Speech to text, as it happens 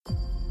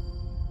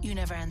You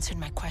never answered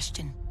my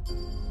question.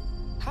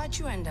 How'd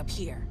you end up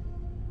here?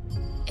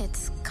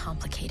 It's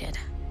complicated.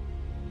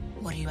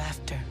 What are you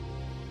after?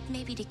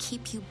 Maybe to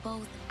keep you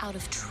both out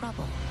of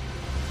trouble.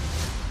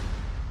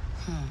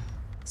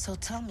 So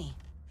tell me,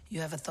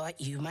 you ever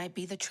thought you might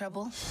be the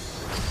trouble?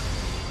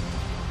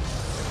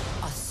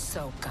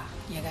 Ahsoka,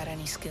 you got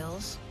any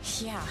skills?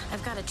 Yeah,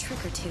 I've got a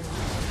trick or two.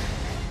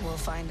 We'll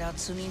find out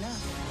soon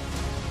enough.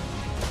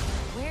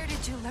 Where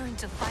did you learn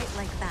to fight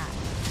like that?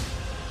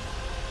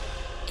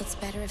 It's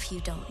better if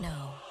you don't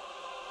know.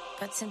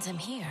 But since I'm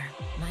here,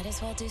 might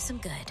as well do some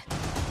good.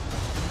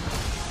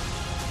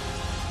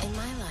 In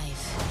my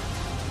life,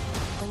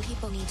 when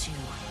people need you,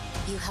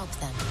 you help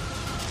them.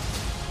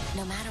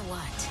 No matter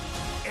what.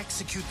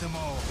 Execute them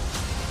all.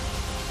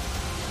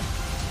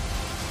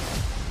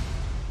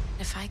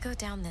 If I go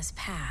down this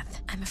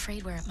path, I'm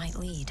afraid where it might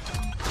lead.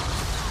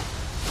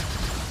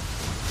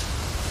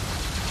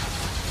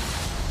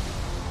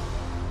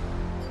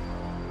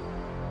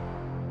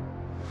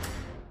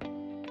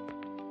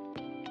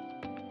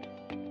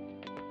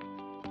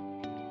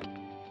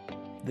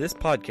 This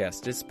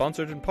podcast is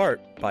sponsored in part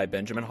by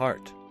Benjamin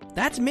Hart.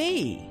 That's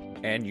me!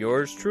 And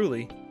yours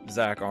truly,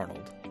 Zach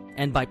Arnold.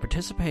 And by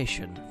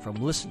participation from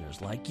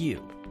listeners like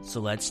you. So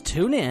let's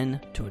tune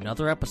in to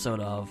another episode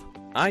of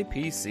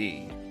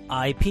IPC.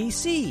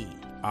 IPC.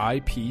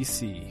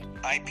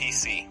 IPC.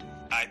 IPC.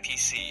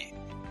 IPC.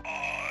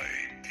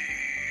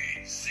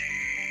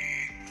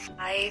 IPC.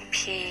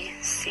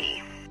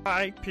 IPC.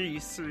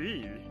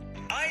 IPC.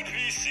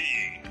 IPC.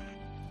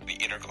 The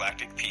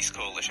Intergalactic Peace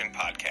Coalition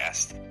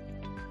podcast.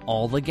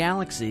 All the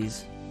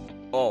galaxies.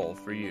 All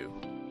for you.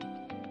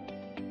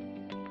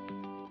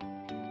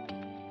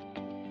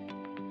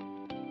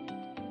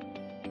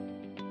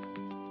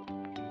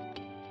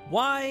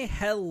 Why,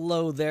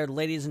 hello there,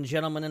 ladies and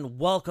gentlemen, and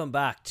welcome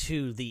back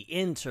to the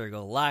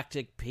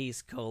Intergalactic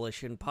Peace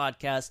Coalition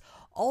podcast,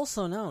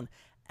 also known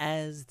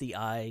as the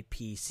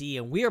IPC,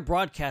 and we are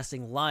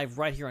broadcasting live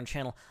right here on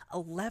channel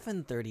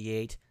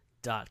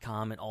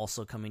 1138.com, and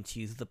also coming to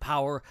you through the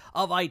power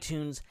of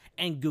iTunes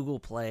and Google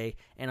Play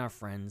and our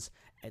friends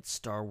at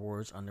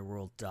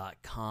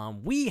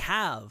StarWarsUnderworld.com. We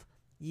have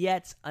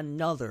yet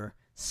another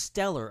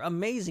stellar,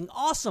 amazing,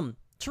 awesome,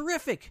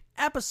 terrific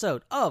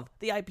episode of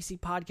the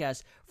IPC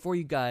podcast for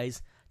you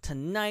guys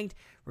tonight.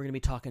 We're going to be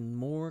talking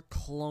more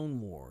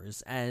Clone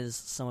Wars. As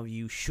some of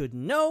you should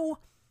know,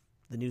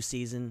 the new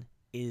season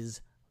is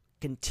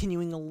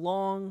continuing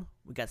along.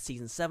 We got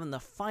season 7,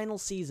 the final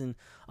season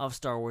of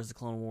Star Wars The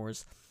Clone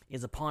Wars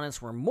is upon us.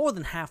 We're more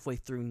than halfway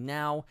through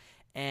now,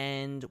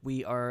 and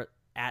we are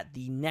at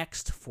the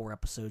next 4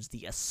 episodes,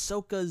 the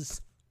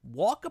Ahsoka's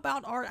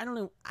Walkabout arc. I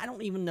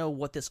don't even know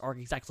what this arc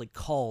is actually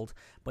called,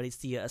 but it's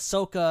the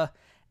Ahsoka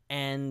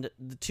and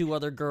the 2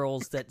 other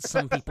girls that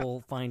some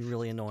people find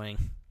really annoying.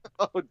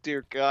 Oh,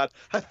 dear God.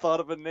 I thought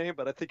of a name,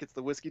 but I think it's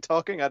the whiskey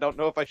talking. I don't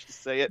know if I should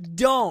say it.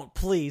 Don't,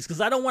 please,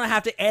 because I don't want to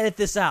have to edit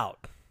this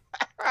out.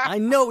 I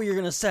know what you're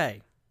going to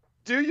say.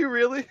 Do you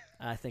really?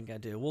 I think I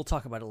do. We'll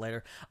talk about it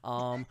later.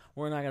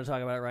 We're not going to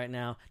talk about it right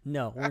now.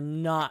 No, we're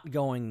not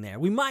going there.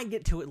 We might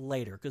get to it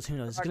later, because who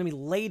knows? It's going to be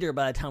later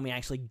by the time we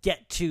actually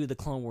get to the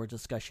Clone Wars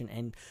discussion,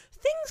 and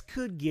things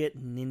could get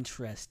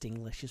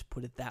interesting. Let's just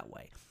put it that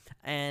way.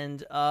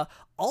 And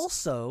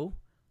also,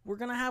 we're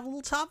going to have a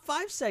little top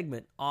 5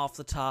 segment off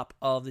the top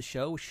of the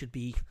show, which should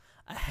be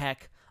a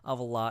heck of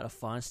a lot of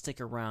fun.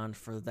 Stick around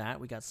for that.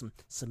 We got some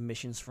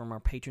submissions from our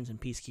patrons and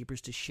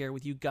peacekeepers to share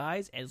with you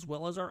guys, as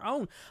well as our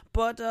own.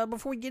 But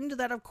before we get into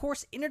that, of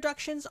course,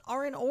 introductions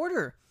are in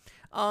order.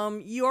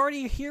 You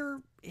already hear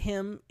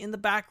him in the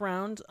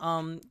background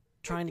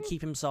trying to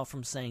keep himself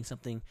from saying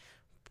something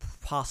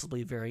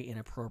possibly very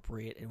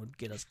inappropriate and would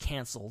get us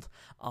canceled.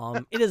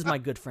 It is my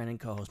good friend and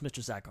co-host,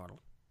 Mr. Zach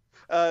Arnold.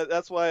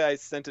 That's why I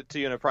sent it to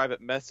you in a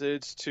private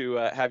message to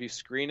have you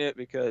screen it,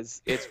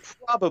 because it's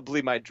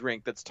probably my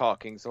drink that's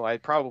talking, so I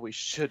probably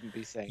shouldn't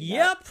be saying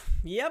that.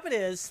 Yep, it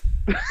is.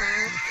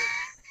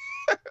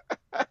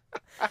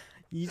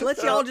 You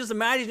let y'all just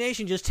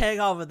imagination just take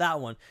off with that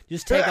one.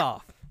 Just take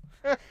off.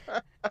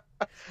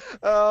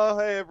 Oh,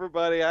 hey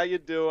everybody, how you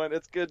doing?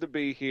 It's good to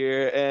be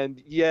here.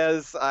 And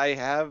yes, I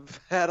have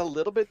had a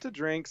little bit to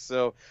drink,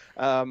 so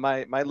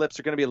my lips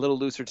are going to be a little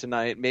looser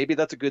tonight. Maybe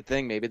that's a good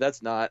thing, maybe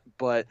that's not,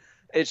 but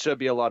it should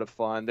be a lot of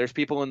fun. There's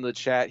people in the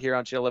chat here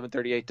on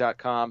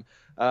channel1138.com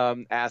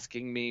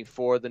asking me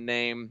for the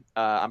name.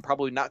 I'm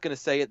probably not going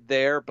to say it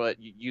there, but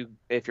you,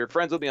 if you're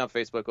friends with me on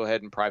Facebook, go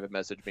ahead and private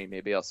message me.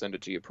 Maybe I'll send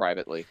it to you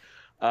privately.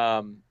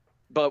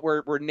 But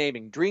we're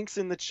naming drinks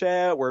in the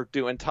chat. We're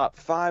doing top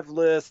 5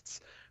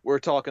 lists. We're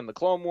talking the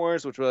Clone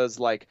Wars, which was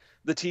like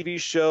the TV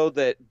show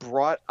that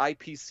brought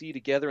IPC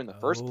together in the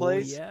first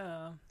place.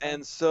 Yeah.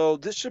 And so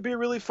this should be a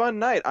really fun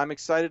night. I'm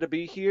excited to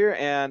be here,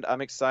 and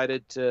I'm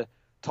excited to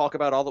talk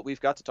about all that we've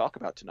got to talk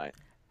about tonight.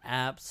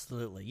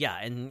 Absolutely. Yeah,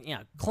 and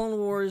Clone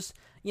Wars,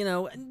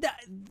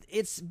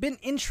 it's been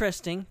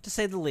interesting, to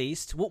say the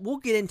least. We'll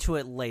get into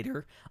it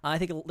later. I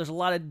think there's a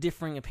lot of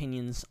differing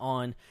opinions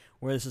on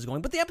where this is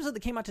going. But the episode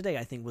that came out today,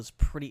 I think, was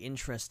pretty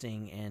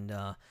interesting and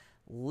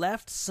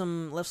left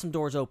some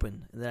doors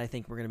open that I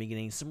think we're going to be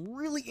getting some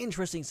really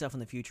interesting stuff in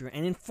the future.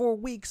 And in 4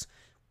 weeks,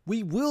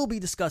 we will be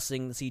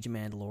discussing the Siege of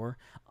Mandalore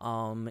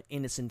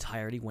in its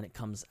entirety when it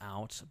comes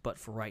out. But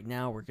for right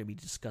now, we're going to be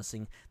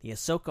discussing the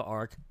Ahsoka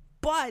arc.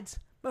 But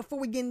before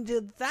we get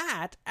into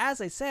that, as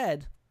I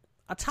said,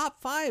 a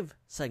top 5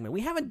 segment.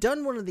 We haven't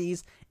done one of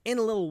these in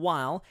a little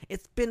while.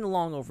 It's been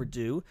long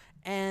overdue.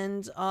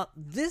 And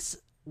this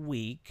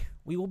week,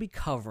 we will be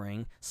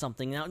covering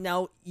something.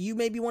 Now you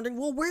may be wondering,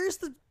 well, where's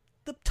the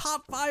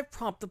top 5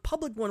 prompt, the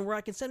public one where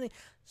I can send it?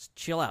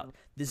 Chill out.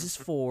 This is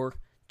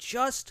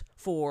just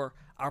for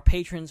our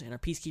patrons and our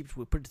peacekeepers.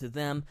 We put it to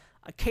them.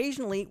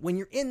 Occasionally, when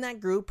you're in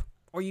that group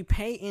or you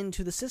pay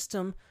into the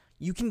system,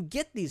 you can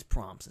get these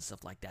prompts and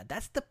stuff like that.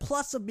 That's the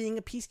plus of being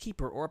a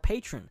peacekeeper or a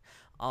patron.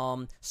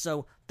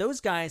 So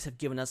those guys have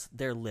given us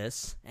their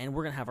lists, and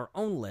we're going to have our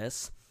own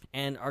lists.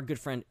 And our good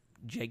friend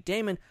Jake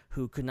Damon,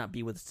 who could not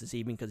be with us this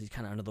evening because he's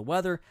kind of under the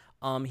weather,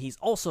 he's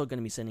also going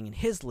to be sending in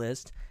his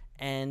list.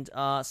 And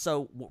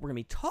so what we're going to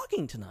be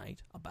talking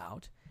tonight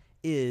about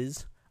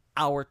is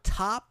our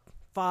top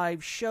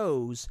 5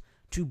 shows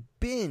to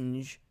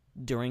binge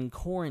during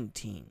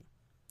quarantine.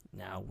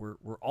 Now, we're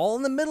all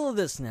in the middle of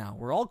this now.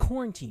 We're all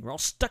quarantined. We're all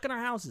stuck in our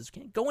houses.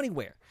 Can't go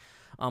anywhere.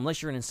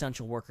 Unless you're an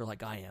essential worker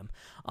like I am.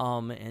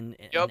 And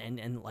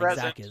like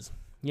Present. Zach is.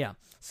 Yeah.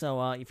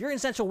 So if you're an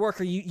essential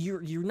worker,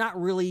 you're not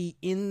really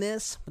in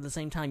this, but at the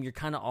same time, you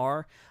kind of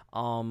are.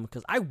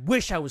 Because I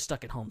wish I was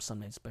stuck at home some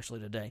days, especially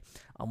today.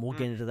 We'll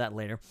get into that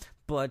later.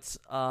 But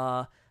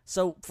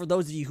so for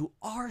those of you who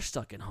are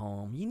stuck at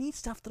home, you need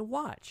stuff to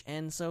watch.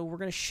 And so we're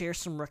going to share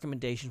some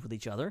recommendations with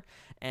each other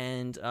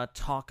and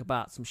talk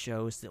about some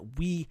shows that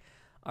we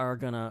are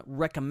going to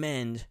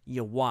recommend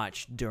you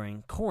watch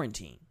during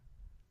quarantine.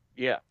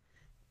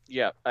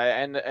 Yeah,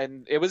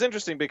 and it was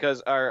interesting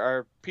because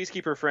our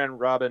peacekeeper friend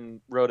Robin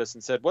wrote us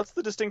and said, what's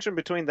the distinction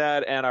between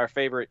that and our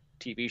favorite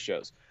TV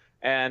shows?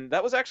 And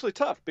that was actually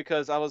tough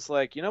because I was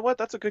like, you know what,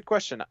 that's a good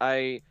question.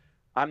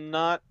 I'm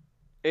not,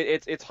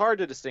 it's hard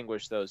to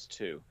distinguish those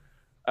two.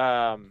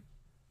 But,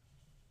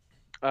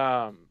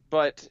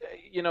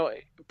 you know,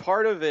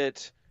 part of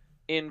it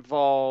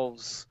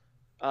involves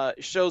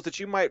shows that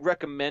you might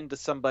recommend to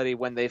somebody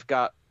when they've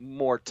got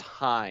more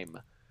time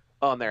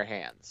on their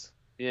hands.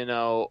 You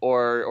know,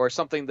 or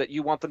something that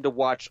you want them to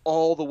watch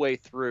all the way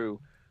through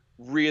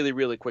really,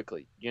 really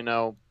quickly, you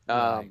know.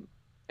 Right.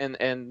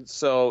 And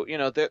so, you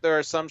know, there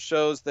are some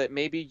shows that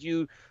maybe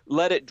you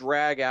let it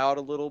drag out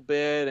a little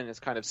bit and it's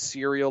kind of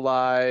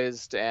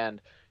serialized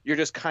and you're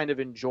just kind of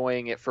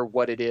enjoying it for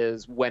what it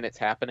is when it's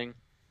happening.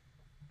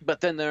 But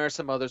then there are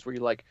some others where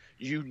you're like,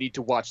 you need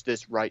to watch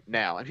this right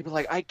now. And people are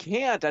like, I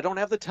can't, I don't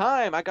have the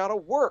time, I gotta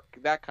work,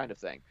 that kind of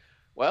thing.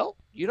 Well,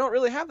 you don't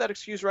really have that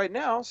excuse right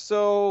now,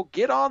 so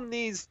get on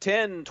these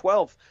 10,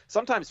 12,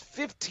 sometimes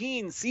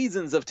 15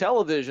 seasons of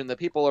television that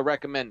people are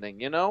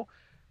recommending, you know?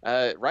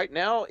 Right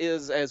now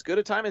is as good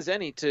a time as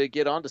any to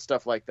get onto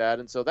stuff like that,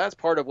 and so that's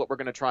part of what we're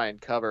going to try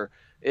and cover,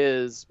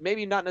 is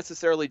maybe not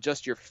necessarily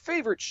just your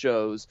favorite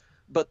shows,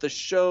 but the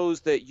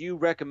shows that you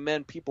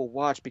recommend people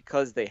watch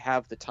because they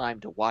have the time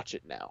to watch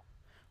it now.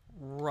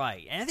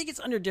 Right, and I think it's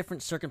under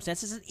different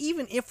circumstances, and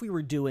even if we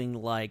were doing,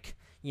 like,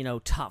 you know,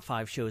 top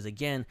 5 shows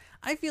again,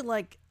 I feel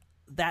like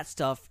that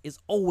stuff is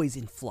always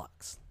in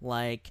flux.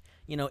 Like,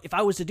 you know, if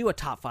I was to do a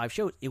top 5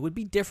 shows, it would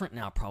be different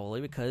now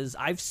probably because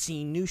I've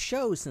seen new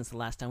shows since the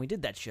last time we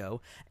did that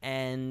show,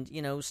 and,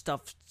 you know,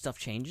 stuff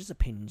changes,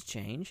 opinions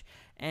change,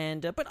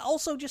 and but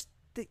also just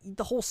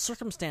the whole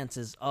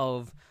circumstances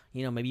of,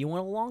 you know, maybe you want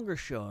a longer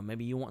show,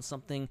 maybe you want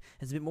something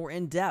that's a bit more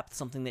in-depth,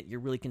 something that you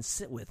really can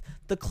sit with.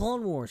 The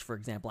Clone Wars, for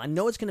example, I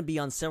know it's going to be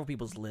on several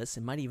people's lists,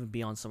 it might even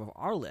be on some of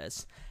our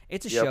lists.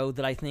 It's a show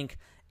that I think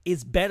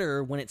is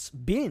better when it's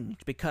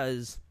binged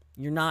because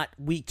you're not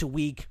week to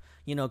week,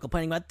 you know,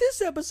 complaining about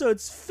this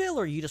episode's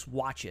filler. You just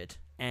watch it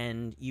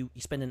and you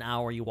spend an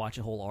hour, you watch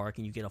a whole arc,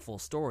 and you get a full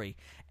story,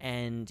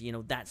 and, you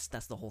know, that's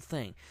the whole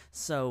thing.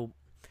 So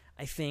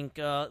I think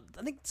we're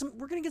going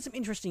to get some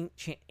interesting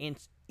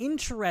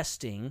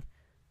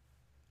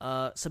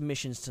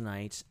submissions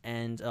tonight,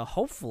 and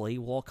hopefully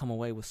we'll all come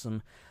away with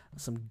some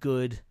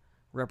good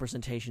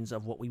representations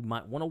of what we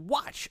might want to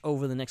watch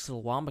over the next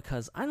little while,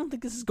 because I don't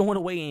think this is going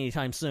away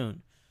anytime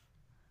soon.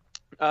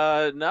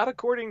 Not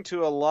according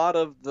to a lot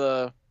of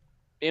the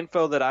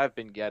info that I've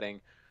been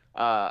getting.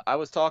 I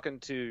was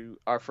talking to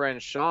our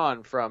friend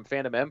Sean from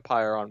Phantom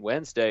Empire on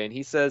Wednesday, and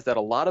he says that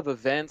a lot of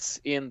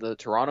events in the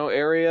Toronto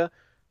area,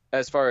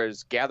 as far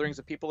as gatherings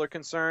of people are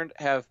concerned,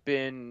 have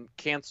been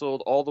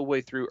canceled all the way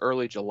through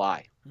early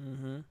July.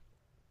 Mm-hmm.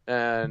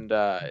 And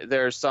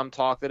there's some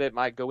talk that it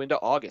might go into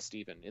August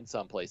even in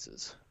some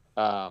places.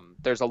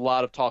 There's a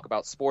lot of talk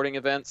about sporting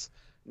events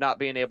not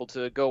being able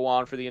to go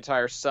on for the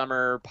entire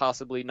summer,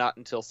 possibly not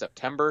until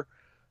September.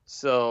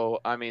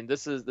 So, I mean,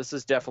 this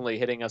is definitely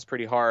hitting us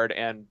pretty hard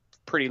and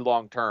pretty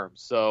long term.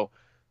 So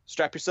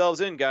strap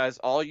yourselves in, guys.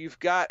 All you've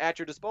got at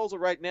your disposal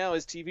right now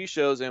is TV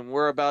shows, and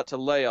we're about to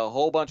lay a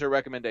whole bunch of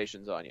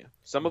recommendations on you.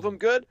 Some of them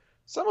good.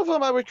 Some of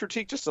them I would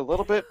critique just a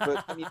little bit,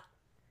 but I mean,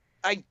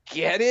 I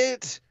get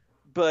it.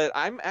 but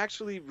I'm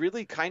actually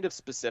really kind of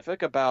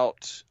specific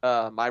about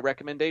my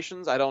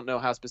recommendations. I don't know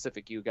how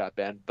specific you got,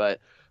 Ben, but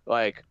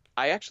like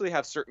I actually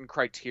have certain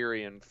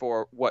criterion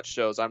for what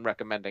shows I'm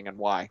recommending and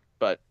why.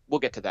 But we'll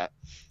get to that.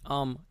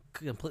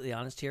 Completely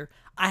honest here,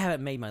 I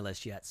haven't made my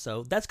list yet,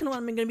 so that's what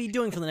I'm going to be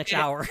doing for the next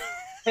hour.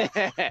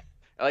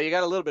 Well, you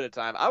got a little bit of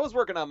time. I was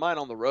working on mine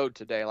on the road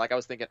today. Like I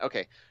was thinking,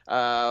 okay,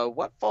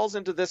 what falls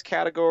into this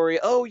category?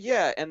 Oh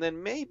yeah, and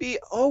then maybe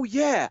oh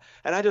yeah,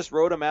 and I just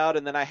wrote them out,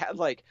 and then I had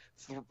like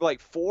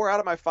 4 out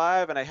of my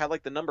 5, and I had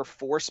like the number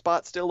 4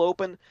 spot still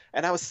open,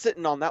 and I was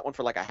sitting on that one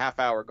for like a half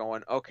hour,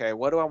 going, okay,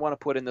 what do I want to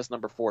put in this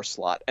number 4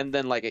 slot? And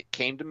then like it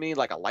came to me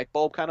like a light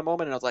bulb kind of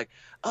moment, and I was like,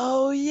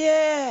 oh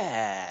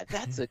yeah,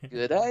 that's a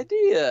good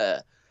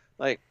idea.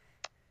 Like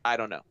I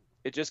don't know,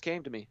 it just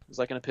came to me. It was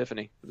like an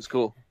epiphany. It was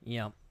cool.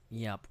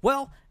 Yep.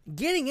 Well,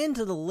 getting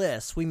into the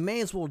list, we may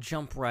as well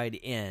jump right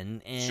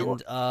in. And Sure.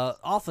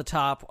 Off the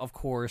top, of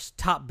course,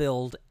 top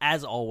billed,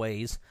 as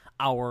always,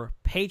 our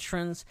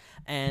patrons.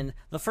 And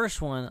the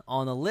first one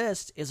on the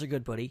list is our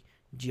good buddy,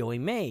 Joey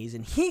Mays.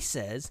 And he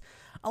says,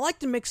 I like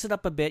to mix it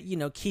up a bit,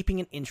 keeping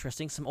it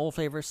interesting. Some old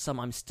flavors, some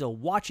I'm still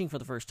watching for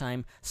the first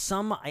time,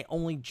 some I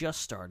only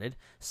just started.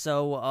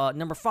 So,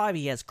 number 5,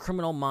 he has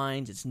Criminal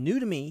Minds. It's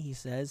new to me, he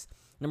says.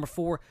 Number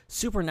 4,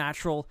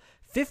 Supernatural.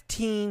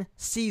 15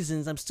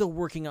 seasons. I'm still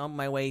working on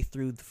my way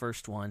through the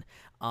first one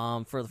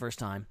for the first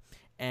time.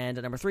 And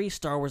at number 3,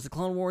 Star Wars The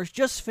Clone Wars.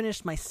 Just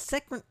finished my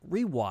second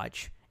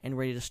rewatch and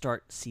ready to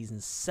start season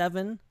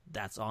 7.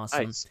 That's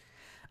awesome. Nice.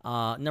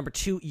 Number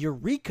 2,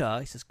 Eureka.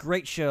 He says,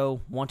 great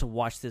show. Want to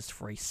watch this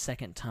for a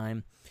second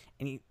time.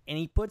 And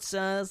he puts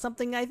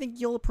something I think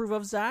you'll approve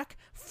of, Zach.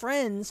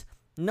 Friends,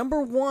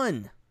 number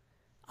 1.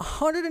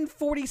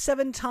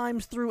 147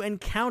 times through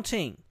and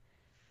counting.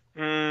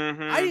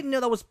 Mm-hmm. I didn't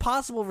know that was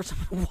possible for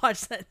someone to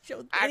watch that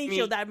show,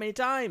 show that many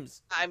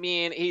times. I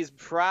mean, he's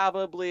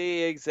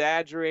probably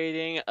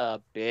exaggerating a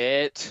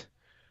bit.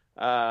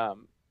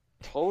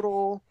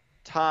 Total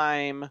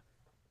time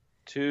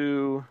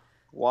to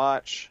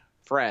watch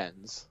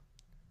Friends.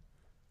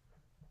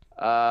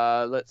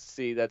 Let's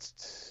see,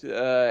 that's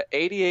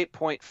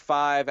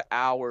 88.5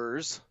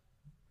 hours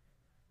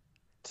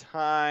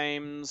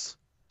times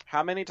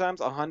how many times?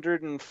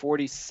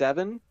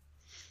 147?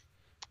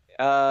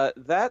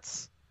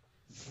 That's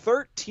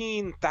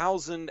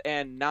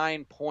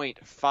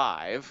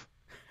 13,009.5.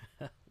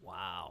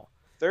 Wow.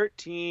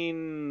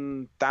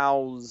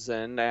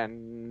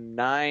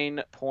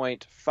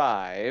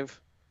 13,009.5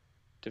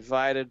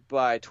 divided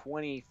by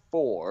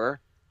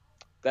 24.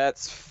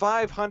 That's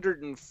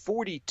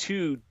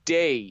 542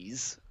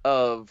 days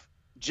of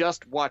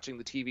just watching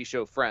the TV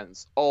show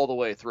Friends all the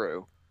way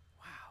through.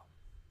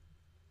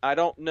 I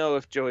don't know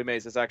if Joey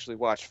Mays has actually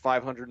watched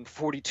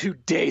 542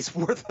 days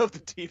worth of the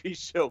TV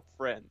show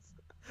Friends,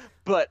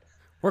 but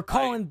we're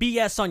calling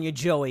BS on you,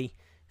 Joey.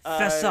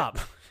 Fess up.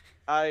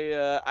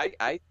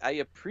 I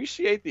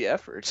appreciate the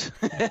effort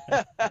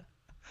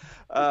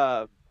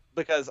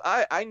because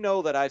I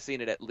know that I've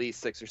seen it at least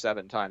 6 or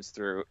 7 times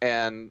through,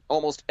 and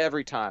almost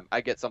every time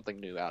I get something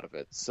new out of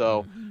it.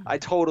 So I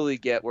totally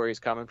get where he's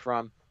coming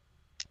from.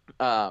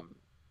 Fun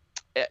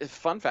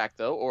fact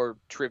though, or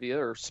trivia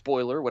or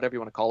spoiler, whatever you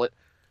want to call it.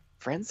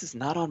 Friends is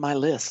not on my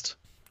list.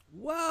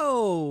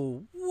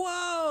 Whoa.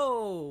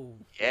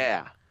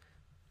 Yeah.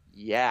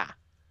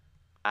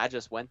 I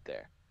just went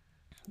there.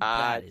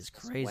 That is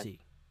crazy.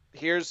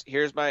 Here's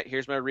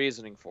my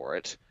reasoning for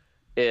it.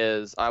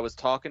 Is I was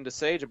talking to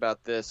Sage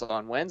about this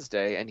on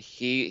Wednesday, and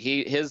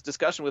his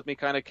discussion with me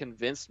kind of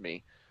convinced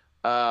me.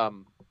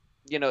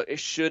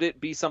 Should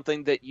it be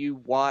something that you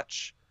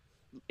watch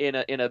in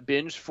a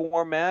binge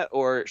format,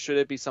 or should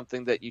it be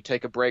something that you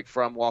take a break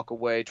from, walk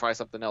away, try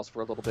something else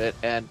for a little bit?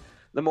 And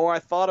the more I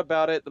thought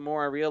about it, the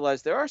more I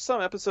realized there are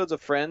some episodes of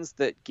Friends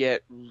that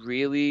get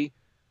really,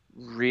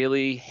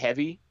 really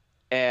heavy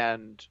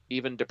and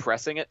even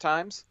depressing at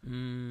times.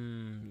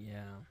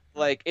 Yeah.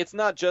 Like, it's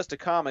not just a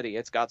comedy.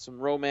 It's got some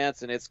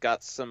romance, and it's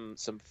got some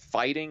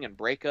fighting and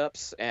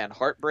breakups and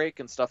heartbreak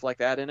and stuff like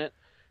that in it.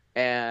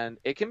 And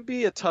it can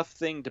be a tough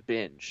thing to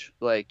binge.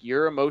 Like,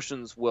 your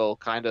emotions will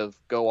kind of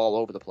go all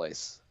over the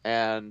place.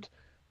 And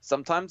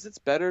sometimes it's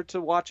better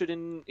to watch it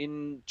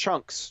in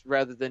chunks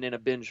rather than in a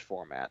binge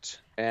format.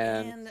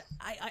 And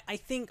I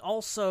think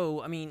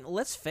also, I mean,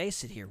 let's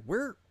face it here.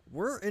 We're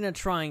in a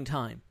trying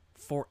time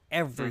for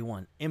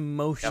everyone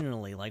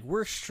emotionally. Yep. Like,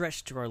 we're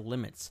stretched to our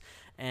limits.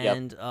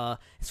 And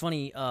it's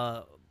funny,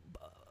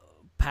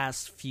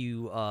 past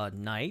few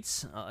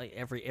nights,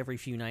 every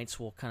few nights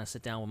we'll kind of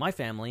sit down with my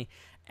family,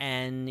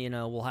 and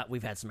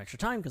we've had some extra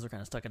time because we're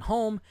kind of stuck at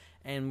home,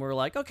 and we're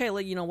like, okay,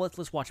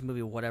 let's watch a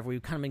movie or whatever.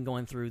 We've kind of been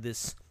going through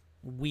this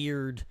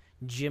weird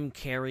Jim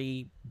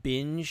Carrey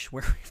binge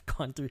where we've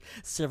gone through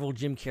several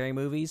Jim Carrey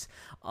movies,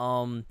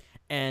 and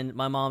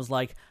my mom's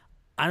like,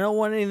 I don't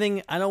want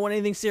anything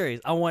serious.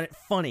 I want it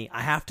funny.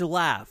 I have to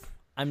laugh.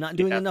 I'm not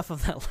doing enough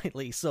of that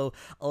lately, so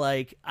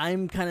like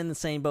I'm kind of in the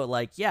same boat.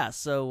 Like, you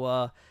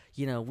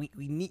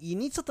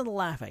need something to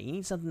laugh at. You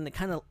need something that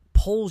kind of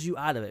pulls you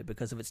out of it,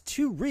 because if it's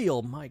too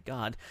real, my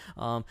God,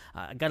 I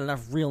got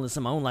enough realness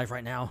in my own life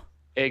right now.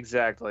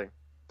 Exactly.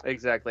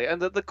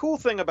 And the cool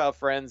thing about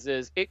Friends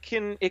is it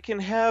can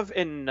have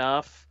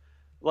enough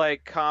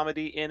like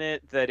comedy in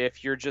it that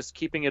if you're just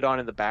keeping it on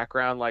in the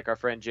background, like our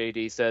friend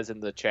JD says in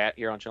the chat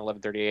here on channel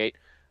 1138,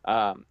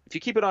 if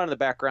you keep it on in the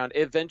background,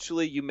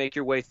 eventually you make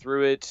your way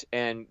through it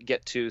and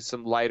get to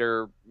some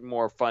lighter,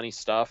 more funny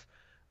stuff.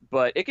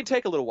 But it can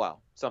take a little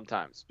while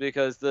sometimes,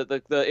 because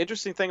the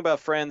interesting thing about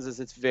Friends is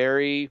it's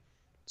very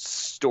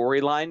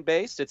storyline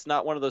based. It's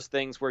not one of those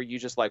things where you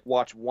just like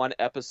watch one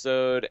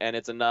episode and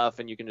it's enough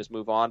and you can just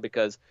move on,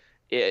 because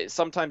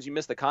sometimes you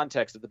miss the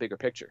context of the bigger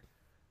picture.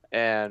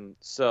 And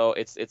so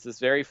it's this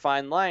very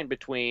fine line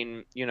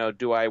between,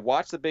 do I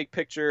watch the big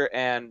picture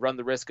and run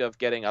the risk of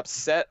getting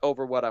upset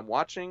over what I'm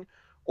watching,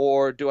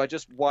 or do I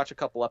just watch a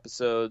couple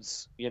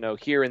episodes,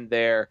 here and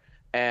there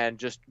and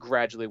just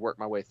gradually work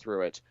my way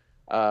through it?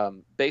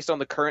 Based on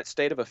the current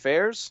state of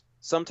affairs,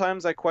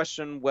 sometimes I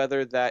question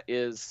whether that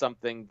is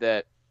something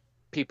that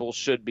people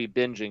should be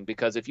binging,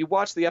 because if you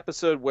watch the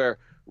episode where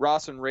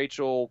Ross and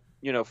Rachel,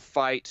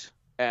 fight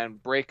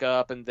and break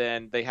up, and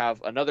then they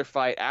have another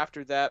fight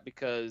after that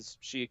because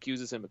she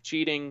accuses him of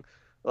cheating,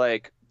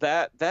 like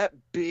that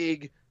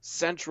big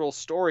central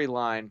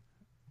storyline,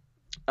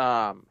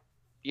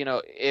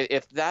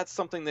 if that's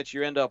something that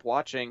you end up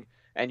watching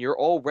and you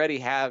already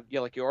had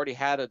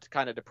a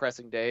kind of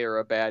depressing day or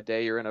a bad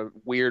day, you're in a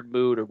weird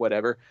mood or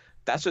whatever,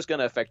 that's just going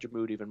to affect your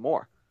mood even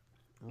more.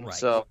 Right.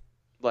 So,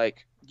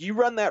 like, you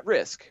run that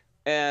risk.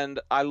 And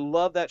I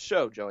love that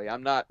show, Joey.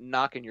 I'm not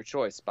knocking your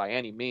choice by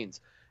any means.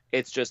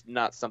 It's just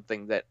not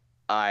something that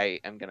I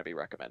am going to be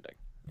recommending.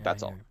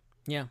 That's all.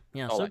 Yeah.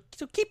 All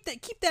So keep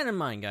that in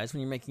mind, guys,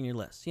 when you're making your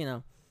list. Yeah.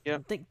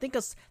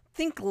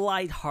 Think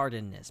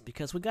lightheartedness,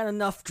 because we got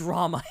enough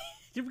drama.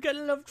 You've got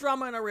enough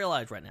drama in our real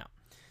lives right now.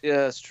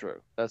 Yeah,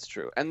 that's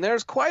true. And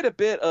there's quite a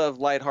bit of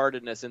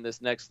lightheartedness in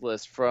this next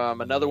list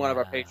from another one of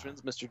our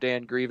patrons, Mr.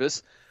 Dan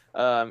Grievous.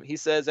 He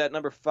says at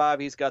number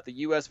 5, he's got the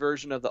U.S.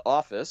 version of The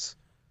Office.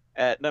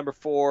 At number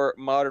 4,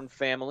 Modern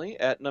Family.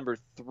 At number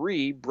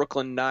 3,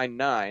 Brooklyn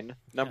Nine-Nine.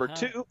 Number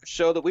 2, a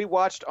show that we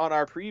watched on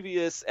our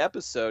previous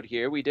episode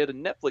here. We did a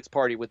Netflix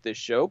party with this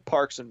show,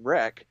 Parks and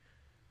Rec.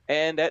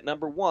 And at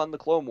number 1, The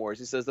Clone Wars.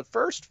 He says, the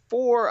first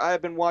 4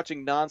 I've been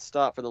watching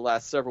nonstop for the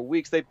last several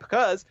weeks.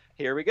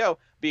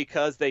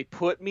 Because they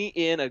put me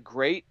in a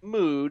great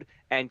mood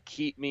and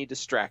keep me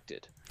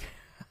distracted.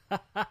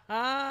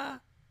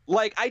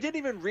 Like, I didn't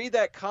even read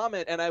that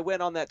comment and I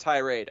went on that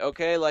tirade,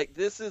 okay? Like,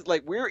 this is,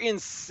 like, we're in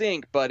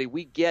sync, buddy.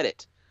 We get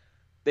it.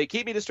 They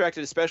keep me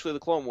distracted, especially The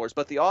Clone Wars.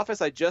 But The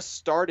Office, I just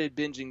started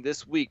binging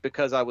this week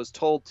because I was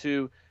told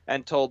to,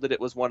 and told that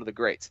it was one of the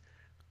greats.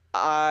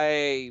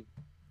 I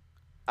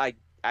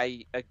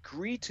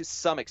agree to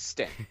some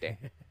extent, Dan.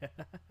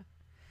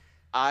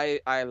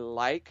 I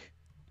like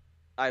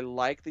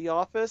The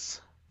Office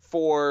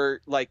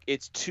for, like,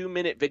 its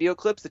 2-minute video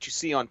clips that you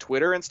see on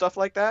Twitter and stuff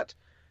like that.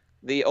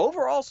 The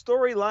overall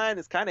storyline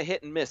is kind of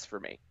hit and miss for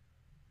me,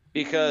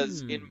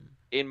 because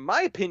in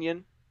my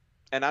opinion,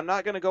 and I'm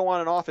not going to go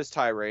on an Office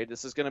tirade,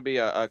 this is going to be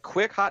a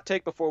quick hot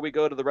take before we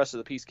go to the rest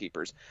of the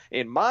Peacekeepers.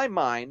 In my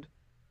mind,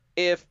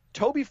 if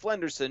Toby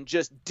Flenderson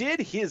just did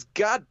his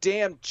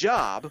goddamn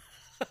job,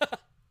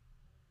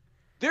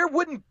 there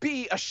wouldn't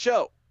be a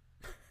show.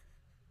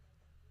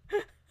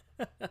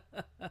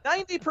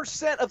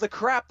 90% of the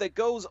crap that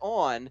goes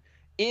on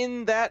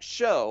in that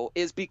show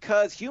is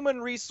because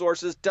human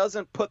resources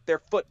doesn't put their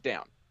foot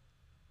down.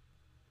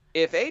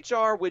 If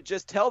HR would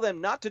just tell them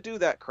not to do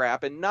that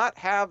crap and not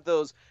have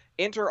those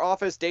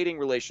inter-office dating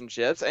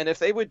relationships, and if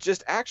they would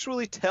just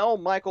actually tell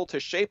Michael to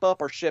shape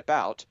up or ship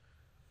out,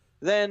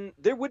 then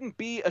there wouldn't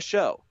be a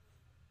show.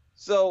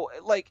 So,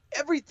 like,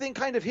 everything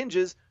kind of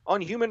hinges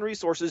on human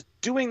resources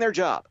doing their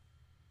job.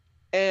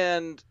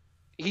 And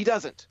he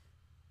doesn't.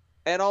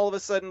 And all of a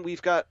sudden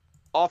we've got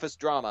office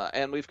drama,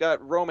 and we've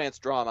got romance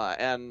drama,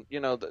 and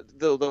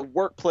the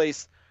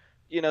workplace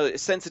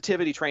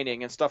sensitivity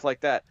training and stuff like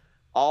that,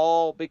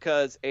 all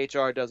because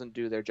HR doesn't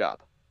do their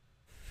job.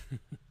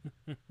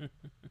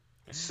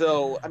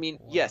 So I mean,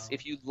 yes,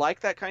 if you like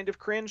that kind of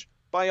cringe,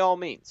 by all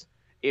means.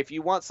 If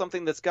you want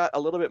something that's got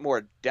a little bit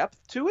more depth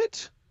to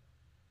it,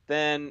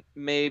 then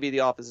maybe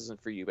The Office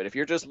isn't for you. But if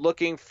you're just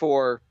looking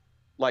for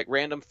like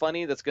random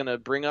funny that's going to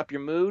bring up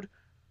your mood,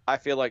 I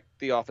feel like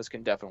The Office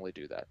can definitely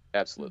do that.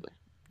 Absolutely.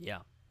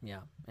 Yeah,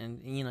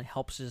 and it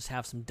helps us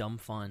have some dumb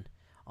fun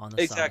on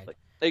the side.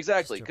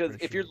 Exactly, because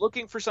if you're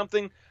looking for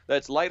something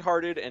that's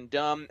lighthearted and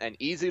dumb and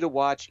easy to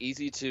watch,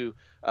 easy to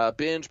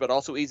binge, but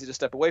also easy to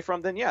step away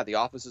from, then yeah, The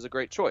Office is a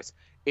great choice.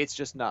 It's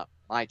just not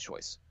my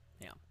choice.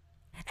 Yeah,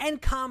 and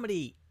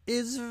comedy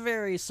is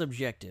very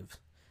subjective.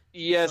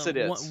 Yes, it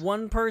is.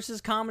 One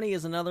person's comedy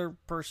is another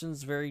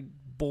person's very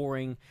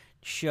boring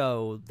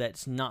show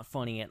that's not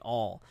funny at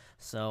all.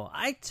 So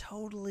I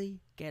totally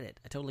get it.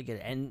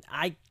 And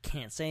I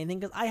can't say anything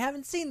because I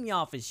haven't seen The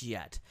Office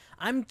yet.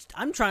 I'm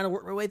trying to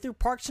work my way through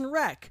Parks and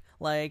Rec.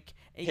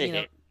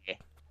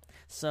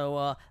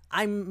 So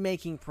I'm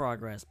making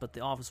progress, but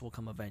The Office will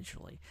come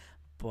eventually.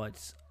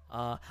 But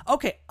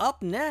okay,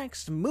 up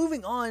next,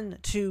 moving on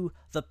to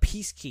the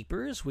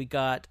Peacekeepers, we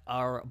got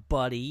our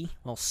buddy,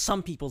 well,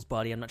 some people's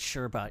buddy. I'm not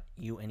sure about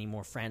you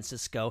anymore,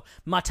 Francisco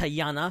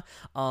Matallana.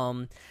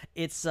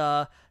 It's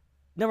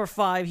number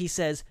 5. He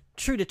says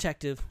True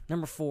Detective.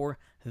 Number 4,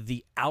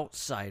 The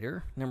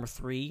Outsider. Number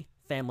 3,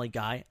 Family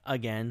Guy.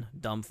 Again,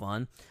 dumb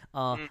fun.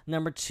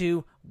 Number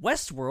 2,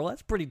 Westworld.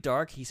 That's pretty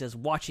dark. He says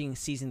watching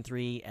season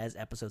 3 as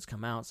episodes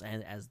come out,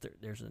 and as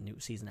there's a new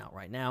season out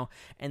right now.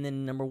 And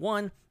then number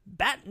 1,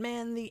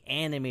 Batman the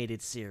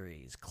Animated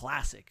Series.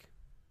 Classic.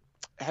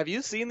 Have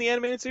you seen the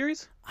animated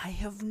series? I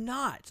have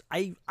not.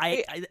 I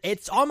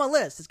it's on my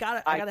list. It's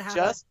got. I gotta have. I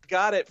just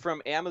got it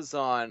from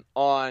Amazon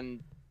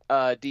on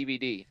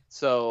DVD.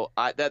 So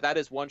that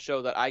is one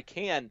show that I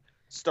can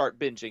start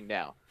binging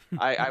now.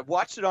 I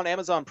watched it on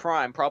Amazon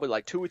Prime probably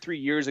like 2 or 3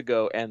 years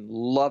ago and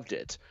loved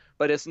it,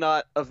 but it's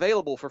not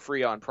available for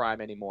free on Prime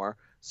anymore.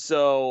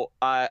 So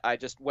I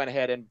just went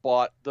ahead and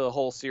bought the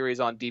whole series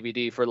on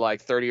DVD for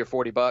like $30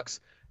 or $40,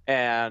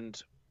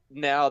 and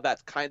now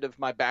that's kind of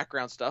my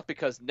background stuff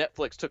because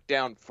Netflix took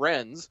down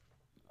Friends.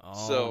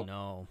 Oh, so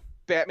no.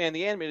 Batman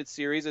the Animated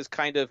Series is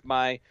kind of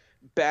my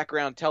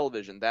background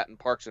television, that and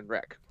Parks and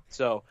Rec.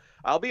 So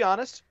I'll be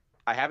honest,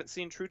 I haven't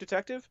seen True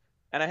Detective,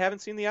 and I haven't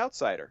seen The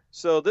Outsider.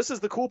 So this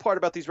is the cool part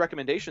about these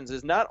recommendations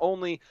is not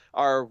only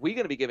are we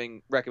going to be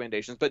giving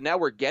recommendations, but now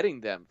we're getting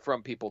them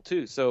from people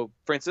too. So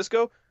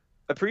Francisco,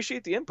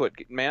 appreciate the input,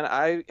 man.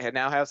 I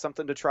now have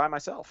something to try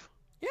myself.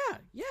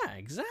 Yeah,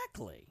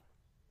 exactly.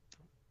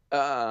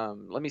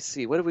 Let me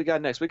see. What have we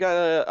got next? We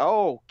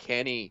got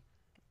Kenny.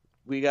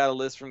 We got a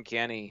list from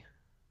Kenny.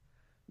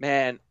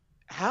 Man,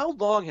 how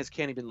long has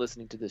Kenny been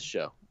listening to this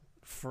show?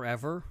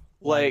 Forever.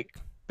 Like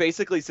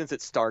basically since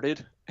it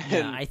started.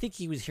 Yeah, I think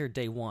he was here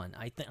day one.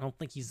 I don't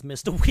think he's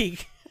missed a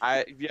week.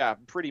 Yeah,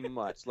 pretty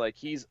much. Like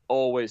he's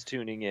always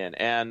tuning in,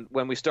 and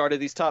when we started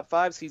these top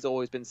 5s, he's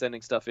always been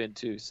sending stuff in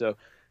too. So,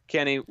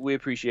 Kenny, we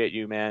appreciate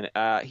you, man.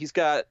 He's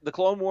got the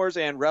Clone Wars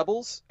and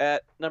Rebels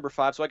at number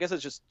 5, so I guess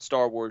it's just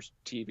Star Wars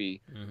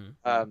TV.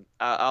 Mm-hmm.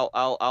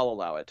 I'll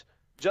allow it.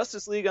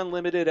 Justice League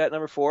Unlimited at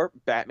number 4.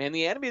 Batman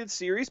the Animated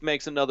Series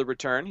makes another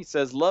return. He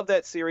says, love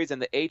that series,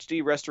 and the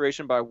HD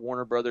restoration by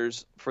Warner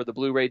Brothers for the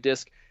Blu-ray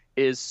disc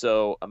is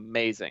so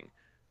amazing.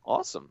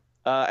 Awesome.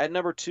 At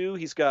number 2,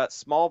 he's got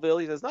Smallville.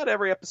 He says, not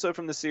every episode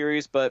from the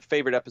series, but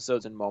favorite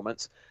episodes and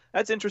moments.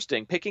 That's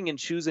interesting. Picking and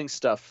choosing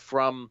stuff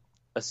from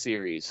a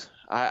series.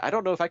 I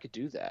don't know if I could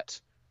do that.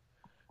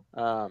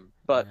 But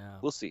yeah.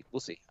 We'll see.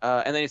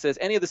 And then he says,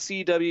 any of the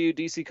CW,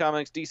 DC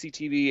Comics, DC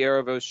TV,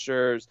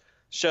 Arrowverse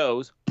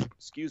shows,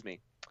 excuse me,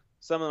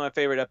 some of my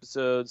favorite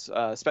episodes,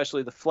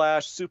 especially The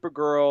Flash,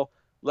 Supergirl,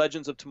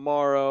 Legends of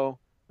Tomorrow,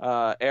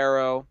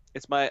 Arrow.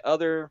 It's my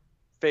other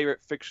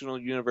favorite fictional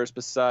universe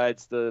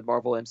besides the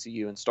Marvel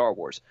MCU and Star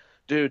Wars.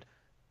 Dude,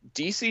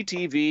 DC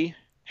TV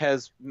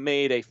has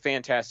made a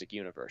fantastic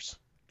universe.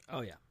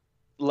 Oh, yeah.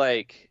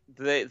 Like,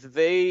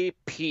 they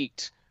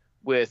peaked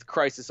with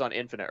Crisis on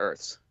Infinite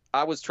Earths.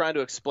 I was trying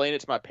to explain it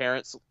to my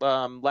parents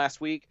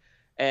last week,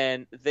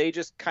 and they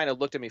just kind of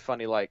looked at me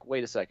funny like,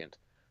 wait a second.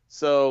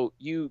 So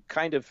you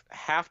kind of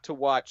have to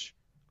watch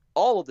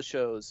all of the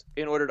shows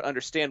in order to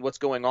understand what's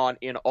going on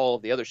in all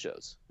of the other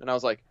shows. And I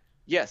was like,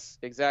 yes,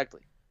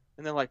 exactly.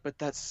 And they're like, but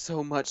that's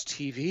so much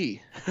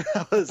TV.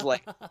 I was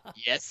like,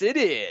 yes, it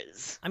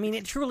is. I mean,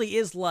 it truly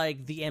is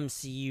like the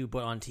MCU,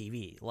 but on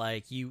TV.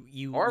 Like you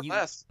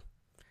less.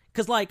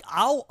 Because like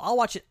I'll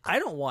watch it. I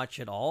don't watch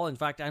it all. In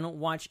fact, I don't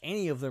watch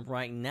any of them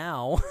right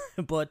now.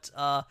 But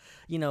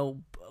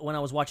when I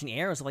was watching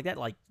Arrow and stuff like that,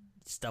 like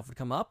stuff would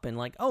come up and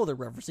like, oh, they're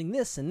referencing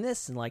this and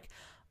this, and like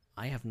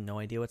I have no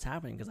idea what's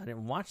happening because I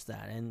didn't watch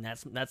that, and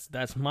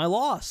that's my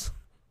loss.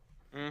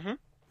 Mm-hmm.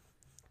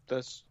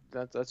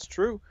 That's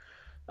true.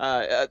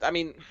 I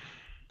mean,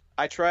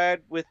 I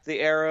tried with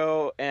the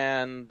Arrow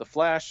and the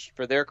Flash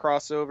for their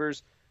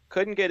crossovers.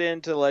 Couldn't get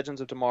into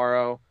Legends of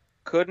Tomorrow.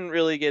 Couldn't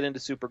really get into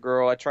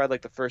Supergirl. I tried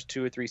like the first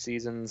 2 or 3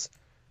 seasons.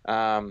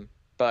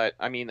 But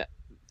I mean,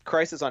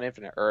 Crisis on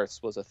Infinite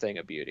Earths was a thing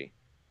of beauty.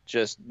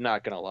 Just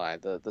not gonna lie,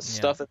 the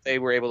stuff that they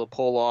were able to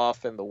pull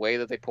off and the way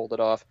that they pulled it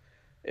off,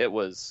 it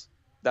was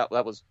that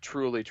was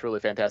truly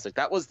fantastic.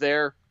 That was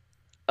their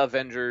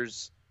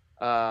Avengers.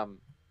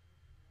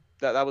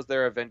 That was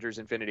their Avengers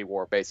Infinity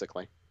War,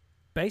 basically.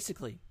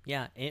 Basically,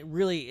 yeah. It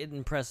really is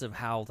impressive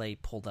how they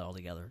pulled that all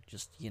together.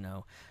 Just,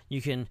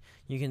 you can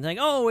think,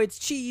 oh, it's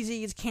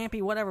cheesy, it's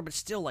campy, whatever, but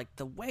still, like,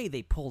 the way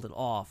they pulled it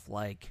off,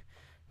 like,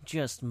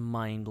 just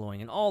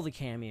mind-blowing. And all the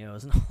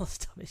cameos and all the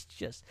stuff is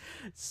just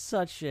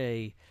such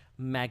a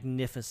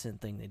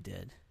magnificent thing they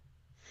did.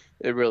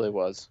 It really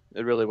was.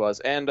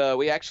 And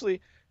we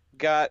actually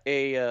got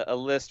a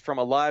list from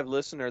a live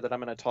listener that I'm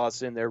going to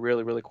toss in there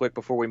really, really quick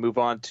before we move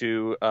on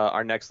to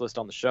our next list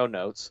on the show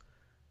notes.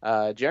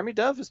 Jeremy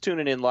Dove is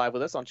tuning in live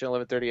with us on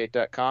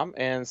channel1138.com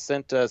and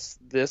sent us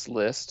this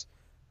list.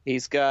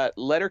 He's got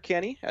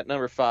Letterkenny at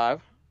number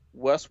 5,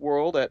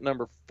 Westworld at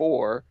number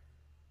 4,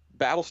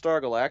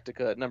 Battlestar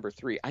Galactica at number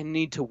 3. I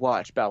need to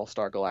watch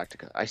Battlestar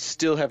Galactica. I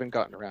still haven't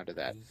gotten around to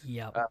that.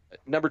 Yep.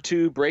 Number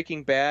 2,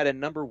 Breaking Bad,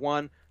 and number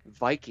 1,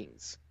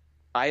 Vikings.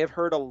 I have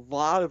heard a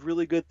lot of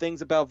really good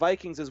things about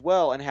Vikings as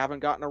well and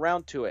haven't gotten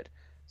around to it.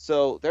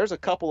 So there's a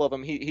couple of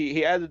them.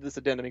 He added this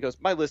addendum. He goes,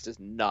 my list is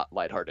not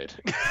lighthearted.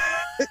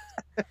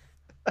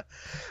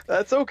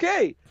 That's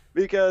okay,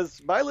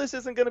 because my list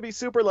isn't going to be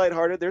super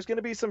lighthearted. There's going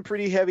to be some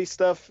pretty heavy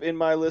stuff in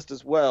my list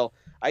as well.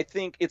 I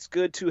think it's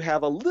good to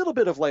have a little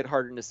bit of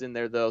lightheartedness in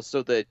there, though,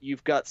 so that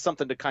you've got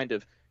something to kind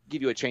of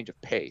give you a change of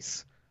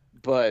pace.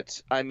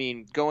 But, I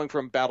mean, going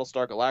from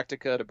Battlestar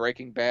Galactica to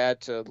Breaking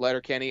Bad to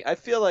Letterkenny, I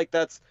feel like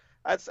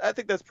I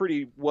think that's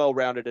pretty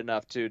well-rounded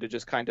enough to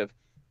just kind of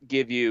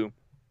give you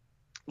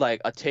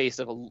like a taste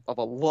of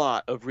a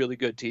lot of really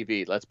good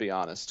TV. Let's be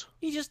honest.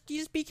 You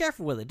just be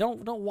careful with it.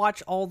 Don't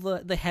watch all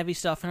the heavy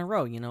stuff in a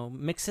row.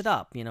 Mix it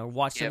up.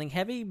 Watch something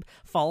heavy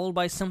followed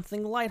by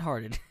something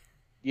lighthearted.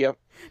 Yep.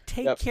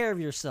 Take care of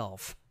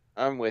yourself.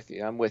 I'm with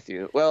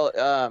you. Well,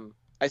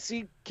 I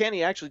see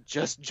Kenny actually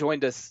just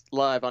joined us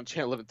live on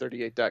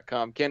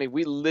channel1138.com. Kenny,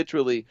 we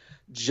literally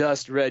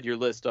just read your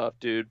list off,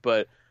 dude,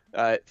 but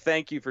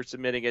thank you for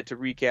submitting it. To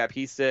recap,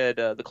 he said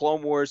The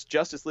Clone Wars,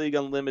 Justice League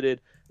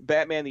Unlimited,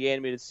 Batman the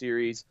Animated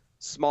Series,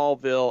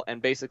 Smallville,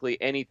 and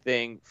basically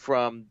anything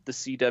from the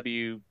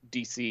CW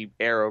DC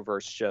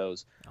Arrowverse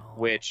shows,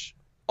 which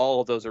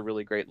all of those are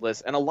really great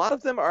lists. And a lot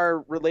of them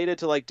are related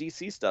to like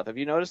DC stuff. Have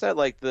you noticed that?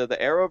 Like the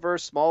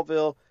Arrowverse,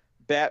 Smallville,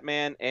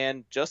 Batman,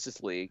 and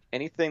Justice League,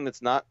 anything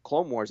that's not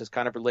Clone Wars is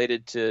kind of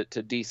related to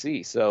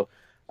DC. So,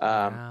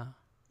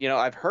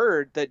 I've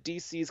heard that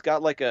DC's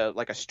got like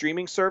a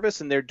streaming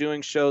service, and they're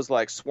doing shows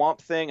like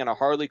Swamp Thing and a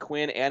Harley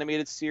Quinn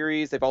animated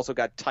series. They've also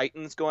got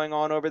Titans going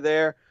on over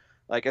there.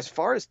 Like, as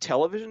far as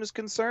television is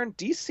concerned,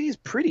 DC's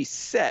pretty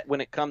set when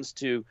it comes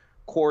to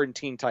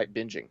quarantine type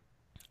binging.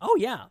 Oh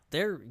yeah,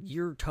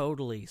 you're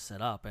totally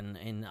set up,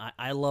 and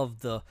I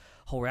love the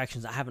whole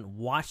reactions. I haven't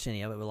watched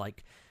any of it, but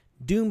like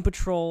Doom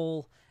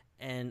Patrol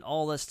and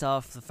all this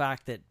stuff. The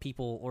fact that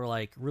people were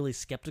like really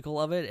skeptical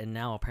of it, and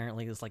now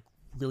apparently it's like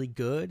really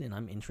good, and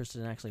I'm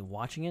interested in actually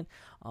watching it.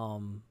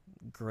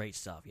 Great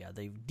stuff. Yeah,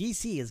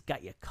 DC has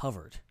got you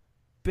covered,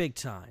 big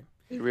time.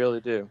 They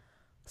really do.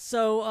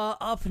 So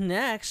up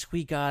next,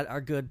 we got our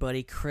good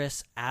buddy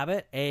Chris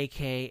Abbott,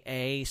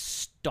 aka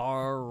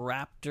Star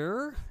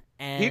Raptor,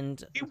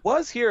 and he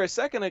was here a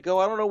second ago.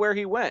 I don't know where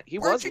he went.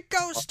 Where'd you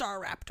go,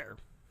 Star Raptor?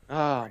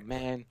 Oh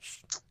man.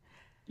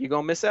 You're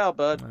going to miss out,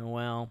 bud.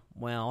 Well,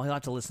 he'll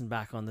have to listen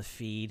back on the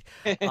feed.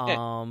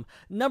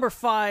 Number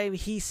 5,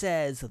 he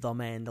says The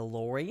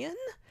Mandalorian.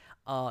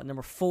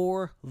 Number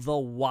 4, The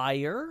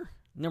Wire.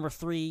 Number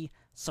 3,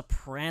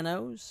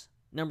 Sopranos.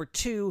 Number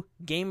 2,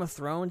 Game of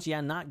Thrones.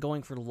 Yeah, not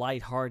going for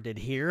lighthearted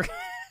here.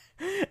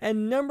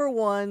 And number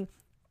 1,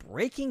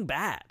 Breaking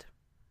Bad.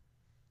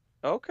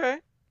 Okay.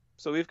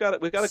 So we've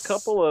got a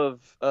couple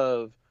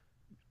of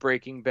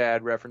Breaking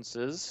Bad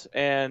references,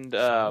 and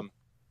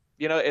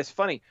it's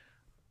funny.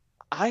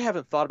 I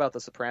haven't thought about The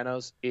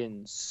Sopranos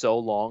in so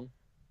long.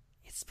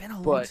 It's been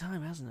a long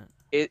time, hasn't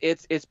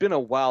it? It's been a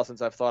while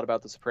since I've thought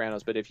about The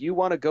Sopranos, but if you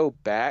want to go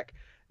back,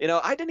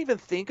 I didn't even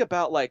think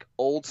about like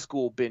old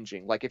school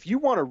binging. Like if you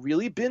want to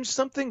really binge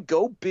something,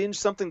 go binge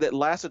something that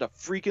lasted a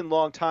freaking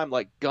long time,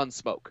 like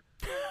Gunsmoke.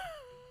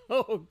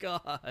 Oh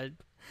God.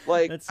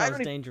 Like that sounds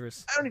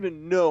dangerous. I don't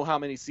even know how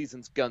many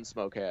seasons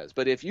Gunsmoke has,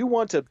 but if you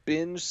want to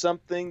binge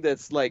something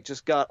that's like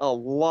just got a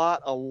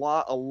lot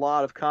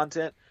of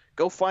content,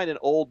 go find an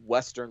old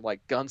Western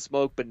like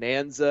Gunsmoke,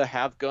 Bonanza,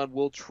 Have Gun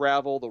Will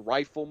Travel, The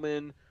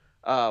Rifleman,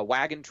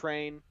 Wagon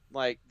Train.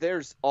 Like,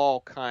 there's all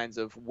kinds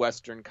of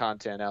Western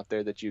content out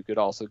there that you could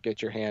also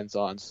get your hands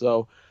on.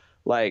 So,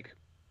 like,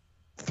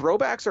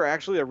 throwbacks are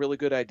actually a really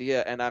good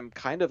idea, and I'm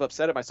kind of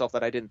upset at myself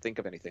that I didn't think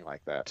of anything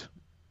like that.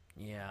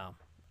 Yeah,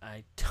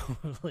 I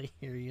totally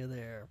hear you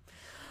there.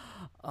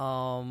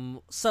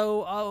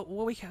 So,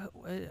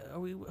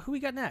 who we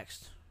got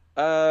next?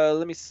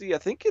 Let me see. I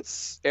think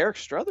it's Eric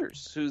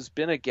Struthers, who's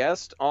been a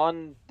guest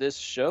on this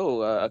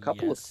show a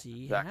couple of times. Yes,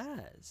 he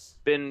has.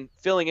 Been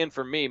filling in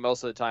for me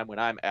most of the time when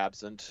I'm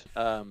absent.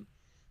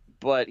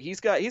 But he's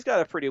got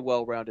a pretty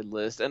well-rounded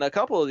list, and a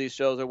couple of these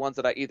shows are ones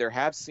that I either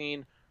have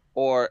seen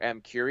or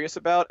am curious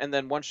about, and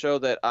then one show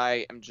that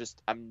I'm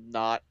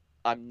not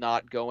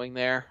going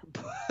there.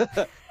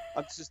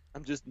 I'm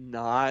just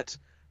not.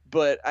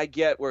 But I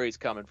get where he's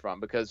coming from,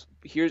 because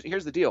here's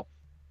the deal.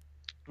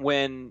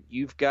 When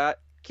you've got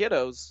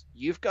kiddos,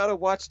 you've got to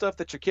watch stuff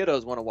that your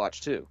kiddos want to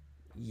watch too.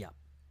 Yep.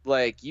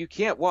 Like, you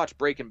can't watch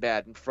Breaking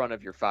Bad in front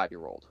of your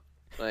 5-year-old.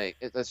 Like,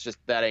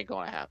 that ain't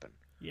going to happen.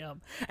 Yeah.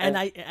 And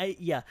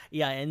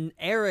and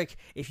Eric,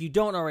 if you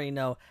don't already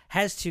know,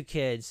 has 2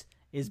 kids,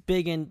 is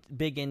big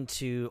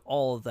into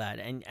all of that,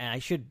 and I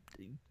should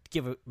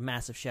give a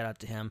massive shout out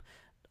to him.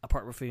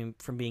 Apart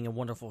from being a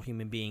wonderful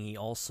human being, he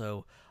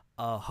also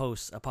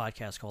hosts a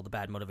podcast called The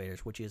Bad Motivators,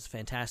 which is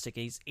fantastic.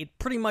 It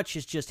pretty much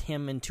is just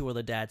him and 2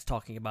 other dads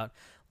talking about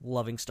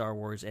loving Star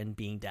Wars and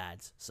being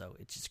dads. So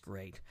it's just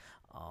great.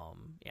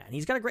 And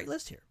he's got a great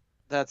list here.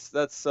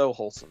 That's so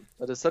wholesome.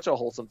 That is such a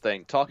wholesome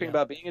thing. Talking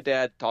about being a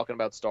dad, talking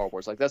about Star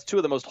Wars. Like, that's two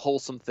of the most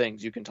wholesome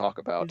things you can talk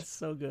about. It's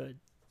so good.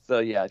 So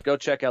yeah, go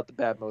check out the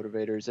Bad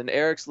Motivators. And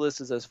Eric's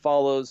list is as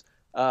follows.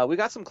 We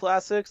got some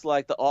classics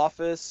like The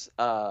Office,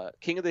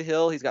 King of the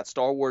Hill. He's got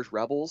Star Wars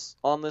Rebels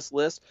on this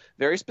list.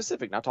 Very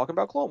specific. Not talking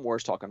about Clone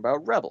Wars, talking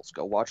about Rebels.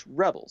 Go watch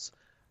Rebels.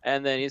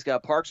 And then he's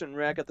got Parks and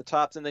Rec at the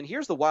tops. And then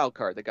here's the wild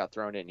card that got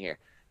thrown in here.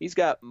 He's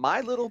got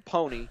My Little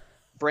Pony,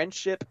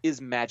 Friendship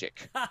is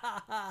Magic.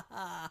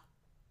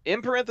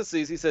 In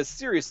parentheses, he says,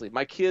 seriously,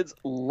 my kids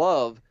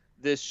love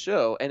this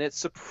show, and it's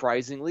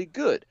surprisingly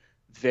good.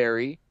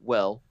 Very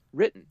well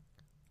written.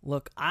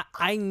 Look,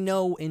 I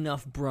know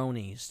enough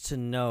bronies to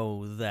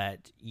know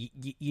that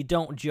you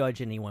don't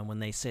judge anyone when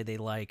they say they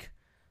like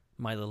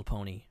My Little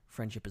Pony,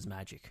 Friendship is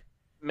Magic.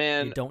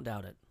 Man, you don't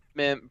doubt it.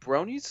 Man,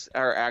 bronies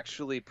are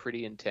actually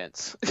pretty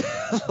intense.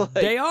 Like,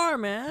 they are,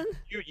 man.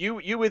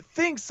 You would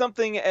think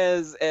something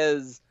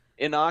as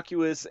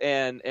innocuous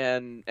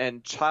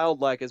and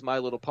childlike as My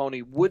Little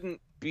Pony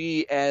wouldn't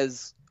be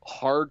as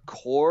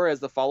hardcore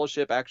as the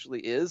Fellowship actually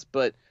is,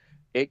 but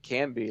it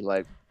can be.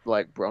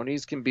 Like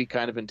bronies can be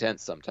kind of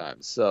intense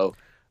sometimes. So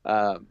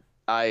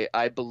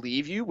I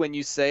believe you when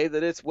you say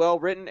that it's well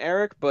written,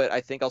 Eric, but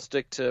I think I'll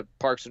stick to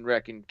Parks and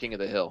Rec and King of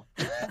the Hill.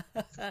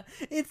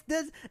 It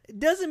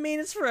doesn't mean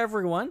it's for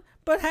everyone,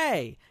 but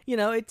hey,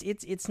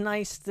 it's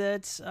nice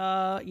that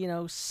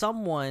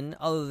someone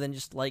other than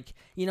just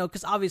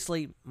because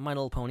obviously My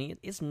Little Pony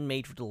is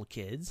made for little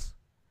kids,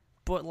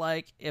 but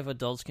if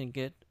adults can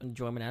get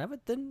enjoyment out of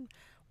it, then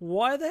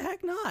why the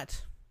heck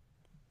not?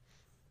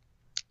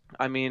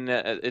 I mean,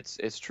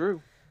 it's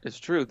true. It's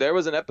true. There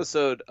was an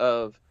episode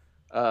of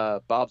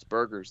Bob's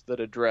Burgers that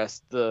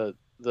addressed the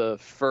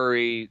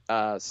furry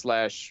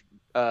slash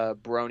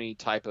brony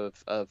type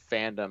of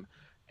fandom,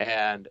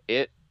 and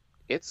it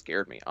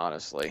scared me,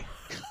 honestly.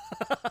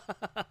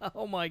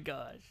 Oh my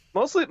gosh.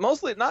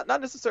 Mostly not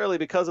necessarily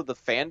because of the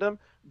fandom,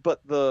 but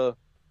the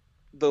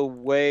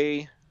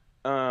way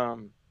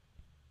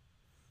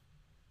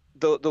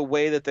the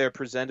way that they're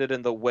presented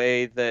and the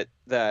way that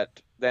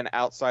an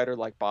outsider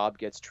like Bob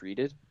gets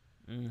treated.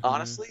 Mm-hmm.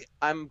 Honestly,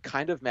 I'm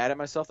kind of mad at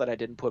myself that I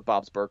didn't put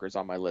Bob's Burgers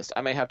on my list.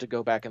 I may have to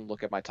go back and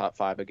look at my top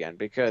 5 again,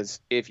 because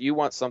if you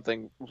want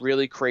something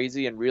really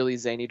crazy and really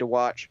zany to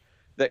watch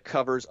that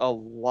covers a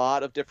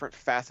lot of different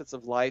facets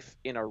of life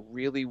in a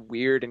really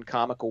weird and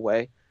comical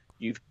way,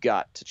 you've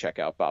got to check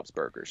out Bob's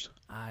Burgers.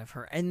 I've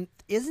heard. And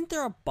isn't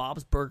there a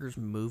Bob's Burgers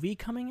movie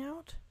coming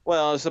out?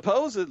 Well,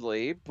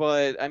 supposedly,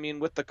 but I mean,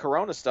 with the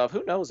Corona stuff,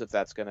 who knows if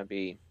that's going to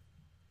be...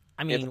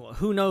 I mean,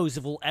 who knows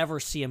if we'll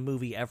ever see a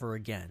movie ever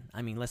again?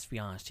 I mean, let's be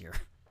honest here.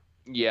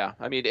 Yeah,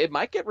 I mean, it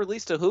might get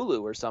released to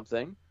Hulu or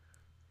something,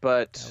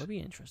 but... That would be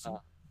interesting.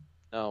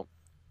 No.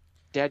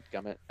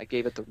 Dadgummit, I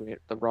gave it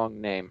the wrong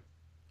name.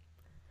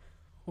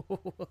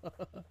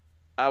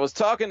 I was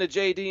talking to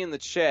JD in the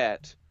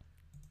chat,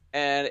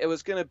 and it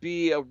was going to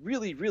be a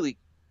really, really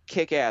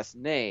kick-ass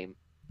name,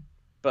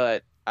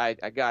 but I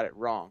got it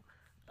wrong.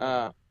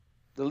 The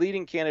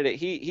leading candidate,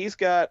 he's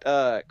got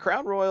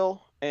Crown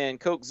Royal and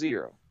Coke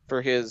Zero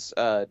for his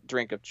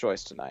drink of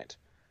choice tonight.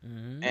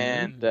 Mm-hmm.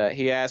 And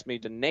he asked me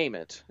to name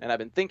it, and I've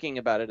been thinking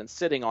about it and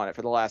sitting on it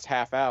for the last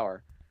half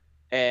hour,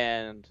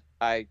 and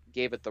I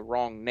gave it the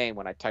wrong name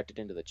when I typed it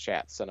into the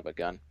chat, son of a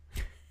gun.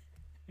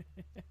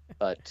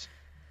 But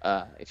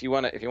if you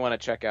want to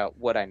check out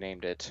what I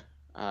named it,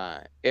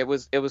 it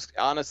was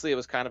honestly, it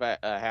was kind of a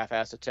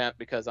half-assed attempt,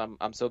 because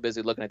I'm so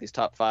busy looking at these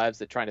top 5s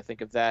that trying to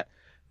think of that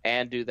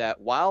and do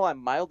that while I'm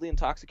mildly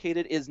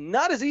intoxicated is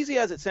not as easy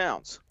as it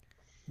sounds.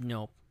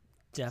 Nope.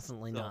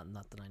 Definitely not.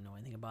 Not that I know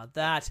anything about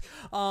that.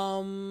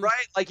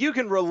 Right? Like, you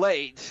can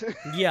relate.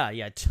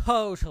 Yeah,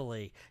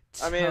 totally.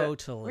 I mean,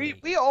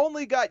 we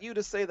only got you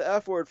to say the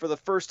F word for the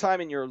first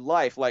time in your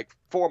life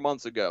 4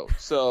 months ago.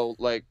 So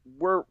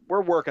we're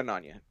working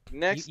on you.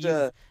 Next,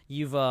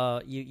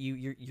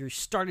 you're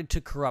started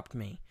to corrupt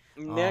me.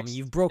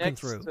 You've broken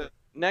through.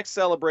 Next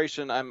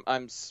celebration,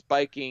 I'm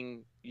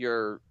spiking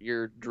your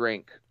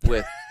drink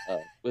with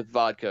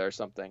vodka or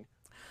something,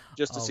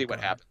 just to see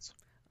what happens.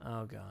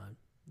 Oh God.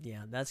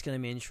 Yeah, that's going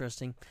to be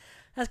interesting.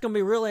 That's going to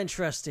be real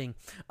interesting.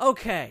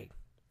 Okay,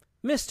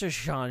 Mr.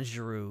 Sean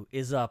Giroux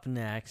is up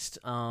next.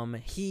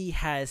 He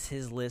has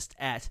his list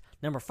at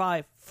number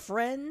 5,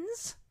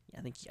 Friends.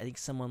 I think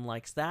someone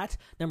likes that.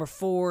 Number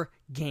 4,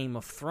 Game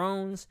of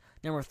Thrones.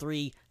 Number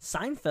 3,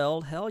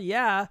 Seinfeld. Hell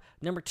yeah.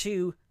 Number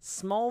 2,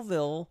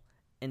 Smallville.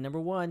 And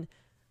number 1,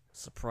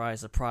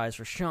 surprise, surprise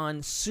for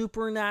Sean,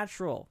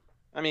 Supernatural.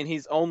 I mean,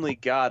 he's only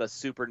got a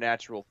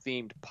supernatural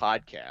themed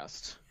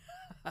podcast.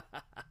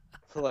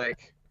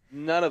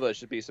 None of us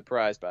should be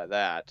surprised by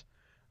that.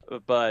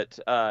 But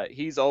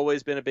he's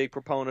always been a big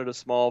proponent of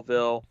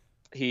Smallville.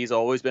 He's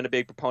always been a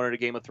big proponent of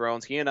Game of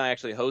Thrones. He and I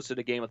actually hosted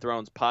a Game of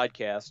Thrones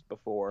podcast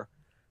before.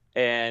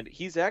 And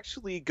he's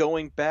actually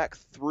going back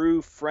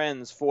through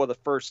Friends for the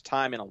first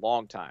time in a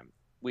long time.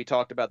 We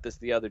talked about this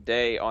the other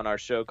day on our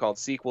show called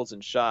Sequels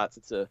and Shots.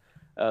 It's a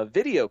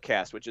video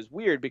cast, which is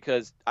weird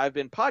because I've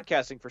been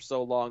podcasting for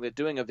so long that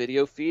doing a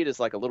video feed is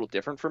a little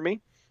different for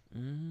me.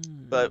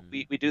 But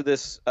we do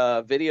this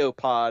video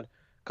pod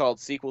called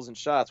Sequels and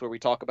Shots where we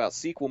talk about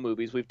sequel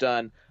movies. We've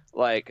done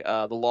like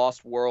The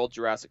Lost World,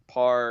 Jurassic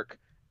Park,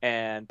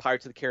 and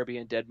Pirates of the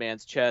Caribbean, Dead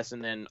Man's Chest.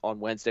 And then on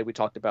Wednesday we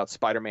talked about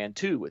Spider-Man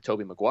 2 with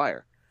Tobey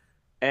Maguire.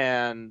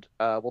 And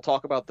we'll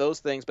talk about those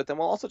things, but then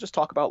we'll also just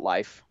talk about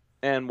life.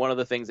 And one of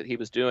the things that he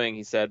was doing,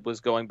 he said, was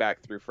going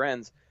back through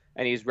Friends,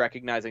 and he's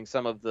recognizing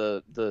some of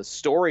the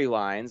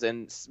storylines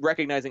and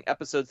recognizing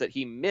episodes that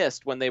he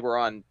missed when they were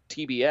on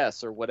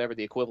TBS or whatever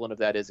the equivalent of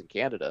that is in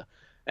Canada.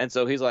 And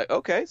so he's like,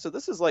 okay, so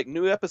this is like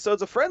new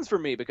episodes of Friends for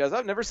me because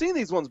I've never seen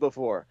these ones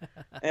before.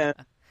 And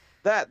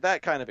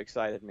that kind of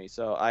excited me.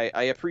 So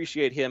I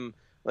appreciate him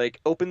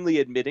like openly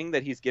admitting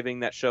that he's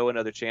giving that show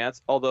another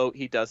chance, although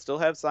he does still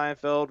have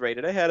Seinfeld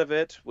rated ahead of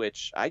it,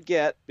 which I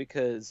get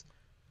because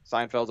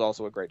Seinfeld's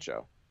also a great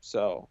show.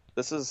 So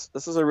this is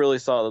a really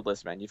solid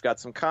list, man. You've got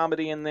some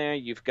comedy in there,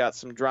 you've got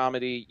some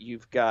dramedy,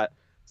 you've got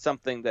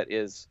something that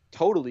is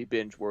totally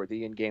binge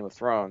worthy in Game of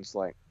Thrones.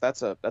 Like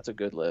that's a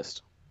good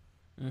list.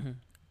 Mm-hmm.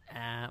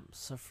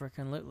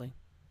 Abso-freaking-lutely.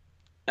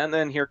 And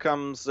then here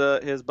comes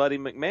his buddy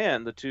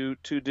McMahon, the two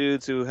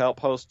dudes who help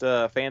host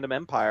Fandom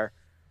Empire.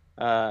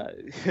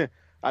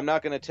 I'm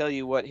not going to tell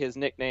you what his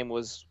nickname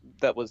was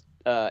that was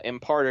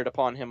imparted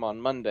upon him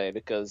on Monday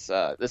because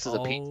this is a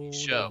PG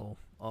show. No.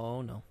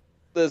 Oh no.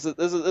 This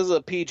is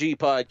a PG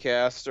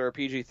podcast, or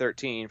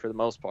PG-13 for the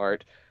most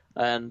part,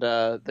 and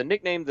the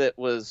nickname that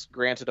was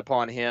granted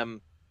upon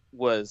him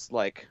was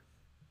like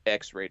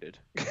X-rated.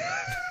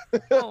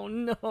 Oh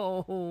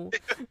no.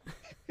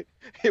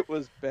 It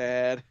was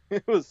bad.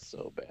 It was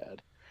so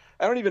bad.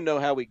 I don't even know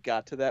how we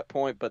got to that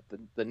point, but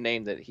the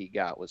name that he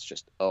got was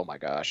just, oh my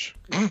gosh.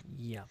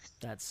 Yeah,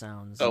 that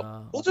sounds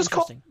so we'll just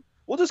call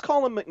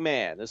him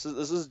McMahon. This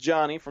is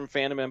Johnny from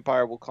Phantom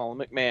Empire. We'll call him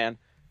McMahon.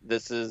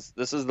 This is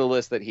the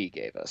list that he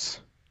gave us.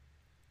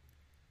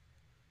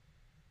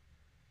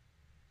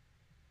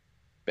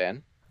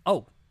 Ben?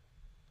 Oh.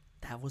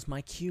 That was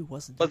my cue,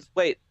 wasn't it? Let's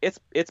wait,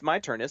 it's my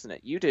turn, isn't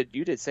it? You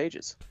did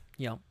Sage's.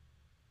 Yeah.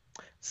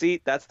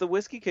 See, that's the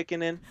whiskey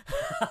kicking in.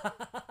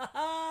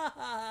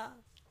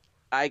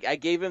 I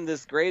gave him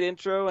this great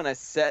intro, and I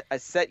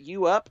set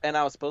you up, and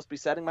I was supposed to be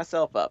setting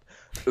myself up.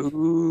 Oops.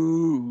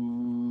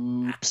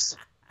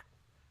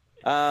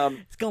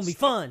 It's gonna be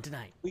fun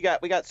tonight. We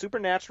got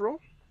Supernatural,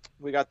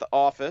 we got The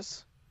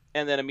Office,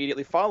 and then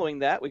immediately following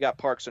that, we got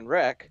Parks and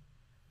Rec,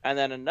 and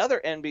then another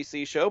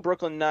NBC show,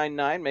 Brooklyn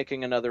Nine-Nine,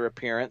 making another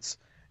appearance.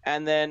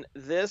 And then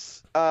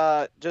this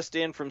just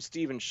in from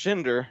Steven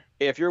Shinder.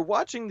 If you're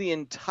watching the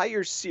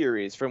entire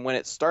series from when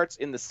it starts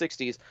in the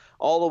 60s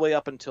all the way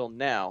up until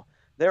now,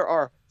 there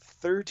are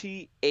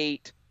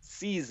 38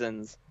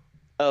 seasons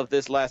of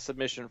this last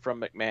submission from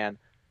McMahon,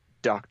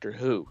 Doctor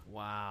Who.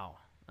 Wow.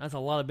 That's a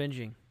lot of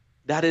binging.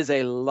 That is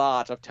a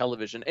lot of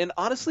television. And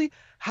honestly,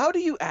 how do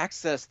you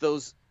access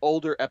those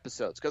older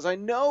episodes? Because I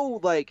know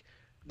like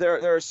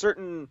there are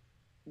certain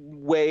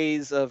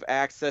ways of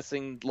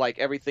accessing like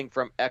everything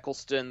from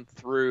Eccleston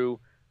through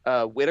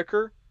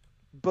Whittaker,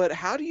 but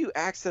how do you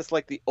access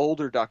like the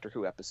older Doctor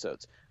Who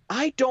episodes?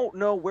 I don't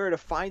know where to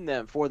find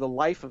them for the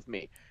life of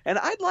me, and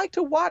I'd like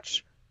to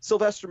watch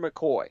Sylvester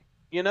McCoy.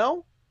 You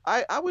know,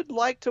 I would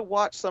like to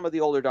watch some of the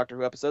older Doctor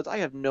Who episodes. I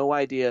have no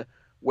idea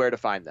where to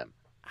find them.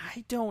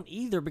 I don't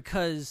either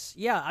because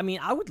yeah, I mean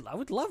I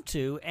would love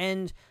to,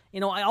 and you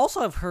know I also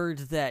have heard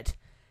that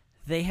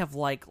they have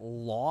like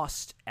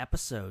lost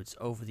episodes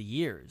over the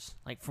years,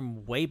 like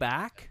from way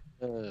back.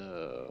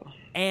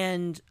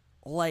 And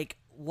like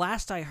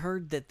last I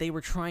heard that they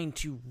were trying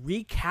to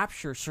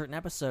recapture certain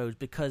episodes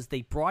because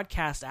they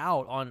broadcast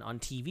out on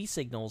TV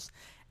signals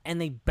and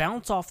they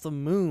bounce off the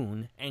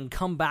moon and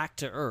come back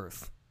to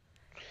Earth.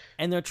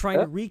 And they're trying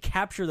to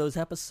recapture those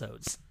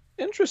episodes.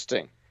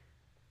 Interesting.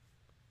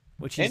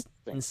 Which is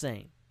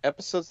insane.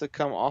 Episodes that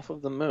come off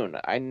of the moon.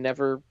 I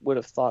never would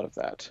have thought of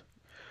that.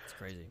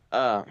 Crazy.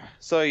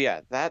 So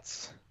yeah,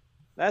 that's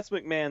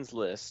McMahon's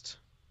list.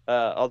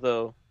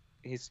 Although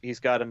he's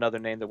got another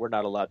name that we're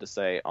not allowed to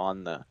say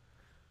on the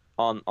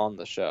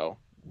show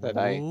that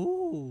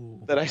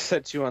I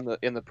sent you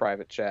in the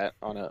private chat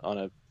on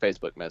a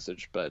Facebook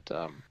message. But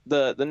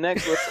the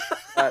next list,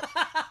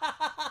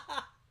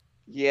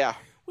 yeah.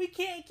 We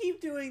can't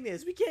keep doing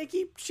this. We can't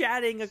keep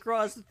chatting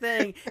across the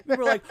thing.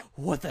 People are like,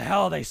 what the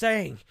hell are they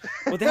saying?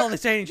 What the hell are they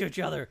saying to each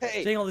other?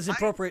 Hey, saying all this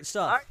inappropriate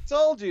stuff. I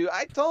told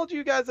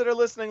you guys that are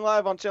listening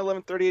live on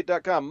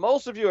channel1138.com.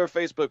 Most of you are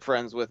Facebook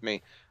friends with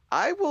me.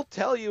 I will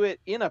tell you it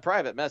in a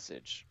private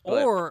message.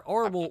 Or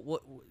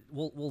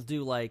we'll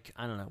do like,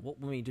 I don't know, we'll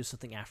maybe do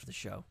something after the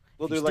show.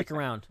 We'll do stick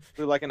around.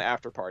 Do like an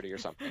after party or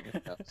something.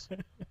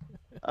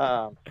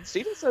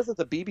 Steven says that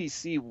the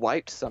BBC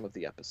wiped some of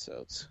the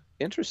episodes.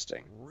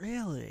 Interesting.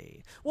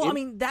 Really? Well, I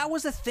mean, that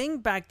was a thing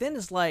back then.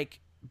 Is like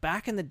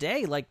back in the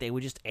day, like they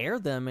would just air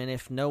them, and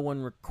if no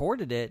one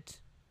recorded it,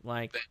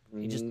 like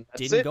it just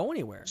didn't go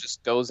anywhere. It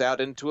just goes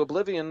out into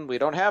oblivion. We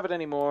don't have it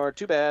anymore.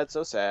 Too bad.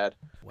 So sad.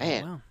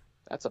 Man,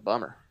 that's a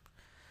bummer.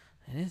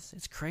 It is.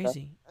 It's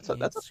crazy. That's a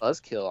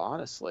buzzkill,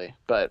 honestly.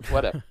 But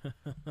whatever.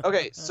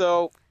 Okay,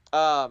 so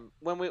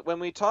When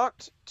we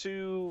talked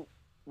to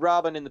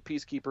Robin in the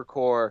Peacekeeper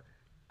Corps,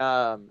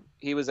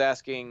 he was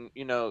asking,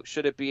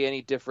 should it be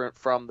any different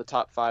from the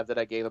top 5 that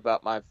I gave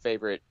about my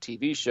favorite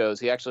TV shows?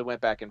 He actually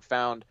went back and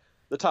found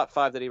the top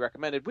 5 that he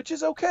recommended, which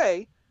is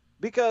okay,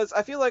 because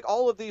I feel like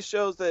all of these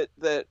shows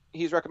that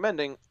he's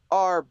recommending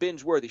are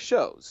binge-worthy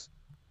shows.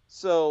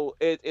 So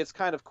it's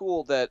kind of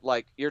cool that,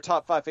 like, your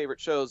top 5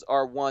 favorite shows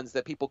are ones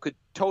that people could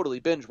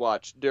totally binge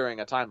watch during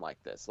a time like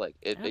this. Like,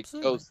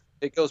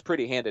 it goes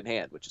pretty hand in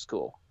hand, which is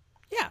cool.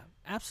 Yeah,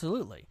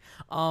 absolutely.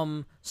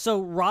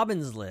 So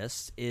Robin's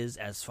list is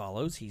as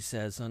follows. He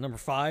says, number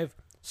 5,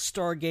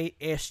 Stargate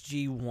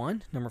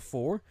SG-1. Number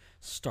 4,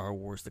 Star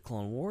Wars The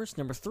Clone Wars.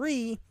 Number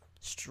 3,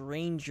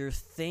 Stranger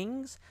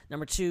Things.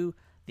 Number 2,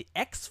 The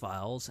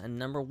X-Files. And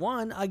number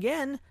 1,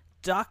 again,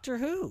 Doctor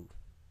Who.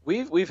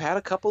 We've had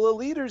a couple of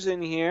leaders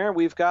in here.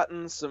 We've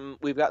gotten some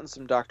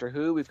Doctor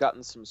Who. We've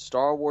gotten some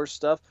Star Wars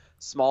stuff.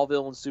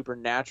 Smallville and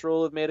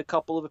Supernatural have made a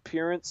couple of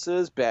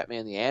appearances.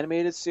 Batman the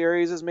Animated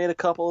Series has made a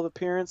couple of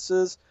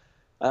appearances.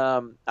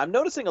 I'm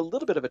noticing a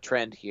little bit of a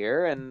trend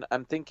here, and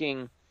I'm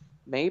thinking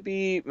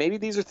maybe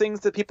these are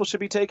things that people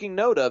should be taking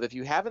note of. If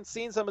you haven't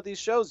seen some of these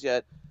shows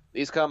yet,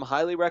 these come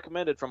highly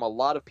recommended from a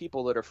lot of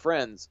people that are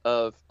friends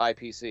of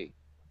IPC.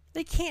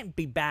 They can't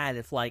be bad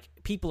if, like,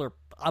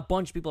 a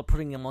bunch of people are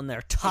putting them on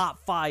their top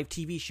 5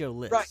 TV show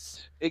lists.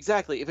 Right,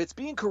 exactly. If it's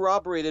being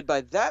corroborated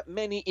by that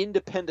many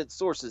independent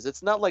sources,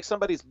 it's not like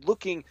somebody's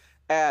looking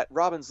at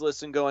Robin's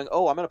list and going,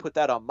 oh, I'm going to put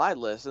that on my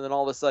list, and then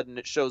all of a sudden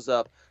it shows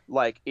up,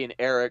 like, in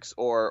Eric's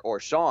or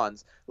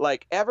Sean's.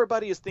 Like,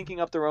 everybody is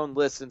thinking up their own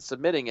lists and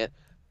submitting it,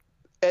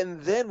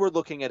 and then we're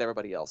looking at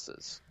everybody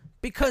else's.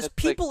 Because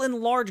people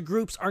in large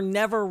groups are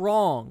never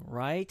wrong,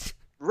 right?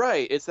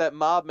 Right, it's that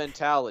mob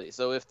mentality.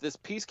 So if this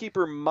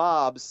Peacekeeper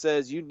mob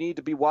says you need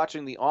to be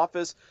watching The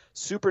Office,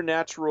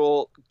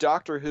 Supernatural,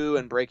 Doctor Who,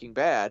 and Breaking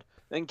Bad,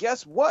 then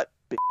guess what,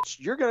 bitch?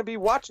 You're going to be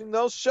watching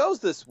those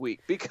shows this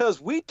week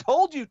because we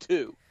told you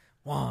to.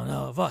 One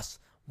of us,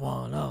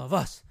 one of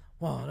us,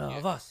 one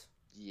of us.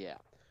 Yeah.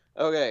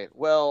 Okay,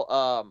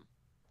 well,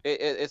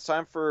 it's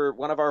time for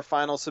one of our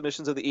final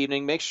submissions of the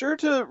evening. Make sure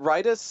to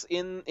write us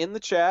in the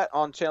chat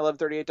on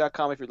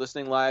channel1138.com if you're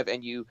listening live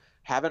and you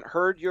haven't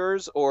heard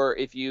yours, or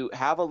if you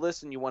have a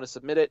list and you want to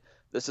submit it.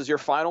 This is your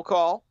final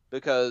call,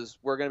 because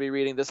we're going to be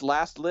reading this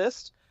last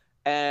list,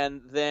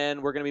 and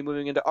then we're going to be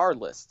moving into our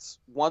lists.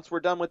 Once we're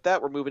done with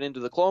that, we're moving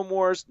into the Clone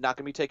Wars. Not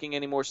going to be taking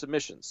any more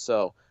submissions.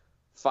 So,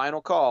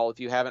 final call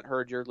if you haven't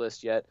heard your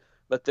list yet.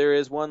 But there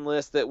is one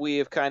list that we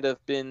have kind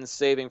of been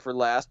saving for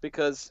last,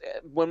 because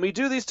when we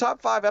do these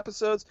top 5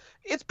 episodes,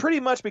 it's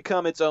pretty much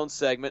become its own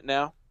segment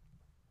now.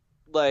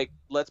 Like,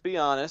 let's be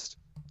honest.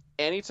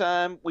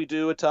 Anytime we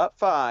do a top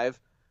 5,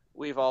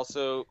 we've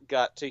also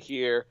got to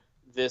hear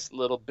this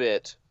little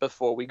bit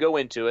before we go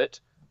into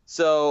it.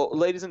 So,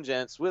 ladies and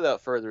gents,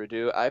 without further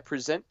ado, I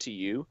present to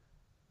you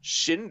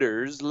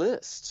Schindler's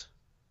List.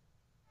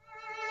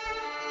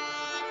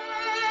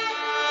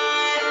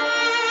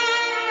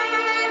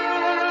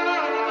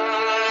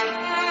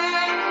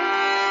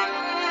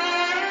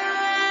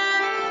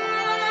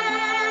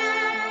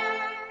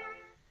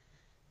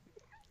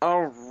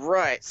 All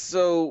right,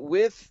 so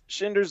with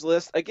Schindler's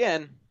List,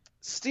 again,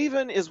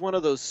 Steven is one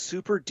of those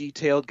super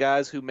detailed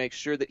guys who makes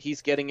sure that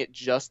he's getting it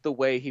just the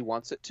way he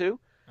wants it to,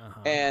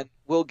 and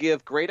will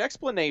give great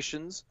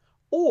explanations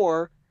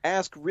or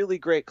ask really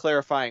great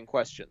clarifying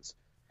questions.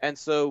 And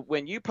so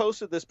when you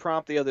posted this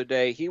prompt the other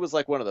day, he was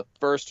like one of the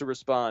first to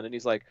respond, and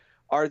he's like,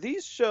 are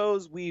these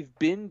shows we've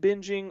been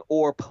binging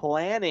or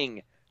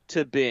planning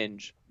to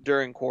binge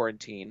during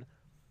quarantine?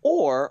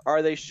 Or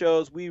are they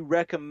shows we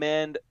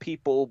recommend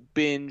people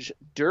binge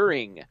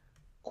during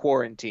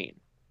quarantine?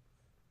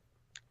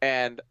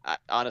 And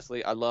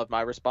honestly, I love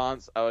my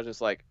response. I was just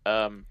like,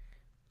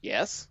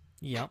 yes.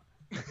 Yep.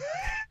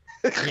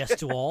 Yes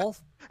to all.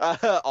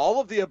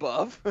 All of the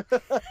above.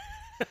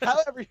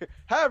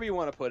 however you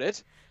want to put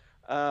it.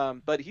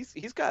 But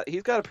he's got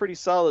a pretty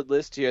solid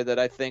list here that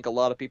I think a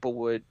lot of people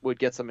would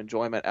get some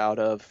enjoyment out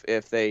of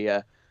if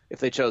they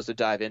chose to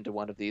dive into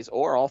one of these,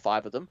 or all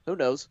 5 of them. Who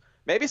knows?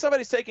 Maybe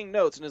somebody's taking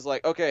notes and is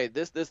like, okay,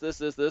 this.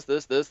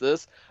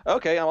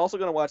 Okay, I'm also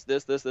going to watch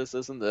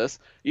this, and this.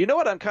 You know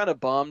what I'm kind of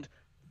bummed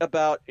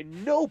about?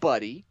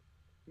 Nobody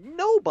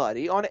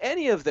on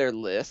any of their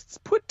lists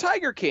put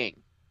Tiger King.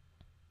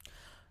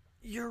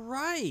 You're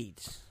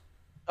right.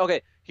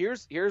 Okay,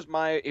 here's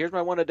my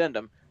one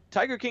addendum.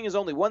 Tiger King is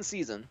only 1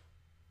 season,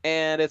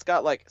 and it's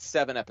got like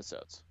 7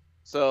 episodes.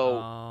 So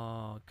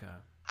okay.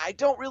 I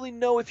don't really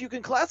know if you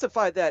can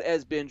classify that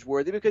as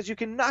binge-worthy, because you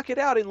can knock it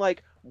out in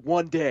like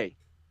 1 day.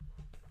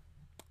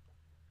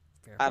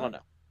 I don't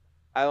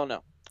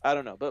know.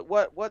 But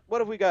what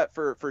have we got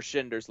for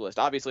Schindler's List?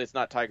 Obviously, it's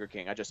not Tiger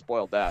King. I just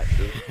spoiled that.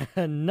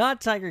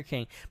 Not Tiger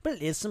King, but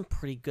it is some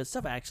pretty good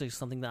stuff. Actually,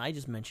 something that I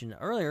just mentioned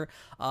earlier.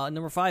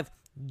 Number 5,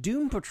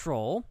 Doom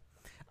Patrol.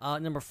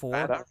 Number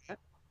 4,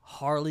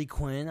 Harley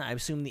Quinn. I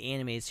assume the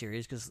animated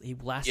series, because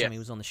last time he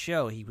was on the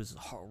show, he was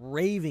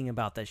raving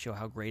about that show,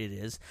 how great it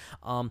is.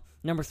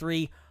 Number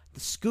 3, The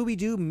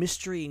Scooby-Doo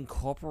Mystery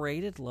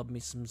Incorporated. Love me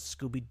some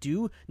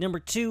Scooby-Doo. Number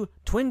 2,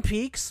 Twin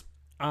Peaks,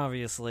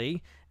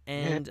 obviously.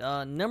 And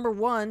number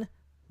 1,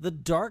 The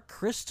Dark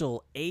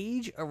Crystal,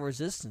 Age of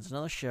Resistance.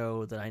 Another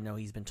show that I know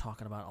he's been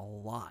talking about a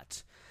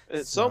lot.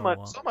 So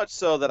much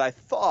so that I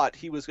thought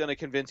he was going to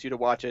convince you to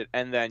watch it,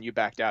 and then you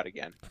backed out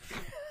again.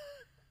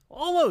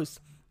 Almost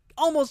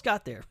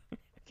got there.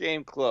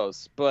 Came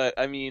close, but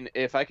I mean,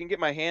 if I can get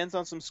my hands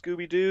on some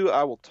Scooby-Doo,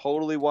 I will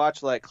totally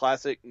watch like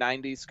classic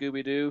 90s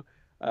Scooby-Doo.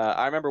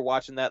 I remember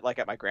watching that like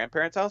at my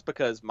grandparents' house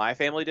because my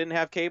family didn't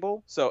have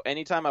cable, so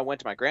anytime I went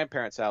to my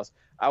grandparents' house,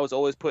 I was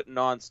always putting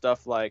on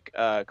stuff like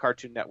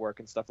Cartoon Network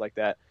and stuff like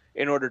that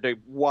in order to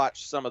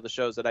watch some of the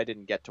shows that I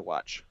didn't get to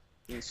watch.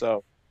 And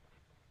so,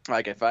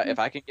 like, if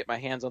I can get my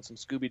hands on some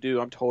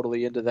Scooby-Doo, I'm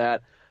totally into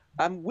that.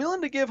 I'm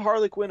willing to give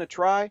Harley Quinn a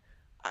try.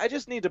 I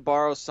just need to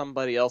borrow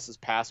somebody else's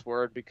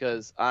password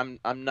because I'm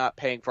not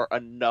paying for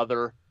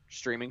another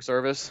streaming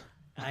service.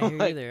 I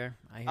hear you there.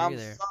 I'm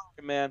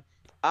sorry, man.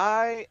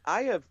 I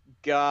have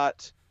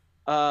got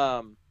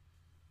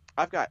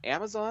I've got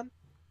Amazon,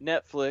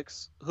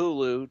 Netflix,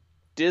 Hulu,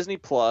 Disney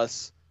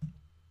Plus,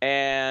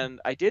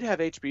 and I did have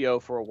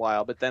HBO for a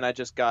while, but then I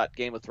just got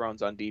Game of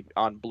Thrones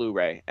on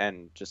Blu-ray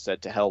and just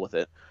said to hell with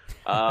it.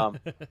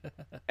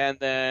 And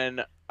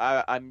then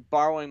I'm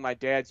borrowing my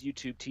dad's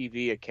YouTube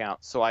TV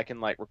account so I can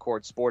like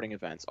record sporting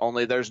events.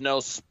 Only there's no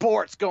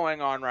sports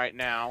going on right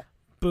now.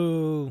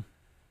 Boo.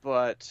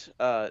 But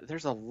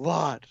there's a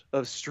lot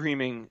of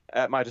streaming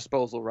at my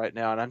disposal right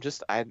now, and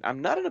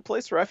I'm not in a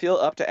place where I feel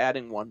up to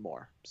adding one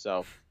more.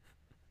 So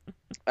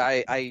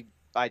I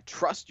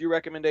trust your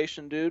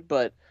recommendation, dude,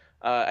 but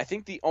I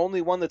think the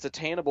only one that's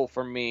attainable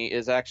for me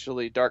is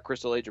actually Dark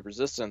Crystal: Age of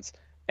Resistance,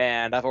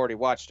 and I've already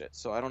watched it,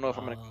 so I don't know if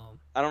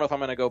I'm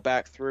gonna go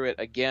back through it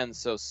again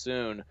so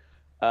soon.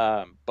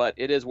 But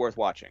it is worth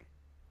watching.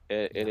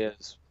 It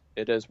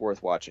is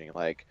worth watching.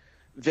 Like,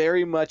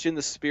 very much in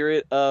the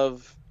spirit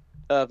of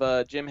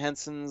Jim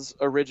Henson's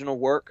original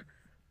work,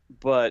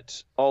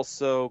 but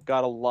also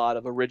got a lot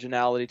of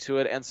originality to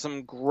it and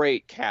some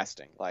great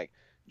casting, like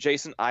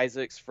Jason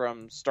Isaacs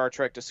from Star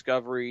Trek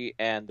Discovery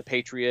and The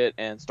Patriot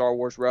and Star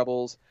Wars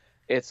Rebels.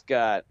 It's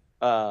got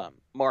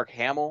Mark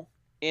Hamill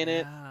in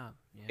it. Yeah.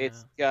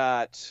 It's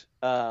got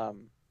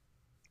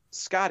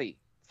Scotty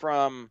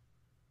from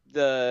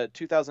the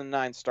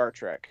 2009 Star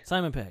Trek.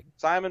 Simon Pegg.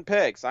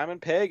 Simon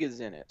Pegg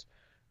is in it.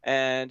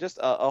 And just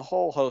a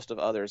whole host of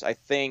others. I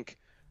think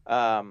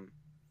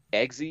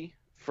Eggsy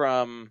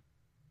from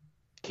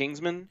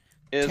Kingsman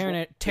is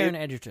Taron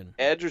Egerton.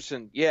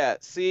 Egerton, yeah.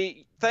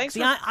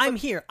 I'm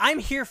here. I'm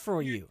here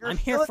for you. I'm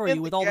here for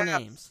you with all the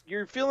names.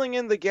 You're filling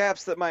in the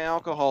gaps that my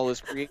alcohol is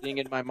creating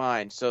in my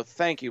mind. So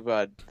thank you,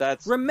 bud.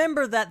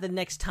 Remember that the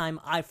next time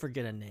I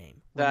forget a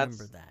name.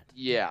 Remember that.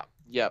 Yeah.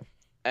 Yep.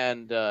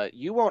 And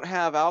you won't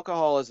have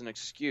alcohol as an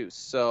excuse.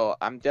 So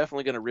I'm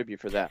definitely going to rib you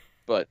for that.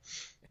 But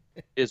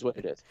is what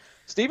it is.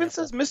 Steven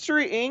says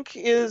Mystery Inc.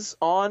 is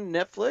on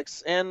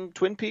Netflix and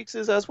Twin Peaks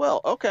is as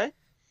well. Okay.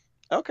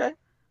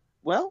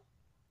 Well,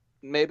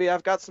 maybe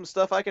I've got some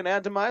stuff I can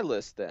add to my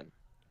list then.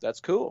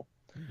 That's cool.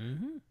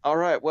 Mm-hmm. All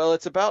right. Well,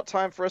 it's about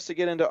time for us to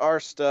get into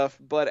our stuff.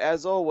 But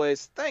as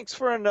always, thanks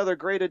for another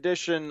great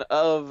edition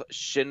of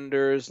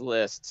Schindler's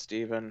List,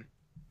 Steven.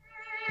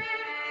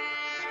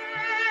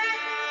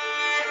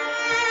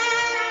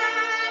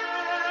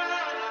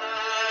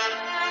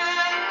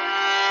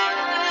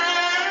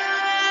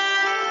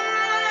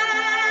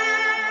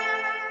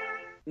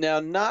 Now,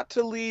 not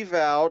to leave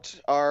out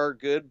our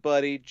good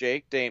buddy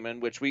Jake Damon,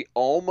 which we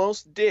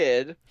almost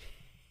did,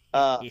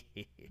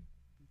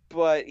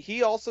 but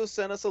he also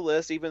sent us a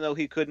list, even though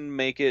he couldn't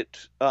make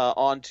it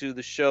onto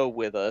the show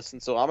with us.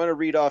 And so I'm going to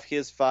read off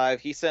his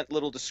 5. He sent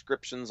little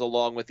descriptions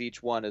along with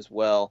each one as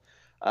well.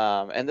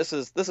 And this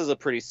is a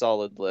pretty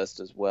solid list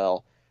as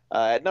well.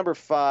 At number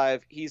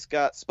 5, he's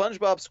got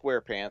SpongeBob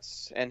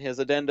SquarePants, and his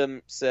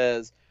addendum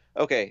says,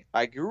 okay,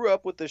 I grew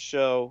up with this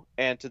show,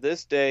 and to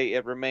this day,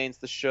 it remains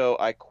the show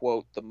I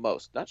quote the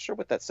most. Not sure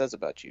what that says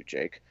about you,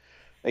 Jake.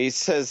 He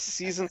says,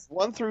 seasons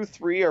 1 through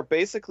 3 are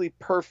basically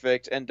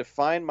perfect and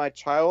define my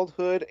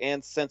childhood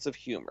and sense of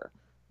humor.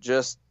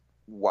 Just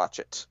watch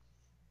it.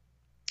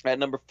 At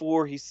number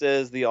 4, he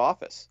says, The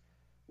Office.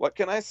 What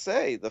can I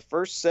say? The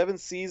first 7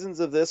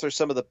 seasons of this are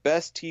some of the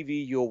best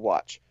TV you'll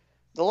watch.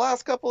 The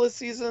last couple of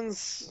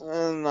seasons,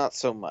 not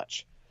so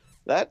much.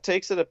 That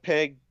takes it a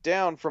peg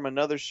down from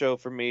another show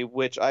for me,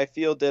 which I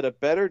feel did a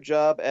better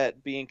job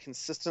at being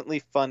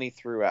consistently funny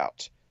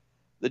throughout.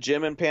 The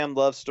Jim and Pam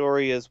love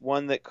story is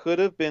one that could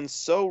have been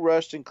so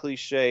rushed and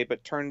cliche,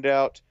 but turned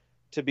out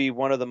to be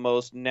one of the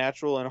most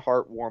natural and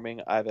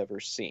heartwarming I've ever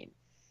seen.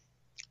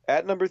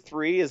 At number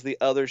 3 is the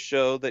other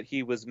show that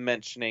he was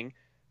mentioning.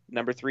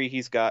 Number 3,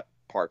 he's got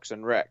Parks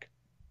and Rec.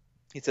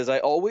 He says, I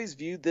always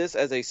viewed this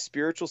as a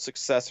spiritual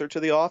successor to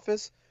The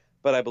Office,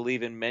 but I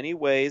believe in many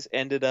ways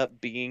ended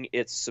up being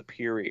its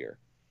superior.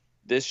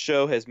 This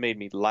show has made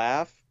me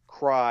laugh,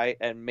 cry,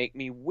 and make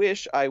me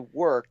wish I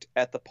worked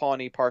at the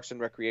Pawnee Parks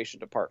and Recreation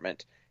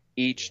Department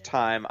each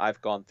time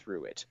I've gone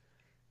through it.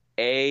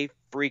 A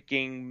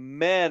freaking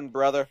men,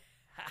 brother.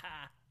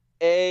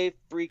 A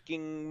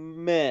freaking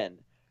men.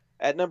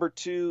 At number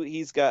 2,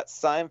 he's got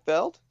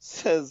Seinfeld.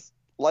 Says,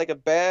 like a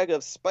bag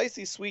of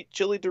spicy sweet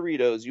chili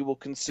Doritos, you will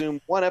consume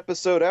one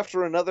episode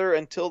after another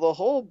until the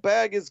whole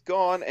bag is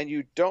gone and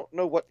you don't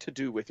know what to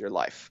do with your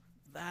life.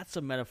 That's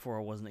a metaphor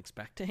I wasn't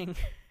expecting.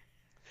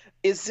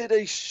 Is it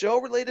a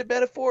show-related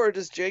metaphor, or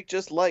does Jake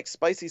just like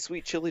spicy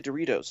sweet chili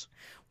Doritos?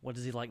 What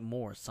does he like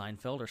more,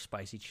 Seinfeld or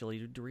spicy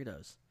chili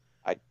Doritos?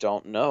 I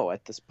don't know.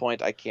 At this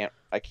point, I can't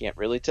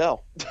really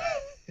tell.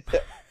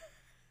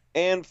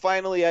 And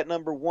finally, at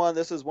number 1,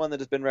 this is one that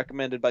has been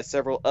recommended by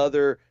several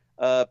other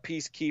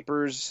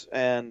peacekeepers,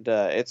 and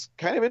it's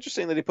kind of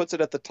interesting that he puts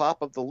it at the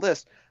top of the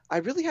list. I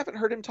really haven't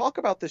heard him talk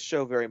about this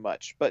show very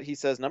much, but he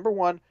says, number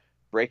 1,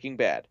 Breaking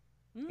Bad.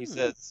 He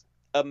says,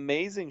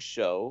 amazing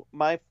show,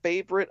 my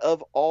favorite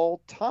of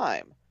all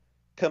time.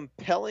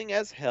 Compelling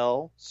as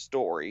hell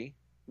story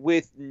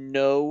with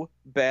no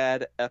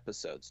bad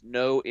episodes.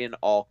 No in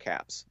all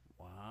caps.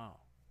 Wow.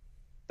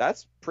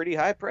 That's pretty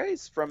high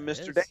praise from That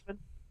Mr. is. Damon.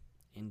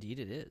 Indeed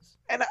it is.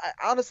 And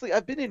honestly,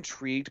 I've been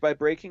intrigued by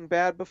Breaking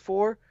Bad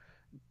before,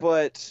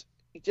 but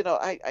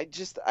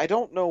I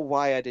don't know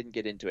why I didn't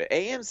get into it.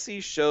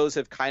 AMC shows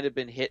have kind of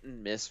been hit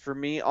and miss for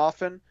me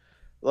often.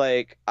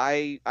 Like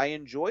I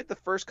enjoyed the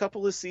first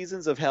couple of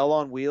seasons of Hell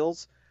on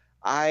Wheels.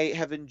 I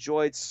have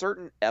enjoyed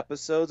certain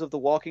episodes of The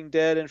Walking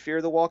Dead and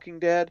Fear the Walking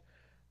Dead,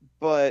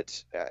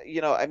 but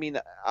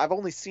I've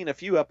only seen a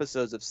few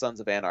episodes of Sons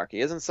of Anarchy.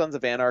 Isn't Sons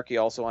of Anarchy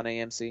also on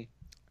AMC?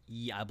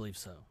 Yeah, I believe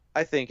so.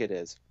 I think it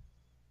is.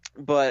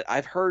 But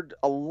I've heard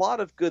a lot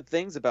of good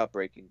things about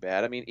Breaking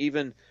Bad. I mean,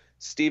 even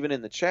Steven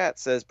in the chat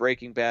says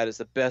Breaking Bad is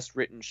the best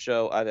written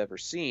show I've ever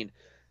seen.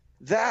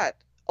 That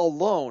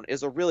alone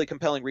is a really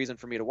compelling reason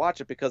for me to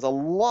watch it, because a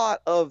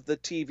lot of the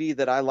TV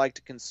that I like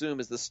to consume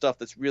is the stuff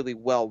that's really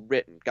well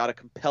written, got a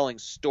compelling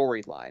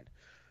storyline.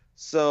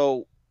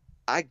 So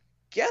I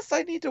guess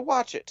I need to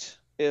watch it.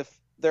 If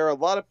there are a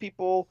lot of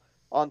people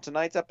on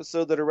tonight's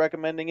episode that are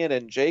recommending it,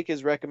 and Jake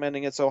is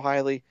recommending it so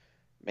highly,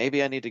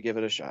 maybe I need to give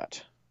it a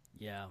shot.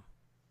 Yeah,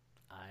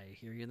 I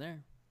hear you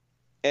there.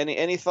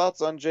 Any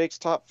thoughts on Jake's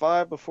top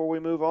 5 before we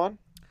move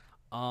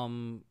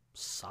on?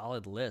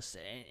 Solid list,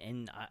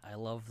 and I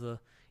love the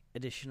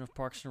addition of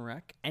Parks and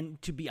Rec.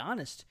 And to be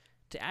honest,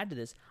 to add to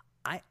this,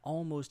 I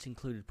almost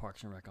included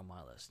Parks and Rec on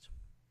my list.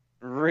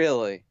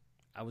 Really?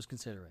 I was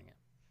considering it.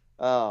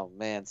 Oh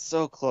man,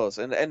 so close,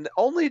 and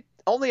only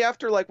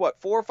after like what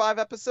 4 or 5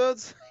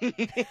 episodes.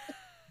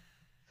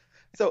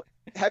 So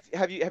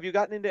have you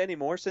gotten into any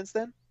more since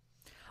then?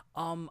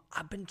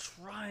 I've been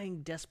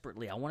trying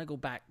desperately. I want to go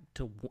back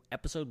to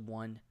episode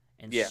 1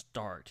 and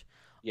start.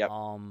 Yep.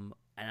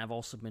 And I've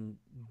also been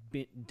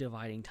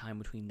dividing time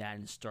between that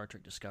and Star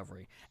Trek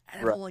Discovery.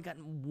 And I've only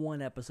gotten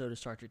 1 episode of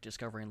Star Trek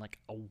Discovery in like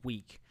a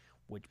week,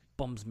 which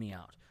bums me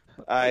out.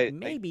 But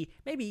maybe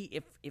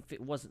if it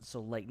wasn't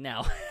so late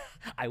now,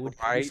 I would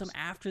do some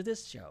after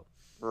this show.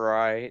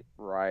 Right.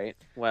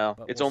 Well,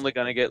 But it's we'll only see.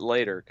 going to get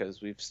later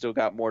because we've still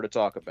got more to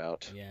talk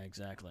about. Yeah,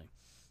 exactly.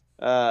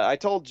 I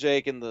told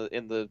Jake in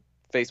the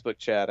Facebook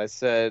chat, I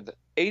said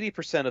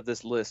 80% of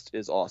this list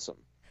is awesome.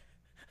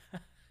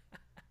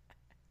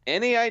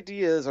 Any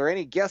ideas or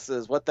any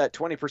guesses what that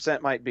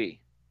 20% might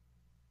be?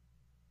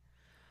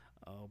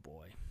 Oh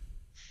boy.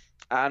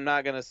 I'm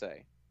not gonna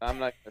say. I'm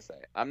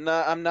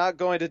not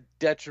going to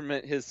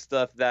detriment his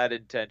stuff that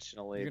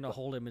intentionally. You're gonna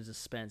hold him in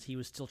suspense. He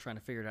was still trying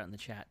to figure it out in the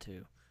chat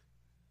too.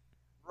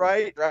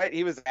 Right.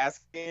 He was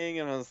asking,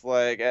 and I was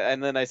like,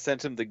 and then I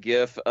sent him the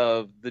GIF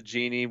of the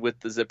genie with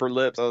the zipper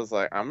lips. I was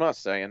like, I'm not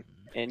saying.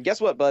 And guess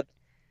what, bud?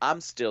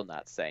 I'm still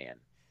not saying.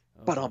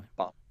 Oh, But boy.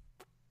 I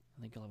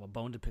think he'll have a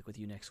bone to pick with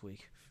you next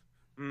week.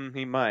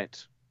 he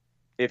might,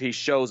 if he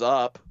shows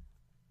up.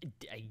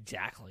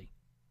 Exactly.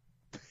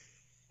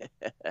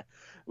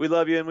 We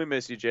love you and we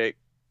miss you, Jake.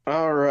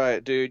 All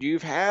right, dude.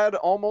 You've had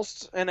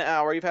almost an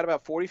hour. You've had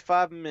about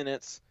 45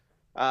 minutes.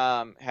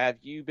 Have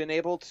you been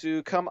able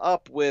to come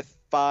up with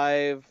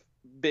 5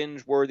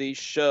 binge-worthy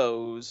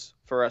shows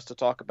for us to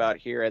talk about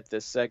here at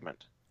this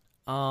segment?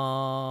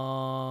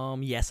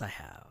 Yes, I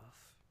have.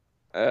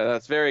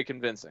 That's very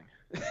convincing.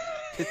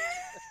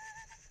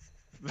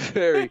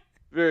 Very,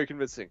 very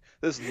convincing.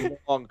 This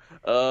long,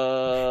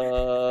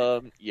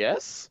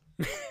 yes?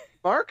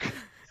 Mark?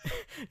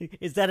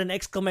 Is that an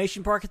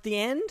exclamation mark at the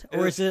end,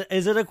 or is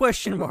it a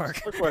question mark?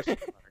 A question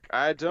mark.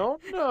 I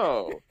don't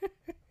know.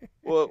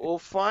 We'll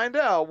find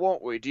out,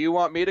 won't we? Do you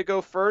want me to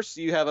go first?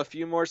 Do you have a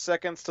few more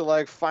seconds to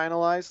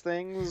finalize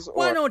things? Or...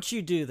 Why don't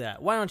you do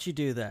that?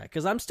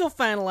 Because I'm still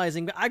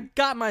finalizing. But I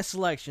got my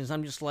selections.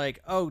 I'm just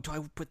like, oh, do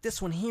I put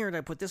this one here? Do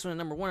I put this one at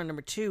number 1 or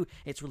number 2?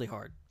 It's really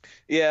hard.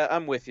 Yeah,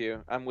 I'm with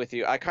you.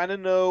 I kind of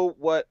know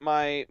what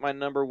my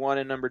number 1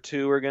 and number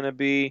 2 are going to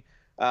be.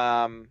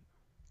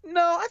 No,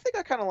 I think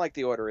I kind of like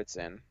the order it's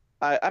in.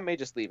 I may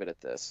just leave it at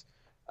this.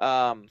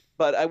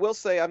 But I will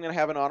say I'm going to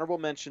have an honorable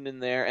mention in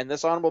there, and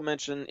this honorable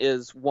mention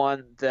is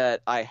one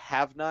that I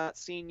have not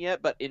seen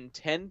yet, but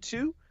intend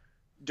to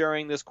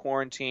during this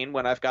quarantine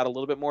when I've got a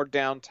little bit more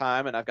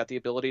downtime and I've got the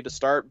ability to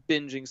start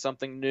binging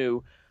something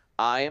new.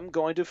 I am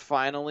going to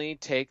finally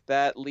take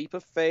that leap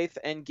of faith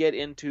and get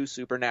into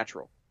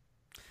Supernatural.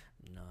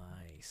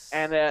 Nice.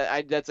 And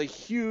that's a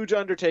huge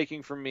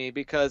undertaking for me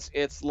because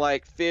it's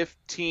like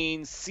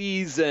 15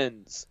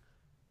 seasons.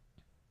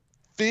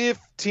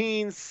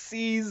 15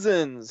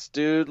 seasons,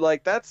 dude.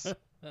 Like, that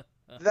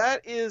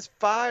is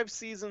 5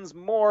 seasons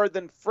more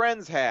than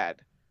Friends had.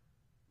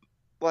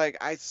 Like,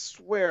 I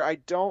swear, I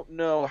don't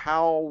know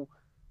how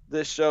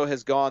this show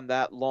has gone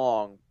that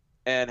long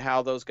and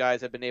how those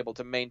guys have been able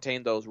to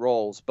maintain those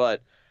roles.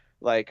 But,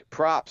 like,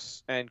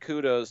 props and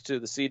kudos to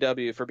the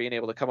CW for being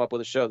able to come up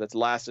with a show that's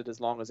lasted as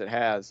long as it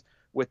has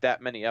with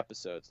that many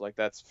episodes. Like,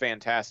 that's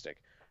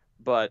fantastic.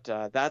 But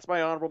that's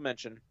my honorable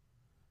mention.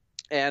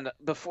 And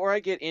before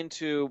I get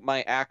into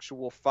my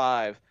actual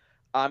 5,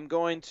 I'm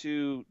going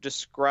to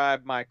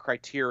describe my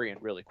criterion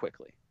really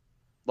quickly.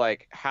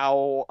 Like,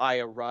 how I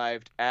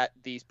arrived at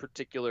these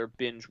particular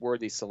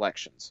binge-worthy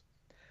selections.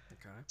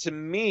 Okay. To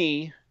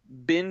me,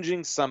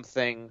 binging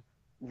something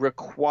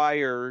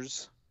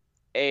requires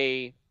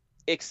a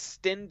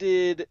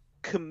extended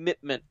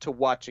commitment to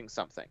watching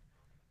something.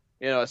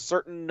 You know, a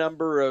certain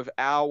number of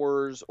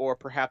hours or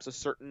perhaps a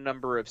certain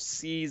number of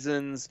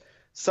seasons,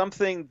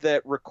 something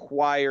that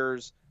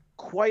requires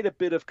quite a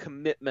bit of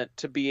commitment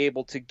to be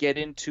able to get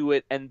into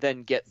it and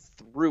then get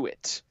through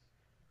it.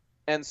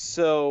 And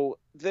so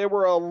there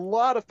were a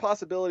lot of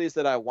possibilities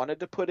that I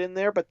wanted to put in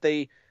there, but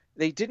they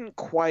didn't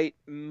quite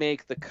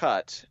make the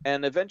cut.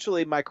 And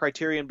eventually my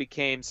criterion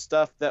became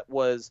stuff that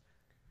was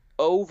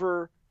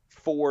over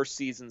 4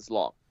 seasons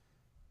long.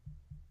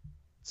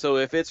 So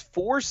if it's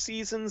 4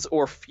 seasons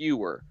or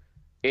fewer,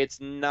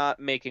 it's not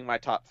making my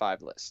top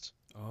 5 list.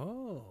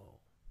 Oh.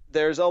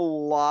 There's a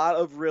lot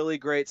of really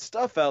great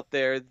stuff out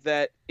there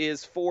that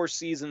is 4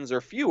 seasons or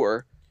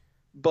fewer,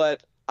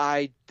 but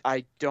I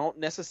don't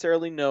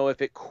necessarily know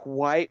if it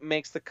quite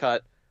makes the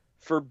cut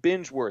for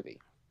binge-worthy.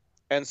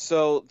 And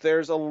so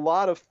there's a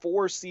lot of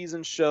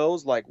 4-season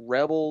shows like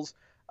Rebels.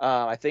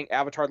 I think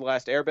Avatar The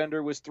Last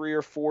Airbender was 3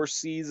 or 4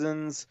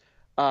 seasons.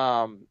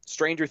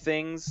 Stranger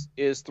Things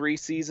is 3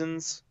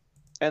 seasons.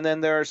 And then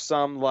there are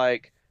some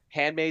like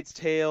Handmaid's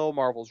Tale,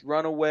 Marvel's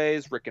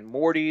Runaways, Rick and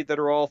Morty that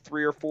are all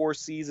 3 or 4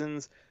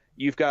 seasons.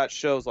 You've got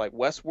shows like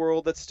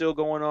Westworld that's still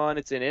going on.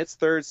 It's in its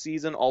 3rd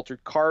season.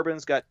 Altered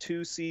Carbon's got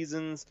 2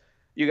 seasons.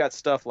 You got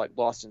stuff like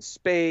Lost in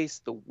Space,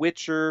 The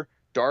Witcher,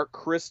 Dark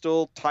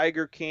Crystal,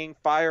 Tiger King,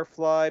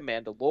 Firefly,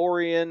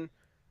 Mandalorian.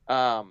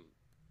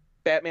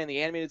 Batman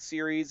the Animated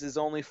Series is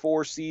only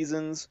 4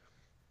 seasons.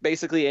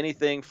 Basically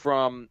anything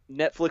from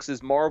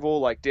Netflix's Marvel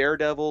like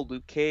Daredevil,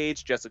 Luke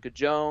Cage, Jessica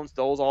Jones,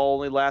 those all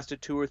only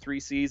lasted 2 or 3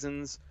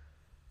 seasons.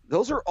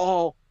 Those are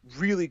all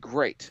really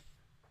great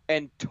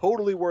and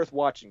totally worth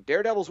watching.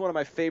 Daredevil's one of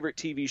my favorite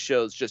TV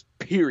shows, just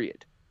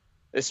period.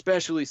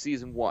 Especially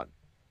season 1.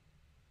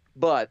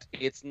 But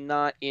it's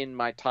not in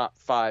my top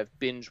 5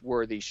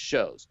 binge-worthy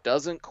shows.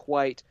 Doesn't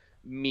quite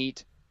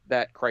meet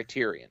that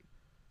criterion.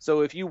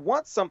 So if you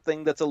want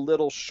something that's a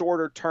little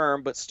shorter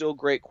term but still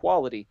great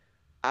quality,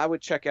 I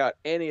would check out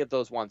any of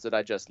those ones that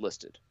I just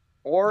listed.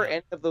 Or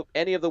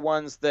any of the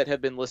ones that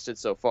have been listed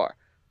so far.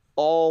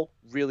 All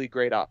really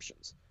great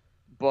options.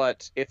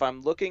 But if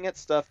I'm looking at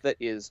stuff that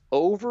is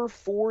over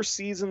 4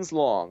 seasons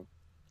long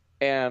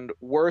and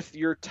worth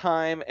your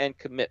time and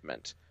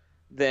commitment,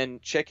 then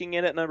checking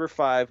in at number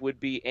 5 would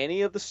be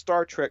any of the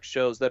Star Trek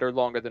shows that are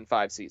longer than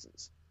 5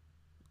 seasons.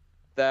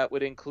 That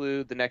would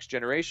include The Next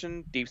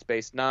Generation, Deep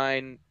Space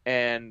Nine,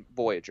 and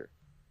Voyager.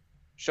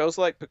 Shows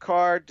like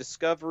Picard,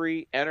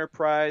 Discovery,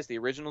 Enterprise, the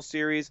original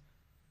series,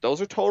 those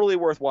are totally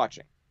worth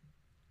watching.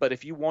 But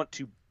if you want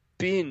to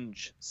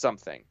binge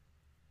something,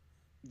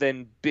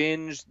 then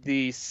binge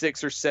the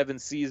 6 or 7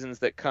 seasons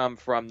that come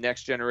from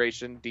Next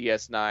Generation,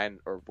 DS9,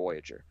 or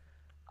Voyager.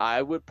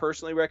 I would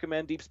personally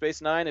recommend Deep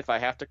Space Nine. If I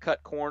have to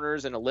cut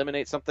corners and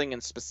eliminate something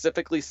and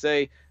specifically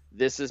say,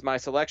 this is my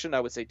selection,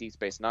 I would say Deep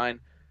Space Nine.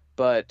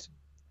 But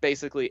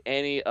basically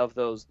any of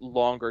those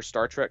longer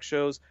Star Trek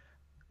shows,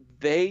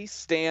 they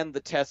stand the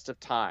test of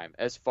time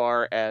as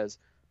far as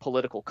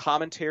political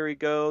commentary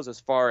goes, as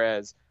far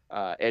as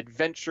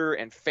adventure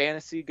and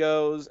fantasy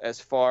goes, as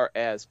far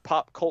as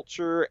pop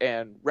culture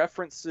and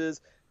references,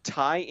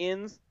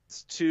 tie-ins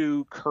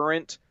to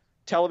current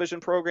television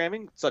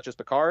programming, such as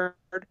Picard.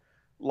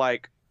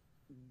 Like,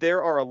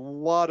 there are a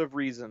lot of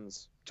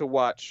reasons to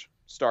watch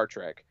Star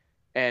Trek.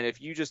 And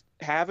if you just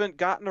haven't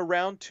gotten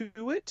around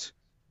to it,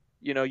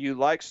 you know, you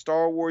like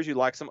Star Wars, you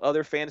like some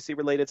other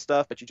fantasy-related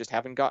stuff, but you just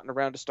haven't gotten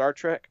around to Star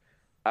Trek,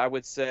 I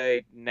would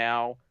say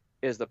now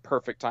is the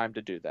perfect time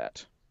to do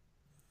that.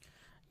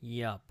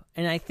 Yep.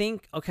 And I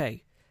think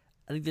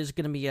there's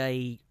going to be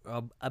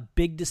a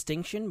big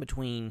distinction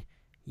between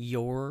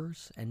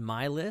yours and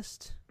my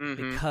list,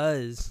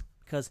 because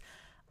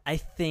I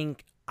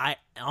think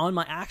on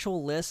my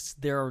actual lists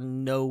there are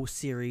no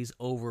series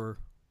over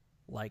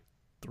like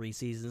 3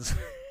 seasons.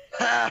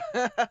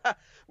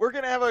 We're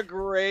gonna have a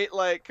great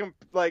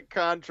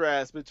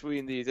contrast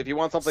between these. If you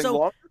want something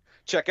longer,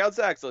 check out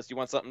Zach's list. You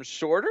want something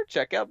shorter,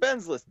 check out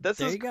Ben's list. This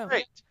is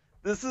great.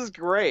 This is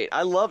great.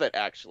 I love it,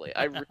 actually.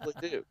 I really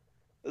do.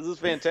 This is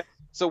fantastic.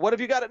 So what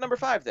have you got at number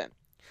 5 then?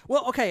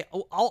 Well, okay,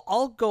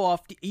 I'll go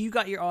off. You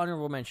got your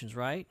honorable mentions,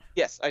 right?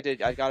 Yes, I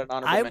did. I got an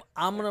honorable mention.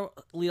 I'm gonna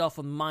lead off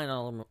with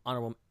mine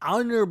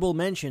honorable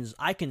mentions.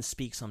 I can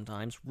speak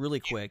sometimes really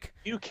quick.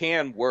 You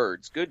can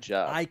words. Good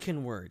job. I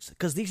can words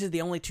because these are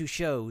the only 2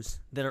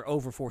 shows that are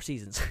over 4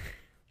 seasons.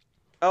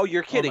 Oh,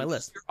 you're kidding. On my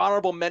list. Your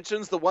honorable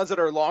mentions, the ones that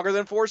are longer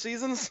than 4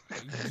 seasons?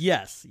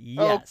 Yes.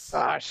 Oh,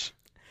 gosh.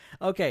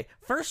 Okay,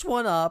 first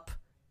one up.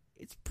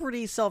 It's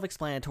pretty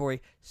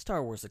self-explanatory.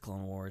 Star Wars: The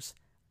Clone Wars.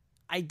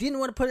 I didn't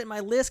want to put it in my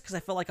list because I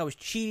felt like I was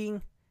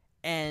cheating,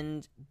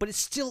 but it's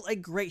still a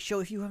great show.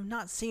 If you have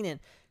not seen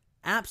it,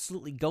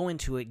 absolutely go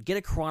into it. Get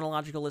a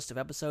chronological list of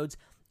episodes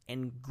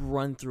and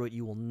run through it.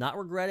 You will not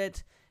regret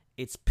it.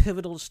 It's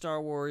pivotal to Star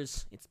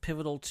Wars. It's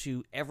pivotal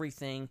to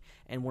everything,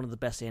 and one of the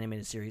best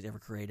animated series ever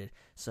created.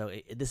 So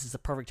this is the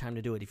perfect time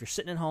to do it. If you're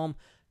sitting at home,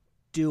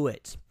 do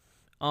it.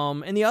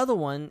 And the other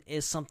one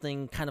is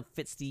something kind of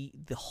fits the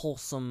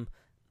wholesome,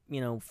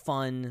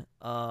 fun,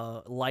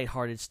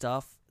 lighthearted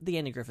stuff. The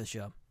Andy Griffith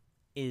Show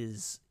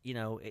is,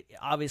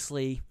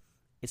 obviously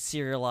it's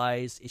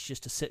serialized. It's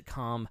just a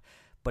sitcom,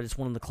 but it's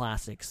one of the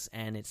classics,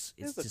 and it's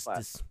just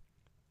this,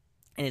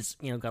 and it's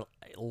got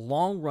a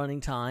long running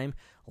time,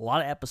 a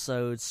lot of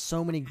episodes,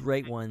 so many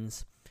great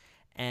ones,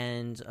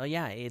 and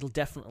it'll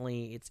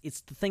definitely it's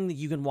the thing that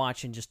you can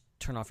watch and just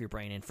turn off your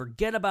brain and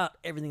forget about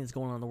everything that's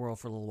going on in the world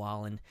for a little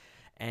while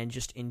and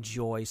just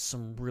enjoy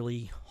some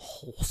really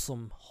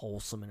wholesome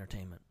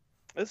entertainment.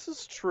 This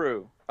is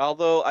true.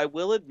 Although I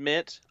will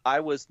admit I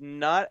was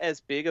not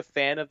as big a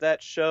fan of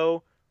that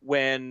show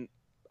when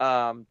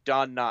Don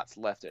Knotts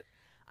left it.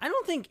 I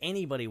don't think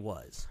anybody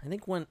was. I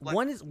think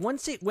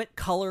once it went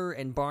color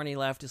and Barney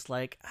left, it's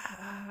like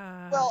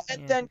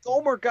then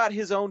Gomer got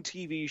his own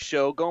TV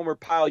show, Gomer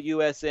Pyle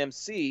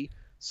USMC.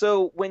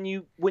 So when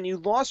you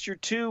lost your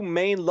 2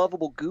 main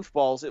lovable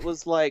goofballs, it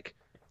was like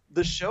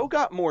the show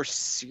got more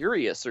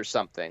serious or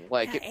something.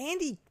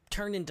 Andy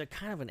turned into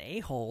kind of an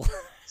a-hole.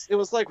 It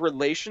was like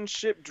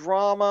relationship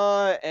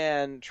drama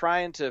and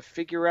trying to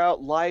figure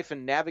out life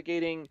and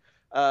navigating,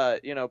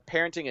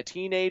 parenting a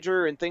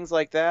teenager and things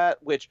like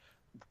that, which,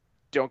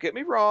 don't get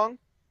me wrong,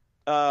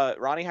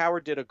 Ronnie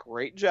Howard did a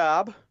great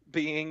job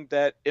being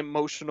that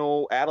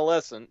emotional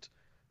adolescent,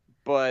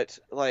 but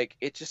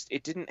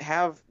it didn't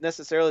have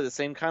necessarily the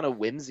same kind of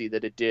whimsy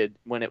that it did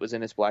when it was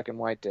in its black and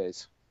white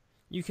days.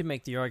 You can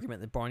make the argument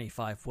that Barney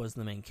Fife was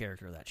the main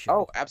character of that show.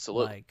 Oh,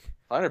 absolutely.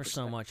 100%. There's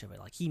so much of it.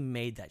 He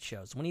made that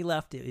show. So when he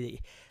left, a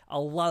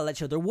lot of that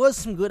show, there was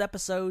some good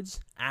episodes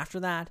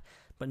after that,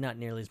 but not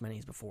nearly as many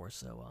as before.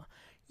 So,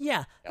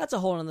 that's a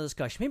whole other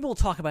discussion. Maybe we'll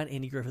talk about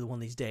Andy Griffith one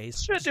of these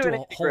days. Should just do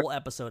a whole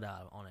episode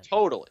out on it.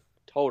 Totally.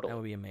 That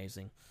would be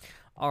amazing.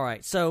 All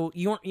right, so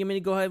you want me to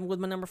go ahead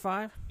with my number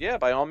 5? Yeah,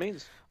 by all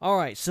means. All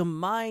right, so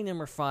my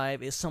number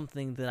 5 is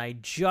something that I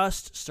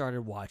just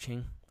started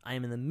watching. I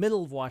am in the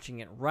middle of watching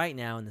it right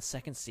now in the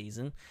 2nd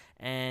season,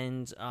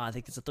 and I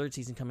think there's a 3rd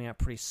season coming out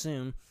pretty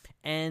soon.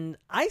 And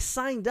I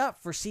signed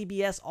up for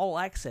CBS All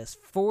Access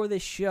for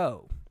this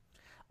show,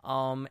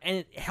 and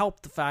it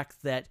helped the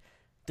fact that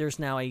there's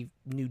now a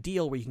new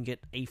deal where you can get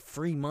a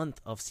free month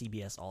of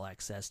CBS All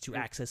Access to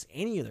access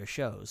any of their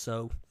shows.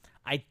 So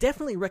I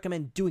definitely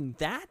recommend doing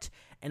that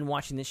and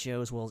watching this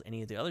show as well as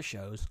any of the other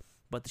shows.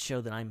 But the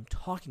show that I'm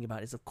talking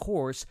about is, of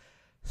course,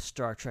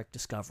 Star Trek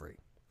Discovery.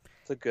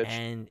 It's a good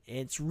and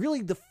it's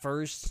really the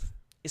first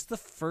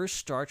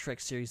Star Trek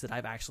series that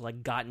I've actually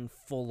gotten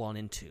full on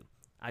into.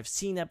 I've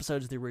seen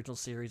episodes of the original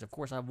series. Of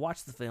course, I've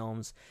watched the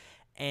films.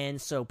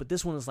 But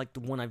this one is the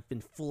one I've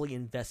been fully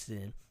invested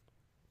in.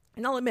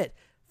 And I'll admit,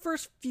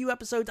 first few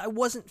episodes, I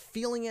wasn't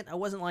feeling it. I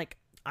wasn't like,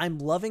 I'm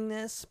loving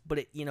this.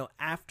 But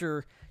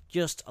after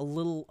just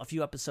a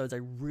few episodes, I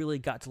really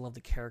got to love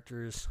the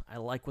characters. I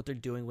like what they're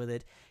doing with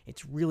it.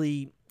 It's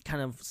really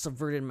kind of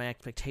subverted my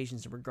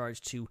expectations in regards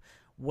to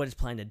what it's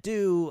planned to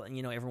do.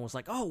 Everyone was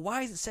like, "Oh,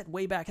 why is it set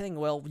way back?" I think,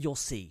 well, you'll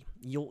see.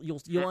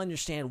 You'll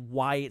understand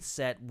why it's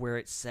set, where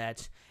it's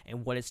set,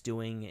 and what it's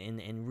doing.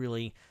 And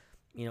really,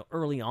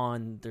 early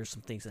on, there's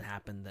some things that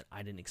happen that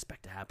I didn't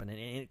expect to happen, and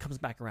it comes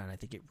back around. I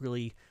think it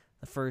really,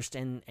 the first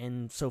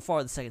and so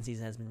far the 2nd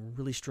season has been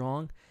really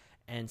strong.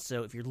 And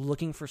so if you're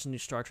looking for some new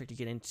Star Trek to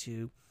get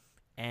into,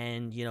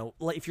 and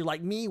if you're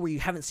like me, where you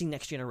haven't seen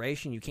Next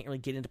Generation, you can't really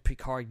get into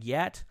Picard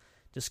yet,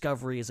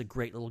 Discovery is a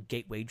great little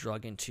gateway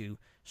drug into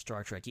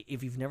Star Trek.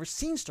 If you've never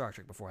seen Star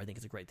Trek before, I think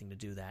it's a great thing to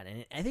do that.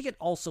 And I think it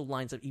also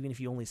lines up, even if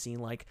you've only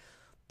seen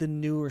the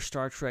newer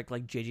Star Trek,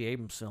 like J.J.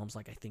 Abrams films,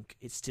 I think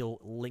it still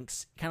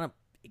links,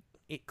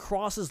 it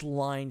crosses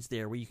lines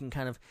there where you can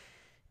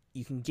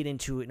get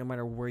into it no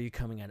matter where you're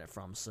coming at it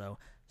from. So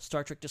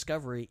Star Trek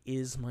Discovery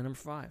is my number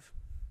 5.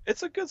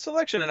 It's a good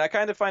selection, and I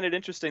kind of find it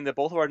interesting that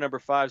both of our number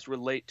 5s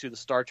relate to the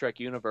Star Trek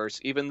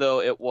universe, even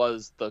though it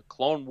was the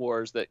Clone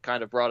Wars that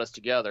kind of brought us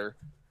together.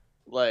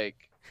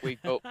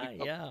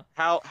 Yeah.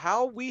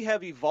 How we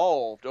have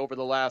evolved over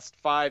the last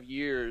 5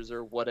 years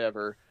or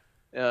whatever.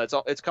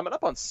 It's coming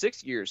up on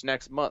 6 years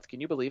next month. Can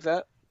you believe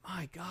that?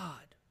 My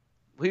God.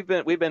 we've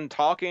been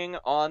talking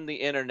on the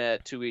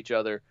internet to each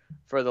other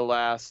for the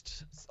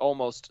last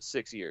almost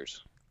 6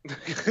 years.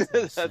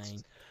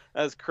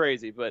 That's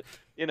crazy. But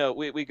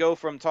we go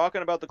from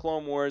talking about the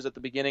Clone Wars at the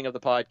beginning of the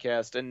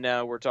podcast, and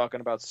now we're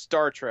talking about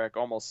Star Trek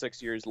almost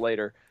 6 years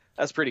later.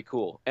 That's pretty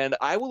cool. And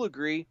I will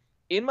agree,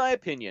 in my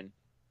opinion,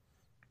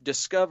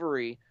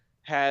 Discovery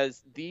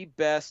has the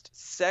best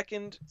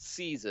second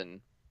season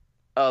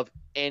of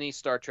any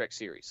Star Trek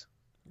series.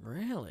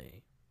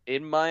 Really?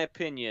 In my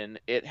opinion,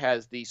 it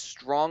has the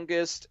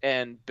strongest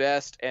and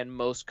best and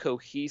most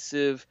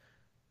cohesive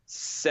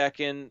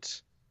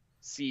second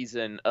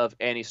season of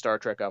any Star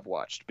Trek I've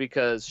watched,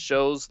 because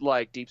shows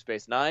like Deep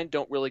Space Nine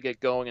don't really get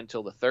going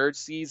until the third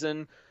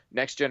season.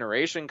 Next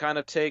Generation kind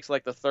of takes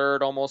like the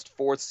third, almost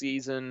fourth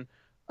season.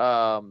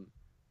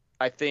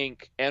 I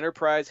think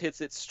Enterprise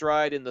hits its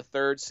stride in the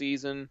third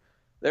season.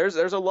 There's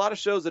a lot of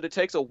shows that it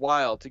takes a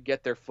while to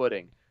get their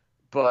footing,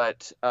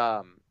 but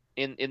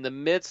in the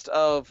midst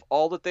of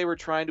all that they were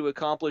trying to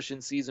accomplish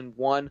in season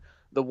one,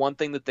 the one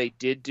thing that they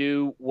did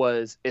do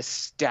was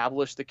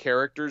establish the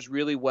characters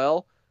really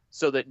well,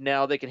 so that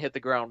now they can hit the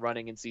ground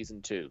running in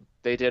season two.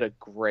 They did a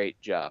great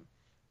job.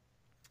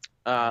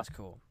 That's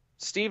cool.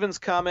 Steven's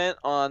comment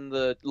on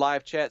the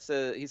live chat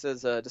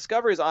says,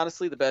 Discovery is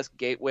honestly the best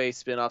gateway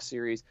spin-off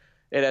series.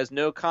 It has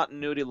no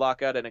continuity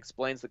lockout and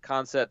explains the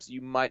concepts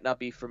you might not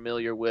be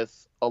familiar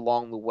with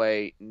along the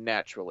way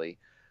naturally.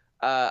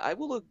 I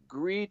will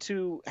agree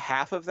to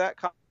half of that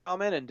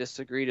comment and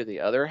disagree to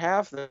the other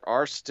half. There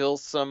are still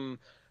some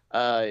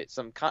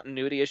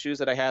continuity issues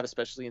that I have,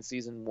 especially in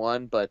season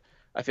one, but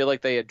I feel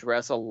like they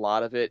address a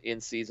lot of it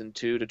in season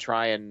two to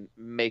try and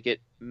make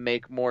it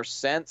make more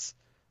sense.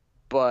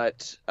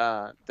 But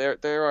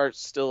there are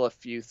still a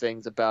few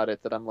things about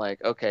it that I'm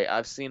like, okay,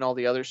 I've seen all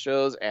the other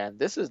shows, and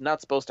this is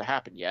not supposed to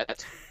happen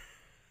yet.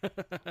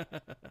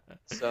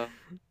 So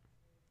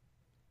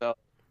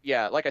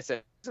yeah, like I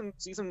said,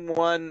 season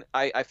one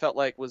I felt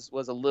like was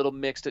a little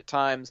mixed at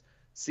times.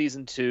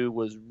 Season two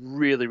was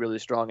really, really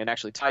strong and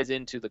actually ties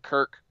into the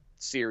Kirk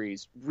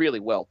series really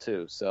well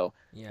too. So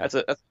yeah,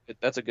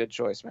 that's a good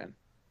choice, man.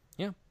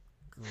 Yeah,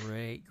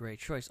 great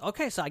choice.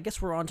 Okay, so I guess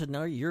we're on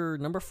to your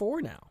number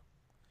 4 now.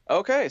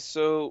 Okay,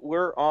 so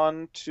we're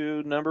on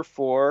to number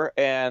 4,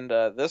 and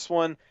this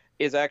one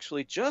is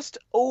actually just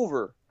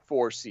over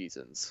 4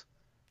 seasons.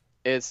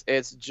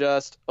 It's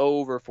just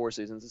over 4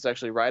 seasons. It's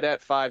actually right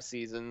at 5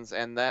 seasons,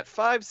 and that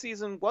 5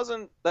 season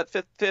wasn't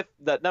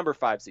that number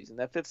 5 season.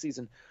 That 5th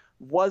season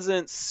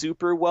wasn't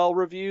super well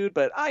reviewed,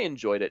 but I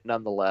enjoyed it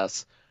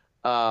nonetheless.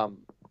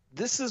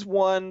 This is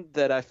one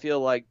that I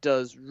feel like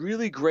does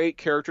really great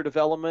character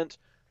development.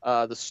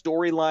 The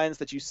storylines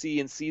that you see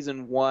in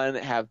season 1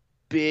 have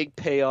big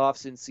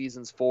payoffs in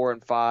seasons 4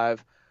 and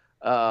 5.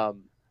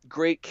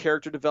 Great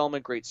character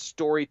development, great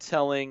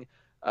storytelling,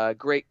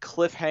 great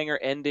cliffhanger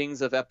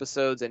endings of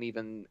episodes and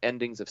even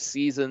endings of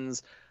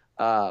seasons.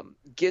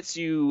 Gets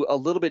you a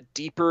little bit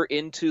deeper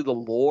into the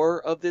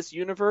lore of this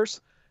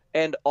universe,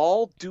 and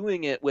all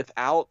doing it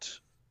without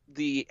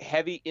the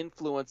heavy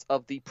influence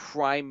of the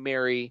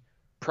primary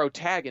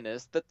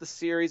protagonist that the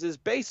series is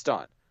based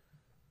on.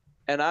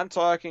 And I'm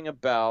talking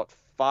about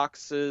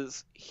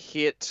Fox's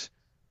hit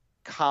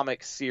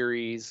comic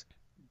series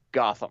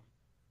Gotham.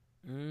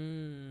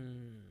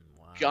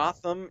 Wow.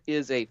 Gotham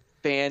is a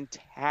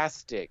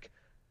fantastic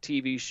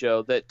TV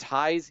show that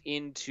ties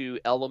into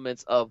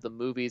elements of the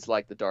movies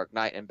like The Dark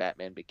Knight and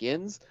Batman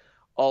Begins.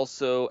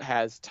 Also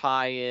has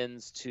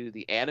tie-ins to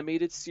the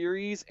animated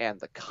series and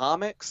the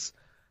comics.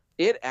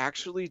 It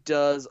actually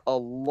does a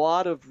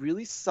lot of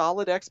really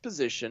solid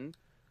exposition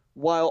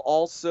while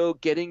also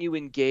getting you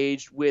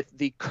engaged with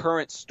the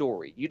current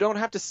story. You don't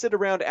have to sit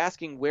around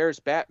asking, where's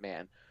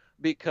Batman?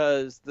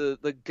 Because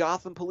the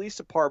Gotham Police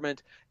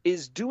Department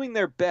is doing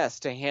their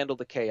best to handle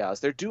the chaos.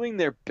 They're doing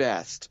their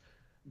best,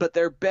 but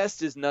their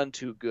best is none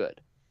too good.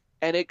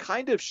 And it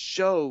kind of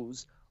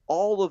shows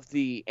all of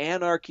the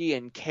anarchy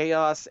and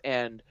chaos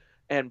and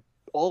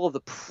all of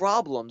the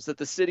problems that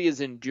the city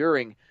is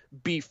enduring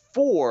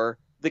before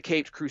the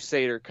Caped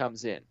Crusader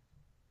comes in.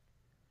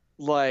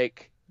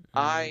 Like,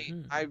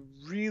 I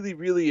really,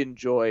 really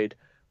enjoyed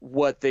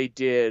what they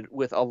did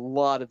with a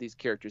lot of these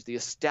characters. The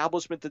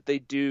establishment that they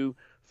do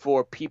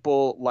for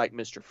people like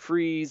Mr.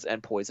 Freeze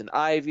and Poison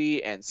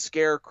Ivy and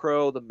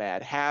Scarecrow, the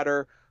Mad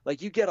Hatter.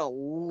 Like, you get a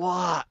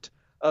lot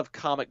of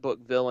comic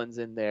book villains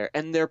in there,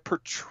 and they're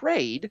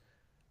portrayed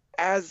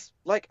as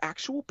like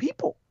actual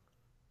people.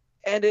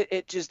 And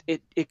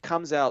it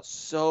comes out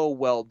so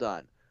well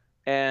done.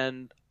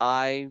 And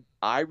I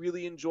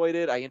really enjoyed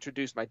it. I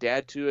introduced my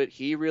dad to it.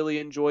 He really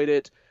enjoyed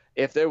it.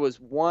 If there was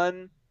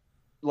one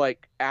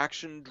like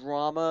action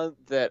drama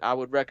that I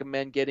would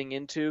recommend getting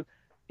into,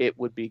 it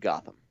would be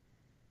Gotham.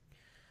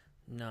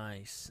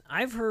 Nice.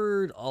 I've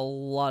heard a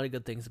lot of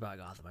good things about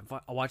Gotham.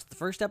 I watched the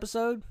first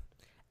episode,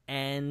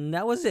 and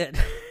that was it.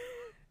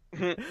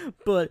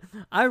 But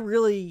I've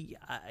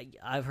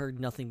heard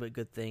nothing but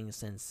good things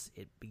since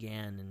it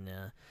began,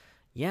 and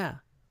yeah,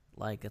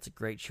 like that's a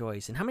great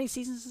choice. And how many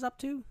seasons is it up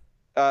to?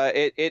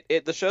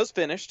 The show's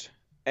finished.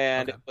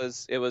 and Okay.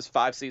 it was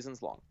 5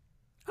 seasons long.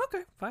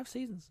 Okay, 5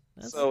 seasons.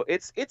 So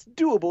it's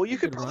doable. You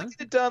could good probably run.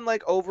 get it done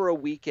like over a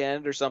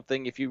weekend or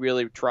something if you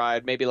really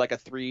tried. Maybe like a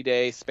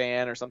 3-day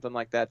span or something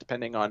like that,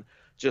 depending on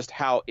just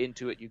how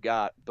into it you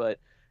got. But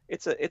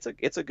it's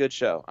a good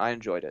show. I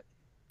enjoyed it.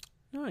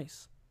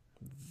 Nice.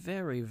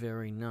 Very,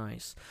 very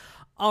nice.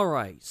 All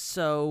right,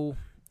 so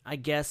I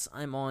guess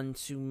I'm on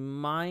to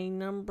my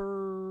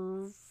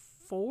number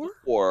 4?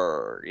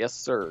 4, yes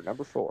sir,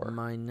 number 4.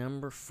 My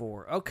number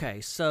 4.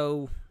 Okay,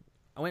 so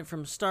I went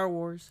from Star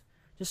Wars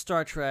to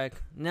Star Trek.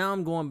 Now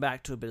I'm going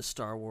back to a bit of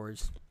Star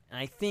Wars. And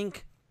I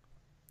think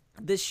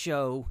this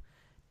show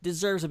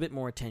deserves a bit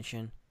more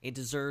attention. It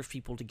deserves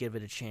people to give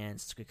it a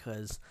chance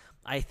because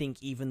I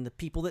think even the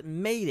people that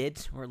made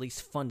it, or at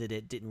least funded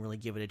it, didn't really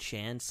give it a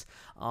chance.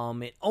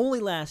 It only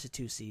lasted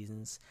 2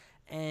 seasons.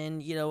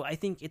 And, I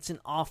think it's an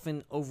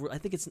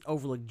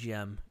overlooked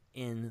gem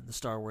in the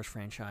Star Wars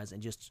franchise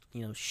and just,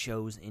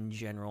 shows in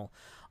general.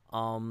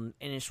 And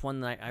it's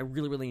one that I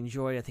really, really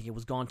enjoyed. I think it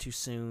was gone too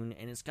soon,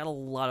 and it's got a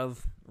lot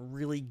of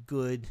really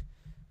good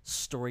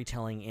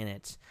storytelling in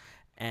it.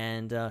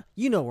 And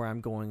you know where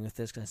I'm going with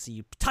this, because I see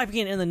you typing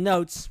it in the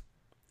notes.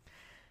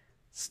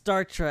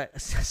 Star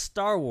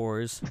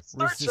Wars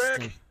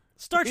Resistance.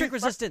 Star Trek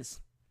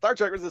Resistance. Star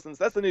Trek Resistance.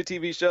 That's the new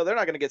TV show. They're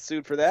not going to get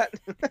sued for that.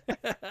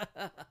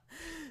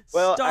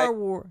 Well, Star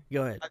Wars.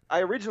 Go ahead. I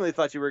originally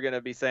thought you were going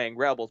to be saying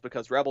Rebels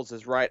because Rebels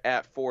is right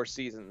at 4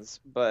 seasons,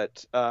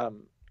 but I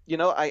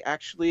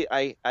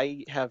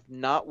have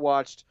not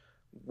watched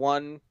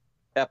one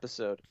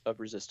episode of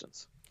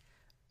Resistance.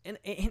 And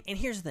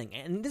here's the thing,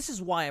 and this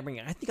is why I bring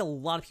it. I think a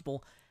lot of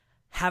people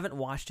haven't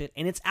watched it,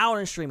 and it's out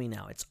on streaming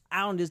now. It's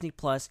out on Disney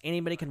Plus.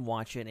 Anybody can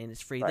watch it, and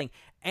it's a free thing.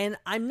 And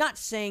I'm not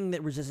saying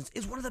that Resistance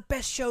is one of the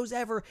best shows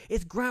ever.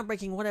 It's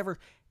groundbreaking, whatever.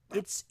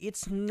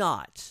 It's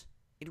not.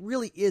 It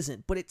really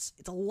isn't. But it's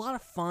a lot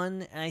of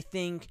fun, and I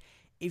think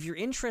if you're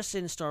interested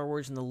in Star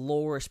Wars and the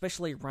lore,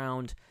 especially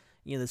around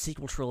the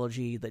sequel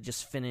trilogy that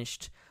just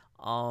finished,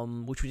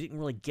 which we didn't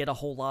really get a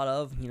whole lot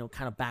of,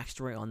 kind of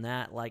backstory on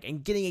that,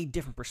 and getting a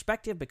different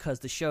perspective because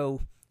the show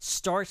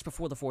starts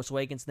before The Force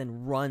Awakens,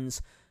 then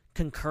runs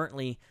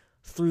concurrently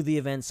through the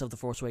events of The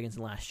Force Awakens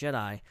and Last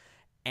Jedi,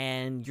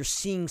 and you're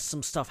seeing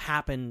some stuff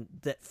happen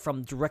that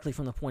directly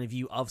from the point of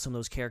view of some of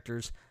those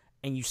characters,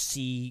 and you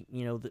see,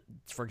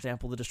 for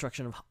example, the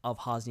destruction of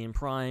Hosnian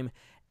Prime,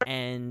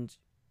 and,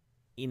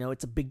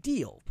 it's a big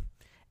deal.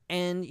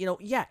 And,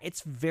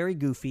 it's very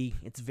goofy,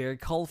 it's very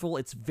colorful,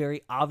 it's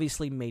very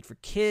obviously made for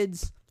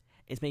kids,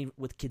 it's made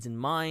with kids in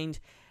mind,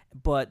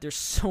 but there's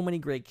so many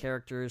great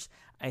characters.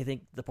 I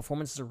think the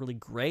performances are really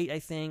great, I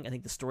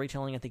think the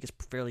storytelling, is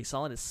fairly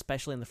solid,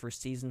 especially in the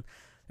first season.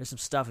 There's some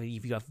stuff,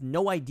 if you have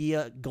no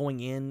idea going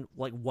in,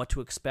 what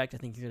to expect, I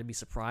think you're going to be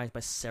surprised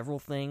by several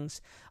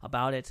things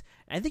about it.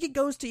 And I think it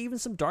goes to even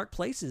some dark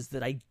places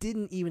that I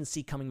didn't even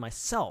see coming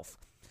myself.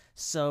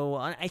 So,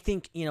 I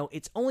think,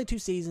 it's only 2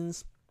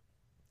 seasons.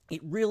 I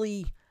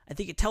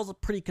think it tells a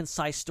pretty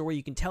concise story.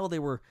 You can tell they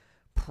were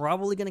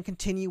probably going to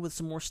continue with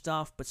some more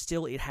stuff, but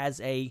still it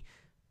has a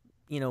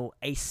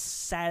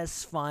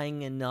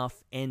satisfying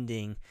enough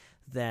ending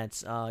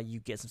that you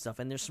get some stuff.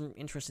 And there's some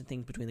interesting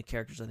things between the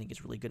characters I think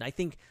is really good. I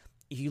think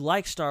if you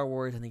like Star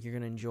Wars, I think you're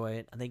going to enjoy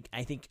it.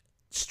 I think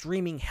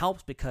streaming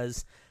helps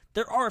because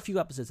there are a few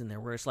episodes in there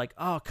where it's like,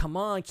 oh, come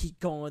on, keep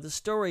going with the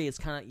story. It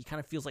kind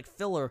of feels like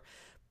filler,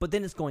 but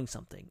then it's going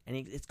something, and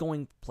it's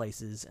going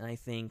places, and I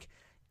think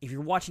if you're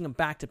watching them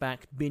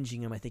back-to-back,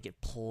 binging them, I think it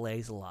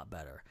plays a lot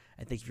better.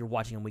 I think if you're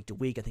watching them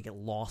week-to-week, I think it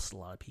lost a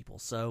lot of people.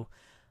 So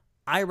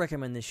I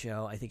recommend this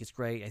show. I think it's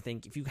great. I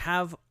think if you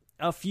have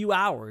a few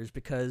hours,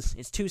 because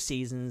it's 2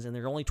 seasons, and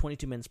they're only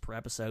 22 minutes per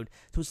episode,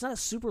 so it's not a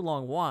super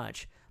long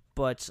watch,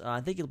 but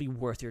I think it'll be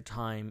worth your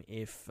time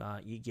if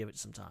you give it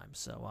some time.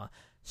 So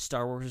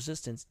Star Wars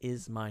Resistance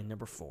is my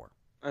number 4.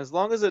 As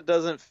long as it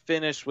doesn't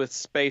finish with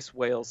space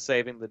whales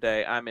saving the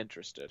day, I'm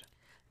interested.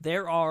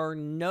 There are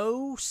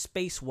no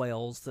space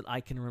whales that I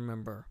can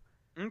remember.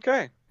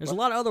 Okay. There's a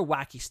lot of other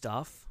wacky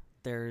stuff.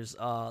 There's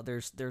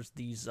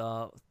these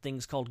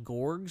things called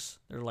gorgs.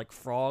 They're like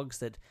frogs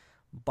that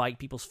bite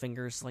people's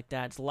fingers like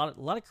that. It's a lot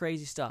of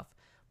crazy stuff.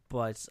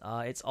 But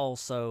it's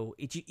also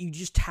you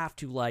just have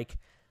to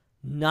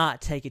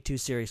not take it too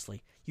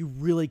seriously. You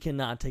really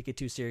cannot take it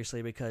too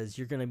seriously because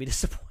you're going to be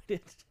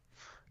disappointed.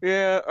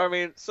 Yeah,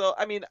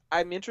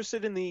 I'm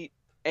interested in the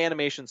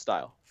animation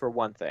style for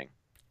one thing.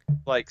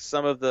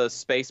 Some of the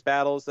space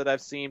battles that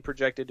I've seen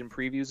projected in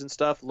previews and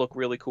stuff look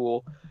really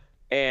cool.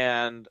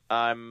 And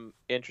I'm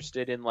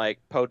interested in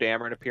Poe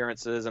Dameron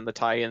appearances and the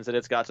tie-ins that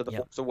it's got to the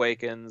Force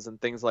Awakens and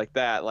things like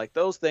that.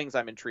 Those things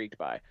I'm intrigued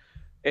by.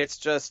 It's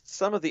just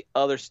some of the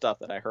other stuff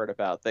that I heard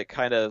about that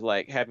kind of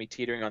had me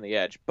teetering on the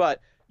edge. But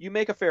you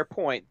make a fair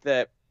point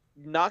that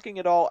knocking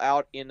it all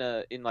out in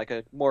a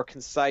more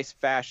concise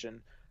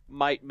fashion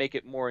might make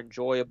it more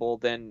enjoyable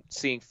than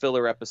seeing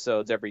filler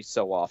episodes every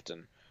so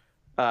often.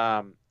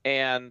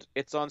 And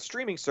it's on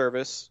streaming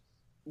service,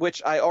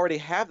 which I already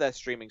have that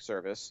streaming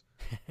service.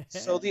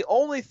 So the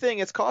only thing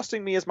it's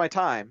costing me is my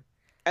time,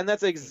 and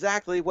that's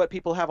exactly what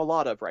people have a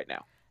lot of right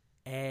now.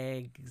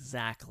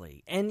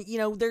 Exactly. And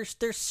there's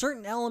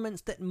certain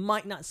elements that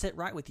might not sit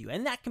right with you,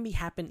 and that can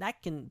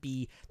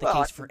be the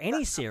case for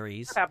any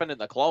series. That happened in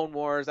the Clone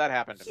Wars, that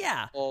happened in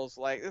Rebels,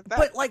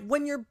 But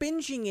when you're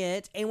binging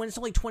it and when it's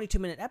only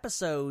 22-minute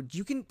episodes,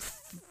 you can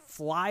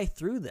fly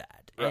through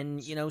that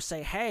and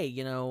say, hey,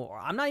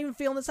 I'm not even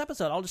feeling this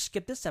episode, I'll just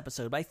skip this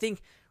episode. But I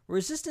think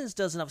Resistance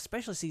does enough,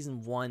 especially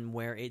season 1,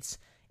 where it's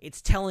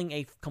telling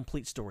a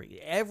complete story.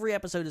 Every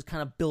episode is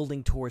kind of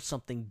building towards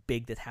something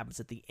big that happens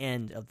at the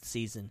end of the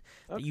season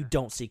that you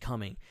don't see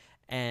coming.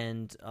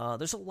 And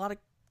there's a lot of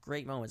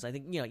great moments. I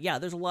think,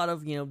 there's a lot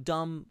of,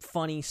 dumb,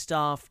 funny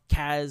stuff.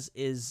 Kaz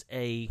is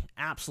a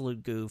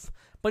absolute goof,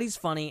 but he's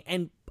funny.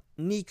 And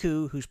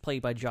Niku, who's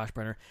played by Josh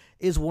Brenner,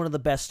 is one of the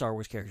best Star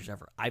Wars characters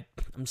ever.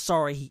 I'm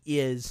sorry, he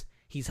is.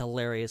 He's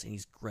hilarious, and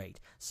he's great.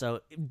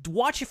 So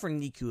watch it for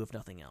Niku, if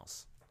nothing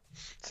else.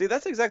 See,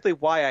 that's exactly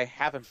why I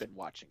haven't been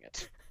watching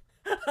it.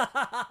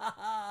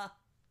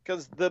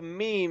 Because the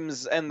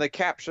memes and the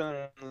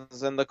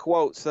captions and the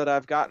quotes that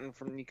I've gotten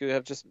from Niku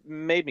have just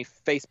made me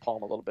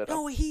facepalm a little bit.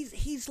 No,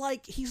 he's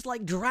like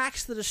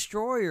Drax the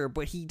Destroyer,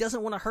 but he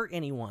doesn't want to hurt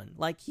anyone.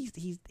 Like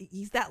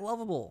he's that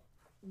lovable.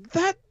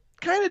 That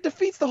kind of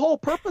defeats the whole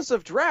purpose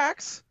of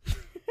Drax.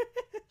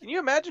 Can you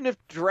imagine if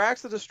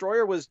Drax the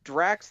Destroyer was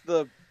Drax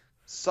the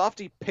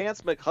Softy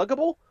Pants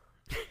McHuggable?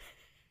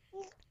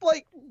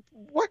 Like,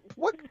 what?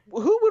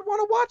 Who would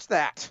want to watch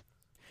that?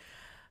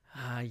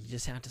 You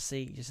just have to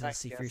see. You just have to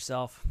see for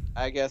yourself.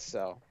 I guess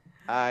so.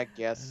 I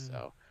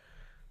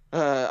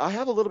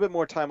have a little bit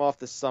more time off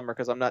this summer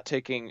because I'm not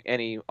taking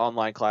any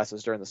online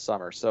classes during the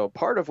summer. So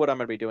part of what I'm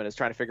going to be doing is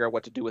trying to figure out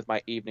what to do with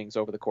my evenings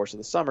over the course of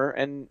the summer.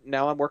 And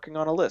now I'm working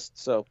on a list.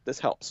 So this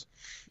helps.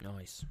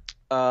 Nice.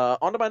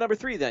 On to my number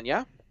 3 then,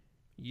 yeah?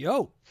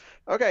 Yo.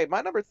 Okay,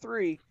 my number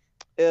 3,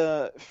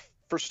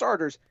 for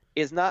starters,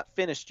 is not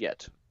finished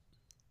yet.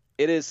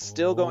 It is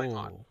still going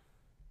on.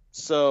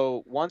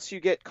 So once you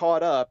get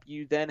caught up,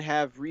 you then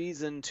have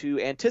reason to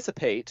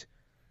anticipate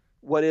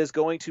what is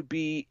going to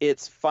be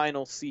its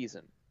final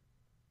season.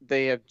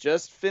 They have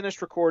just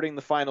finished recording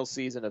the final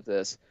season of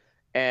this,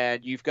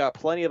 and you've got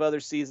plenty of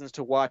other seasons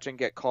to watch and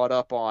get caught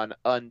up on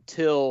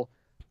until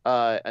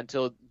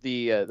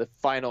the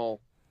final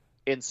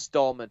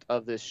installment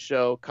of this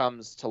show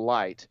comes to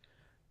light.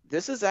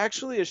 This is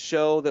actually a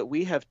show that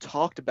we have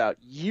talked about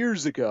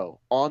years ago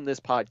on this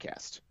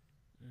podcast.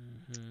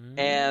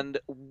 And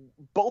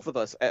both of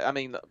us, I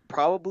mean,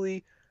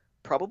 probably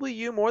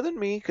you more than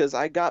me, because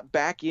I got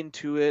back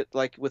into it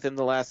like within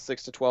the last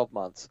 6 to 12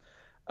 months.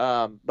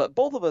 But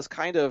both of us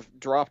kind of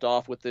dropped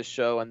off with this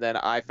show, and then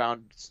I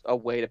found a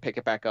way to pick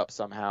it back up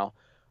somehow.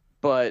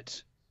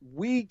 But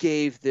we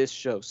gave this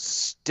show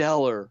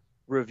stellar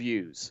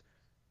reviews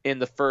in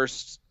the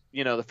first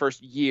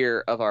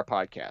year of our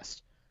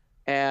podcast.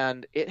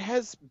 And it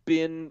has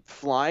been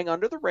flying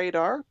under the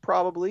radar,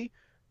 probably,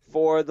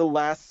 for the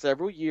last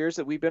several years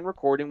that we've been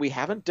recording. We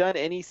haven't done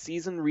any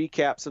season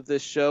recaps of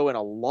this show in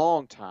a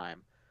long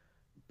time,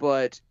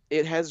 but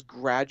it has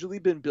gradually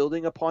been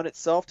building upon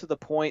itself to the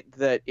point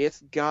that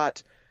it's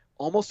got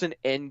almost an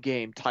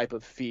endgame type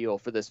of feel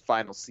for this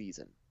final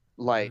season.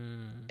 Like,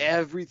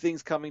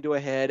 everything's coming to a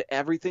head.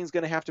 Everything's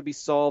going to have to be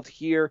solved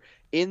here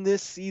in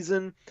this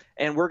season,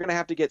 and we're going to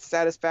have to get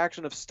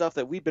satisfaction of stuff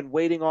that we've been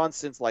waiting on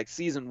since like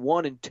season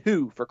 1 and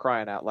 2, for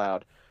crying out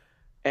loud.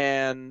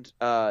 And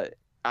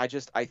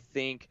I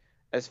think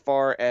as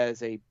far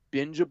as a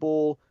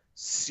bingeable,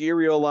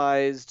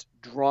 serialized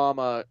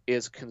drama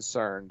is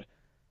concerned,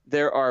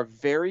 there are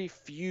very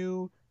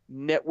few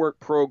network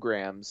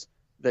programs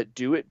that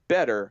do it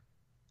better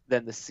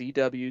than the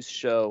CW's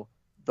show,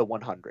 The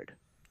 100.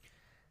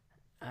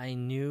 I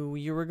knew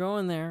you were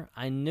going there.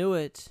 I knew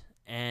it,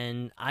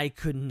 and I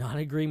could not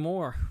agree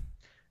more.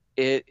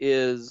 It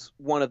is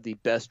one of the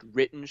best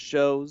written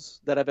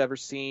shows that I've ever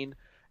seen.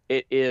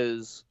 It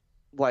is,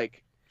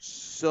 like,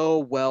 so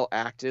well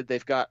acted.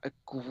 They've got a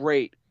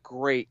great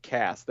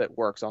cast that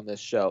works on this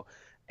show,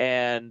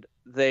 and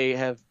they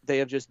have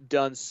just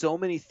done so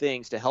many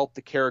things to help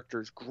the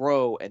characters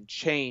grow and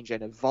change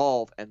and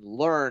evolve and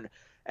learn,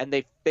 and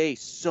they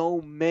face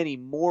so many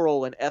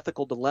moral and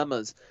ethical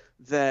dilemmas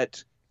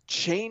that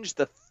change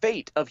the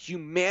fate of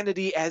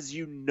humanity as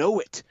you know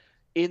it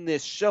in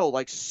this show.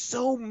 Like,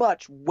 so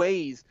much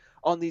weighs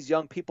on these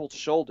young people's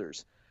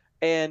shoulders.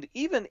 And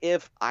even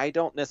if I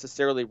don't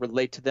necessarily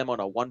relate to them on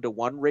a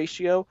 1-to-1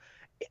 ratio,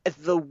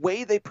 the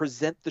way they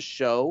present the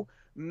show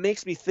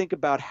makes me think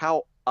about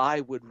how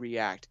I would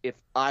react if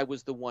I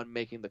was the one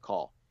making the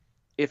call,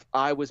 if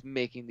I was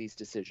making these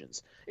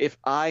decisions, if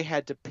I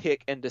had to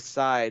pick and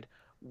decide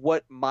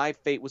what my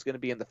fate was going to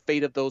be and the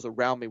fate of those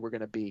around me were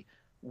going to be.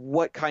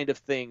 What kind of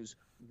things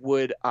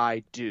would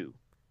I do?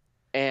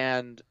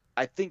 And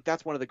I think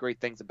that's one of the great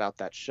things about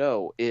that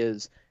show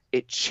is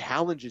it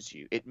challenges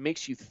you. It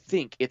makes you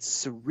think. It's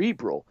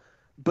cerebral,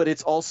 but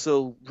it's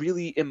also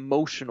really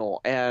emotional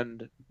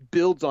and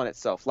builds on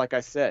itself. Like I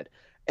said,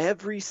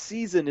 every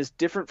season is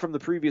different from the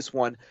previous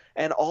one,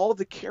 and all of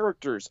the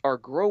characters are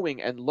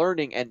growing and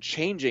learning and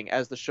changing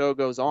as the show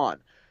goes on.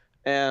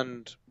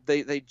 And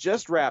they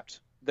just wrapped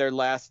their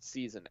last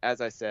season,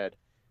 as I said,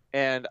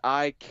 and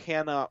I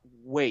cannot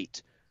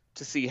wait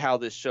to see how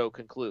this show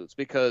concludes,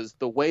 because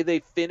the way they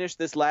finished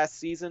this last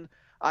season,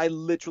 I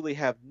literally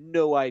have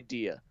no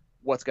idea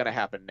what's going to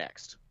happen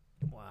next.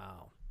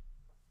 Wow.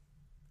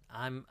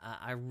 I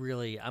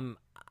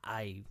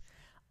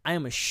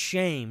am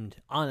ashamed,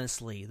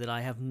 honestly, that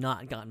I have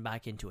not gotten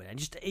back into it.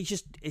 It's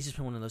just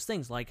been one of those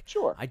things. Like,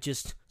 Sure. I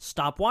just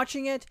stopped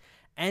watching it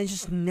and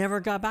just never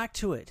got back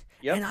to it.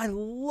 Yep. And I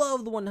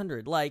love the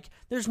 100. Like,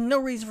 there's no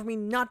reason for me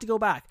not to go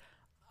back.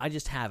 I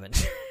just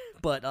haven't.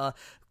 But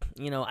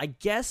I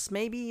guess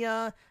maybe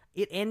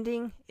it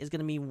ending is going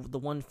to be the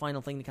one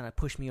final thing to kind of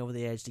push me over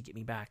the edge to get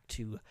me back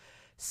to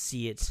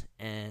see it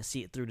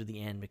through to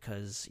the end,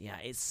 because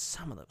it's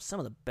some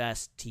of the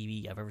best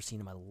TV I've ever seen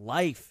in my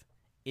life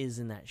is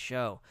in that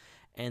show,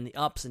 and the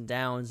ups and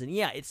downs, and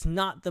it's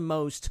not the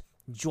most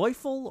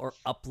joyful or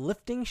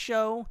uplifting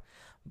show,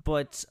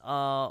 but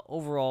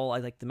overall I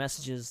like the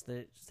messages,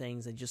 the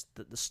things, and just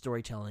the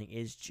storytelling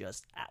is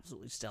just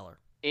absolutely stellar.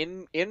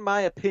 In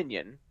my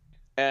opinion,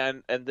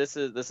 and this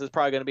is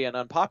probably going to be an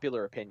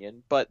unpopular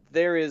opinion, but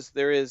there is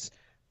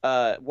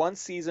one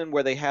season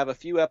where they have a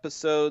few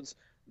episodes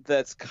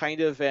that's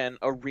kind of an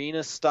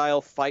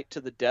arena-style fight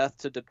to the death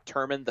to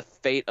determine the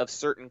fate of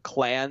certain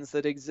clans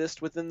that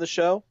exist within the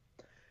show.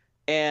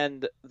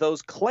 And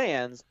those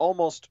clans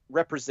almost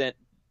represent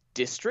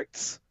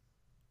districts.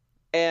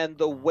 And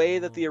the way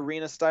that the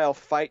arena-style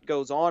fight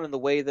goes on, and the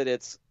way that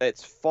it's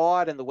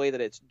fought, and the way that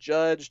it's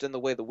judged, and the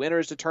way the winner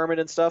is determined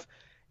and stuff,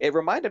 it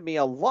reminded me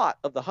a lot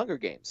of the Hunger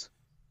Games.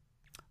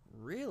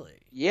 Really?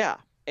 Yeah.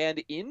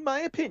 And in my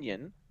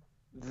opinion,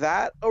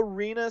 that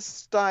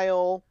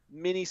arena-style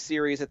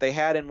miniseries that they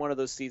had in one of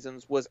those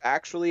seasons was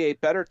actually a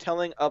better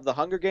telling of the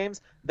Hunger Games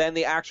than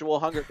the actual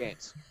Hunger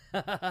Games.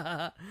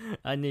 I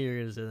knew you were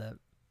going to say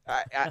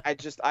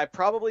that. I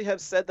probably have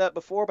said that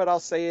before, but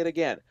I'll say it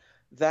again.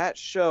 That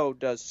show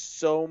does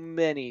so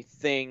many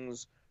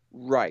things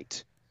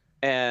right.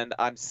 And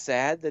I'm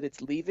sad that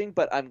it's leaving,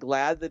 but I'm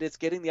glad that it's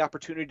getting the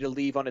opportunity to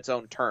leave on its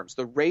own terms.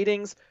 The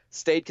ratings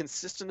stayed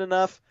consistent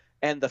enough,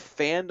 and the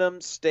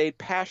fandom stayed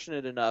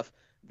passionate enough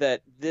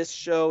that this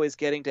show is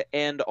getting to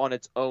end on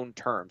its own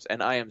terms,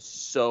 and I am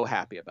so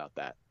happy about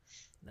that.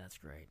 That's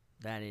great.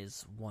 That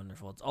is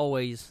wonderful. It's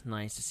always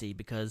nice to see,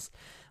 because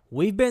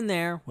we've been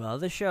there with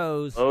other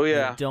shows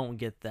that don't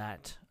get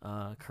that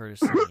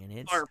courtesy, and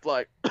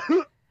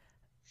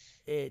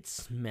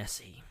it's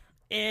messy.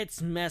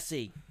 It's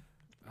messy.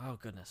 Oh,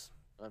 goodness.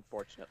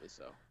 Unfortunately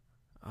so.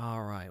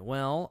 All right.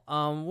 Well,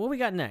 what we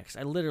got next?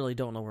 I literally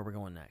don't know where we're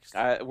going next.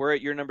 We're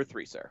at your number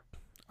 3, sir.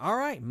 All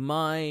right,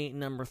 my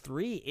number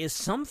 3 is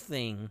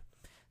something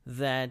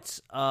that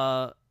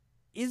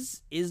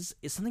is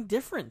something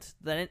different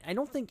that I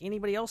don't think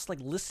anybody else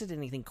listed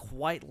anything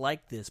quite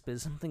like this, but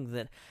it's something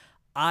that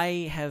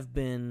I have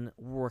been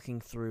working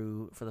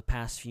through for the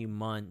past few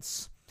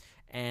months,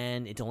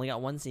 and it's only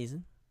got one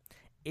season.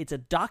 It's a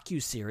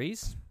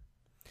docuseries,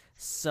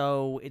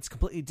 so it's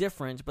completely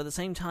different, but at the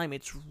same time,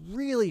 it's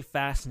really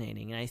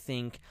fascinating, and I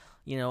think,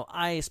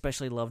 I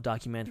especially love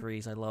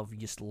documentaries. I love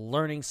just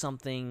learning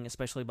something,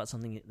 especially about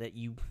something that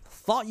you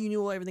thought you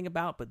knew everything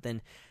about, but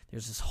then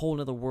there's this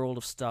whole other world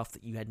of stuff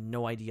that you had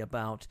no idea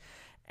about.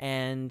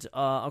 And,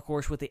 of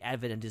course, with the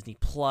advent of Disney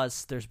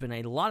Plus, there's been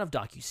a lot of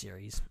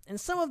docuseries, and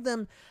some of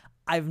them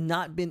I've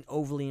not been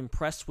overly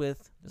impressed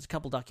with. There's a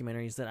couple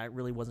documentaries that I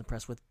really was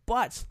impressed with,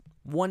 but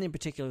one in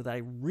particular that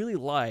I really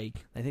like,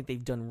 I think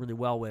they've done really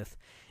well with,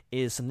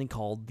 is something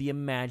called The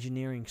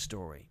Imagineering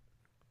Story.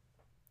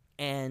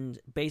 And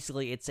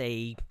basically, it's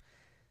a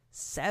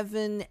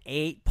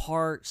 7-8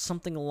 part,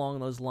 something along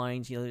those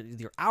lines.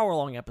 They're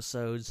hour-long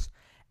episodes,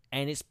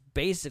 and it's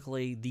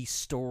basically the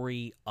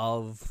story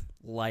of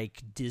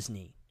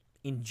Disney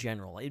in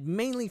general. It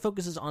mainly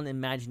focuses on the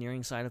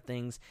Imagineering side of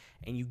things,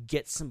 and you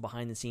get some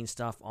behind-the-scenes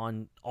stuff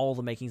on all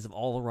the makings of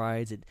all the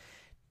rides at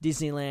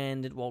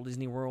Disneyland, at Walt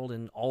Disney World,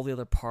 and all the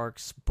other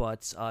parks.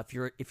 But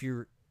if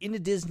you're into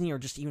Disney or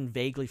just even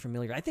vaguely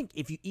familiar, I think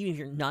even if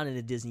you're not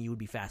into Disney, you would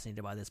be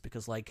fascinated by this,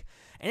 because and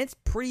it's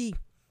pretty,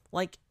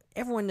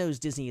 everyone knows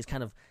Disney is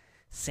kind of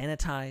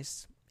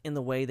sanitized in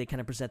the way they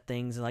kind of present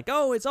things, and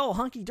it's all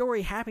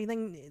hunky-dory, happy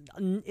thing.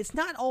 It's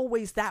not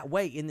always that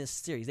way in this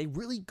series. They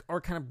really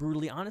are kind of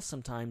brutally honest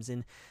sometimes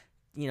in,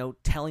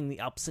 telling the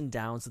ups and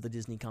downs of the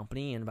Disney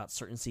company, and about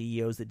certain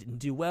CEOs that didn't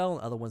do well,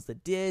 other ones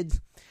that did,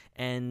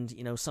 and,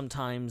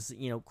 sometimes,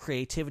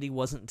 creativity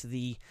wasn't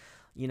the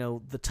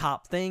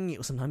top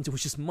thing. Sometimes it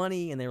was just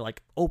money, and they were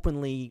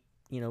openly,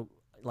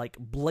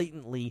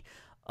 blatantly,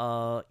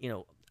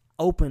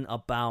 open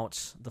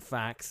about the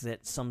fact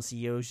that some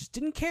CEOs just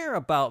didn't care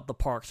about the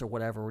parks or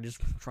whatever. We're just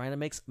trying to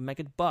make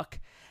a buck,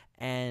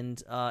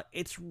 and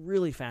it's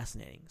really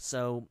fascinating.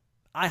 So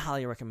I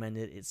highly recommend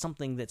it. It's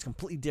something that's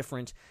completely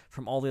different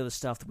from all the other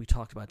stuff that we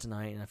talked about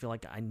tonight, and I feel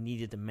like I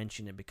needed to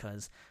mention it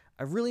because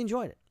I really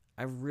enjoyed it.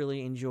 I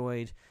really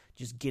enjoyed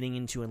just getting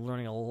into and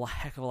learning a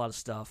heck of a lot of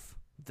stuff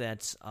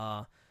that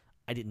I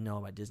didn't know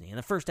about Disney. And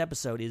the first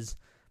episode is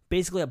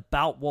basically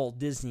about Walt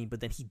Disney,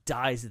 but then he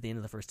dies at the end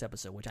of the first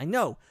episode, which I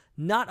know,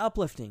 not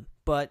uplifting,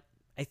 but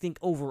I think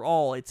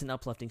overall it's an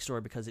uplifting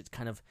story because it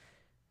kind of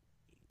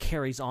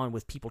carries on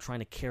with people trying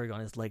to carry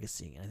on his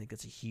legacy, and I think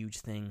that's a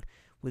huge thing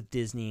with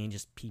Disney and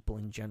just people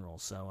in general.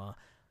 So,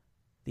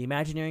 The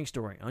Imagineering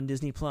Story on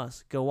Disney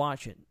Plus, go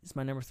watch it. It's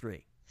my number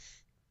 3.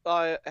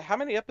 How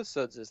many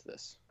episodes is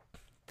this?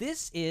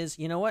 This is,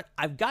 you know what?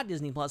 I've got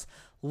Disney Plus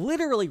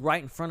literally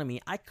right in front of me.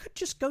 I could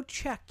just go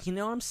check. You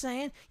know what I'm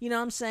saying? I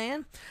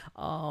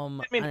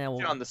mean,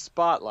 you're on the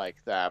spot like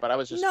that, but I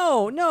was just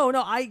no.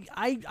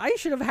 I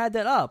should have had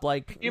that up.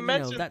 Like you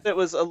mentioned that it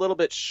was a little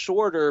bit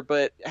shorter,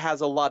 but has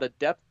a lot of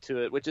depth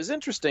to it, which is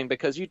interesting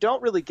because you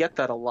don't really get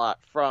that a lot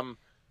from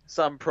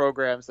some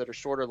programs that are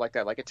shorter like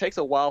that. Like it takes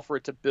a while for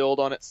it to build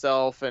on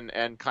itself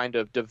and kind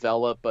of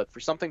develop, but for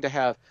something to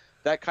have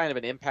that kind of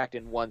an impact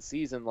in one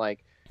season,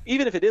 like.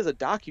 Even if it is a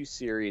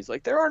docuseries,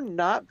 like there are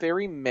not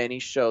very many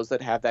shows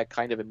that have that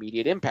kind of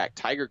immediate impact.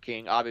 Tiger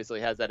King obviously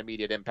has that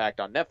immediate impact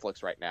on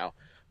Netflix right now,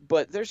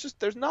 but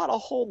there's not a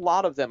whole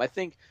lot of them. I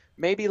think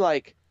maybe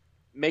like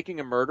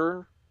Making a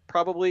Murder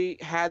probably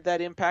had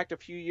that impact a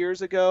few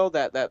years ago,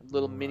 that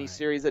little mini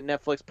series that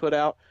Netflix put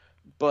out,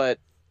 but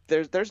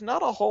there's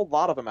not a whole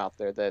lot of them out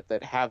there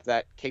that have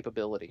that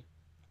capability.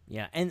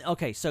 Yeah, and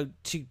okay, so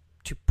to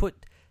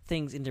put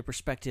things into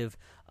perspective,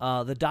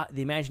 the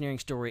Imagineering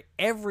Story,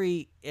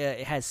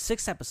 it has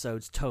 6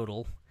 episodes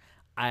total.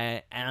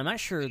 And I'm not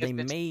sure they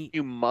may. A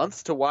few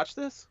months to watch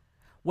this.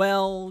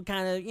 Well,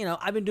 kind of.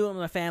 I've been doing it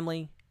with my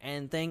family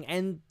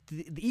and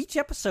each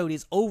episode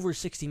is over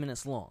 60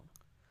 minutes long.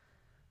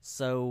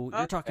 So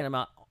you're talking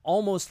about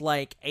almost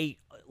like a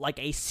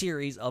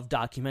series of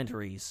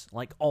documentaries,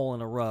 like all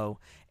in a row,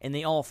 and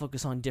they all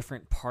focus on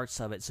different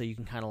parts of it. So you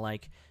can kind of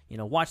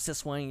watch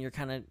this one, and you're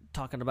kind of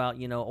talking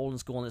about, old and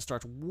school, and it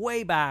starts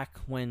way back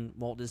when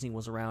Walt Disney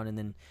was around, and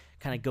then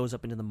kind of goes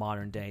up into the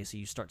modern day. So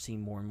you start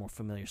seeing more and more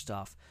familiar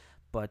stuff.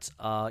 But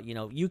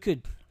you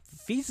could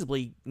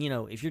feasibly,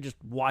 if you're just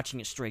watching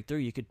it straight through,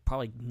 you could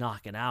probably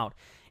knock it out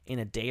in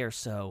a day or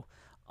so.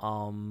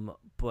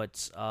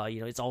 But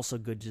it's also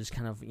good to just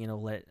kind of,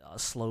 let a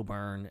slow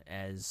burn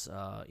as,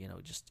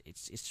 just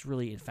it's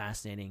really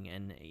fascinating,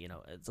 and,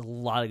 it's a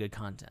lot of good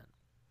content.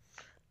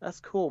 That's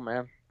cool,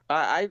 man.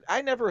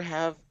 I never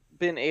have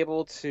been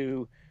able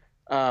to,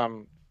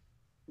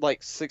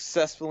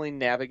 successfully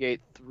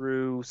navigate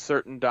through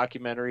certain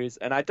documentaries,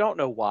 and I don't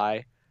know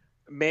why.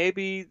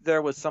 Maybe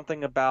there was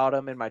something about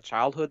them in my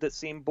childhood that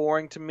seemed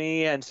boring to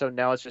me, and so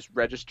now it's just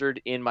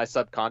registered in my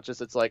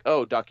subconscious. It's like,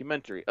 oh,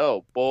 documentary,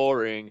 oh,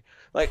 boring.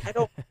 Like I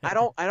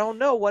don't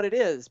know what it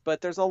is,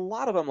 but there's a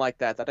lot of them like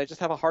that I just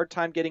have a hard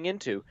time getting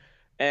into,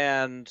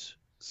 and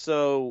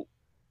so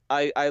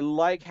I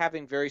like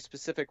having very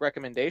specific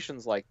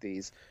recommendations like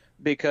these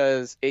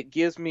because it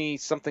gives me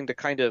something to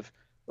kind of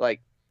like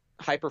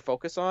hyper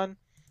focus on.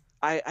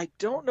 I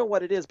don't know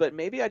what it is, but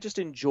maybe I just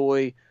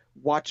enjoy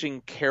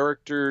watching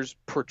characters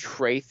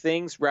portray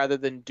things rather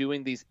than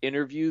doing these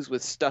interviews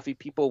with stuffy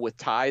people with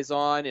ties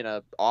on in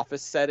a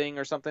office setting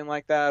or something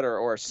like that,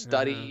 or a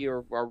study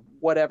or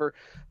whatever.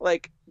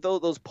 Like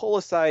those pull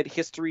aside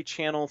History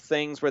Channel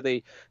things where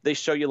they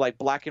show you like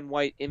black and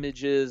white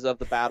images of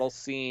the battle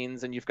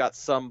scenes and you've got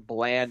some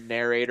bland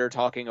narrator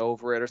talking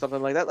over it or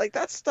something like that. Like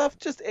that stuff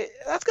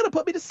that's going to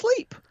put me to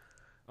sleep.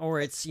 Or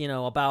it's,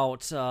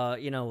 about,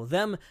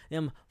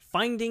 them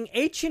finding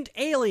ancient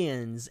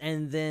aliens,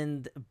 and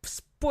then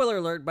spoiler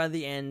alert, by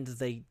the end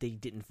they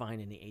didn't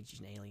find any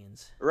ancient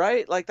aliens.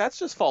 Right? Like that's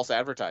just false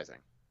advertising.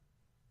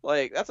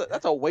 Like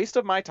that's a waste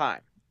of my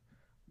time.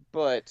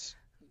 But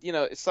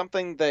it's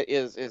something that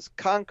is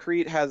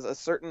concrete, has a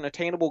certain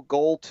attainable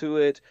goal to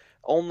it.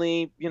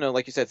 Only,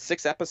 like you said,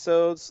 6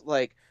 episodes.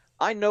 Like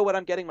I know what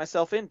I'm getting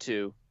myself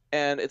into,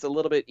 and it's a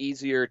little bit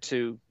easier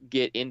to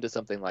get into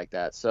something like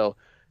that. So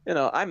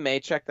I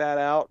may check that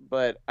out,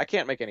 but I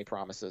can't make any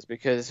promises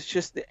because it's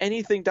just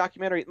anything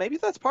documentary. Maybe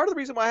that's part of the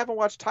reason why I haven't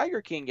watched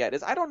Tiger King yet,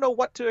 is I don't know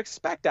what to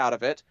expect out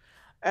of it.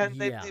 And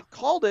they've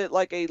called it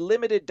like a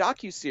limited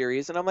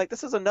docuseries, and I'm like,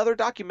 this is another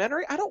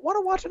documentary? I don't want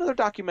to watch another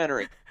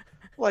documentary.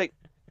 Like,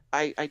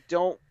 I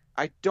don't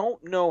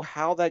know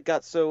how that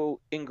got so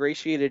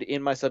ingratiated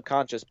in my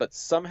subconscious, but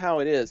somehow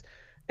it is.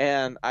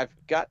 And I've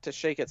got to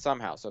shake it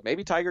somehow. So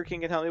maybe Tiger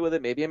King can help me with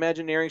it. Maybe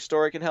Imagineering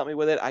Story can help me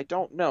with it. I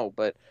don't know,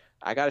 but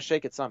I got to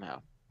shake it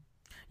somehow.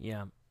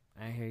 Yeah,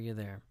 I hear you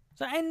there.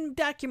 So, and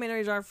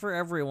documentaries aren't for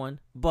everyone,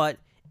 but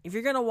if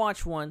you're going to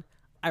watch one,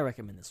 I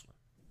recommend this one.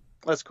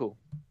 That's cool.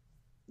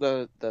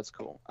 That's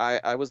cool.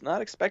 I was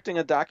not expecting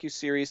a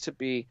docuseries to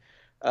be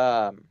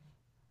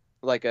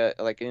like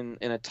in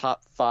a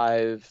top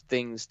 5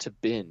 things to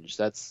binge.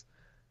 That's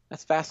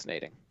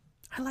fascinating.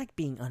 I like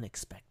being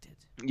unexpected.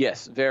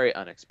 Yes, very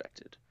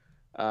unexpected.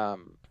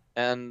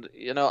 And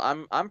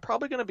I'm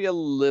probably going to be a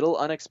little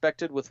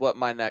unexpected with what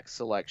my next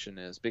selection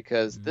is,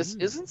 because this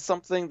isn't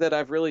something that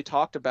I've really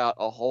talked about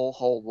a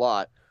whole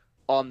lot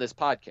on this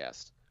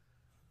podcast.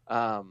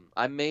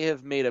 I may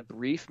have made a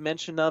brief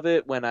mention of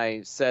it when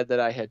I said that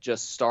I had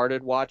just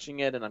started watching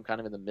it and I'm kind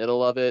of in the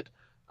middle of it.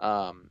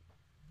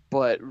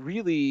 But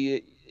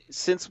really,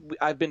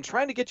 I've been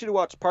trying to get you to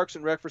watch Parks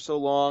and Rec for so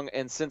long,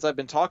 and since I've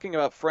been talking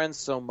about Friends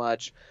so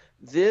much,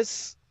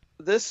 this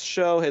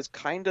show has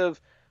kind of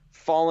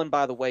fallen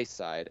by the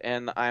wayside,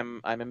 and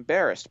I'm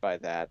embarrassed by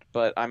that.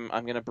 But I'm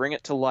going to bring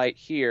it to light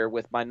here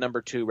with my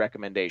number 2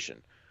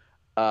 recommendation.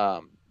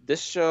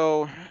 This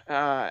show,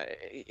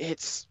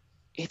 it's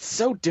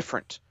so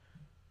different.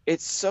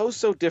 It's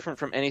so different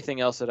from anything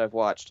else that I've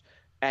watched,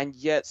 and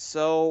yet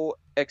so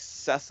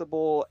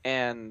accessible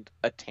and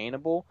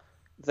attainable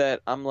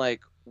that I'm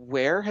like,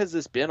 where has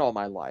this been all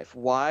my life?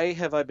 Why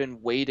have I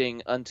been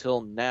waiting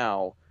until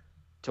now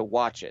to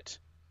watch it?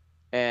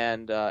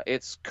 And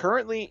it's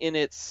currently in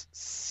its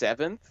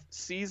 7th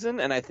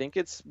season, and I think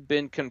it's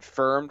been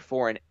confirmed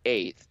for an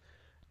 8th.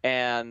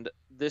 And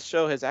this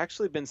show has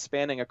actually been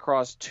spanning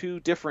across 2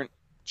 different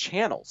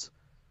channels.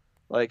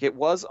 Like, it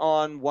was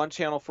on one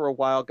channel for a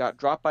while, got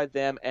dropped by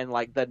them, and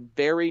like the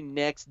very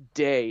next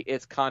day,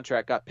 its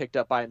contract got picked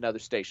up by another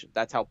station.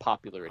 That's how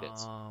popular it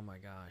is. Oh my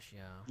gosh,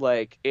 yeah.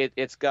 Like,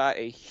 it's got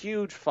a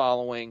huge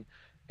following,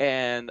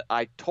 and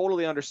I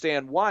totally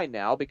understand why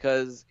now,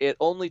 because it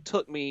only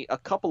took me a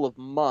couple of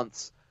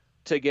months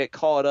to get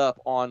caught up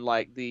on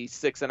like the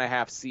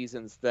 6.5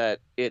 seasons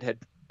that it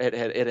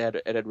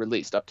had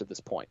released up to this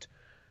point.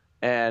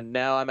 And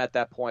now I'm at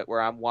that point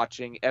where I'm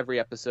watching every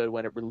episode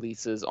when it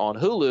releases on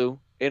Hulu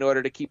in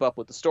order to keep up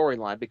with the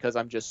storyline, because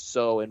I'm just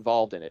so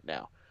involved in it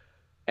now.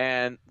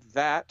 And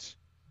that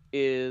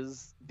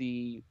is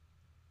the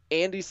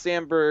Andy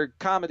Samberg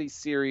comedy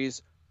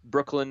series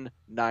Brooklyn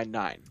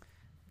Nine-Nine.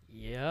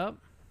 Yep.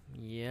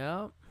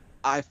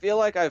 I feel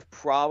like I've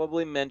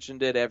probably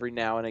mentioned it every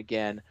now and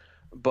again,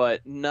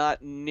 but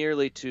not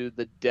nearly to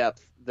the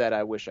depth that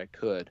I wish I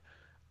could.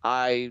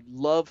 I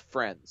love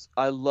Friends.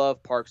 I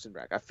love Parks and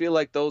Rec. I feel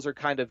like those are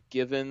kind of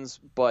givens,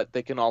 but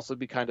they can also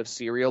be kind of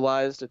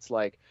serialized. It's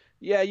like,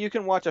 yeah, you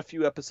can watch a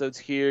few episodes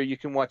here, you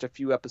can watch a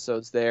few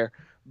episodes there,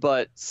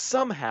 but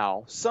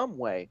somehow, some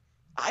way,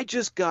 I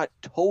just got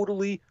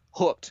totally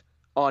hooked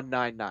on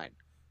 9-9.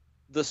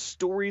 The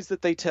stories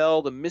that they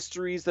tell, the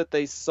mysteries that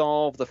they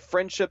solve, the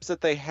friendships that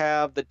they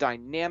have, the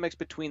dynamics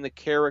between the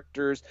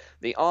characters,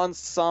 the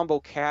ensemble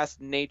cast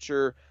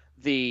nature,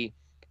 the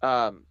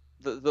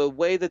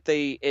way that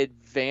they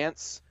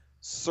advance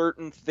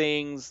certain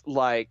things,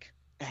 like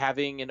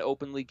having an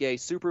openly gay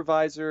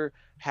supervisor,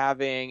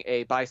 having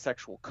a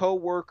bisexual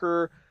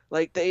coworker,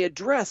 like they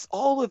address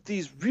all of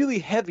these really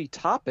heavy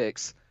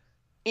topics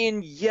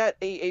in yet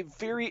a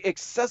very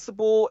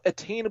accessible,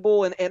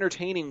 attainable, and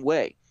entertaining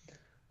way.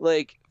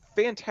 Like,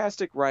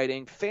 fantastic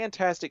writing,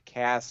 fantastic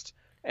cast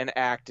and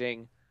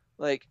acting.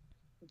 Like,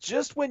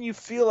 just when you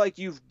feel like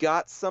you've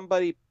got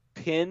somebody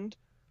pinned,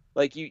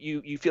 like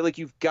you feel like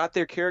you've got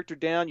their character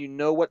down, you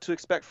know what to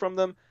expect from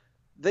them,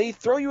 they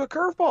throw you a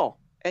curveball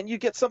and you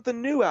get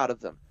something new out of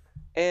them.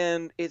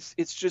 And it's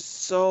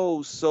just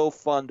so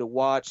fun to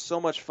watch, so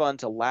much fun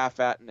to laugh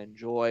at and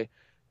enjoy.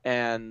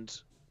 And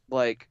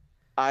like,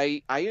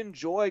 I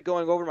enjoy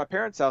going over to my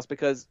parents' house,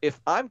 because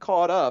if I'm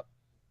caught up,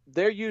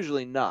 they're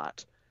usually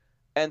not.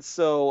 And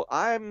so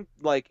I'm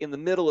like in the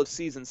middle of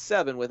season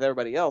 7 with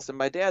everybody else, and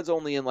my dad's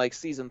only in like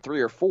season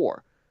 3 or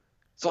 4.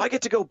 So I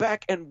get to go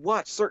back and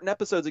watch certain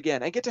episodes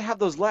again. I get to have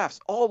those laughs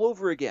all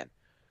over again.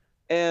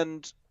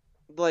 And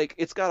like,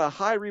 it's got a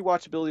high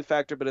rewatchability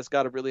factor, but it's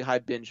got a really high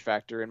binge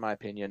factor, in my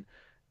opinion.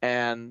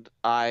 And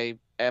I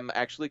am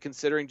actually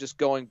considering just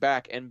going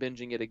back and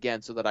binging it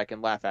again so that I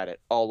can laugh at it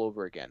all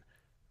over again.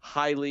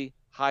 Highly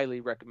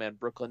recommend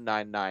Brooklyn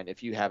Nine-Nine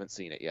if you haven't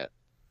seen it yet.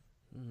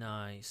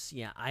 Nice.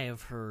 Yeah, I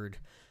have heard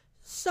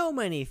so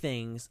many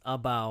things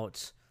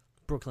about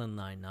Brooklyn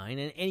Nine-Nine,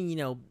 and you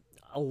know,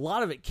 a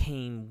lot of it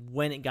came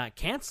when it got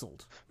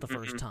canceled the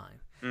first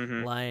time.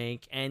 Mm-hmm.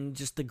 Like, and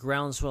just the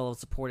groundswell of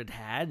support it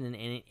had, and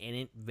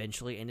it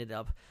eventually ended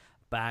up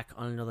back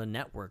on another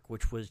network,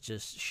 which was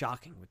just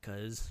shocking,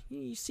 because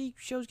you see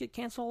shows get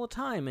canceled all the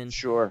time, and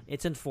sure,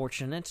 it's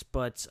unfortunate,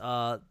 but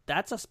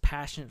that's a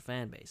passionate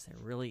fan base. There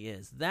really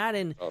is. That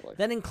and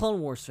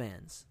Clone Wars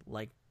fans,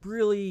 like,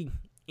 really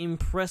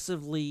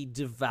impressively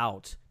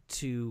devout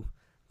to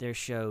their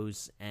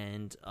shows,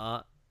 and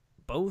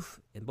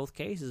in both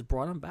cases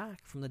brought them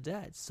back from the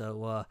dead.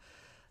 So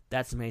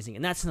that's amazing,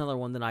 and that's another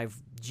one that I've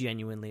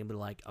genuinely been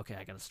like, okay,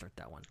 I got to start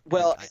that one.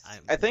 Well,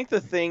 I think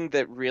the thing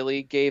that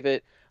really gave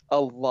it a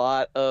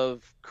lot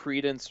of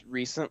credence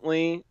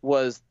recently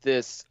was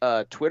this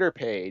Twitter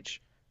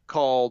page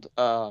called,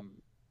 I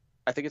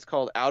think it's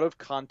called Out of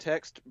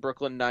Context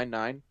Brooklyn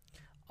Nine-Nine.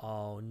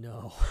 Oh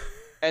no.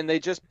 And they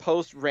just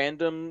post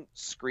random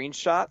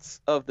screenshots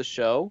of the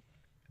show,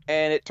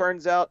 and it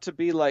turns out to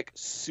be like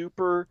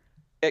super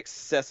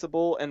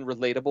accessible and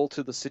relatable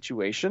to the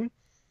situation.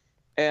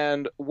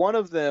 And one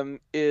of them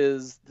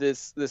is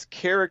this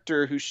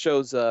character who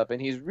shows up,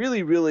 and he's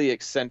really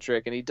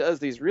eccentric, and he does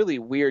these really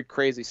weird,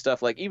 crazy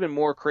stuff, like even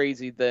more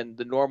crazy than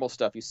the normal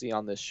stuff you see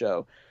on this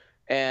show.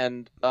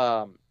 And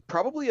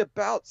probably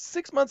about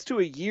 6 months to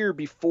a year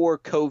before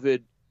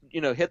COVID,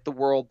 hit the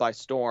world by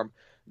storm,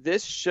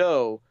 this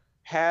show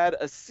had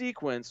a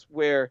sequence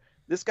where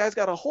this guy's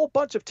got a whole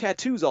bunch of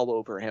tattoos all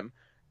over him,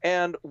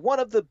 And one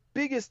of the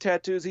biggest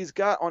tattoos he's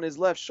got on his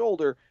left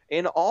shoulder,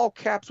 in all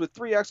caps with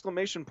 3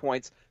 exclamation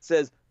points,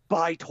 says,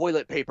 "Buy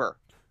toilet paper."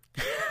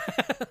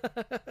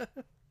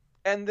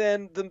 And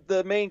then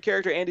the main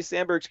character, Andy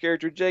Samberg's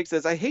character, Jake,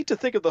 says, "I hate to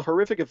think of the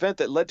horrific event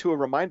that led to a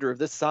reminder of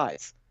this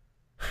size."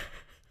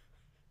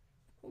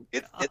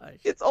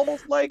 It's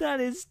almost like... That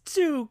is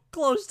too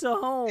close to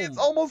home. It's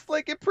almost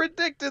like it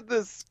predicted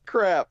this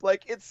crap.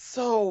 Like, it's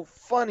so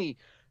funny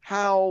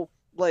how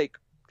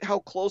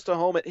close to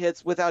home it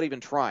hits without even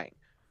trying.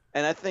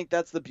 And I think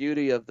that's the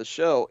beauty of the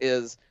show,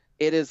 is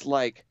it's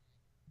like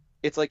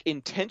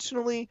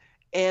intentionally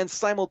and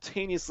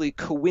simultaneously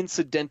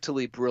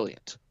coincidentally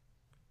brilliant.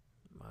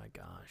 My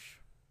gosh.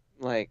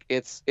 Like,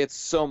 it's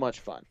so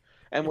much fun.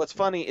 And what's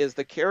funny is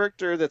the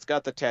character that's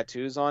got the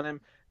tattoos on him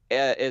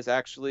is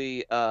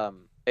actually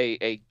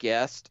a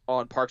guest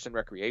on Parks and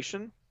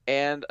Recreation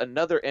and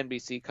another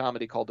NBC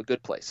comedy called The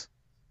Good Place.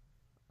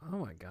 Oh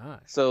my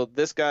gosh. So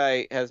this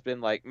guy has been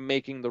like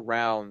making the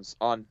rounds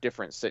on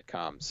different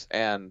sitcoms,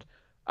 and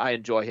I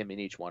enjoy him in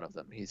each one of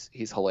them. He's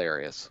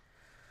hilarious.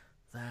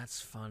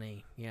 That's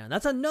funny. Yeah,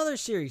 that's another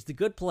series, The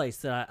Good Place,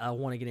 that I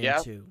want to get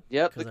into.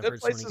 Yep, The Good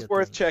Place is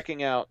worth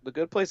checking out. The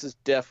Good Place is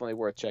definitely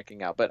worth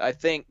checking out, but I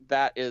think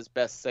that is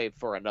best saved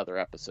for another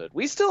episode.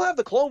 We still have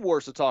the Clone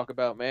Wars to talk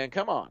about, man.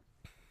 Come on.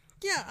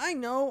 Yeah, I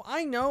know,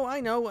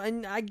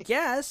 and I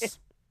guess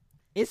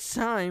it's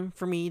time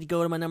for me to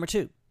go to my number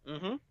 2.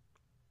 Mm-hmm.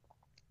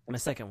 My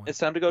second one. It's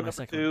time to go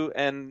number 2,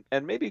 and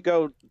maybe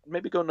go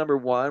number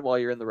 1 while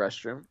you're in the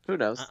restroom. Who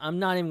knows? I'm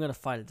not even gonna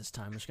fight it this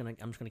time. I'm just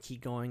gonna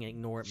keep going and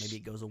ignore it. Maybe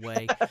it goes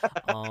away.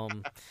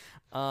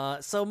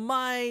 So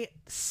my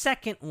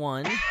second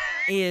one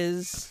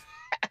is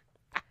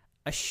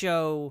a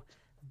show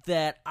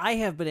that I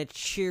have been a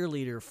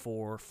cheerleader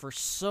for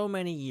so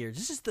many years.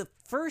 This is the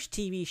first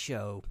TV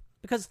show,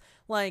 because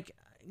like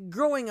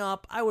growing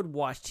up, I would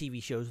watch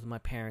TV shows with my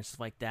parents, stuff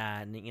like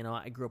that, and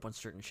I grew up on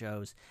certain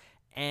shows.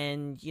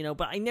 And,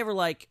 but I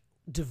never,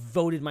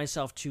 devoted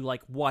myself to,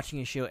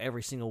 watching a show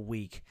every single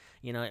week.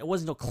 It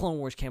wasn't until Clone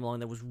Wars came along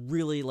that was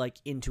really,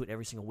 into it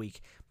every single week.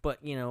 But,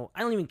 I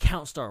don't even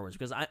count Star Wars,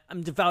 because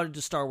I'm devoted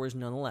to Star Wars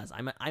nonetheless.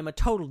 I'm a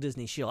total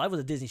Disney shill. I was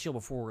a Disney shill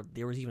before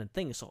there was even a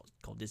thing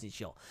called Disney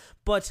shill.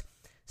 But,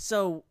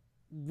 so,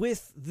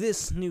 with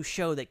this new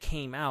show that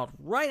came out,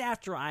 right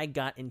after I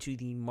got into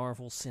the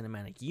Marvel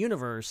Cinematic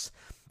Universe,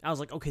 I was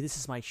like, okay, this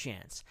is my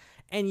chance.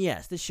 And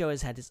yes, this show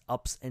has had its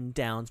ups and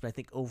downs, but I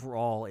think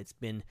overall it's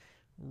been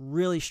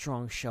really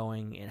strong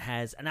showing. It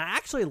has, and I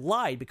actually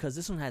lied, because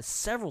this one has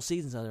several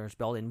seasons under its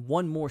belt and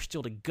one more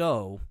still to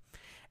go.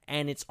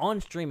 And it's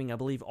on streaming. I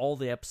believe all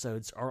the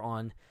episodes are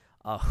on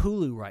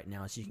Hulu right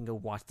now, so you can go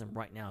watch them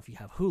right now if you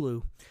have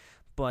Hulu.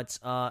 But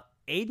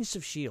Agents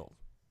of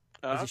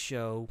S.H.I.E.L.D. is a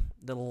show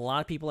that a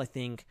lot of people, I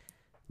think,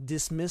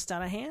 dismissed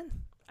out of hand.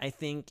 I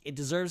think it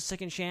deserves a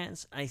second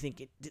chance. I think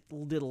it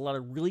did a lot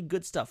of really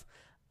good stuff.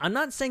 I'm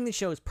not saying the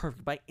show is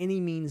perfect by any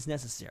means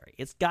necessary.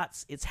 It's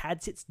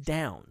had its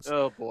downs.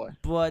 Oh boy.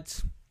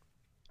 But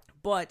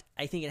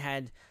I think it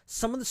had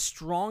some of the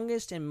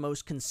strongest and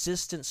most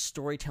consistent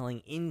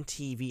storytelling in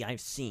TV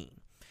I've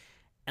seen.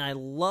 And I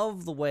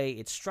love the way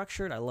it's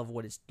structured. I love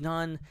what it's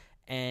done.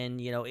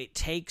 And, it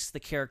takes the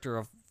character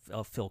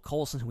of Phil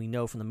Coulson, who we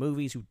know from the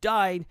movies, who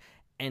died,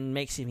 and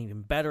makes him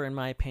even better, in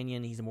my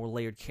opinion. He's a more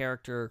layered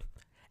character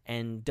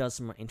and does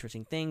some more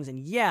interesting things. And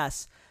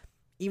yes,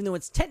 even though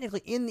it's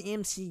technically in the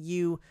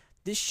MCU,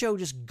 this show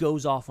just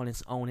goes off on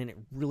its own, and it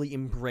really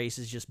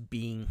embraces just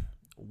being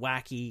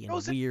wacky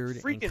and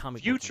weird and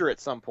comic future at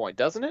some point,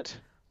 doesn't it?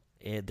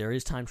 There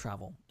is time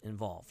travel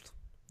involved.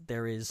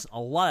 There is a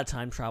lot of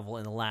time travel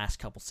in the last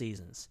couple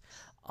seasons.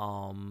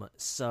 And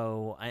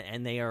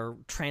they are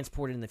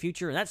transported in the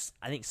future, and that's,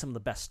 I think, some of the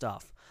best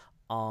stuff.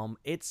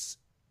 It's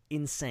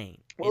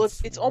insane. Well,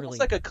 it's almost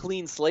like a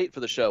clean slate for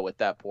the show at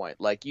that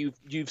point. Like,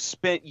 you've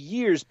spent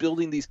years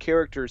building these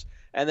characters,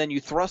 and then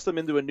you thrust them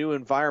into a new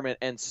environment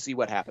and see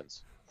what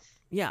happens.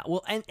 Yeah,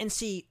 well, and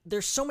see,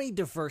 there's so many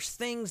diverse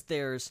things.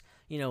 There's,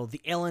 the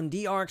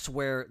LMD arcs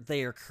where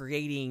they are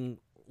creating,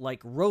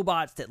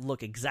 robots that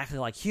look exactly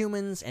like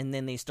humans, and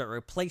then they start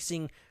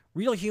replacing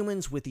real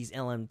humans with these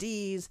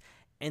LMDs,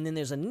 and then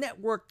there's a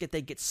network that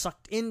they get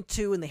sucked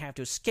into, and they have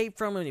to escape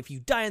from, and if you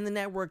die in the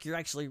network, you're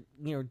actually,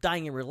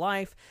 dying in real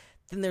life.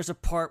 Then there's a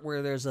part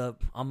where there's a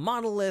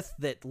monolith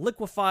that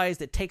liquefies,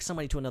 that takes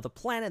somebody to another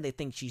planet. They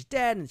think she's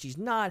dead, and she's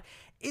not.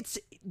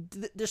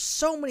 There's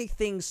so many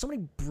things, so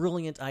many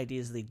brilliant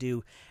ideas they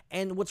do.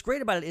 And what's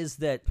great about it is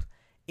that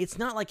it's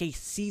not like a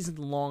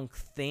season-long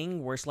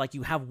thing where it's like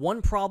you have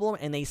one problem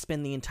and they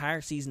spend the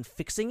entire season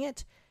fixing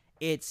it.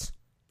 It's,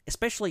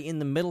 especially in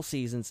the middle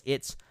seasons,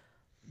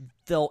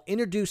 they'll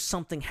introduce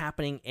something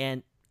happening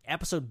in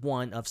episode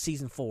 1 of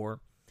season 4,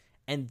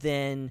 and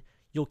then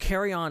you'll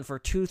carry on for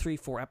 2, 3,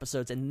 4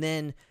 episodes, and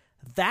then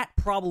that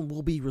problem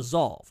will be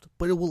resolved,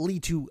 but it will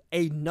lead to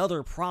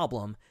another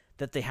problem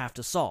that they have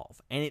to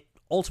solve. And it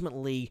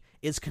ultimately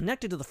is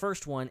connected to the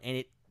first one, and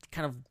it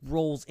kind of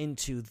rolls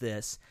into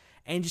this,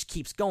 and just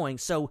keeps going.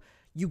 So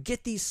you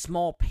get these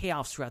small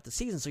payoffs throughout the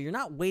season, so you're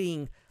not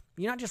waiting,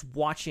 you're not just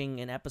watching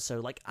an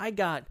episode. Like, I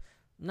got,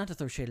 not to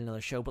throw shade at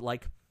another show, but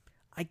like,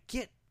 I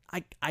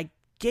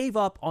gave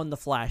up on the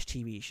Flash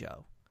TV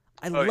show.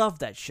 I love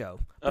that show,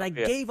 but I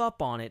gave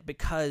up on it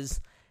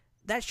because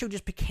that show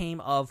just became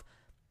of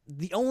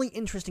the only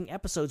interesting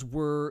episodes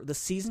were the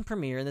season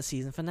premiere and the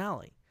season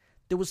finale.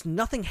 There was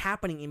nothing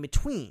happening in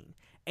between,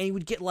 and you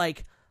would get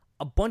like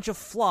a bunch of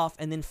fluff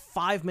and then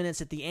 5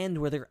 minutes at the end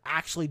where they're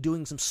actually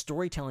doing some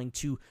storytelling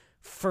to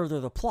further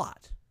the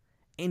plot,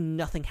 and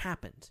nothing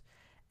happened.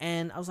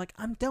 And I was like,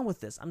 I'm done with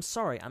this. I'm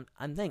sorry.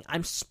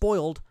 I'm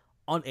spoiled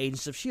on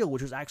Agents of S.H.I.E.L.D.,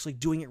 which was actually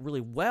doing it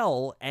really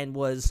well and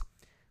was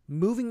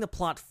moving the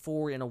plot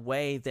forward in a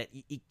way that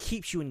it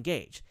keeps you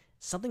engaged.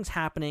 Something's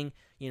happening,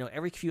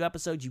 every few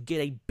episodes you get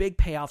a big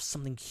payoff,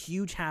 something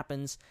huge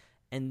happens,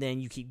 and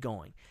then you keep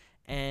going.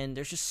 And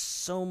there's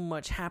just so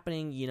much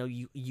happening.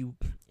 You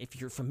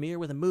if you're familiar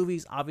with the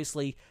movies,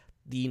 obviously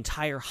the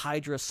entire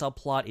Hydra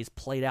subplot is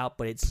played out,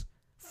 but it's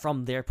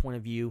from their point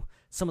of view,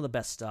 some of the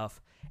best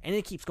stuff. And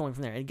it keeps going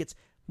from there. And it gets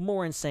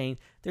more insane.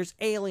 There's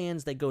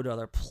aliens, they go to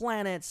other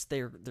planets,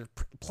 they're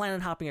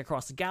planet hopping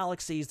across the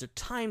galaxies, they're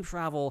time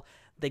travel,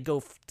 they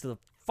go to the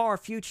far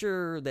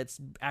future that's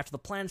after the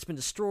planet's been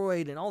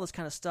destroyed and all this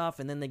kind of stuff,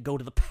 and then they go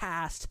to the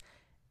past.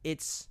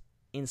 It's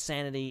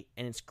insanity,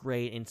 and it's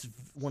great, and it's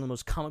one of the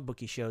most comic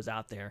booky shows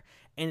out there,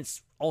 and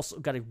it's also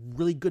got a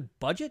really good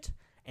budget,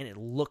 and it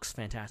looks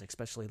fantastic,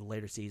 especially the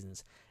later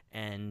seasons,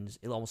 and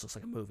it almost looks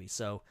like a movie.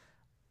 So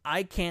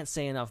I can't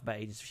say enough about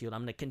Agents of S.H.I.E.L.D.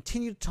 I'm going to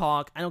continue to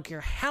talk. I don't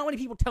care how many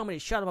people tell me to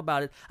shut up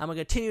about it. I'm going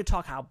to continue to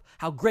talk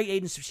how great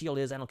Agents of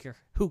S.H.I.E.L.D. is. I don't care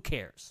who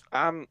cares.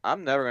 I'm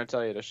never going to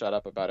tell you to shut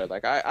up about it.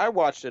 Like, I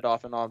watched it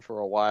off and on for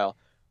a while,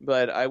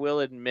 but I will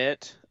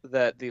admit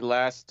that the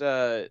last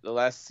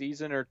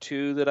season or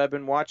two that I've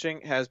been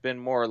watching has been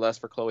more or less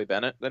for Chloe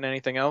Bennett than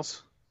anything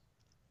else.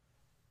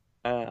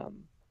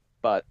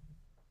 But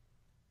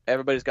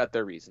everybody's got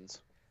their reasons.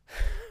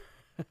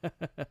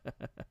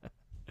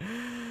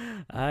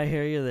 I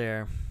hear you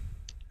there.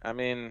 I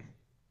mean,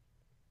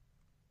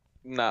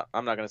 no,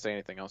 I'm not going to say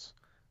anything else.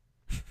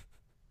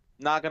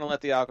 Not going to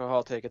let the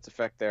alcohol take its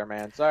effect there,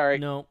 man. Sorry.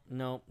 No.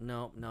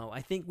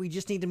 I think we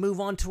just need to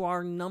move on to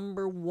our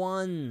number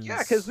ones. Yeah,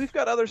 because we've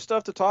got other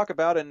stuff to talk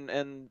about,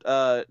 and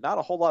not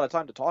a whole lot of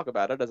time to talk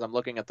about it as I'm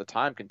looking at the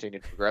time continue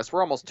to progress.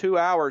 We're almost 2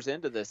 hours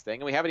into this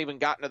thing, and we haven't even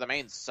gotten to the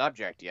main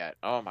subject yet.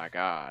 Oh, my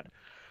God.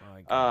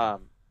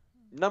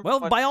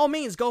 By all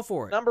means, go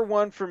for it. Number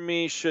one for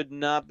me should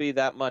not be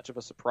that much of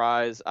a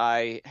surprise.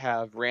 I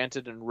have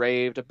ranted and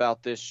raved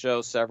about this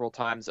show several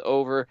times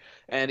over,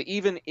 and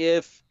even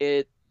if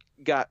it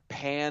got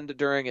panned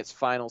during its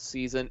final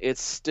season,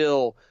 it's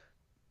still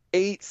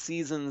 8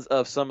 seasons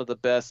of some of the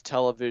best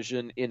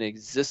television in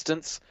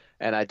existence,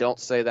 and I don't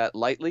say that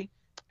lightly,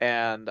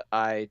 and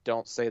I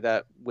don't say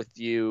that with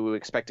you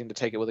expecting to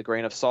take it with a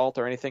grain of salt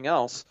or anything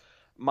else.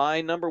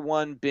 My number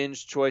one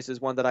binge choice is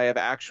one that I have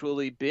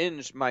actually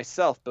binged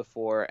myself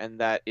before, and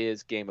that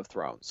is Game of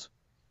Thrones.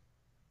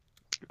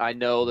 I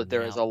know that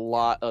there is a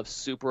lot of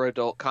super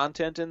adult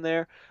content in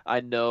there. I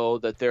know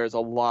that there's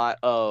a lot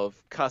of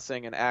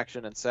cussing and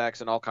action and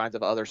sex and all kinds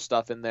of other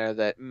stuff in there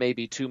that may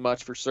be too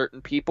much for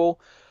certain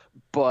people.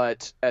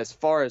 But as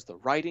far as the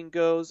writing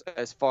goes,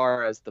 as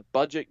far as the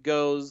budget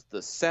goes,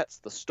 the sets,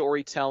 the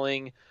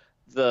storytelling,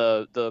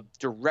 the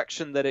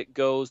direction that it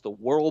goes, the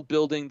world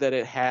building that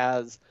it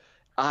has,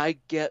 I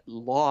get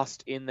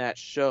lost in that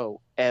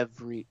show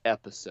every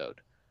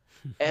episode.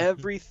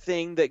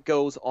 Everything that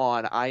goes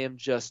on, I am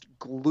just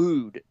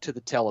glued to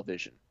the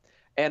television.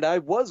 And I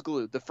was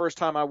glued the first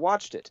time I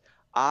watched it.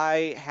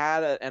 I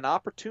had an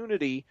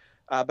opportunity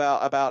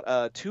about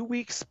a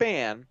 2-week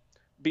span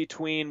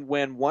between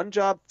when one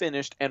job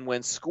finished and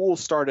when school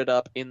started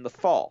up in the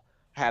fall.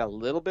 Had a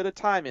little bit of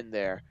time in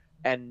there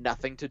and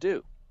nothing to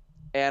do.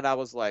 And I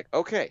was like,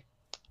 okay,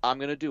 I'm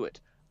going to do it.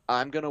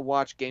 I'm going to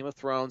watch Game of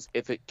Thrones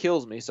if it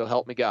kills me, so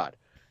help me God.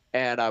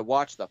 And I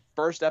watched the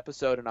first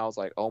episode, and I was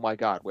like, oh my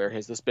God, where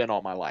has this been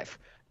all my life?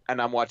 And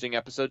I'm watching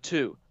episode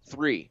 2,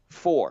 3,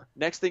 4.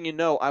 Next thing you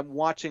know, I'm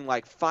watching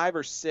like 5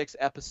 or 6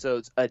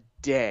 episodes a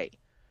day.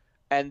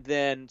 And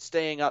then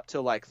staying up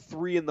till like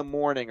 3 in the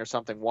morning or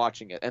something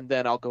watching it. And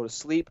then I'll go to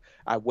sleep.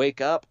 I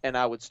wake up, and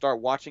I would start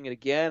watching it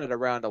again at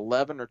around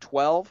 11 or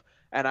 12.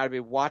 And I'd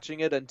be watching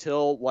it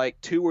until like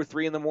 2 or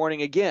 3 in the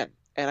morning again.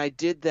 And I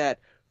did that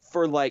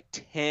for like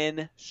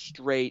 10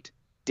 straight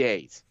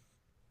days.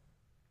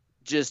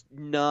 Just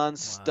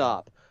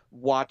nonstop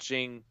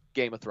watching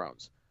Game of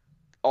Thrones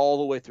all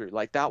the way through.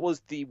 Like, that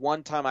was the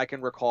one time I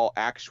can recall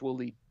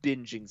actually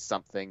binging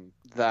something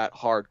that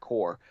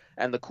hardcore.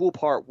 And the cool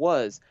part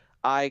was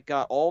I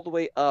got all the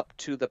way up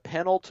to the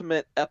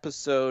penultimate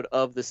episode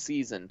of the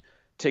season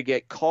to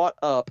get caught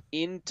up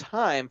in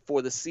time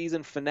for the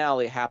season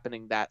finale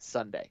happening that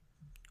Sunday.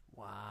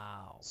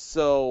 Wow.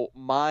 So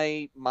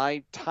my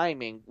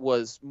timing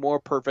was more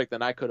perfect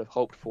than I could have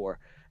hoped for.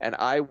 And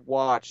I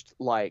watched,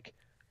 like,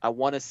 I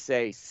want to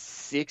say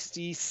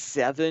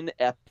 67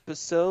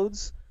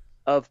 episodes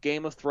of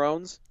Game of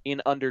Thrones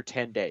in under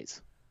 10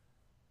 days.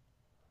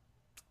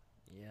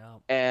 Yeah.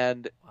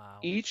 And Wow.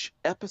 each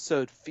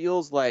episode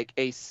feels like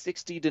a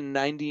 60 to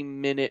 90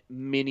 minute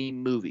mini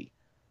movie.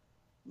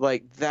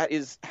 Like, that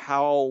is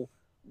how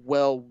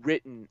well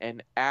written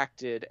and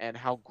acted and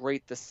how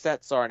great the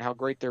sets are and how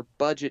great their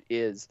budget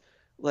is.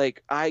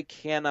 Like, I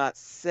cannot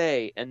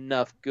say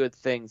enough good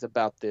things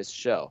about this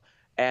show.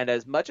 And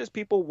as much as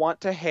people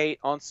want to hate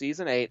on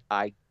season 8,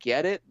 I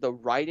get it. The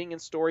writing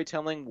and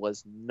storytelling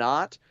was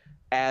not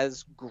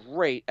as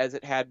great as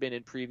it had been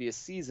in previous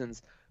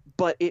seasons,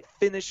 but it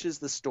finishes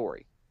the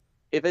story.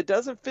 If it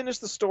doesn't finish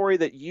the story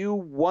that you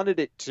wanted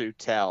it to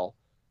tell,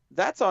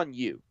 that's on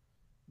you.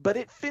 But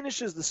it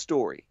finishes the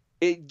story.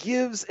 It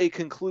gives a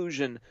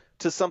conclusion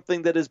to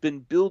something that has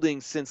been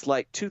building since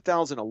like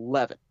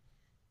 2011.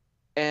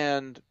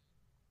 And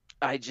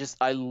I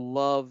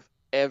love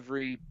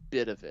every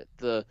bit of it.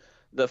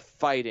 The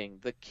fighting,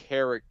 the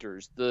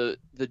characters, the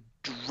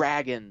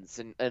dragons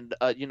and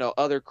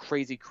other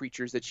crazy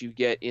creatures that you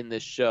get in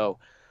this show.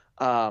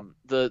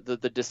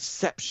 The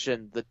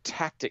deception, the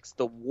tactics,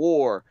 the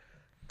war.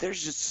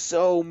 There's just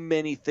so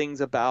many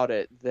things about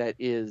it that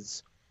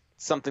is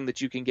something that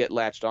you can get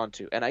latched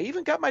onto. And I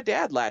even got my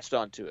dad latched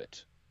onto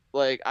it.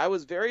 Like, I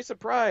was very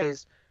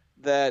surprised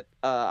that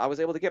I was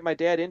able to get my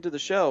dad into the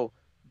show,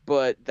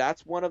 but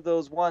that's one of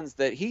those ones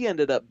that he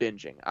ended up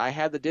binging. I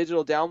had the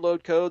digital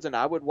download codes, and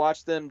I would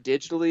watch them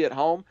digitally at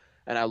home,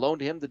 and I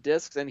loaned him the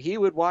discs, and he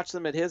would watch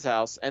them at his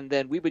house, and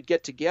then we would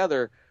get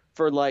together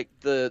for, like,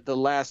 the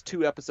last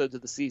 2 episodes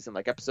of the season,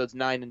 like episodes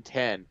 9 and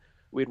 10.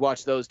 We'd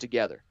watch those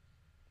together.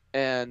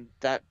 And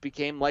that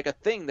became like a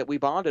thing that we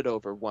bonded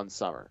over one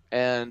summer,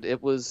 and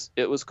it was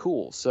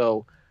cool.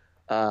 So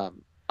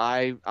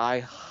I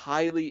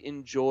highly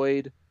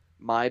enjoyed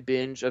my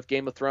binge of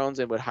Game of Thrones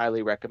and would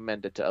highly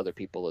recommend it to other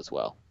people as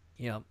well.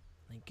 Yep,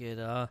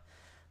 I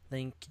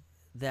think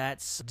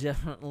that's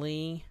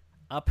definitely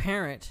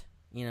apparent.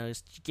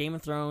 Game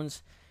of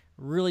Thrones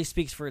really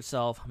speaks for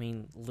itself. I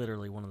mean,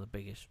 literally one of the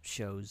biggest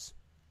shows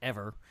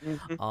ever.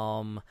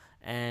 Mm-hmm.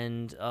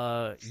 And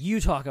you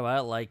talk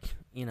about it like,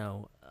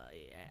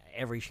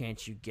 every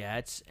chance you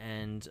get,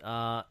 and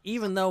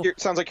even though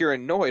sounds like you're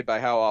annoyed by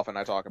how often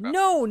I talk about it.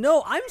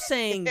 No, I'm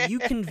saying you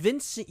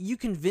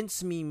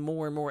convince me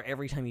more and more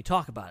every time you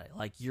talk about it.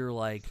 Like, you're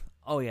like,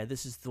 oh yeah,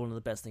 this is one of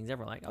the best things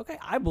ever. Like, okay,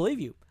 I believe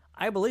you.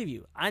 I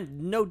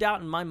no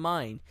doubt in my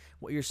mind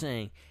what you're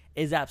saying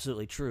is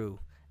absolutely true.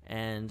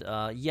 And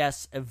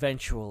yes,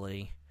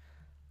 eventually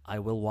I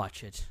will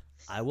watch it.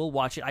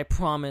 I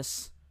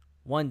promise.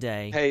 One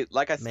day. Hey,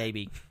 like I said,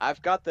 maybe.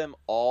 I've got them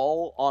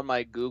all on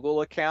my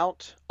Google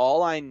account.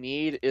 All I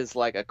need is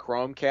like a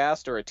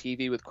Chromecast or a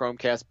TV with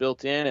Chromecast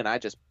built in, and I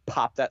just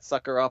pop that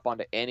sucker up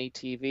onto any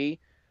TV,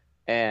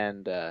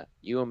 and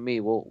you and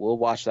me, we'll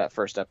watch that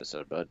first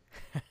episode, bud.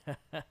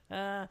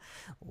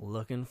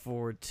 Looking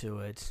forward to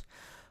it.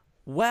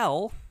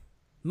 Well,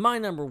 my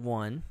number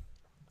one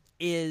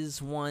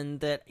is one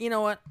that, you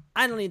know what,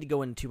 I don't need to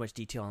go into too much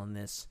detail on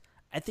this.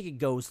 I think it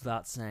goes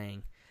without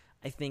saying.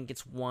 I think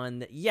it's one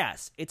that,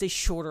 yes, it's a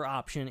shorter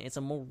option. It's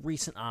a more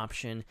recent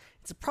option.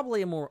 It's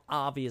probably a more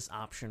obvious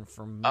option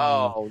for me.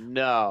 Oh,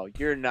 no,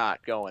 you're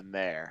not going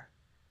there.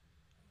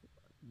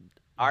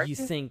 Are you?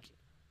 Think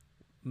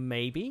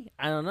maybe?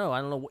 I don't know.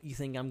 I don't know what you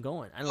think I'm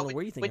going. I don't know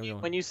where you think I'm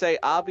going. When you say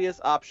obvious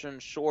option,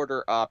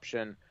 shorter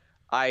option,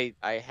 I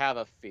have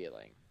a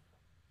feeling.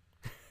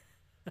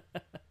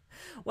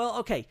 Well,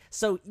 okay,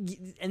 so,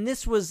 and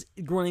this was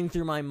running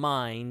through my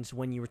mind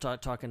when you were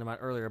talking about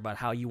earlier about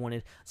how you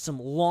wanted some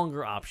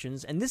longer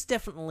options, and this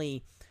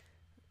definitely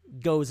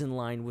goes in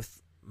line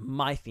with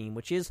my theme,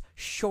 which is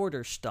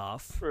shorter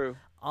stuff. True.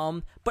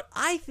 But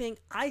I think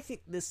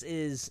this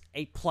is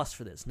a plus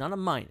for this, not a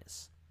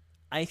minus.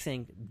 I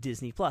think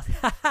Disney Plus.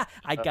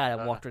 I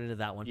walked right into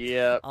that one.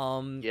 Yep.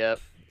 Yep.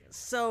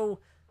 So,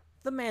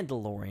 The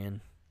Mandalorian.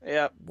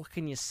 Yep. What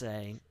can you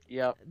say?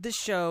 Yep. This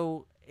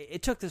show,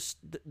 it took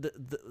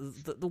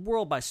the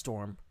world by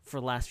storm for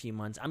the last few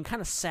months. I'm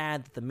kind of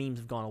sad that the memes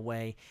have gone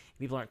away.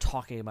 People aren't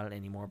talking about it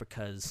anymore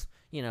because,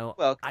 I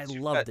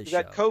love this show.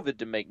 You got COVID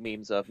to make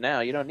memes of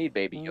now. You don't need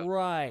Baby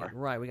Yoda.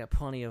 Right. We got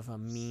plenty of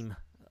meme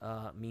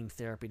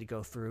therapy to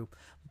go through.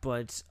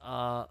 But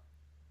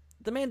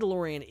The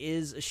Mandalorian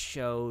is a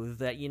show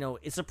that,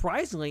 it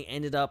surprisingly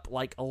ended up,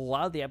 like, a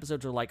lot of the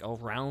episodes are, like,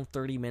 around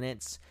 30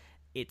 minutes.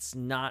 It's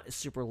not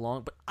super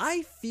long, but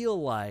I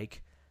feel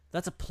like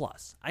that's a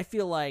plus. I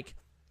feel like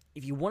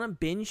if you want to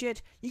binge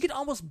it, you could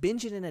almost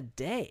binge it in a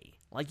day.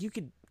 Like, you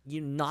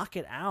knock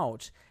it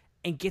out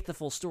and get the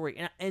full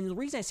story. And the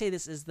reason I say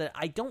this is that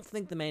I don't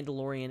think The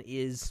Mandalorian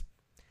is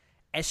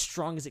as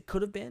strong as it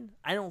could have been.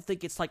 I don't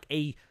think it's like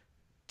a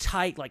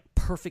tight, like,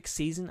 perfect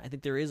season. I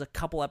think there is a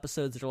couple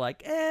episodes that are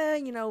like,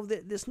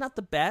 this not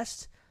the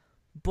best,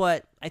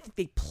 but I think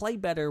they play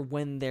better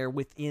when they're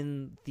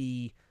within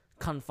the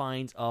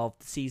confines of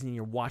the season and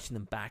you're watching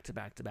them back to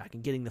back to back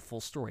and getting the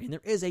full story. And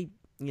there is a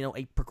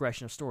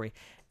progression of story,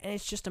 and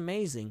it's just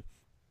amazing.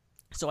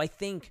 So I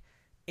think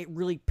it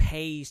really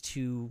pays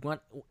to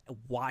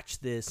watch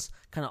this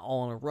kind of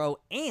all in a row.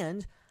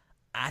 And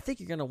I think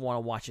you're going to want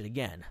to watch it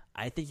again.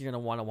 I think you're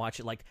going to want to watch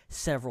it like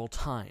several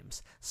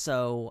times.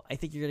 So I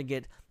think you're going to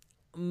get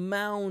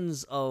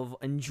mounds of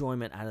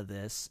enjoyment out of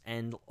this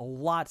and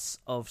lots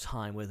of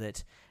time with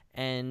it.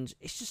 And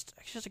it's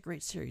just a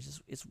great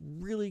series. It's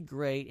really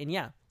great. And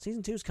yeah,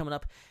 season 2 is coming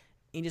up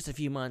in just a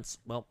few months.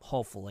 Well,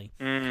 hopefully.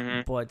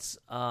 Mm-hmm. But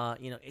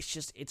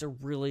it's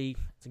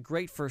a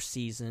great first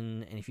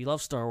season. And if you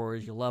love Star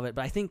Wars, you'll love it.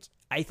 But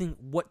I think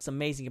what's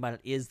amazing about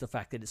it is the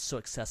fact that it's so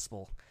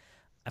accessible.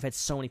 I've had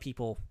so many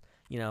people,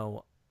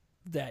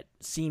 that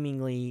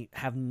seemingly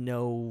have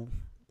no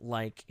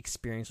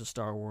experience with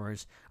Star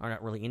Wars, are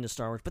not really into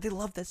Star Wars, but they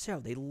love that show.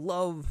 They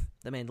love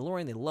The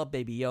Mandalorian. They love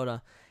Baby Yoda,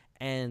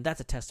 and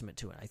that's a testament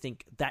to it. I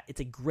think that it's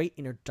a great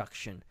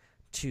introduction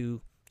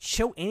to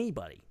show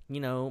anybody.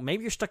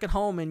 Maybe you're stuck at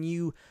home and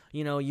you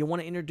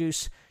want to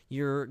introduce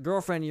your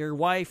girlfriend, your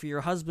wife, or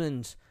your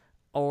husband,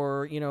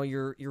 or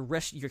your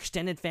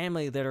extended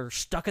family that are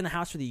stuck in the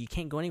house with you. You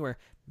can't go anywhere.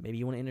 Maybe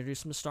you want to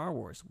introduce them to Star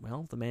Wars.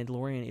 Well, The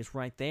Mandalorian is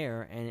right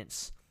there, and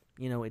it's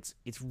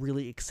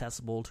really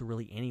accessible to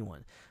really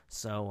anyone.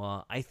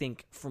 So I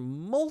think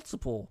from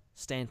multiple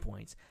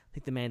standpoints, I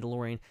think The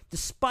Mandalorian,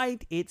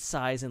 despite its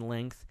size and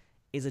length,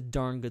 is a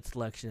darn good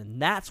selection,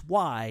 and that's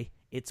why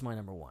it's my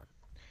number 1.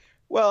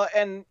 Well,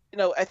 and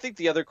I think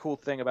the other cool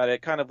thing about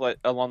it, kind of like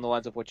along the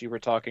lines of what you were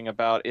talking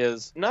about,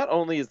 is not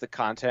only is the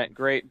content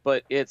great,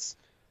 but it's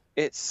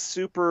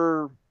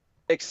super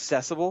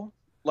accessible.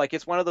 Like,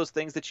 it's one of those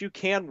things that you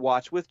can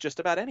watch with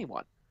just about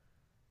anyone.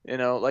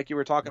 Like you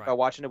were talking about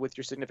watching it with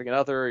your significant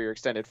other or your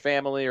extended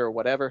family or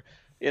whatever.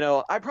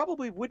 I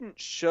probably wouldn't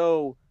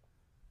show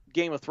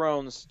Game of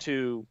Thrones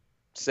to,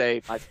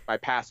 say, my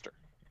pastor.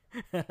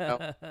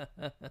 But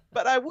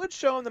I would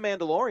show him The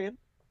Mandalorian.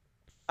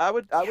 I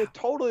would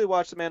totally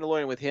watch The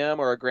Mandalorian with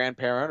him or a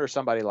grandparent or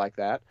somebody like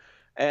that.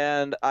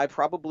 And I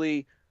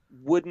probably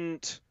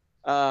wouldn't.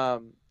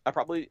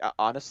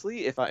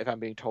 Honestly, if I'm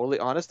being totally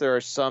honest, there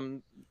are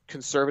some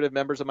conservative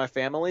members of my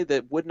family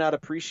that would not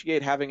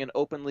appreciate having an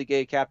openly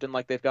gay captain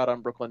like they've got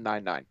on Brooklyn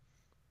Nine-Nine.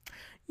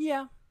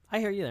 Yeah, I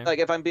hear you there. Like,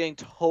 if I'm being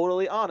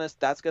totally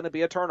honest, that's going to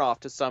be a turnoff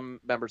to some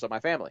members of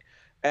my family.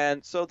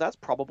 And so that's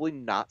probably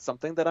not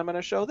something that I'm going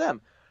to show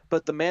them.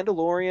 But The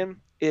Mandalorian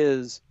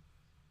is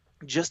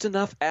just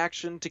enough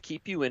action to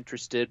keep you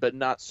interested, but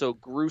not so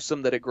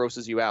gruesome that it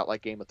grosses you out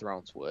like Game of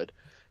Thrones would.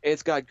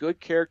 It's got good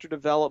character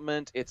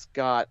development. It's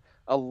got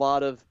a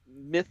lot of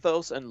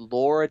mythos and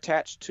lore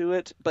attached to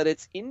it, but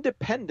it's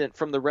independent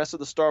from the rest of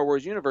the Star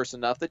Wars universe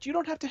enough that you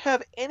don't have to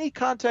have any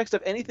context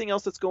of anything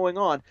else that's going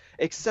on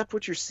except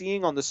what you're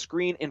seeing on the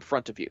screen in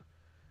front of you.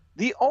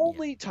 The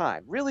only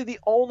time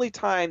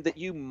that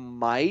you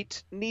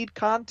might need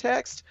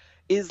context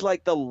is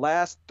like the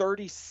last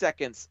 30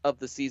 seconds of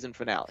the season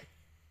finale.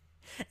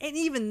 And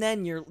even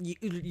then,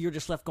 you're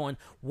just left going,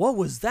 "What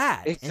was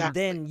that?" Exactly. And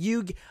then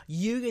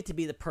you get to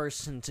be the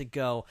person to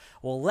go,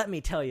 "Well, let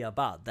me tell you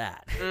about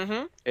that."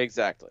 Mm-hmm.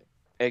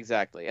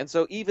 Exactly. And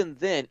so even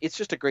then, it's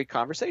just a great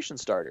conversation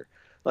starter.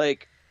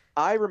 Like,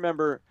 I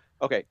remember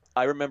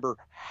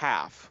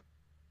half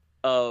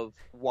of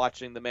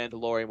watching The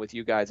Mandalorian with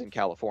you guys in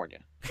California.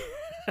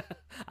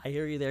 I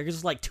hear you there, because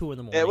it's like 2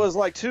 a.m. It was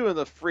like 2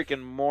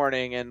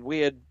 a.m, and we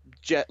had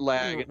jet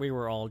lag. We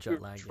were all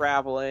jet lagged.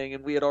 Traveling,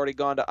 and we had already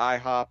gone to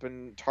IHOP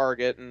and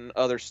Target and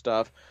other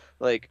stuff.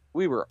 Like,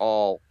 we were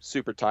all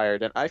super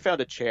tired, and I found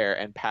a chair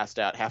and passed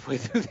out halfway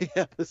through the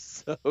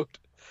episode.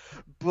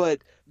 But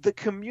the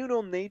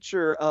communal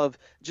nature of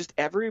just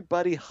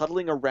everybody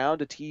huddling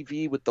around a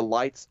TV with the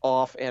lights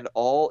off and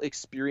all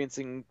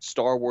experiencing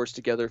Star Wars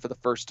together for the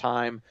first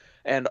time,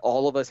 and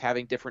all of us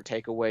having different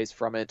takeaways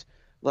from it,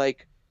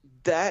 like,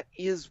 that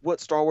is what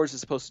Star Wars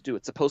is supposed to do.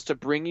 It's supposed to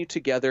bring you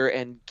together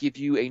and give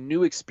you a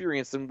new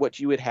experience than what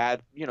you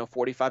had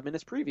 45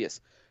 minutes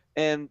previous.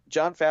 And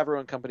Jon Favreau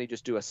and company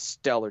just do a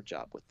stellar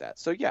job with that.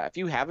 So yeah, if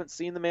you haven't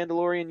seen The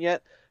Mandalorian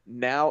yet,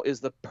 now is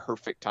the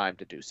perfect time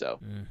to do so.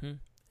 Mm-hmm.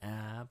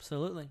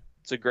 Absolutely.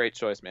 It's a great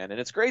choice, man. And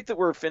it's great that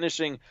we're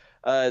finishing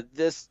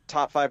this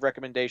top 5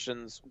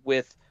 recommendations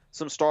with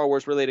some Star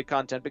Wars related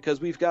content,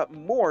 because we've got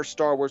more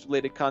Star Wars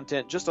related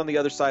content just on the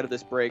other side of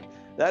this break.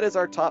 That is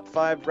our top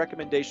 5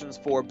 recommendations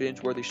for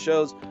binge-worthy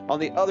shows. On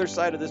the other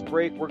side of this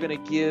break, we're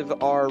going to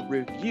give our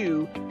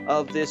review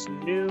of this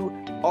new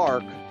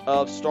arc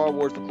of Star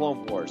Wars: The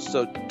Clone Wars.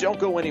 So don't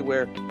go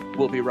anywhere.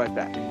 We'll be right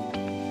back.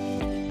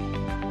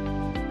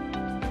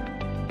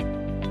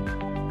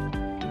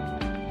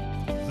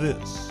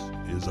 This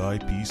is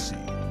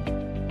IPC.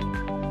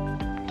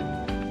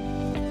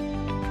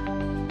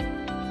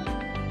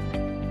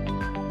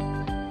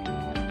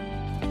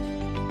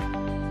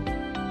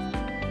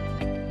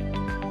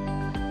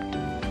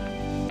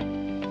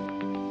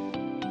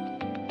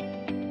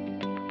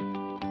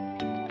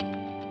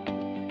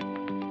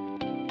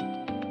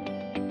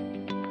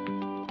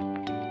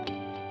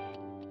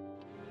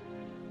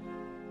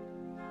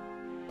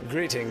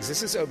 Greetings,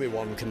 this is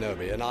Obi-Wan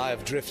Kenobi, and I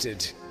have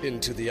drifted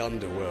into the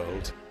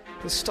underworld.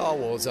 The Star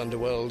Wars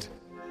underworld.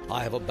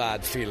 I have a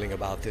bad feeling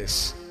about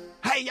this.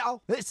 Hey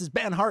y'all, this is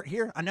Ben Hart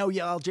here. I know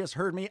y'all just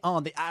heard me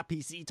on the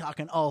IPC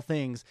talking all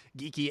things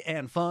geeky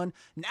and fun.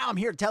 Now I'm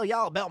here to tell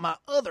y'all about my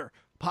other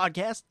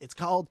podcast. It's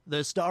called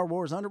The Star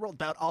Wars Underworld,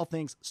 about all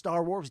things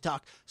Star Wars. We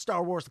talk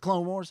Star Wars The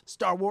Clone Wars,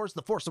 Star Wars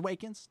The Force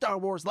Awakens, Star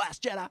Wars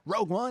Last Jedi,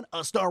 Rogue One,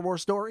 A Star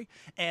Wars Story,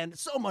 and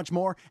so much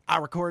more. I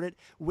record it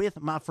with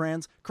my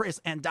friends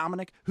Chris and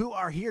Dominic, who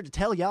are here to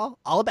tell y'all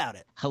all about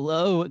it.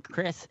 Hello,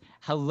 Chris.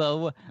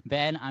 Hello,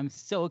 Ben. I'm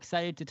so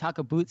excited to talk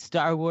about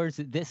Star Wars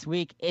this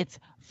week. It's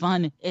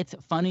fun. It's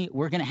funny.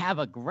 We're going to have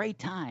a great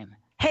time.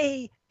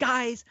 Hey,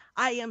 guys,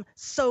 I am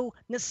so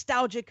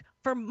nostalgic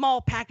for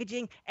mall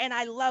packaging, and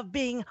I love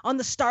being on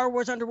the Star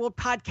Wars Underworld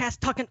podcast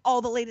talking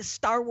all the latest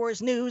Star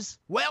Wars news.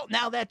 Well,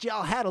 now that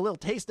y'all had a little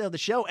taste of the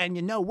show and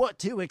you know what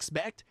to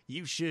expect,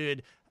 you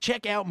should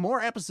check out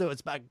more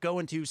episodes by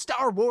going to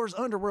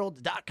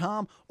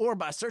StarWarsUnderworld.com or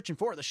by searching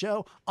for the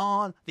show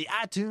on the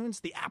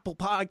iTunes, the Apple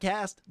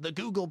Podcast, the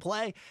Google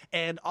Play,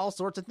 and all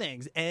sorts of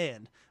things.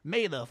 And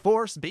may the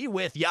Force be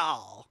with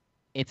y'all.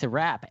 It's a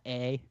wrap,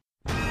 eh?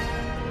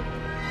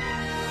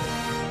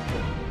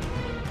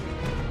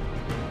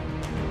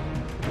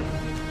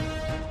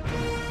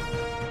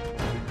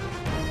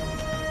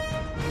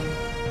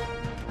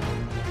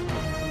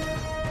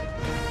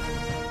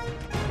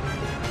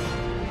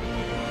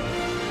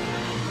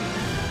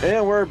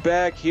 And we're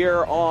back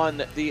here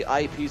on the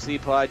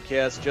IPC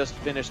podcast. Just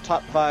finished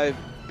top 5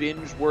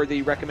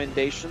 binge-worthy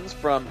recommendations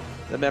from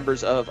the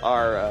members of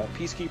our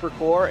Peacekeeper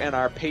Corps and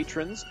our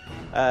patrons.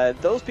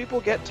 Those people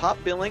get top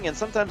billing and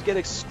sometimes get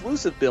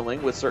exclusive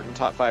billing with certain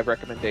top 5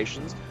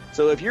 recommendations.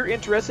 So if you're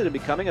interested in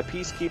becoming a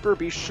Peacekeeper,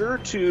 be sure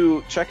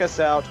to check us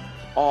out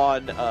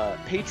on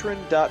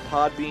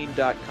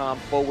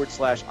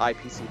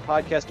patron.podbean.com/IPC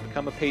podcast to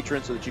become a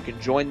patron so that you can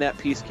join that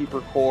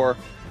Peacekeeper Corps.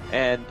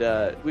 And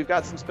we've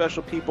got some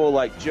special people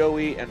like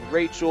Joey and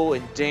Rachel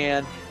and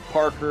Dan,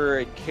 Parker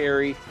and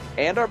Carrie,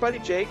 and our buddy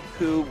Jake,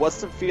 who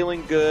wasn't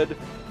feeling good,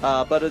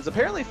 but is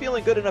apparently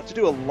feeling good enough to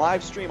do a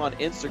live stream on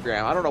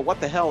Instagram. I don't know what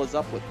the hell is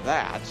up with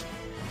that.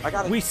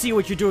 We see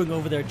what you're doing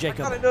over there,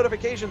 Jacob. I got a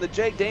notification that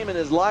Jake Damon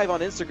is live on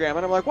Instagram,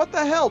 and I'm like, what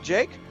the hell,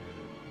 Jake?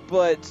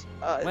 But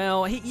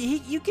well,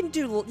 you can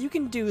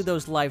do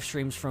those live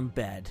streams from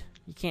bed.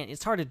 You can't.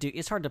 It's hard to do.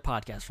 It's hard to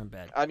podcast from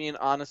bed. I mean,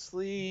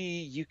 honestly,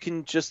 you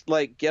can just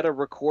get a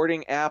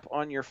recording app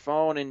on your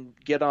phone and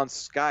get on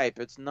Skype.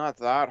 It's not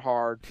that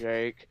hard,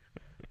 Jake.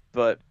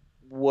 But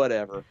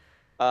whatever.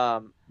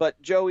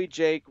 But Joey,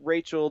 Jake,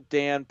 Rachel,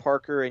 Dan,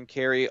 Parker, and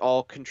Carrie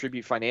all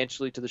contribute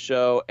financially to the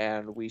show,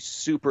 and we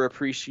super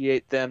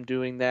appreciate them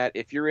doing that.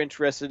 If you're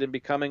interested in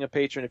becoming a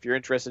patron, if you're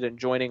interested in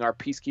joining our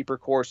Peacekeeper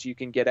course, you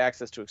can get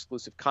access to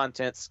exclusive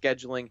content,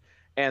 scheduling,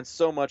 and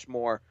so much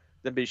more.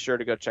 Then be sure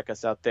to go check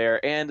us out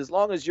there. And as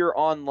long as you're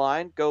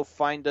online, go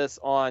find us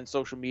on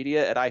social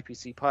media at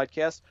IPC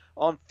Podcast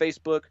on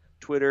Facebook,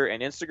 Twitter,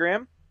 and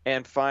Instagram,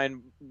 and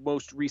find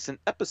most recent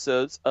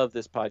episodes of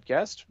this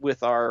podcast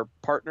with our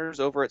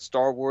partners over at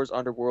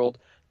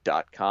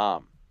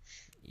StarWarsUnderworld.com.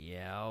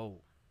 Yeah.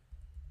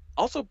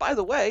 Also, by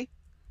the way,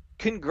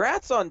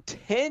 congrats on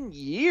 10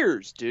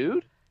 years,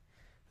 dude.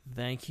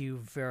 Thank you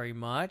very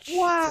much.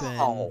 Wow. It's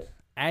been,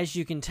 as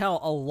you can tell,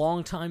 a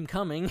long time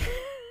coming.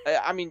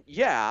 I mean,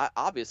 yeah,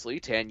 obviously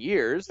 10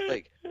 years.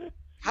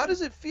 How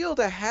does it feel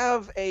to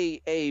have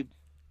a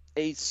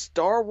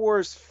Star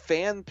Wars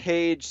fan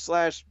page /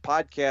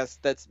 podcast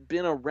that's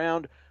been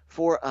around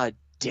for a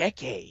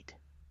decade?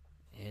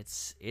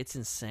 It's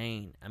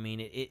insane. I mean,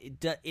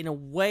 it in a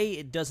way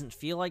it doesn't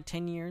feel like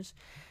 10 years.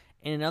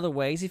 And in other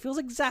ways, it feels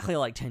exactly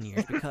like 10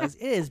 years because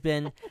it has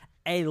been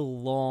a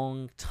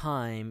long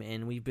time,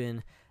 and we've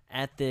been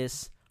at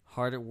this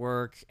hard at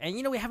work, and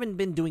we haven't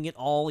been doing it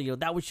all.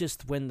 That was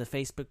just when the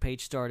Facebook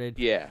page started.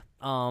 Yeah.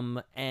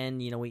 And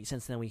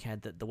since then we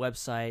had the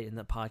website and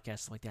the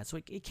podcast like that. So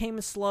it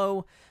came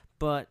slow,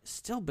 but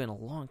still been a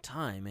long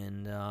time,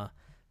 and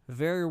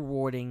very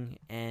rewarding.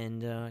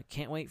 And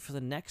can't wait for the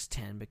next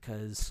 10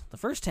 because the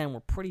first 10 were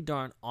pretty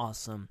darn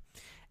awesome.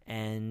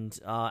 And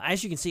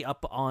as you can see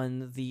up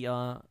on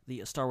the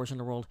Star Wars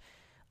Underworld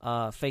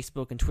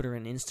Facebook and Twitter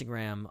and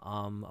Instagram,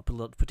 I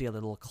put together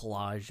a little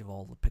collage of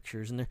all the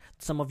pictures, and there's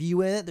some of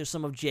you in it, there's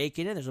some of Jake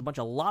in it, there's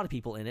a lot of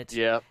people in it.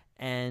 Yeah.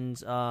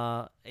 And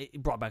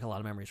it brought back a lot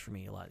of memories for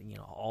me,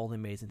 all the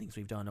amazing things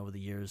we've done over the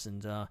years,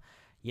 and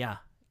yeah,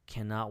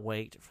 cannot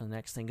wait for the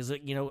next thing, because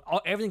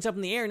everything's up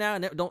in the air now,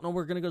 and I don't know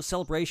we're gonna go to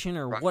Celebration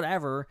or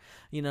whatever,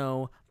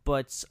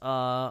 but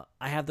I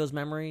have those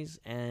memories,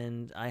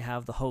 and I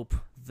have the hope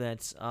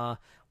that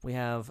we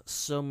have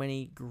so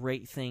many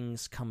great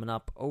things coming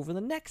up over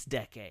the next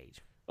decade.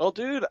 Well,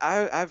 dude,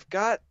 I've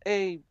got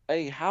a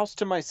house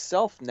to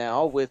myself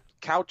now with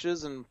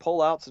couches and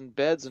pull-outs and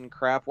beds and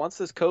crap. Once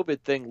this COVID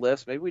thing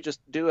lifts, maybe we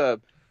just do a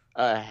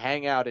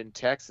hangout in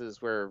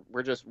Texas where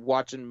we're just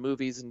watching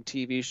movies and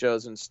TV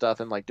shows and stuff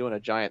and doing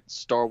a giant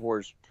Star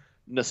Wars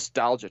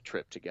nostalgia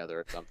trip together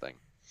or something.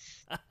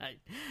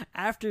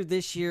 After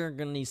this year, I'm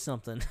going to need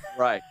something.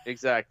 Right,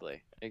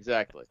 exactly.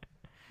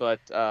 But,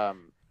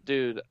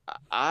 dude,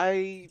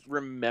 I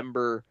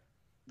remember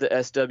the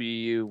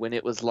SWU when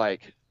it was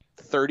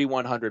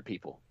 3,100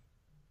 people.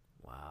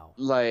 Wow.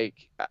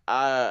 Like,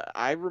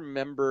 I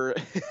remember,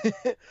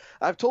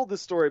 I've told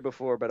this story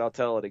before, but I'll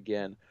tell it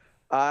again.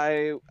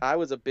 I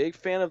was a big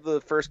fan of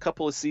the first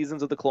couple of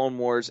seasons of the Clone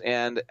Wars,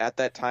 and at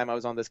that time I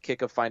was on this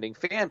kick of finding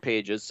fan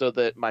pages so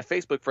that my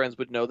Facebook friends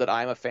would know that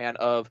I'm a fan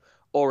of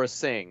Aura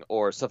Singh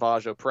or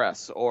Savage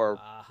Opress or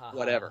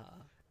whatever.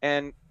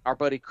 And our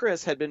buddy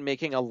Chris had been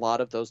making a lot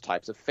of those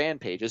types of fan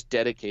pages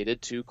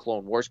dedicated to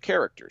Clone Wars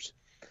characters.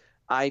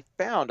 I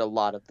found a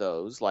lot of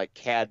those, like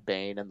Cad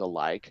Bane and the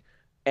like,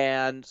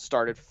 and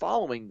started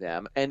following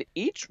them, and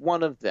each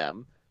one of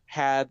them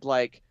had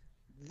like,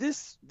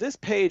 this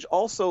page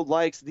also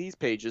likes these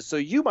pages, so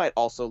you might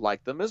also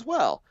like them as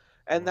well.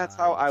 And that's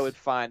how I would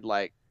find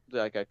like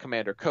a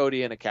Commander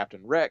Cody and a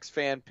Captain Rex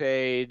fan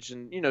page,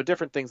 and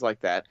different things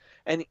like that.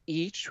 And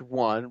each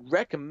one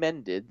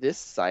recommended this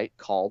site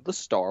called the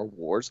Star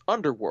Wars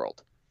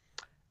Underworld.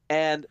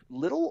 And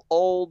little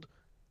old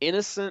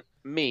innocent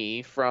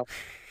me from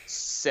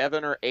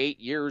 7 or 8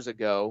 years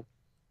ago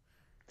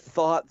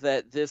thought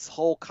that this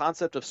whole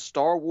concept of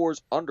Star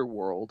Wars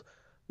Underworld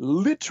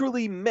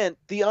literally meant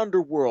the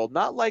underworld,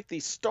 not like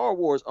the Star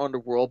Wars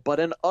underworld, but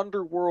an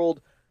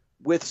underworld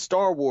with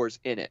Star Wars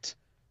in it.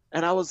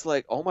 And I was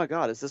like, oh my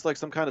God, is this like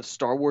some kind of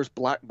Star Wars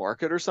black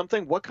market or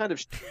something? What kind of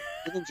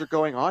things are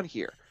going on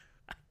here?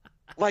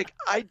 Like,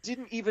 I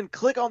didn't even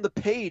click on the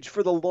page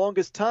for the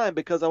longest time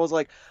because I was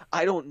like,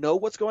 I don't know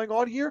what's going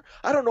on here.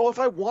 I don't know if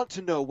I want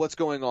to know what's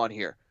going on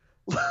here.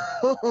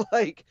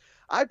 Like,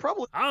 I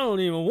don't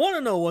even want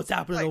to know what's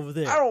happening over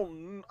there. I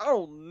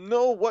don't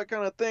know what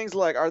kind of things,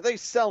 like, are they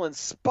selling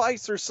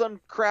spice or some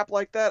crap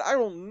like that? I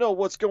don't know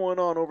what's going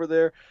on over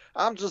there.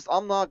 I'm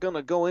not going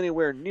to go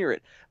anywhere near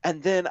it.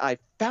 And then I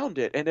found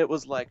it, and it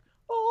was like,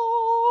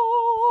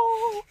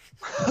 oh,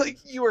 like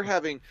you were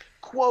having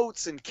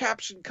quotes and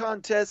caption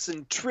contests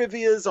and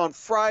trivias on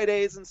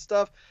Fridays and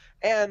stuff.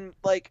 And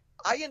like,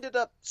 I ended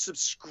up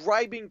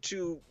subscribing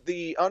to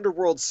the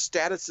Underworld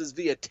statuses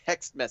via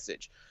text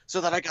message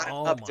so that I got an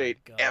update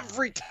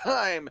every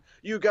time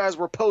you guys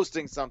were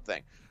posting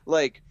something.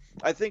 Like,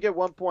 I think at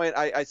one point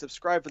I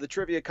subscribed for the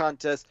trivia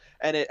contest,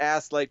 and it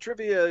asked, like,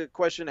 trivia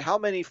question, how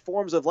many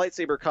forms of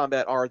lightsaber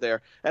combat are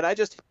there? And I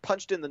just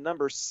punched in the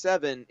number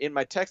 7 in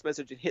my text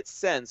message and hit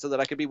send so that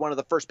I could be one of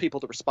the first people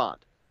to respond.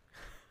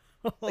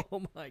 Like,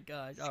 oh my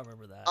gosh, I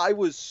remember that. I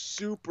was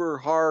super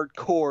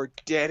hardcore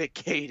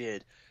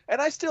dedicated,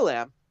 and I still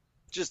am,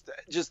 just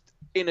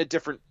in a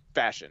different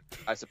fashion,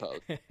 I suppose.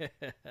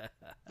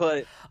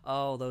 But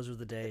oh, those were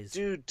the days,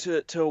 dude.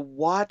 To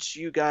watch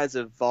you guys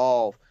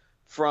evolve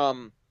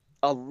from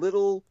a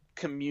little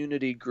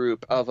community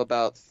group of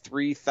about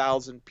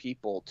 3,000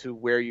 people to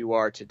where you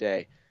are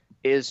today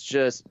is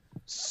just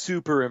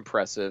super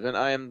impressive, and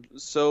I am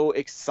so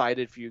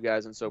excited for you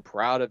guys and so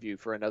proud of you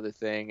for another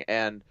thing.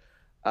 And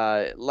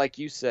like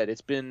you said,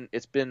 it's been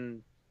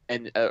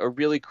a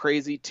really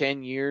crazy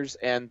 10 years,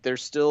 and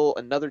there's still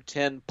another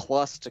 10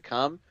 plus to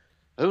come.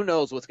 Who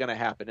knows what's going to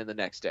happen in the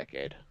next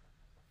decade?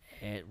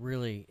 It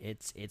really,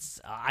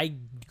 I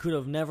could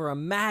have never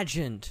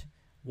imagined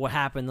what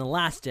happened in the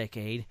last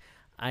decade.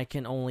 I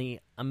can only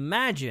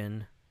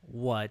imagine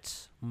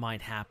what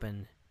might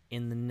happen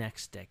in the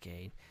next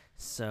decade.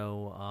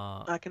 So,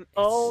 I can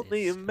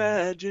only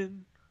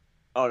imagine.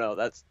 Oh no,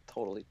 that's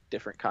totally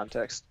different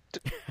context.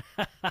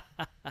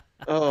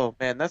 Oh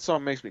man, that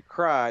song makes me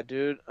cry,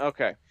 dude.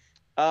 Okay.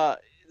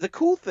 The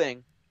cool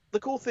thing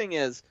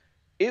is,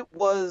 it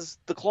was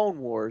the Clone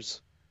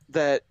Wars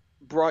that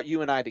brought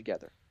you and I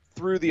together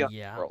through the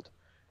Underworld.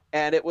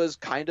 And it was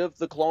kind of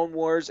the Clone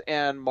Wars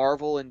and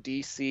Marvel and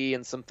DC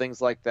and some things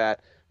like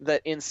that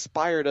that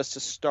inspired us to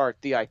start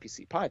the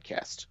IPC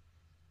podcast.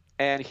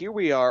 And here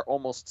we are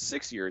almost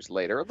 6 years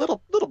later, a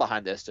little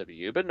behind the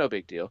SWU, but no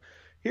big deal.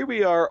 Here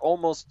we are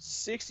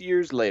almost 6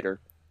 years later,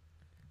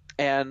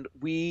 and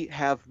we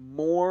have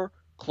more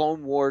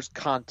Clone Wars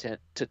content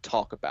to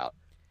talk about.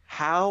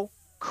 How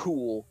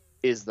cool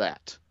is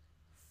that?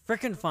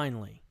 Frickin'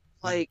 finally.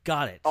 Like,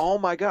 got it. Oh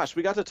my gosh,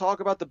 we got to talk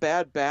about the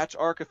Bad Batch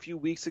arc a few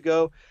weeks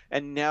ago,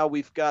 and now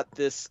we've got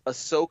this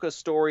Ahsoka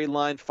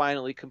storyline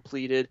finally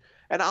completed.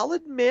 And I'll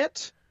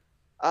admit,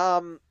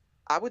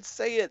 I would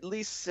say at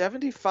least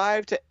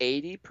 75 to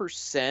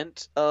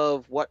 80%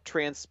 of what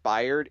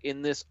transpired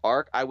in this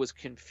arc I was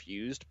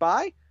confused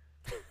by.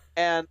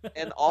 And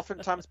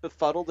oftentimes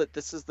befuddled that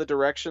this is the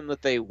direction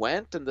that they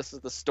went and this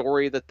is the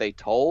story that they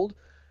told.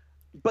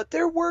 But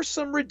there were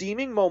some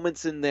redeeming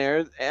moments in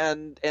there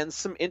and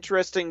some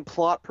interesting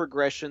plot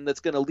progression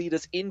that's going to lead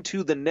us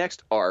into the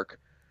next arc,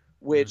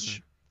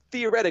 which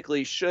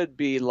theoretically should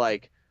be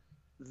like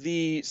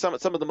some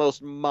of the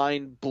most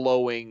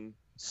mind-blowing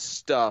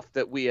stuff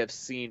that we have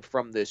seen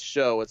from this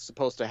show. It's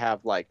supposed to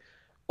have like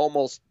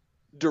almost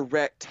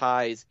direct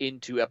ties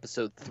into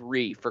episode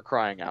 3, for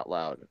crying out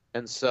loud.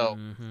 And so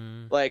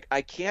like,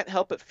 I can't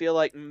help but feel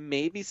like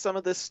maybe some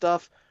of this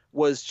stuff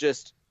was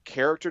just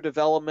character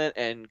development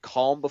and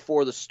calm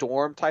before the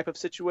storm type of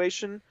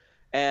situation,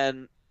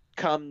 and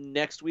come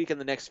next week and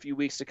the next few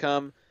weeks to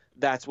come,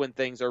 that's when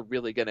things are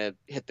really going to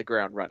hit the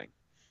ground running.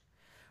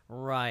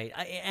 Right.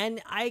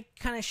 And I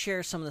kind of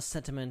share some of the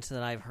sentiment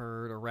that I've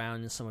heard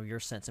around some of your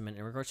sentiment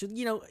in regards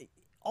to,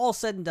 all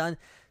said and done,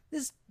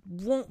 this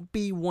won't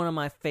be one of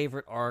my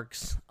favorite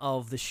arcs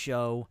of the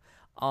show.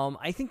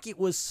 I think it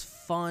was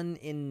fun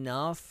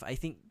enough. I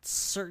think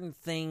certain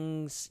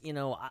things,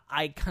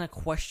 I kind of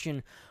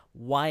question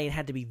why it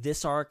had to be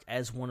this arc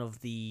as one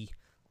of the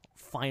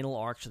final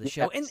arcs of the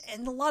show. And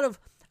a lot of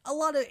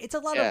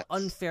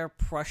unfair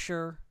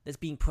pressure that's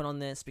being put on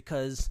this,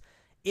 because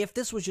if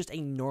this was just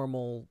a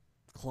normal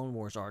Clone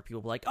Wars arc,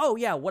 people would be like, oh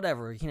yeah,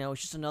 whatever,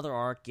 it's just another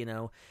arc, and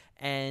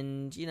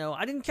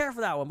I didn't care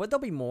for that one, but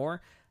there'll be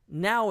more.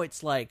 Now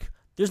it's like,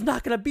 there's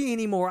not going to be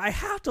any more. I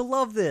have to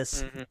love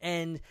this. Mm-hmm.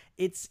 And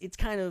it's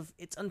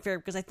unfair,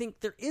 because I think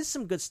there is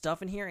some good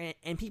stuff in here,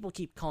 and people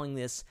keep calling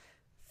this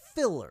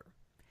filler.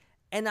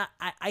 And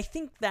I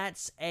think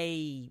that's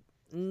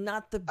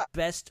not the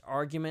best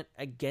argument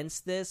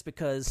against this,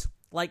 because,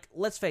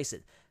 let's face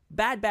it,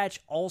 Bad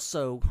Batch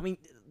also,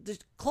 the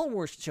Clone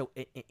Wars show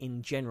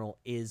in general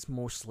is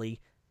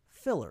mostly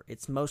filler.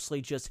 It's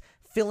mostly just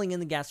filling in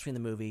the gaps between the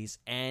movies,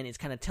 and it's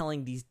kind of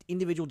telling these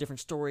individual different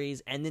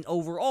stories, and then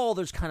overall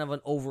there's kind of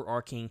an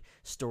overarching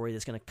story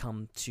that's going to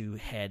come to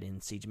head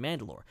in Siege of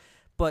Mandalore.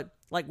 But,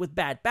 with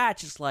Bad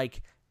Batch, it's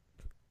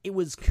it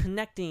was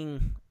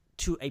connecting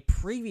to a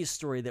previous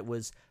story that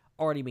was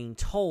already being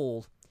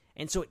told,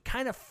 and so it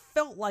kind of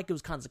felt like it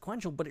was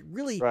consequential, but it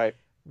really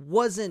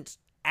wasn't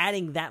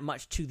adding that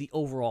much to the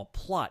overall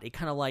plot. It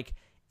kind of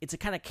it's a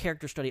kind of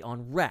character study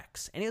on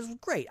Rex, and it was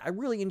great. I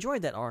really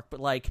enjoyed that arc, but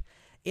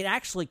it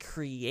actually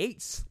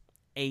creates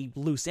a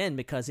loose end,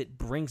 because it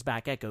brings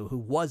back Echo, who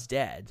was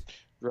dead,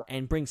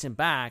 and brings him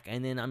back,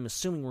 and then I'm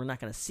assuming we're not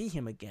going to see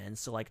him again,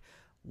 so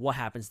what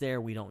happens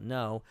there, we don't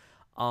know.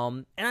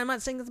 And I'm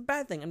not saying that's a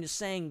bad thing, I'm just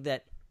saying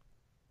that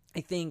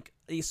I think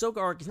the Ahsoka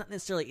arc is not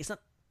necessarily, it's not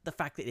the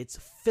fact that it's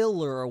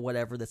filler or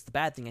whatever that's the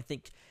bad thing. I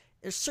think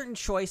there's certain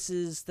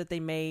choices that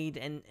they made,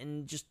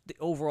 and just the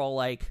overall,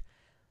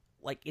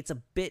 it's a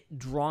bit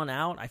drawn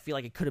out. I feel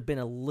like it could have been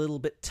a little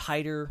bit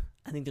tighter.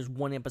 I think there's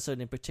one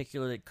episode in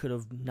particular that could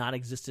have not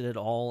existed at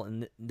all,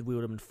 and we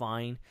would have been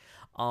fine.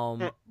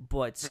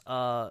 But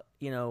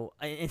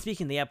and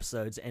speaking of the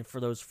episodes, and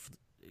for those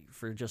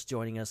for just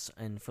joining us,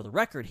 and for the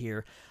record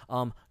here,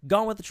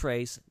 Gone with the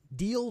Trace,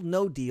 Deal,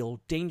 No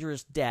Deal,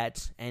 Dangerous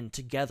Debt, and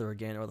Together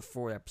Again are the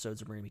 4 episodes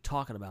that we're going to be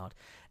talking about.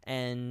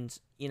 And,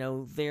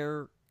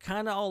 they're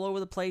kind of all over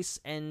the place,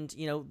 and,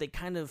 they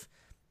kind of,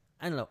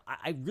 I don't know,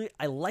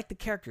 I like the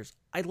characters.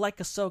 I like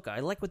Ahsoka.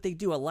 I like what they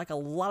do. I like a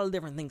lot of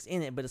different things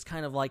in it, but it's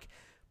kind of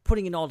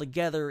putting it all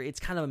together, it's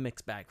kind of a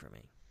mixed bag for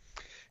me.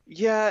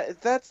 Yeah,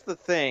 that's the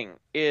thing,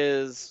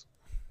 is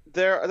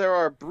there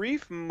are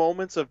brief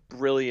moments of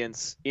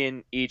brilliance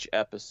in each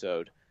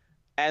episode,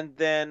 and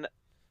then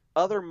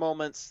other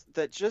moments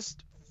that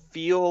just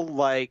feel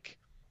like,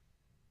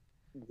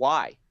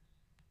 why?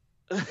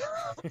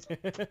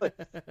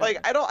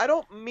 I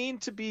don't mean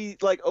to be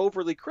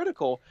overly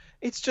critical.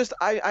 It's just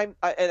I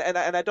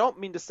don't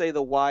mean to say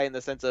the why in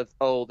the sense of,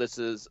 oh, this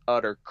is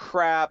utter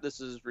crap, this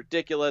is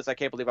ridiculous, I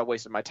can't believe I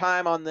wasted my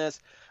time on this.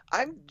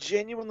 I'm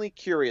genuinely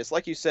curious,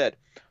 like you said,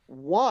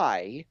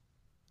 why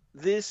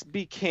this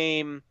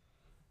became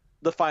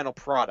the final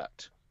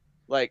product.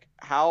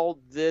 How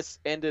this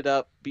ended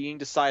up being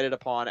decided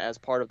upon as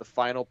part of the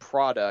final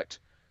product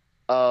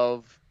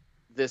of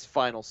this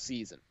final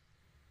season.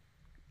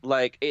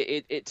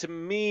 It to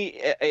me,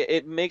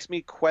 it makes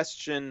me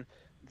question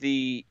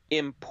the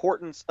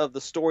importance of the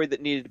story that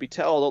needed to be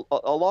told,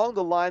 along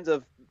the lines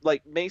of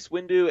Mace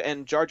Windu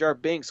and Jar Jar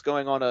Binks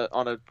going on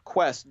a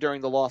quest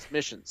during the Lost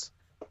Missions.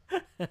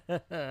 I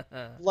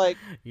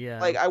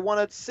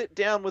want to sit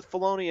down with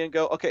Filoni and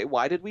go, okay,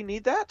 why did we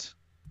need that?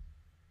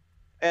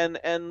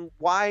 And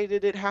why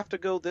did it have to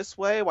go this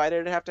way? Why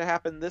did it have to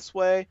happen this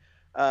way?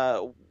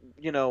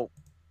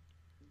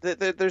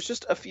 There's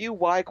just a few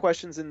why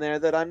questions in there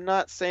that I'm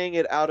not saying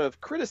it out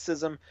of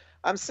criticism.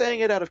 I'm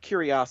saying it out of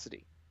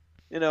curiosity.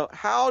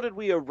 How did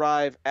we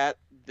arrive at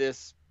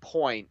this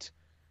point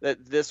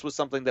that this was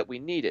something that we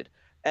needed?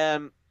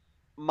 And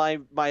my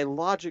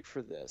logic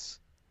for this,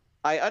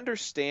 I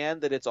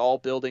understand that it's all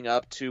building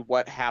up to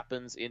what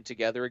happens in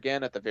Together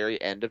Again at the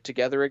very end of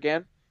Together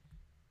Again.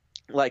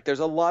 There's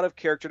a lot of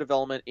character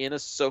development in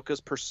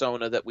Ahsoka's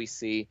persona that we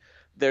see.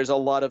 There's a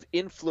lot of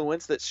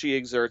influence that she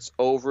exerts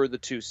over the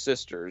 2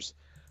 sisters.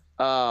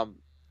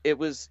 It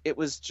was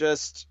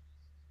just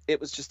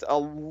a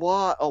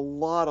lot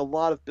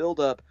of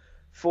buildup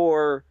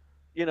for,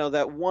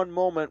 that one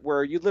moment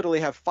where you literally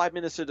have 5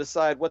 minutes to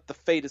decide what the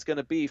fate is going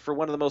to be for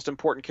one of the most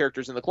important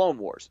characters in the Clone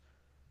Wars.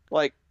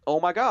 Oh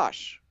my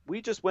gosh,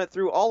 we just went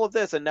through all of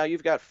this, and now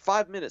you've got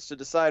 5 minutes to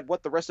decide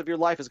what the rest of your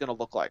life is going to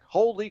look like.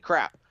 Holy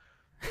crap.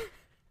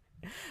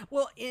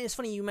 Well, it's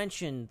funny you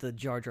mentioned the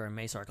Jar Jar and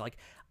Mace arc.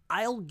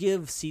 I'll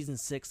give season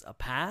 6 a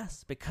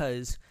pass,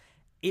 because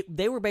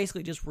they were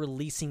basically just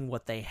releasing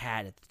what they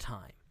had at the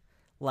time.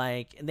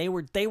 They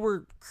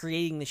were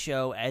creating the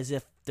show as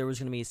if there was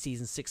going to be a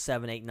season 6,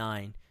 7, 8,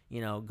 9,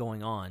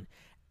 going on.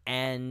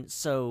 And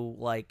so,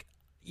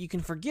 you can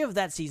forgive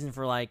that season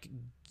for, like,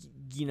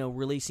 you know,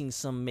 releasing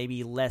some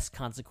maybe less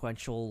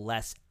consequential,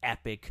 less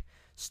epic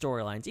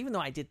storylines, even though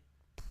I did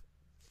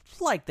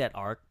like that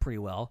arc pretty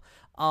well.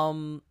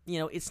 You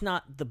know, it's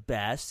not the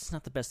best. It's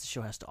not the best the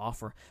show has to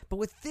offer. But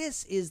with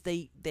this is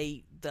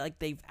they've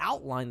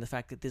outlined the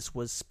fact that this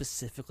was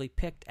specifically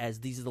picked as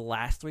these are the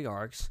last 3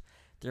 arcs.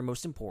 They're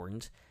most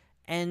important.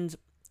 And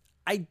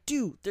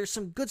there's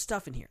some good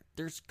stuff in here.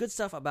 There's good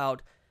stuff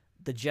about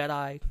the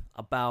Jedi,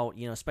 about,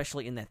 you know,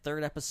 especially in that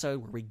 3rd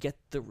episode where we get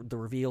the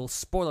reveal.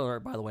 Spoiler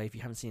alert, by the way, if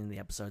you haven't seen the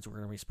episodes, we're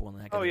going to be spoiling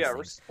that. Oh yeah,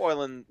 we're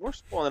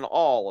spoiling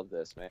all of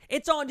this, man.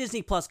 It's on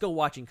Disney Plus. Go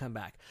watch and come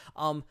back.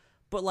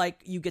 But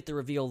like, you get the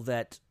reveal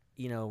that,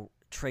 you know,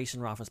 Trace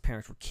and Rafa's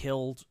parents were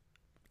killed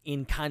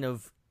in kind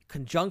of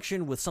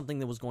conjunction with something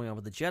that was going on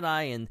with the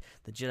Jedi, and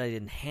the Jedi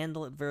didn't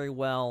handle it very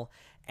well,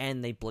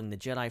 and they blame the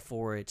Jedi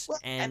for it. Well,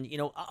 and you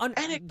know, and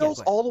it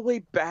goes all the way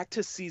back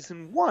to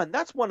season 1.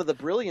 That's one of the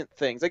brilliant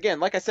things. Again,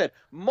 like I said,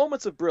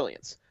 moments of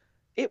brilliance.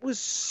 It was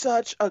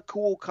such a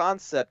cool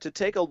concept to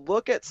take a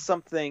look at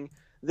something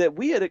that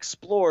we had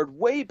explored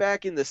way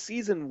back in the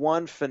season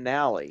 1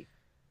 finale.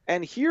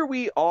 And here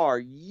we are,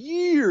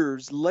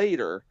 years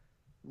later,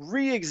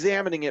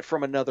 re-examining it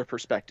from another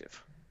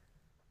perspective.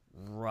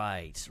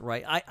 Right.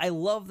 I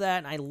love that,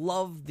 and I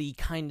love the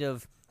kind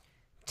of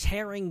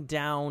tearing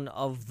down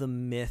of the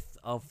myth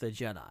of the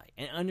Jedi,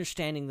 and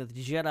understanding that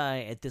the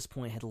Jedi at this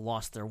point had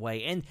lost their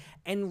way,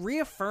 and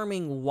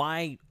reaffirming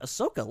why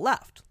Ahsoka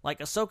left. Like,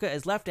 Ahsoka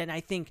is left, and I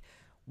think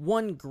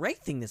one great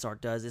thing this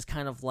arc does is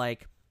kind of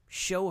like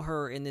show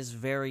her in this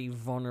very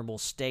vulnerable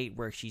state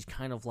where she's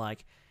kind of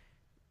like,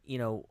 you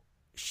know,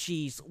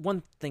 she's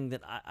one thing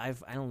that I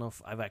don't know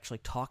if I've actually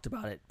talked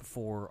about it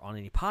before on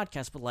any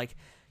podcast, but like,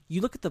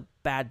 you look at the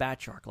Bad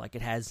Batch arc, like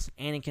it has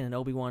Anakin and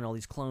Obi-Wan, all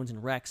these clones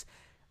and Rex.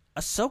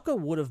 Ahsoka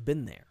would have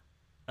been there.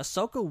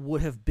 Ahsoka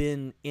would have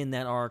been in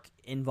that arc,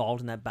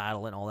 involved in that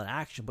battle and all that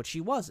action, but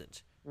she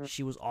wasn't.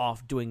 She was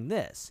off doing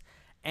this.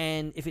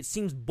 And if it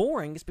seems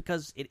boring, it's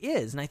because it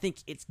is. And I think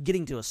it's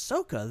getting to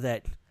Ahsoka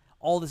that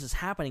all this is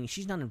happening.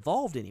 She's not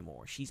involved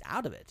anymore. She's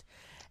out of it.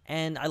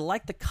 And I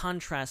like the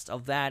contrast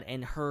of that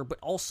and her, but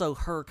also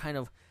her kind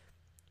of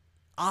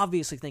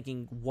obviously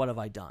thinking, what have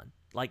I done?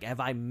 Like, have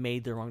I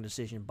made the wrong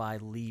decision by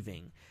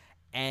leaving?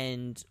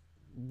 And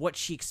what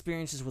she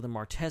experiences with the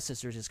Martez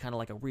sisters is kind of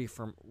like a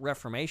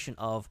reformation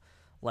of,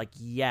 like,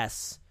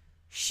 yes,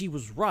 she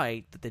was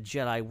right that the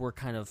Jedi were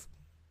kind of,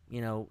 you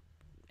know,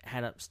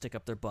 had to stick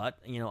up their butt,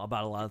 you know,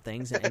 about a lot of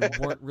things, and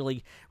weren't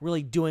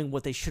really doing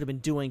what they should have been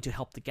doing to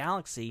help the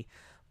galaxy.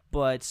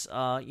 But,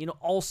 you know,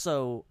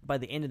 also by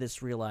the end of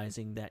this,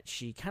 realizing that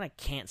she kind of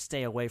can't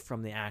stay away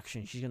from the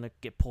action. She's going to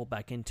get pulled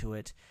back into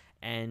it,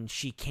 and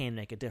she can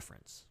make a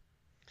difference.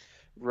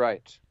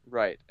 Right.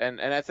 And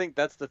I think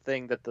that's the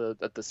thing that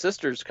the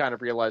sisters kind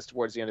of realized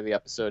towards the end of the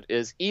episode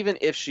is, even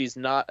if she's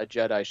not a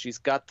Jedi, she's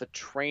got the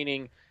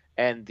training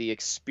and the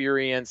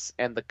experience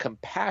and the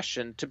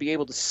compassion to be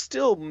able to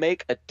still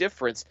make a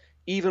difference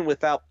even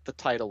without the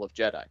title of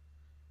Jedi.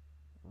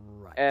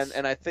 Right.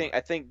 And I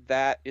think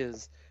that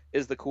is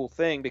the cool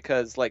thing,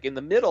 because like in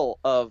the middle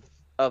of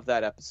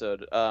that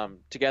episode,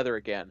 Together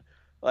Again,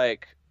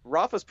 like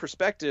Rafa's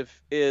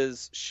perspective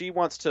is she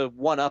wants to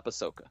one up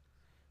Ahsoka.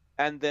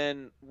 And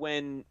then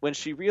when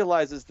she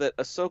realizes that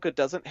Ahsoka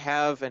doesn't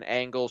have an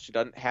angle, she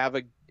doesn't have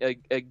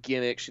a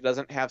gimmick, she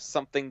doesn't have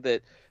something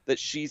that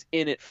she's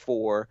in it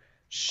for,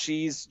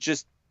 she's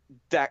just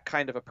that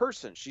kind of a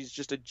person. She's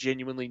just a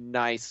genuinely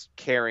nice,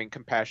 caring,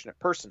 compassionate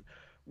person.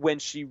 When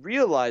she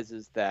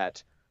realizes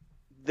that,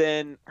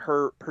 then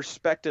her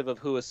perspective of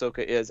who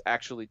Ahsoka is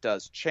actually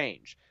does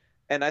change.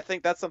 And I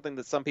think that's something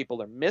that some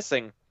people are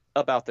missing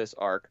about this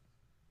arc,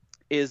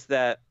 is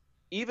that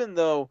even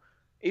though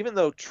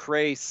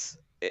Trace,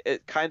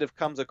 it kind of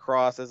comes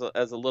across as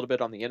a little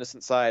bit on the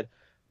innocent side,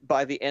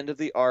 by the end of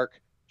the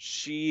arc,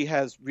 she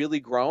has really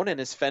grown and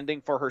is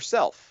fending for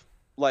herself.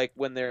 Like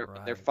when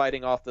they're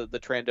fighting off the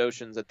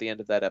Trandoshans at the end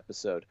of that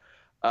episode,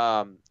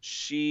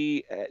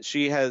 she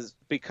has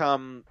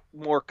become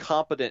more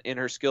competent in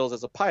her skills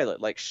as a pilot.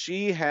 Like,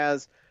 she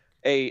has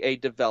a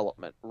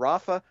development.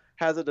 Rafa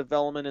has a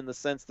development in the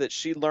sense that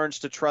she learns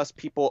to trust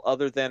people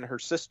other than her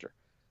sister.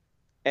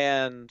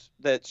 And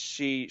that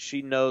she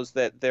knows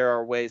that there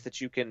are ways that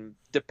you can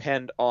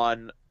depend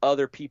on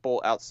other people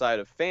outside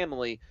of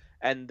family,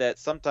 and that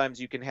sometimes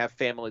you can have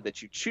family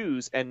that you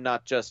choose and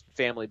not just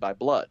family by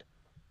blood.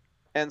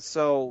 And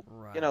so,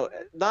 you know,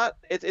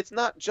 it's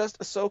not just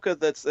Ahsoka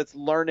that's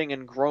learning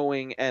and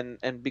growing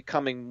and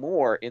becoming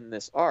more in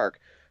this arc.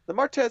 The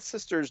Martez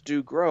sisters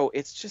do grow.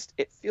 It's just,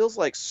 it feels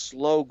like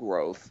slow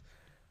growth,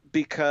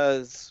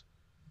 because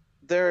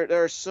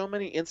there are so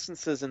many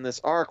instances in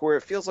this arc where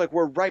it feels like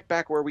we're right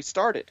back where we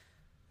started.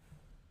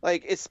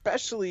 Like,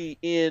 especially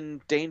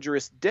in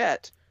Dangerous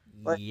Debt.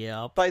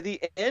 Yep. By the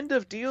end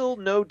of Deal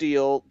No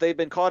Deal, they've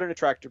been caught in a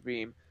tractor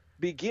beam.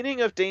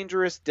 Beginning of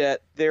Dangerous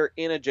Debt, they're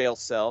in a jail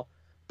cell.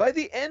 By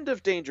the end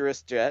of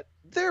Dangerous Debt,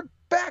 they're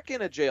back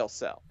in a jail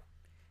cell.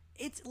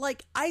 it's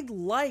like I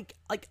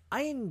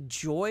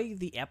enjoy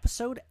the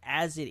episode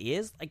as it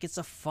is. Like, it's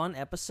a fun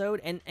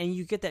episode, and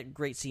you get that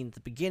great scene at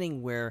the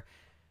beginning where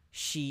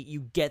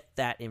you get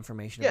that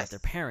information about their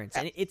parents,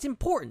 and it's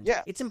important.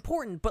 Yeah, it's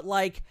important, but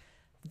like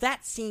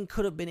that scene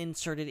could have been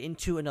inserted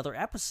into another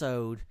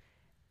episode,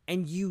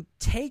 and you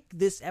take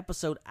this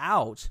episode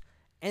out,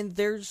 and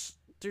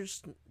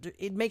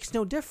it makes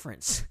no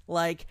difference.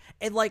 Like,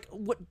 and like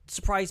what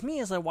surprised me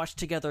is I watched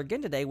Together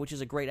Again today, which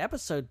is a great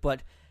episode,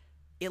 but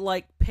it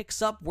like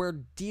picks up where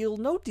Deal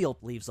No Deal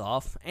leaves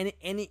off, and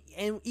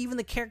even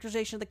the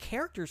characterization of the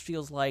characters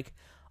feels like,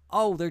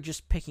 oh, they're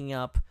just picking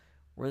up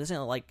where this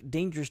like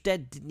Dangerous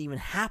Dead didn't even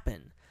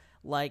happen.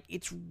 Like,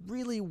 it's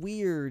really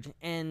weird,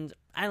 and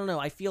I don't know.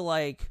 I feel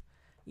like,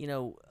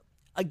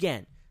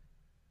 again,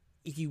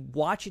 if you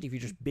watch it, if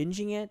you're just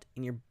binging it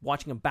and you're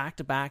watching them back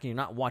to back and you're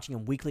not watching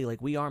them weekly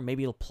like we are,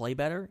 maybe it'll play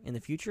better in the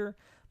future.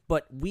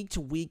 But week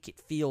to week, it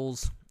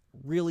feels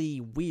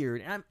really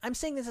weird. And I'm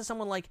saying this as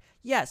someone like,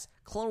 yes,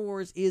 Clone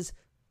Wars is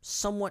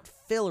somewhat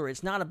filler.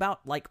 It's not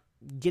about like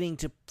getting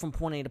from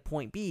point A to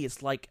point B.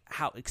 It's like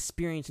how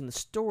experiencing the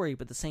story,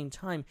 but at the same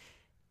time,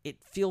 it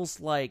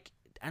feels like,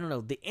 I don't know,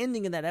 the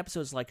ending of that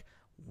episode is like,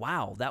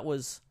 wow, that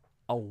was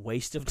a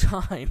waste of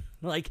time.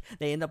 Like,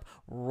 they end up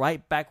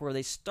right back where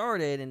they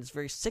started, and it's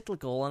very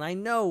cyclical. And I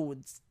know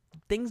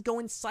things go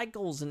in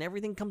cycles and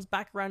everything comes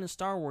back around in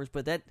Star Wars,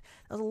 but that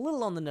was a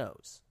little on the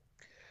nose.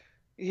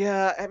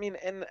 Yeah, I mean,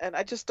 and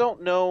I just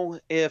don't know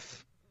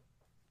if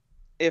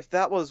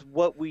that was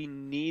what we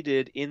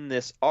needed in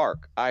this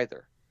arc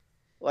either.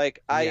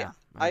 Like, I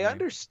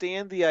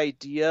understand the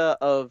idea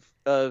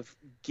of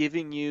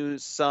giving you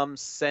some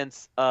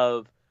sense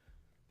of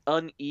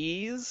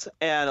unease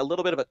and a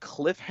little bit of a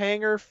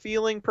cliffhanger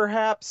feeling,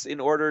 perhaps, in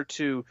order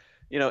to,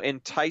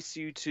 entice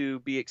you to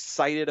be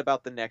excited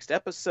about the next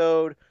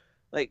episode.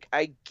 Like,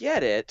 I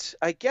get it.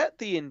 I get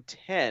the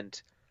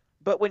intent.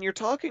 But when you're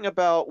talking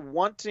about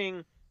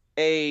wanting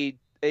a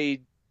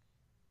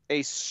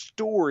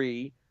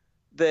story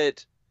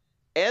that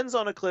ends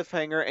on a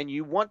cliffhanger and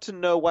you want to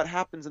know what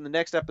happens in the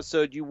next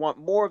episode, you want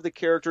more of the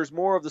characters,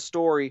 more of the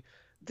story,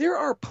 there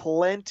are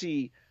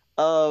plenty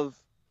of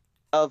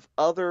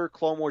other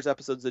Clone Wars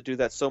episodes that do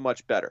that so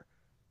much better.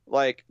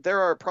 Like,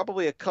 there are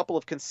probably a couple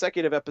of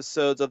consecutive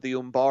episodes of the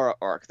Umbara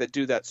arc that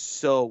do that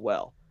so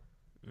well.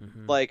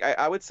 Mm-hmm. Like,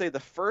 I would say the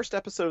first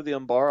episode of the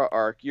Umbara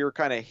arc, you're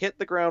kind of hit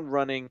the ground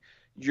running.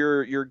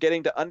 You're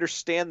getting to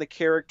understand the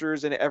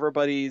characters and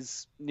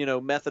everybody's,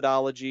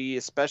 methodology,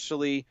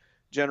 especially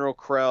General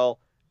Krell,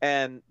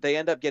 and they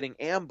end up getting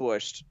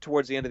ambushed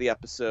towards the end of the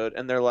episode,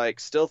 and they're like,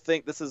 still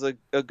think this is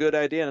a good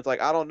idea, and it's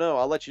like, I don't know,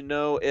 I'll let you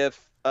know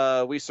if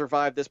we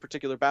survive this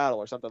particular battle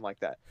or something like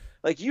that.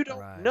 Like, you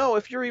don't know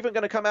if you're even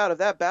going to come out of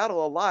that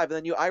battle alive, and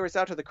then you iris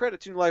out to the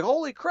credits and you're like,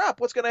 holy crap,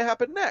 what's going to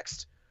happen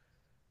next?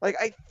 Like,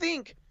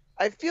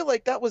 I feel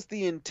like that was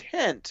the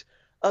intent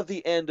of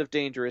the end of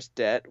Dangerous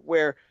Debt,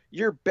 where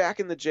you're back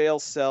in the jail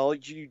cell,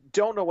 you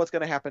don't know what's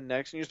going to happen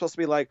next, and you're supposed to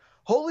be like,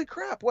 holy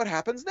crap, what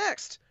happens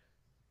next?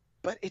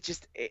 But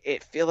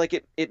it feel like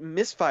it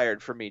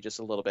misfired for me just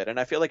a little bit, and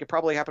I feel like it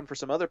probably happened for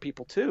some other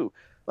people too.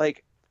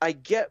 Like, I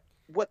get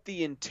what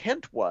the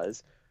intent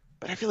was,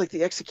 but I feel like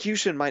the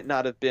execution might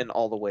not have been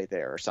all the way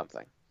there or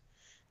something.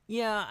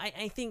 Yeah,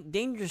 I think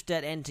Dangerous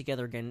Debt and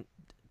Together Again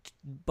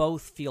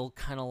both feel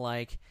kind of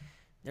like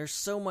there's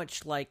so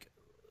much like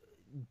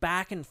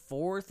back and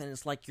forth, and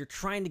it's like you're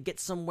trying to get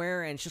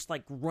somewhere and it's just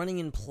like running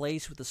in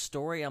place with the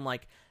story. I'm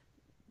like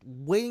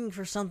waiting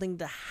for something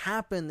to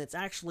happen that's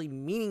actually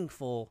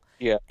meaningful.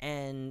 Yeah.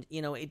 And,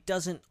 it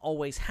doesn't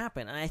always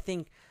happen. And I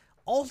think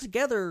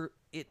altogether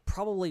it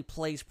probably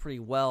plays pretty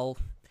well.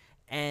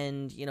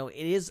 And, it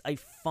is a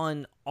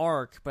fun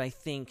arc, but I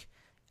think,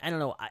 I don't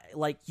know,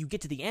 like, you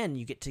get to the end,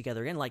 you get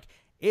Together Again, like,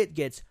 it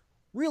gets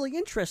really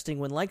interesting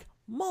when, like,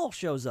 Maul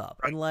shows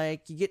up, and,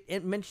 like, you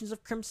get mentions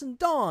of Crimson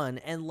Dawn,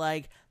 and,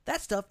 like,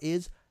 that stuff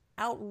is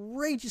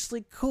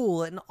outrageously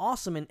cool and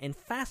awesome and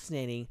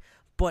fascinating,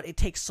 but it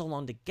takes so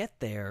long to get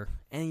there,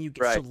 and you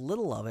get so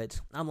little of it.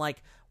 I'm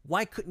like,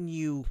 why couldn't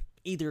you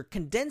either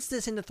condense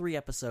this into 3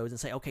 episodes and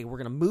say, okay, we're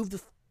going to move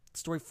the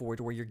story forward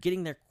to where you're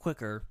getting there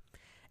quicker,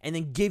 and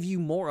then give you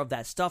more of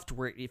that stuff to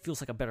where it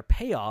feels like a better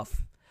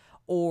payoff,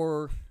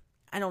 or,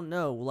 I don't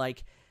know,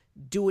 like,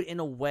 do it in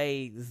a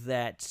way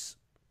that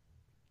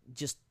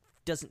just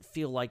doesn't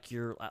feel like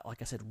you're,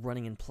 like I said,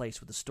 running in place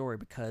with the story,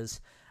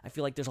 because I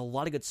feel like there's a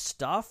lot of good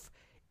stuff,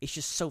 it's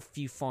just so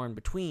few far in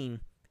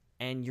between,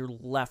 and you're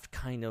left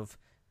kind of,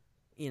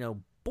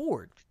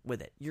 bored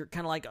with it. You're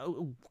kind of like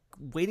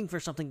waiting for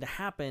something to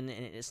happen,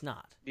 and it's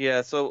not.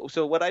 Yeah, so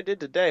what I did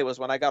today was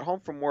when I got home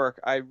from work,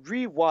 I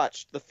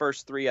rewatched the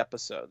first 3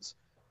 episodes,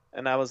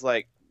 and I was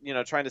like,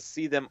 trying to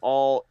see them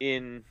all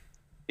in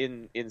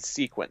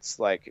sequence,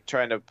 like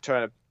trying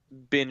to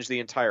binge the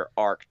entire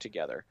arc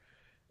together.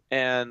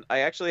 And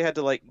I actually had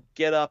to like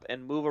get up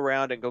and move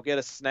around and go get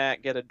a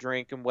snack, get a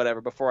drink and whatever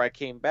before I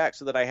came back,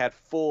 so that I had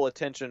full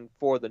attention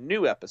for the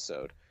new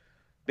episode,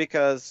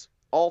 because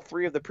all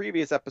 3 of the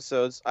previous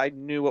episodes, I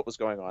knew what was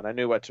going on. I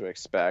knew what to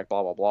expect,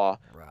 blah, blah, blah.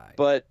 Right.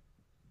 But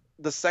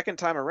the second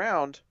time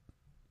around,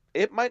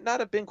 it might not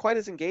have been quite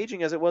as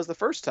engaging as it was the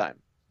first time,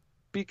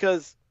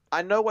 because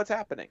I know what's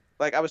happening.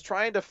 Like, I was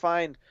trying to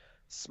find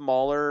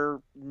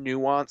smaller,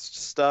 nuanced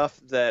stuff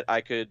that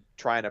I could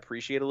try and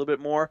appreciate a little bit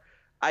more.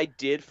 I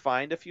did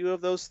find a few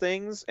of those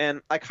things,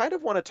 and I kind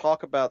of want to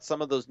talk about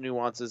some of those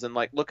nuances and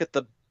like look at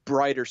the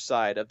brighter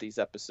side of these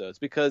episodes,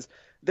 because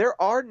there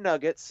are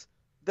nuggets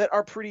that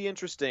are pretty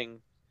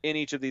interesting in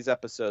each of these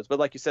episodes, but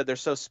like you said, they're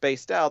so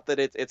spaced out that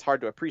it's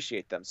hard to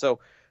appreciate them. So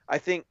I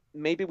think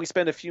maybe we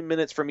spend a few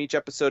minutes from each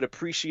episode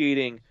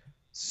appreciating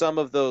some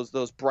of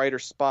those brighter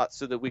spots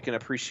so that we can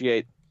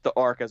appreciate the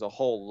arc as a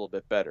whole a little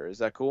bit better. Is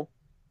that cool?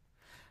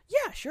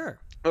 Yeah, sure.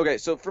 Okay,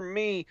 so for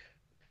me,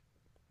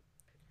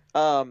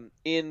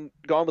 in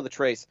Gone with the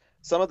Trace,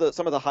 some of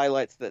the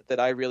highlights that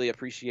I really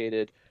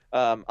appreciated,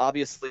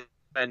 obviously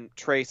when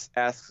Trace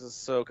asks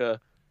Ahsoka,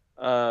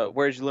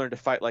 where did you learn to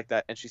fight like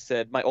that? And she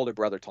said, my older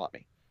brother taught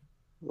me.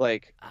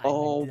 Like, I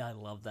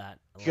love that.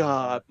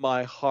 God,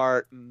 my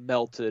heart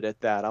melted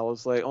at that. I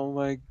was like, oh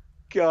my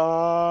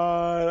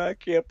God, I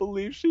can't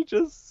believe she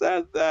just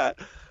said that.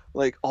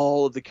 Like,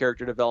 all of the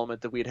character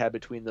development that we'd had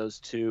between those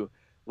two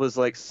was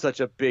like such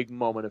a big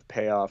moment of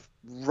payoff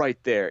right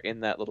there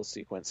in that little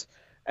sequence.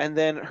 And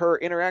then her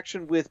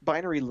interaction with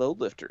binary load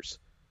lifters.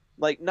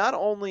 Like, not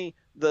only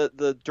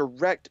the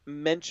direct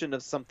mention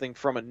of something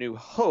from A New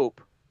Hope,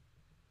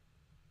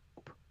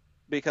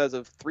 because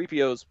of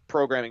 3PO's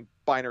programming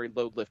binary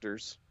load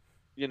lifters,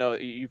 you know,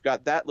 you've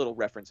got that little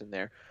reference in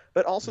there,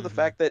 but also the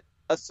fact that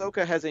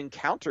Ahsoka has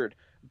encountered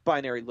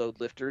binary load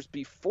lifters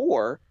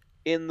before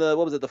in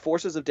the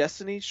Forces of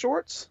Destiny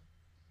shorts.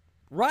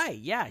 Right,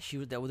 yeah,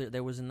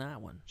 there was in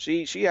that one.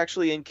 She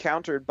actually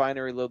encountered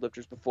binary load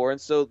lifters before, and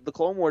so the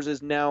Clone Wars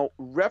is now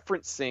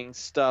referencing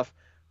stuff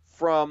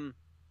from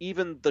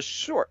even the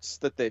shorts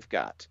that they've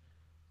got.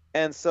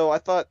 And so I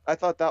thought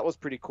that was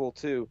pretty cool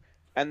too.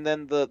 And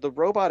then the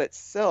robot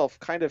itself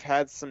kind of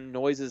had some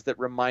noises that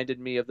reminded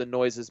me of the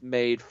noises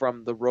made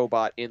from the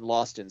robot in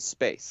Lost in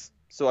Space.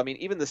 So, I mean,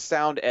 even the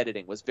sound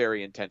editing was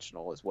very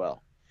intentional as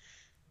well.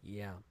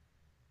 Yeah.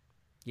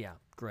 Yeah,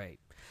 great.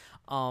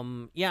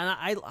 And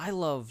I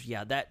love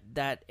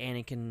that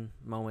Anakin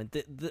moment.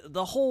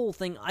 The whole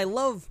thing, I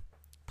love.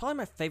 Probably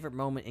my favorite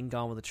moment in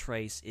Gone with a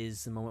Trace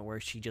is the moment where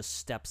she just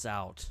steps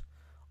out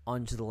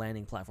onto the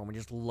landing platform and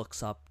just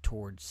looks up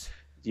towards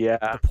the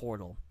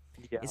portal.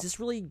 Yeah. It's this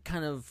really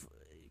kind of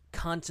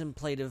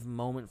contemplative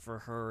moment for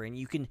her, and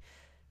you can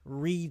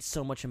read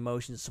so much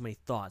emotion, so many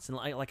thoughts. And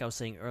like I was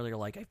saying earlier,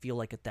 like I feel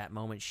like at that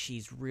moment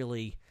she's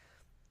really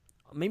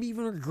maybe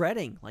even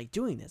regretting like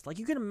doing this. Like,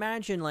 you can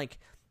imagine, like,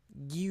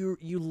 you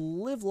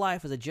live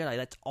life as a Jedi,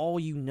 that's all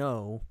you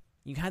know.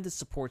 You have this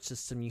support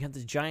system, you have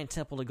this giant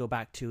temple to go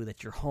back to,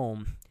 that's your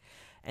home,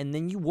 and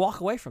then you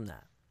walk away from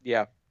that.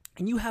 Yeah.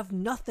 And you have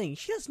nothing.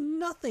 She has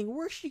nothing.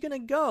 Where's she going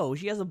to go?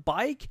 She has a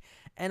bike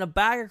and a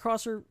bag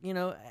across her,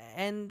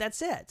 and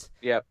that's it.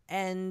 Yep.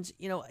 And,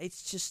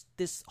 it's just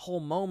this whole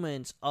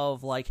moment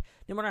of, like,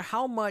 no matter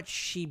how much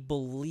she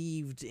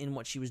believed in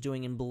what she was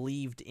doing and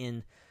believed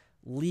in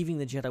leaving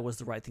the Jedi was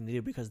the right thing to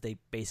do because they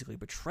basically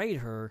betrayed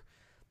her,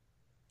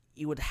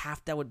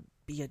 that would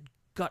be a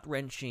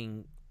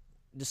gut-wrenching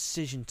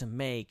decision to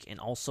make, and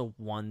also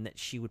one that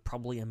she would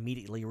probably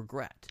immediately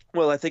regret.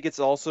 Well, I think it's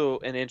also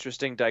an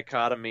interesting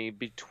dichotomy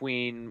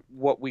between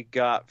what we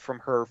got from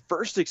her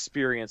first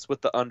experience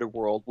with the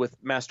underworld with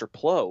Master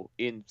Plo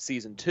in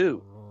season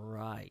 2.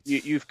 Right.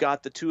 You've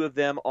got the two of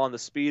them on the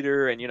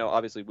speeder, and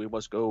obviously we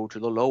must go to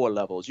the lower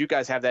levels. You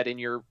guys have that in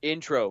your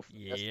intro.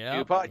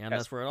 Yeah, and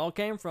that's where it all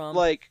came from.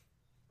 Like,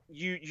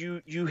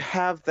 you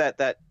have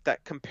that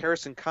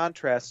comparison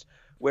contrast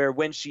where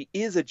when she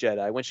is a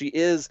Jedi, when she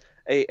is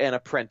an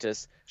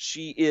apprentice,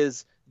 she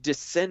is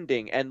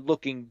descending and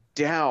looking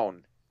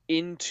down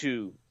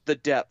into the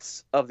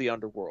depths of the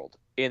underworld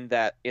in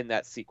that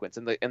sequence.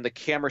 And the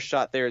camera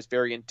shot there is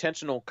very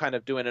intentional, kind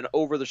of doing an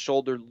over the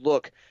shoulder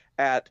look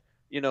at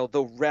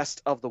the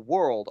rest of the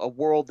world, a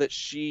world that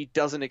she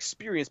doesn't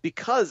experience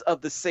because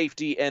of the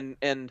safety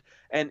and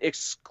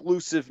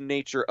exclusive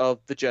nature of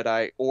the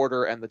Jedi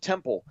Order and the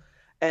Temple.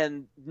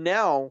 And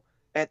now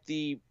at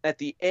the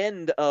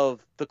end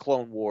of the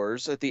Clone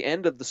Wars, at the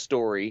end of the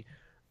story,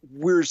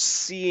 we're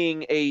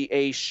seeing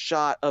a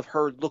shot of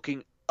her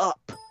looking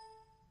up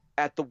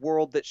at the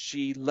world that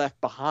she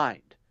left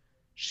behind.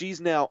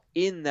 She's now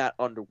in that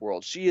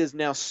underworld. She is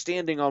now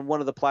standing on one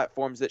of the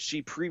platforms that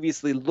she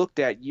previously looked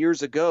at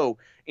years ago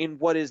in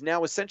what is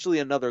now essentially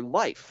another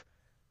life.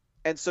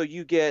 And so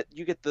you get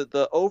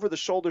the over the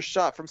shoulder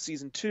shot from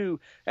season 2,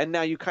 and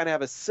now you kind of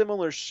have a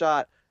similar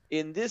shot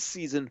in this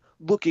season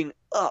looking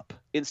up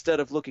instead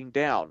of looking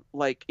down.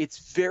 Like,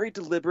 it's very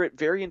deliberate,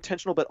 very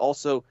intentional, but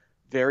also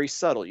very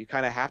subtle. You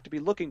kind of have to be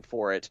looking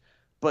for it,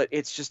 but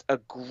it's just a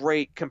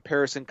great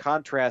comparison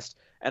contrast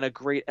and a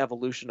great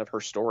evolution of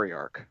her story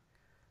arc.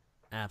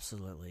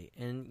 Absolutely.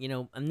 And,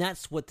 and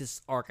that's what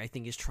this arc, I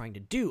think, is trying to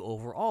do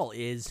overall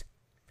is,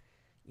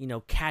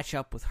 catch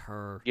up with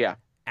her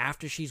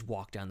after she's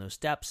walked down those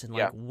steps and,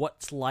 like,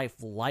 what's life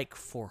like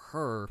for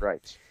her.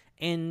 Right.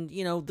 And,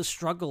 the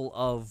struggle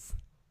of,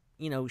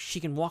 she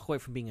can walk away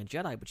from being a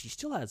Jedi, but she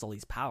still has all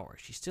these powers.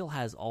 She still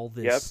has all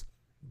this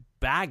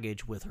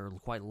baggage with her,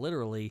 quite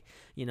literally,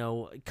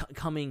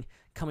 coming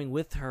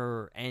with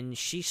her, and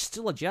she's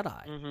still a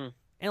Jedi. Mm-hmm.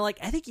 And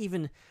I think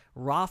even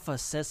Rafa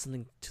says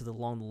something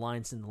along the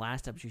lines in the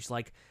last episode. She's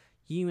like,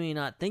 "You may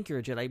not think you're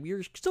a Jedi, but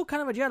you're still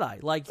kind of a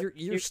Jedi. Like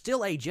you're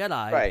still a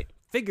Jedi, right?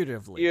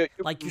 Figuratively,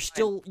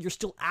 you're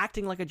still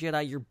acting like a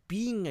Jedi. You're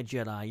being a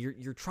Jedi.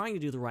 You're trying to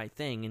do the right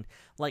thing." And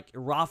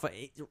Rafa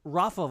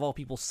of all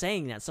people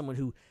saying that, someone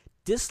who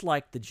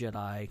disliked the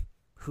Jedi,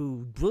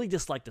 who really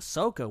disliked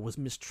Ahsoka, was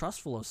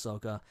mistrustful of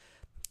Ahsoka,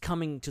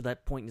 coming to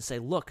that point to say,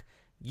 "Look,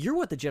 you're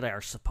what the Jedi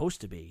are supposed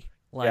to be.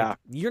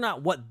 You're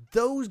not what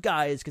those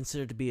guys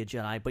consider to be a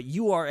Jedi, but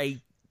you are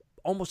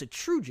almost a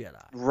true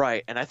Jedi."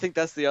 Right, and I think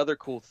that's the other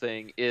cool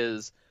thing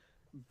is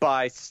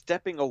by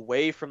stepping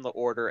away from the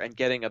Order and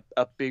getting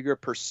a bigger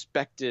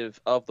perspective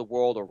of the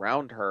world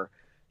around her,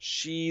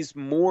 she's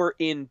more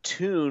in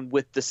tune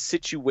with the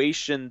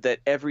situation that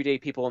everyday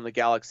people in the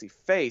galaxy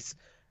face,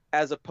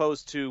 as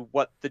opposed to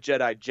what the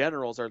Jedi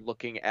generals are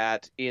looking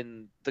at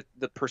in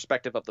the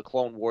perspective of the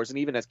Clone Wars, and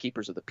even as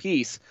Keepers of the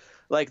Peace.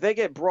 They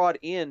get brought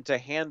in to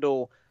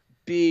handle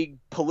big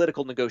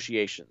political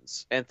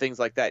negotiations and things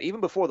like that.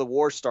 Even before the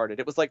war started,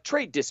 it was like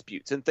trade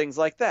disputes and things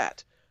like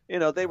that.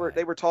 They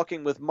were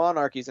talking with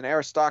monarchies and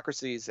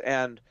aristocracies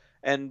and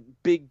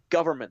big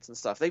governments and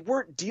stuff. They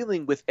weren't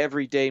dealing with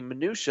everyday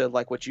minutia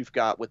like what you've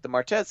got with the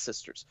Martez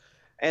sisters.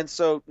 And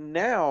so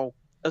now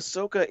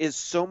Ahsoka is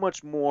so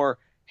much more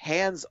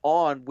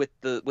hands-on with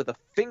a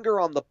finger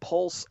on the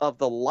pulse of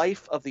the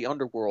life of the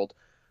underworld,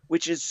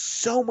 which is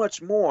so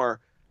much more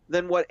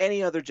than what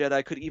any other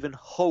Jedi could even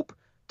hope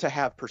to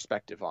have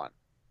perspective on.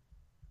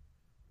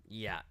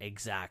 Yeah,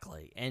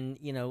 exactly. And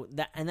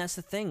that's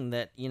the thing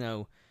that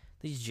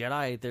these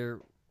Jedi, they're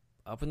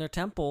up in their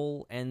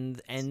temple,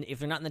 and if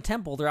they're not in the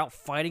temple, they're out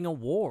fighting a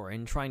war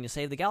and trying to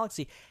save the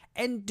galaxy,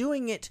 and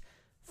doing it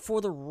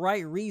for the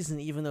right reason,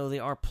 even though they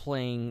are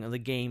playing the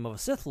game of a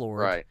Sith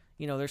Lord. Right.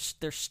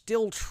 They're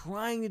still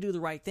trying to do the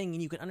right thing,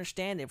 and you can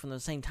understand it from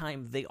the same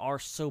time they are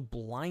so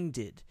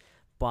blinded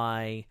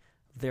by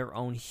their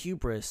own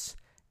hubris.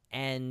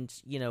 And,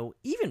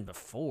 even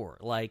before,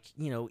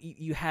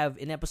 you have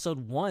in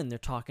episode 1, they're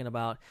talking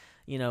about,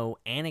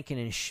 Anakin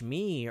and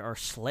Shmi are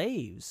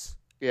slaves.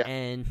 Yeah.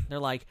 And they're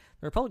like,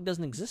 the Republic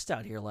doesn't exist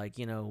out here.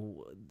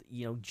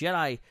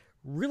 Jedi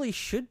really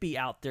should be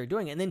out there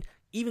doing it. And then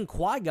even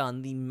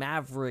Qui-Gon, the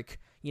maverick,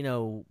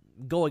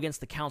 go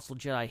against the Council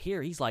Jedi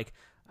here, he's like,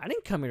 I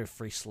didn't come here to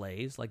free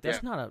slaves.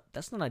 That's not a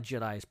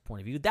Jedi's point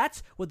of view.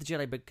 That's what the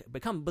Jedi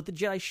become, but the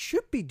Jedi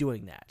should be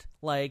doing that.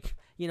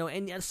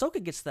 And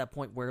Ahsoka gets to that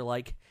point where,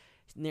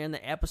 in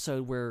the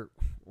episode where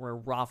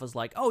Rafa's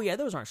like, "Oh yeah,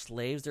 those aren't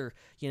slaves. They're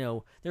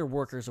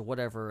workers or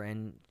whatever,"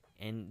 and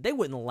they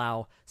wouldn't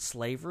allow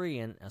slavery.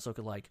 And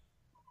Ahsoka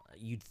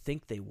you'd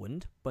think they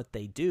wouldn't, but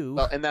they do.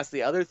 Well, and that's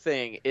the other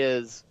thing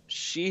is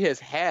she has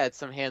had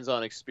some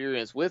hands-on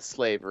experience with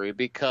slavery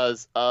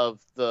because of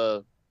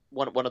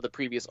one of the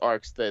previous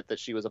arcs that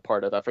she was a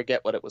part of. I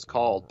forget what it was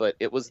called, but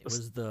it was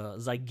the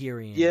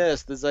Zygerian.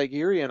 Yes, the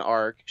Zygerian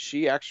arc.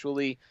 She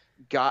actually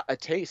got a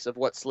taste of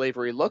what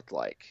slavery looked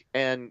like,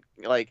 and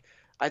I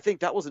think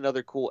that was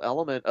another cool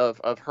element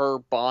of her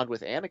bond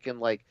with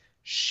Anakin.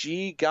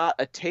 She got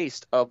a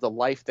taste of the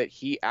life that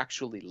he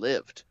actually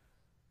lived,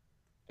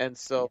 and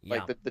so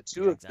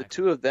the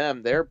two of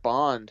them, their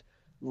bond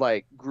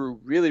grew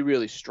really,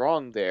 really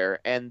strong there,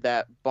 and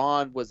that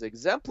bond was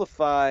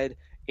exemplified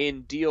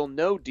in Deal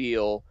No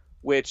Deal,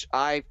 which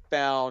I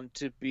found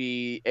to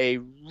be a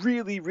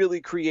really,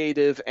 really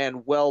creative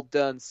and well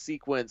done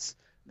sequence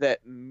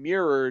that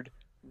mirrored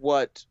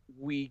what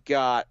we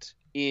got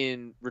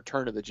in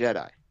Return of the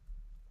Jedi.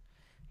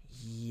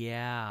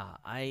 Yeah,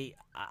 I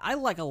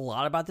like a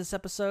lot about this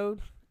episode.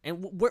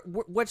 And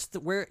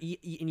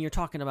and you're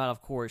talking about,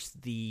 of course,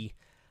 the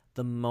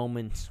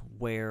moment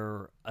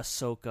where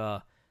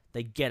Ahsoka,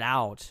 they get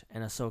out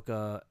and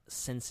Ahsoka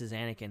senses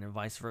Anakin and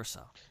vice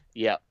versa.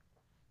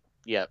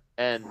 Yep,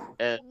 and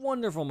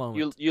wonderful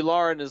moment.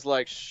 Yularen is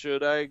like,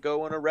 should I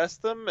go and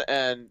arrest them?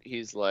 And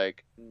he's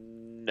like,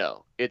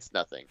 no, it's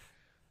nothing.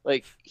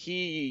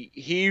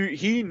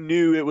 He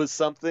knew it was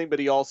something, but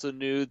he also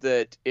knew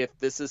that if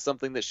this is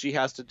something that she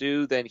has to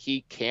do, then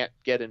he can't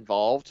get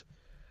involved.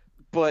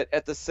 But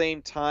at the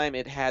same time,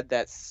 it had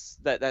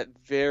that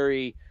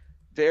very,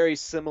 very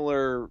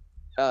similar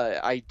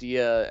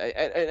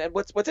idea. And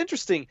what's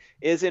interesting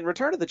is in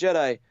Return of the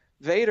Jedi,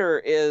 Vader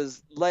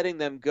is letting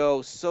them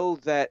go so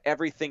that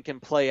everything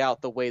can play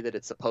out the way that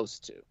it's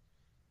supposed to.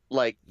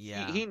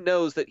 He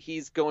knows that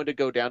he's going to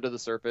go down to the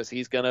surface.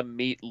 He's going to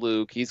meet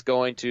Luke. He's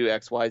going to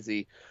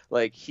XYZ.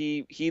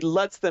 He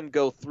lets them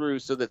go through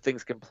so that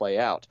things can play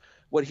out.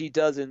 What he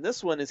does in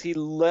this one is he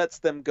lets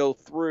them go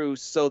through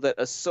so that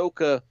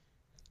Ahsoka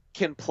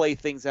can play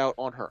things out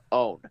on her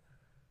own.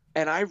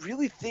 And I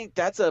really think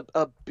that's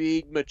a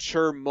big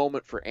mature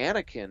moment for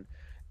Anakin,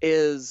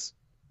 is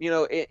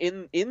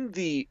in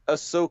the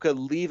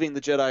Ahsoka leaving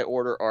the Jedi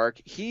Order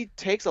arc, he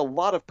takes a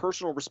lot of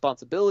personal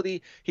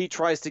responsibility. He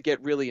tries to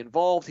get really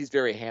involved. He's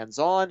very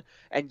hands-on.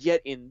 And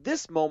yet in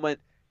this moment,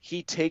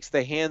 he takes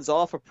the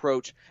hands-off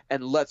approach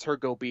and lets her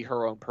go be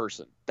her own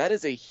person. That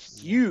is a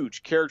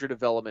huge character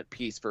development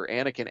piece for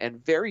Anakin,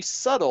 and very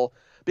subtle,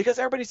 because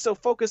everybody's so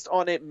focused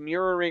on it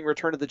mirroring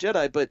Return of the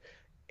Jedi. But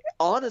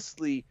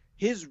honestly,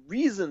 his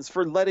reasons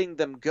for letting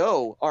them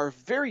go are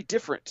very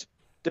different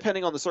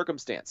depending on the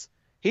circumstance.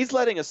 He's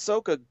letting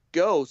Ahsoka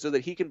go so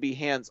that he can be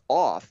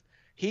hands-off.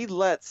 He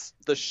lets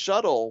the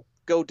shuttle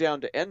go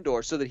down to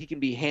Endor so that he can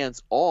be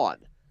hands-on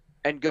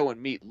and go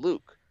and meet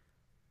Luke.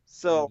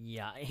 So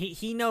yeah,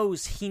 he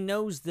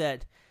knows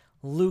that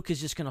Luke is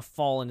just going to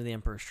fall into the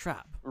Emperor's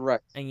trap,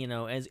 right? And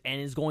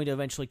and is going to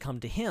eventually come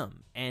to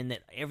him, and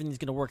that everything's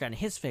going to work out in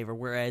his favor.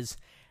 Whereas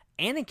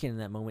Anakin in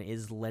that moment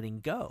is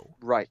letting go.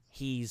 Right.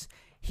 He's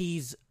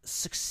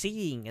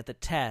succeeding at the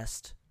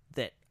test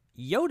that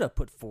Yoda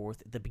put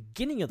forth at the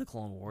beginning of the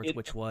Clone Wars, in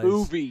which was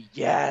movie,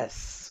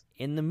 yes,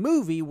 in the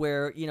movie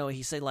where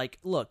he said like,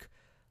 look,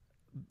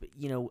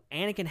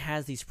 Anakin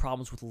has these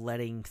problems with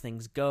letting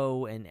things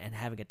go and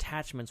having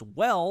attachments.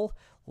 Well,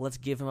 let's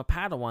give him a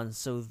Padawan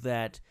so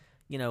that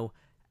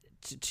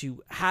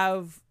to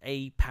have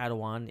a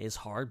Padawan is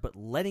hard, but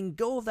letting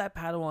go of that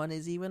Padawan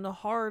is even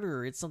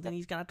harder. It's something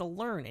he's gonna have to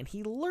learn, and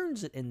he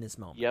learns it in this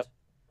moment.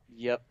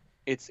 Yep.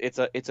 It's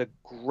a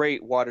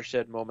great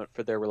watershed moment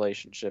for their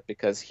relationship,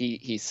 because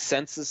he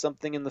senses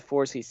something in the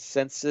Force. He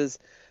senses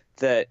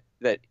that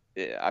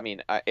I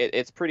mean,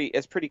 it's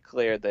pretty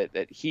clear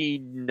that he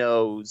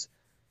knows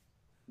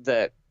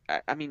that.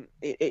 I mean,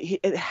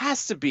 it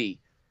has to be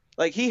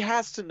like he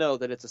has to know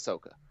that it's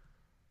Ahsoka,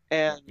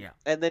 and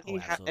then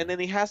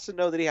he has to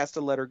know that he has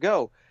to let her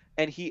go,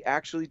 and he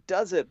actually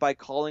does it by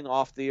calling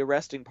off the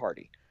arresting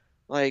party.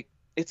 Like,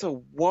 it's a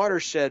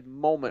watershed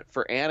moment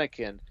for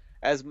Anakin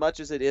as much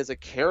as it is a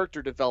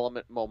character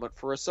development moment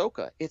for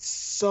Ahsoka. It's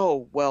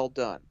so well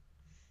done.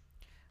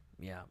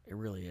 Yeah, it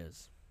really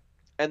is.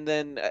 And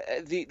then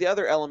the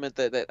other element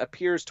that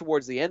appears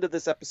towards the end of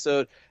this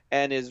episode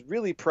and is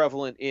really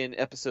prevalent in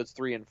episodes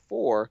 3 and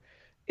 4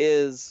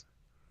 is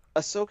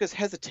Ahsoka's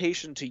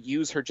hesitation to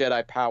use her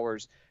Jedi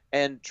powers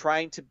and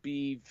trying to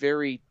be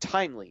very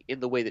timely in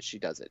the way that she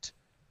does it.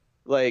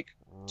 Like,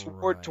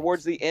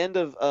 towards the end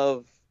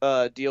of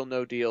Deal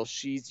No Deal,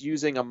 she's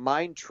using a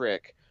mind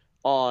trick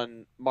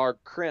on Marg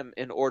Krim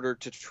in order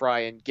to try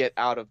and get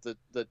out of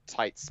the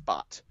tight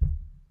spot.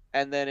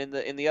 And then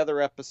in the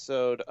other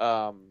episode,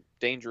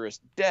 Dangerous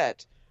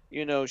Debt,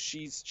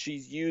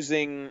 she's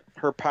using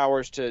her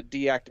powers to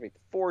deactivate the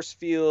force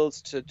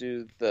fields, to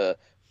do the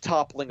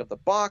toppling of the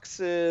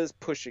boxes,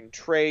 pushing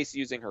Trace,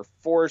 using her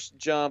force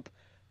jump,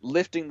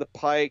 lifting the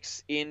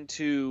pikes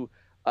into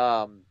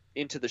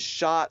the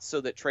shot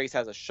so that Trace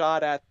has a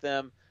shot at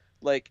them.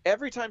 Like,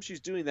 every time she's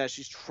doing that,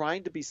 she's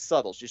trying to be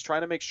subtle. She's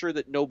trying to make sure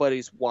that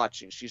nobody's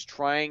watching. She's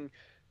trying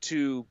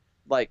to,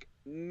 like,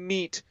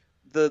 meet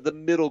the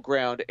middle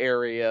ground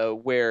area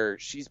where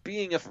she's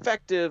being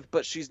effective,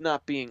 but she's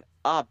not being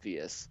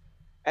obvious.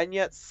 And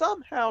yet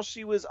somehow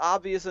she was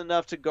obvious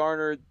enough to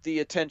garner the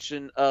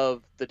attention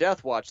of the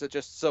Death Watch that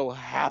just so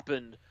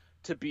happened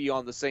to be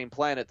on the same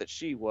planet that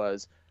she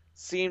was.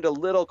 Seemed a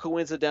little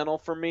coincidental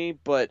for me,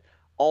 but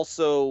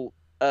also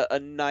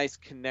a nice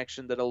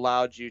connection that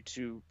allowed you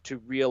to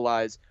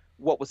realize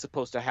what was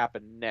supposed to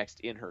happen next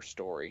in her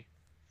story.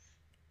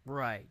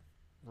 Right.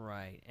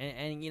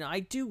 And I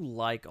do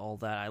like all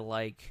that. I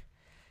like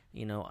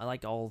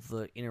all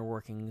the inner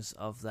workings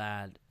of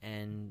that,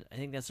 and I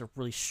think that's a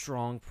really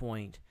strong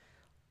point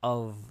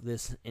of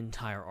this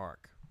entire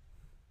arc.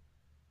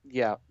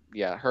 Yeah.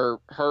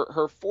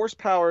 Her force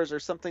powers are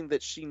something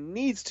that she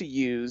needs to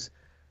use,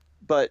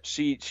 but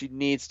she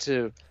needs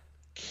to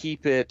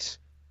keep it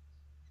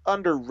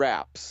under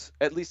wraps,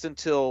 at least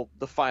until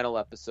the final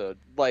episode.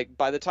 Like,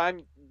 by the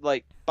time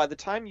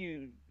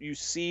you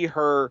see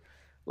her,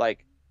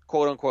 like,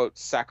 quote unquote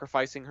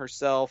sacrificing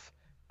herself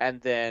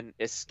and then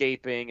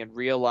escaping and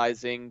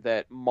realizing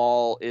that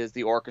Maul is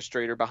the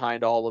orchestrator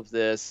behind all of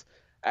this,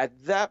 at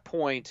that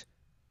point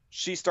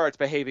she starts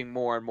behaving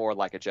more and more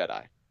like a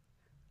Jedi.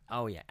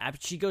 Oh yeah,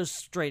 she goes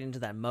straight into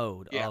that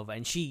mode of,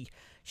 and she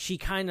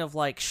kind of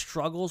like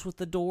struggles with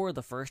the door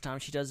the first time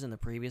she does in the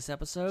previous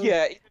episode.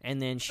 Yeah,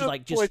 and then she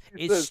like just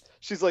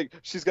she's like,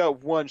 she's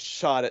got one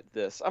shot at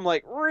this. I'm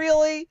like,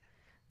 really?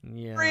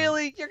 Yeah.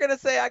 Really? You're gonna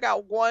say I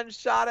got one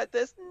shot at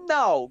this?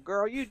 No,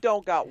 girl, you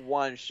don't got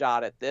one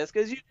shot at this,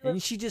 because you.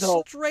 And she just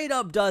straight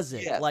up does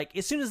it. Yes. Like,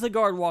 as soon as the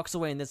guard walks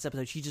away in this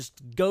episode, she just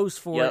goes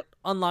for it,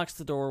 unlocks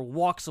the door,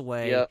 walks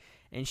away,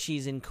 and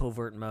she's in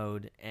covert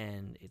mode,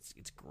 and it's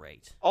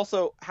great.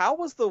 Also, how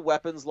was the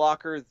weapons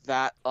locker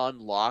that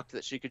unlocked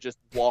that she could just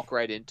walk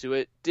right into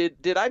it?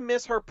 Did I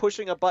miss her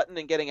pushing a button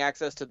and getting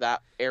access to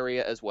that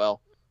area as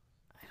well?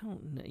 I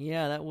don't know.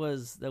 Yeah, that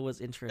was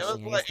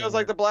interesting. It was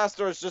like the blast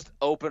door is just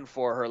open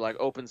for her, like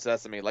open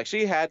sesame. Like,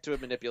 she had to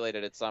have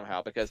manipulated it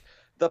somehow, because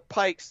the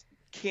Pikes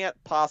can't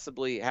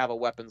possibly have a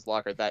weapons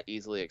locker that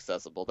easily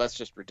accessible. That's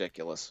just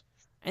ridiculous.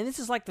 And this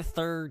is like the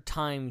third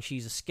time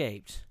she's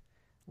escaped.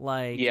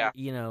 Like, yeah.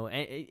 You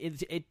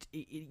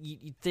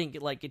think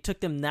like it took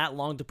them that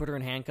long to put her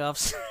in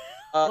handcuffs.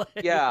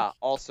 Yeah,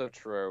 also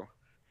true.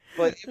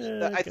 But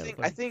I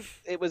think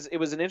it was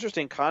an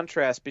interesting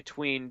contrast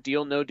between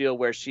Deal No Deal,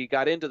 where she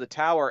got into the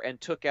tower and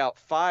took out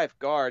 5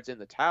 guards in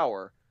the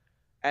tower,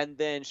 and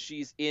then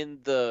she's in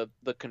the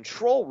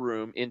control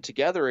room in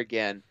Together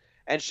Again,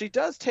 and she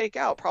does take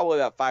out probably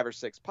about 5 or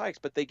 6 Pikes,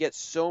 but they get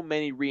so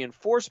many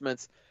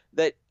reinforcements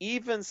that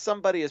even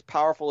somebody as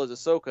powerful as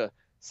Ahsoka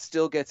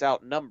still gets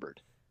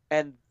outnumbered.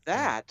 And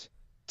that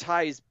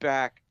ties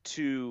back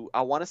to,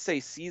 I want to say,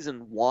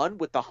 season 1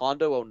 with the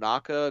Hondo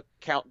Ohnaka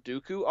Count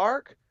Dooku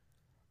arc.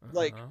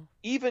 Like,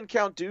 even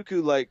Count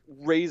Dooku, like,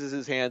 raises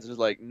his hands and is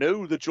like,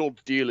 know that you're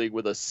dealing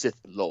with a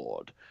Sith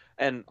Lord.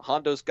 And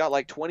Hondo's got,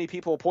 like, 20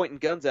 people pointing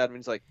guns at him, and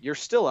he's like, you're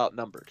still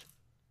outnumbered.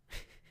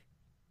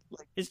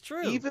 Like, it's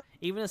true.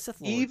 Even a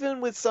Sith Lord. Even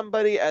with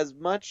somebody as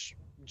much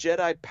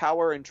Jedi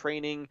power and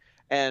training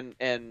and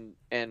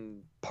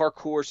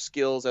parkour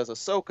skills as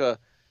Ahsoka,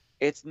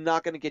 it's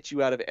not going to get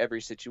you out of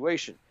every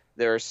situation.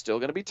 There are still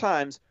going to be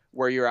times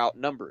where you're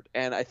outnumbered.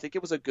 And I think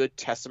it was a good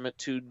testament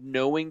to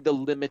knowing the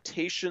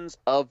limitations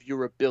of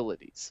your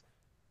abilities.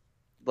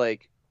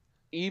 Like,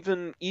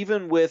 even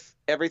with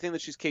everything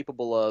that she's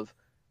capable of,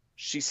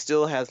 she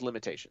still has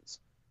limitations.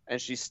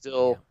 And she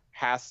still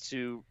has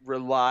to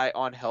rely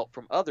on help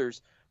from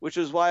others, which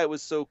is why it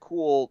was so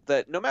cool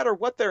that no matter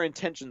what their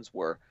intentions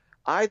were,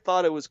 I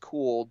thought it was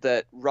cool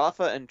that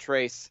Rafa and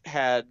Trace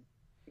had,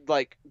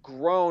 like,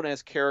 grown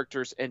as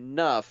characters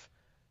enough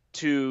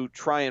to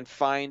try and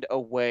find a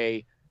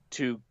way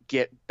to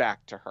get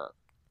back to her.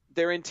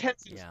 Their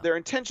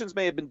intentions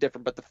may have been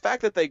different, but the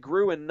fact that they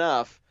grew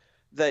enough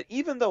that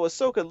even though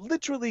Ahsoka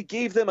literally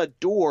gave them a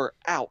door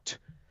out,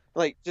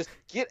 like, just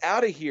get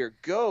out of here,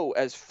 go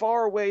as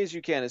far away as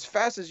you can, as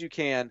fast as you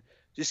can,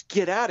 just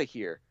get out of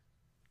here,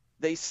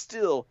 they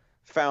still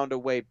found a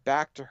way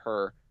back to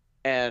her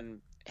and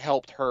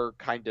helped her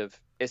kind of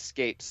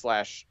escape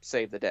 /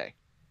 save the day.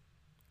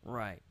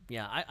 Right.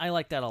 Yeah, I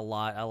like that a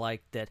lot. I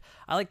like that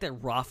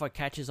Rafa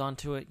catches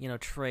onto it. You know,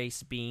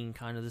 Trace being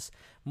kind of this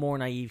more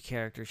naive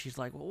character. She's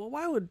like, well,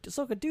 why would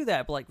Ahsoka do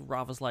that? But, like,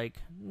 Rafa's like,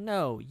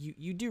 no,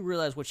 you do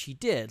realize what she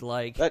did.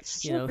 Like, that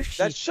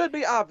should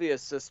be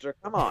obvious, sister.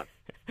 Come on.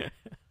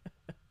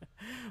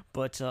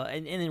 But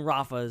and then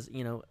Rafa's,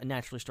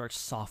 naturally starts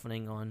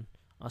softening on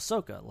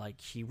Ahsoka. Like,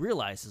 he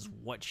realizes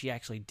what she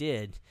actually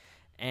did,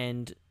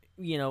 and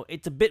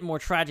it's a bit more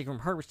tragic from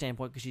her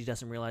standpoint because she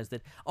doesn't realize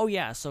that, oh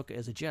yeah, Ahsoka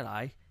is a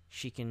Jedi.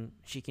 She can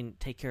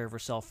take care of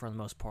herself for the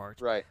most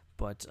part. Right.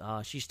 But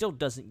she still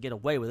doesn't get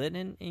away with it,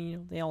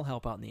 and they all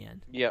help out in the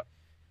end. Yep.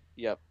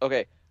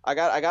 Okay, I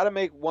got to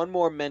make one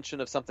more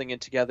mention of something in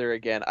Together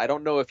Again. I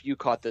don't know if you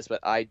caught this,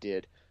 but I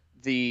did.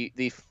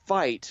 The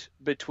fight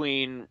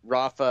between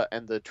Rafa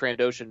and the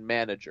Trandoshan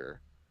manager.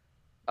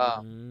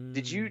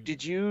 Did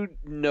you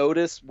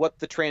notice what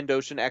the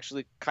Trandoshan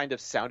actually kind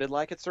of sounded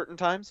like at certain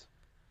times?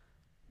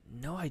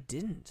 No, I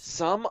didn't.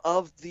 Some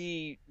of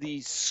the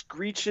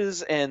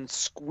screeches and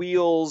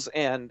squeals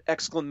and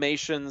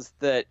exclamations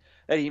that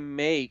he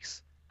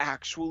makes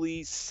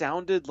actually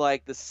sounded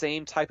like the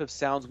same type of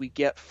sounds we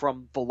get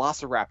from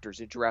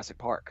velociraptors in Jurassic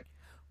Park.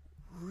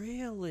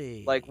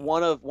 Really? Like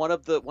one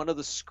of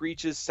the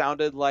screeches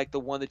sounded like the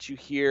one that you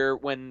hear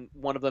when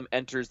one of them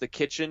enters the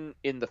kitchen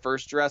in the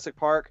first Jurassic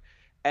Park,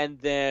 and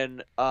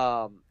then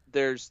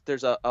there's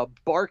a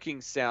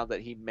barking sound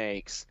that he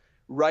makes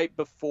right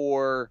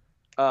before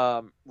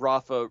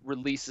Rafa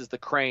releases the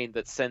crane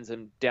that sends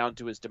him down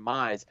to his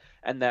demise,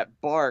 and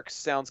that bark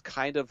sounds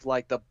kind of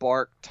like the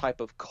bark type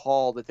of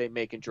call that they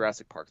make in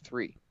Jurassic Park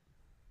 3.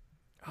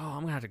 Oh,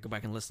 I'm gonna have to go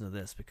back and listen to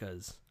this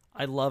because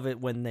I love it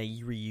when they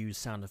reuse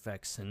sound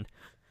effects and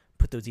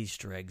put those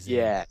Easter eggs in.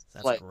 Yeah,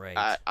 that's great.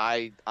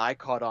 I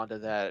caught on to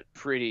that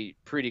pretty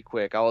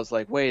quick. I was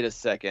like, wait a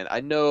second,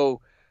 I know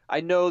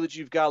that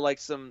you've got like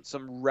some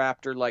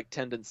raptor like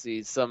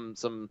tendencies,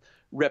 some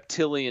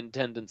reptilian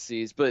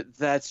tendencies, but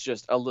that's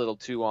just a little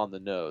too on the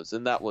nose,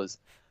 and that was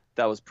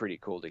pretty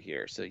cool to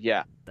hear. So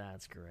yeah,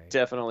 that's great.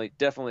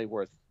 Definitely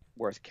worth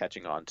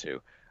catching on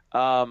to.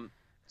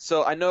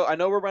 So I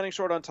know we're running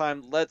short on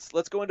time. Let's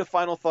go into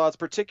final thoughts,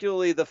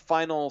 particularly the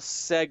final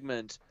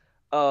segment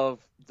of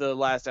the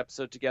last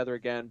episode Together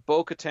Again.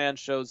 Bo-Katan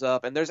shows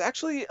up, and there's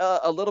actually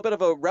a little bit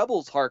of a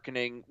Rebels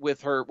hearkening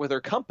with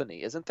her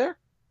company, isn't there?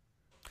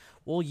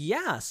 Well,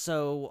 yeah.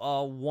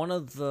 So one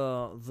of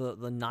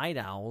the Night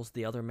Owls,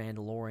 the other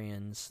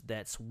Mandalorians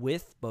that's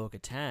with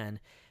Bo-Katan,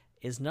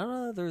 is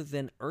none other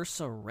than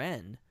Ursa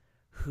Wren,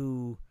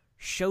 who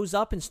shows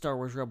up in Star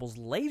Wars Rebels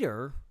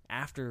later,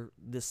 after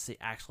this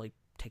actually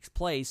takes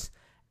place,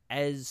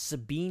 as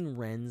Sabine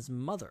Wren's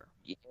mother.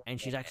 Yeah. And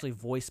she's actually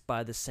voiced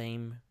by the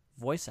same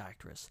voice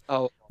actress.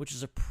 Oh, which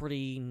is a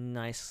pretty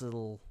nice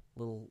little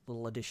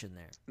addition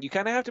there. You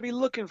kind of have to be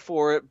looking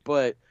for it,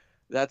 but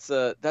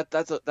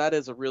that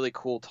is a really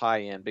cool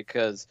tie-in,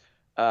 because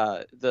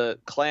the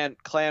Clan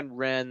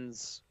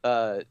Wren's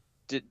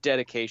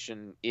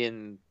dedication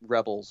in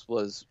Rebels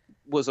was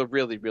a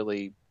really,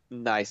 really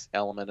nice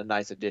element, a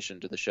nice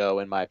addition to the show,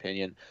 in my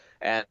opinion.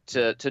 And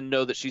to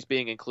know that she's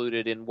being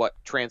included in what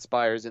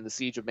transpires in the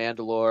Siege of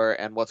Mandalore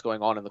and what's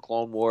going on in the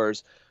Clone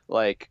Wars,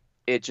 like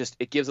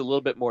it gives a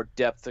little bit more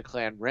depth to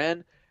Clan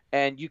Ren.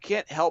 And you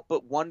can't help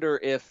but wonder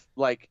if,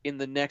 like, in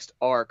the next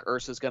arc,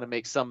 Ursa's going to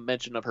make some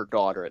mention of her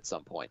daughter at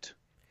some point.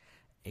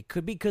 It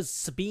could be because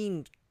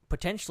Sabine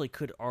potentially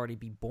could already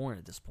be born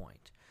at this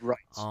point. Right.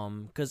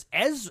 Because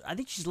I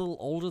think she's a little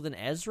older than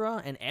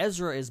Ezra, and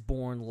Ezra is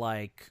born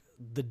like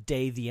the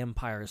day the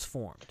Empire is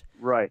formed.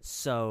 Right.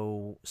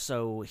 So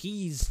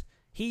he's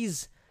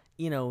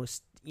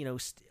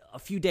a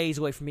few days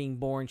away from being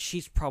born.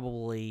 She's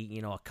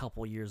probably a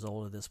couple years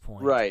old at this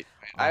point. Right.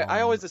 I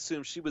always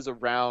assumed she was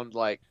around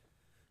like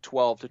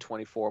 12 to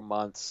 24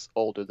 months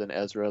older than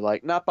Ezra,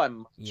 like not by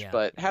much,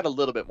 but had a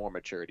little bit more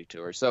maturity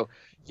to her. So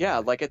yeah,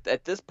 like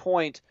at this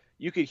point,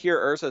 you could hear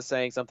Ursa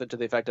saying something to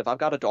the effect of, "I've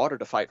got a daughter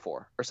to fight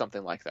for," or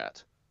something like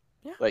that.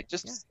 Yeah, like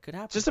could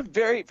happen. Just a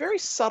very, very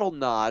subtle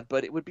nod,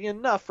 but it would be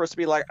enough for us to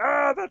be like,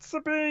 that's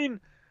Sabine.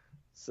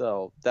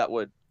 So that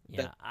would.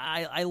 Yeah,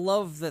 I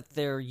love that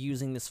they're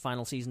using this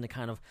final season to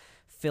kind of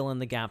fill in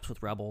the gaps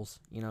with Rebels.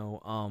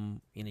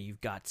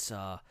 You've got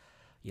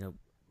you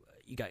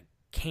got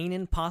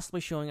Kanan possibly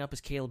showing up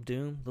as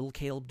little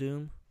Caleb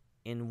Doom,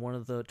 in one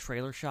of the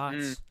trailer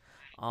shots.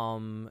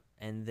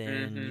 And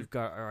then you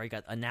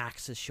got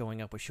Anaxis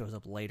showing up, which shows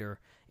up later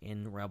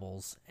in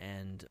Rebels,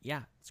 and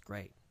yeah, it's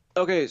great.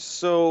 Okay,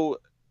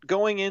 so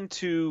going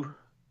into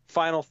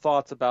final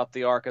thoughts about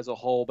the arc as a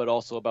whole, but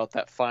also about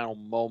that final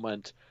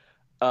moment.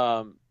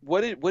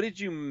 What did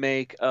you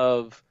make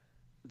of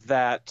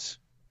that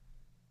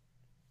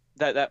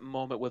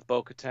moment with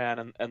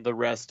Bo-Katan and the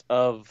rest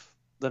of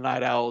the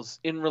Night Owls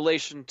in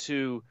relation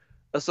to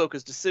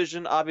Ahsoka's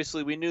decision?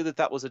 Obviously, we knew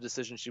that was a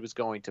decision she was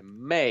going to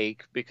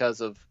make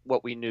because of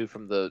what we knew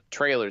from the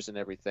trailers and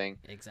everything.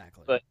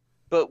 Exactly.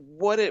 But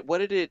what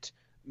did it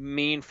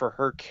mean for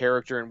her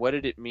character, and what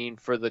did it mean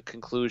for the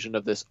conclusion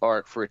of this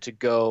arc for it to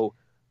go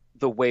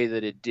the way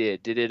that it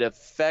did? Did it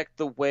affect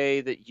the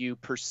way that you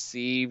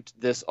perceived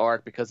this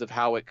arc because of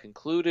how it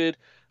concluded,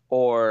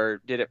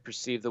 or did it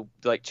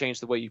change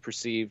the way you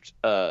perceived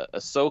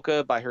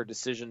Ahsoka by her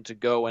decision to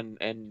go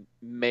and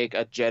make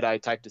a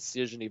Jedi type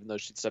decision even though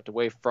she'd stepped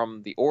away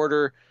from the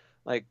Order?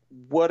 Like,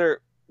 what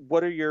are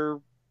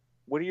your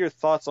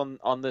thoughts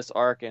on this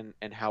arc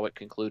and how it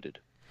concluded?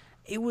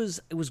 It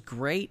was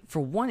great. For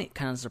one, it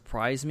kind of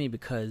surprised me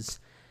because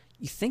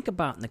you think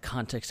about in the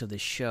context of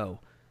this show,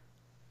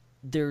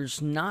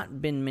 there's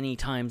not been many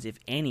times, if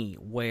any,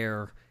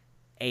 where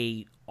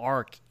a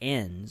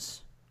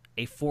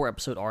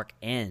 4-episode arc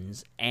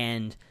ends,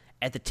 and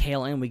at the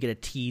tail end we get a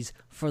tease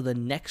for the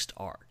next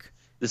arc.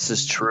 This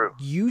is true.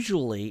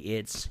 Usually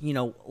it's,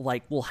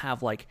 like we'll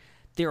have like,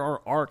 there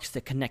are arcs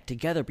that connect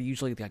together, but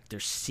usually like they're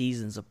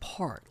seasons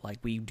apart. Like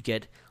we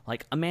get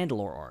like a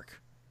Mandalore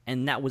arc,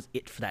 and that was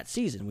it for that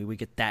season. We would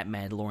get that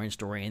Mandalorian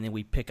story, and then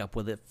we pick up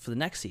with it for the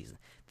next season.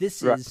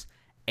 This is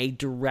a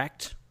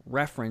direct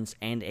reference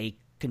and a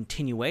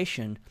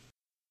continuation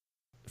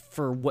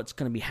for what's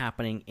going to be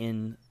happening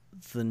in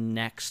the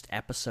next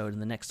episode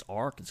and the next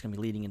arc. It's going to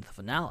be leading into the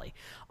finale,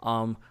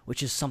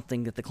 which is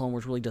something that the Clone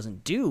Wars really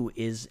doesn't do,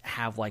 is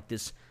have like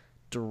this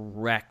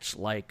direct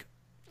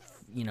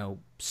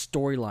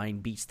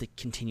storyline beats that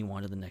continue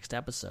on to the next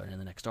episode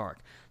and the next arc.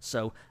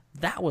 So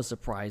that was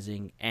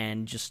surprising,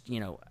 and just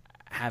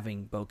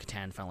having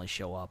Bo-Katan finally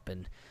show up,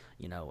 and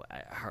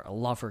I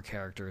love her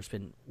character. It's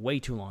been way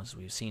too long since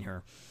we've seen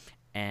her.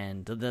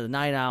 And the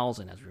Night Owls,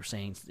 and as we were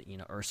saying,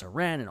 Ursa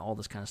Wren and all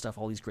this kind of stuff,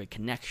 all these great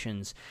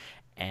connections,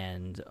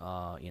 and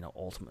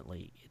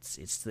ultimately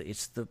it's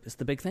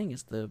the big thing.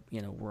 It's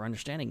we're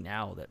understanding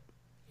now that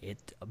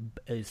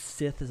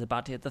Sith is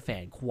about to hit the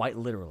fan, quite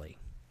literally.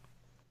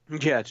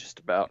 Yeah, just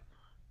about.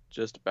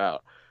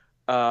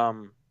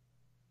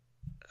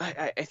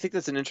 I think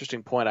that's an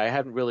interesting point. I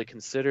hadn't really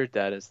considered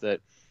that. Is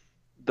that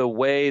the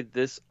way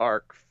this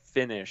arc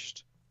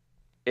finished?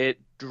 It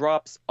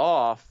drops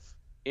off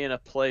in a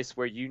place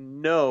where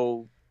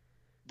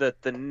that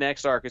the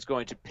next arc is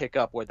going to pick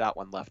up where that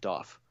one left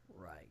off.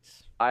 Right.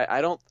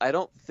 I don't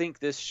think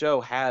this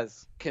show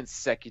has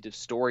consecutive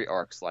story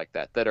arcs like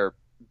that are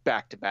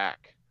back to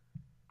back.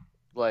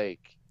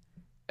 Like,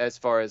 as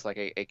far as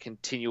like a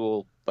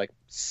continual like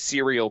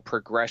serial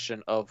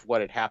progression of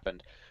what had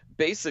happened.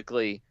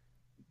 Basically,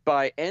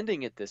 by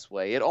ending it this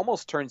way, it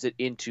almost turns it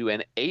into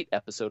an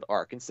 8-episode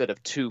arc instead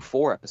of 2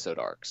 4-episode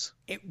arcs.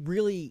 It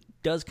really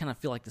does kind of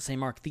feel like the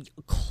same arc. The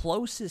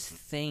closest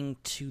thing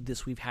to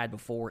this we've had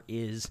before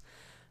is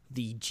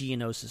the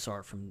Geonosis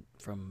arc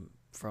from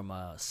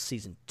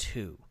season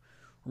 2.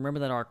 Remember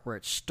that arc where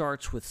it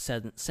starts with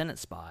Senate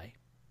Spy,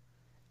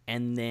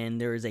 and then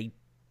there is a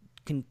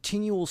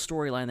continual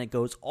storyline that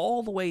goes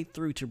all the way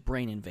through to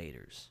Brain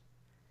Invaders,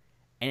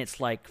 and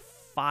it's like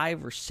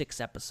 5 or 6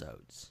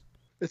 episodes.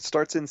 It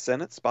starts in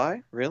Senate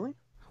Spy? Really?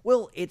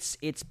 Well, it's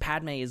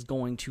Padme is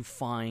going to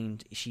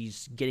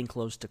she's getting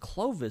close to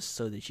Clovis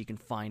so that she can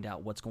find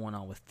out what's going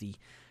on with the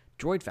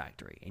droid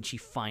factory. And she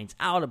finds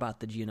out about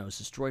the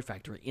Geonosis droid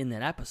factory in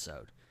that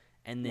episode.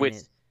 and then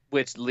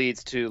which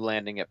leads to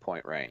landing at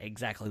Point Rain.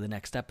 Exactly, the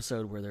next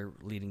episode where they're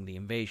leading the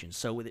invasion.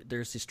 So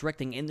there's this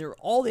directing, and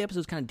all the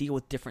episodes kind of deal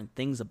with different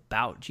things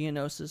about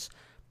Geonosis,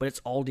 but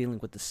it's all dealing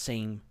with the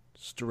same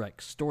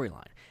direct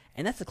storyline.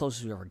 And that's the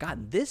closest we've ever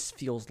gotten. This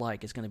feels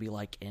like it's going to be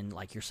like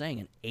you're saying,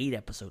 an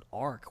 8-episode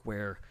arc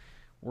where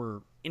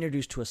we're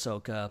introduced to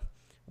Ahsoka.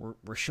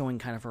 We're showing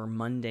kind of her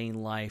mundane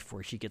life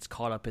where she gets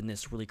caught up in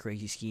this really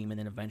crazy scheme and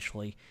then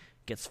eventually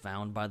gets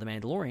found by the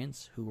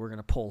Mandalorians, who are going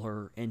to pull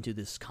her into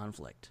this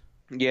conflict.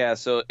 Yeah,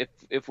 so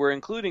if we're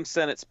including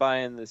Senate Spy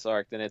in this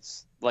arc, then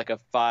it's like a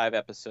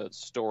 5-episode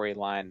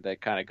storyline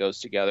that kind of goes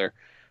together.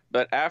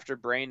 But after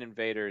Brain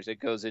Invaders, it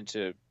goes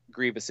into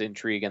Grievous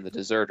Intrigue and the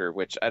Deserter,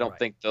 which I don't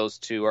think those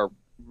two are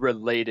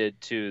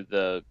related to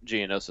the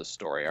Geonosis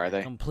story, are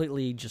they?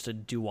 Completely just a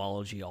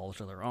duology all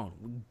to their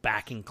own,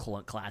 back in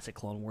classic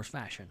Clone Wars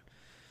fashion.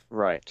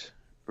 Right.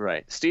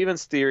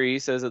 Steven's theory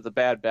says that the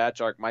Bad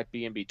Batch arc might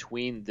be in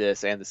between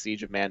this and the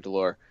Siege of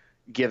Mandalore,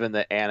 given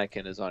that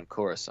Anakin is on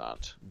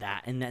Coruscant.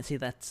 That's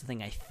the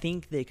thing I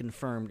think they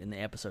confirmed in the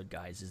episode,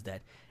 guys, is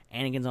that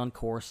Anakin's on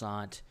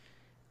Coruscant,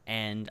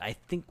 and I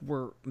think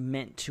we're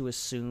meant to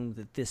assume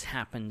that this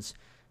happens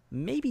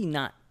maybe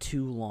not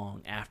too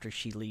long after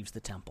she leaves the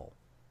temple.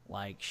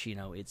 Like,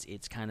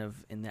 it's kind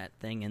of in that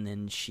thing, and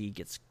then she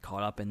gets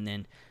caught up and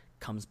then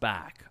comes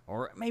back.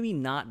 Or maybe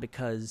not,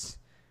 because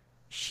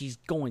she's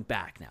going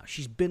back now.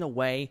 She's been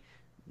away.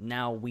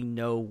 Now we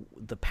know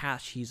the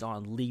path she's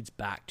on leads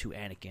back to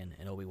Anakin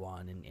and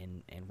Obi-Wan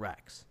and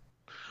Rex.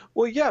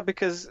 Well, yeah,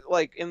 because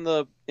like in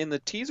the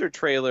teaser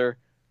trailer,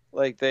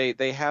 like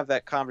they have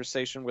that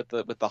conversation with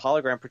the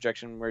hologram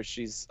projection where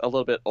she's a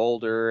little bit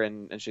older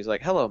and she's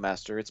like, "Hello,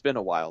 Master, it's been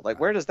a while." Like,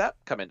 where does that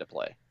come into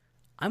play?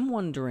 I'm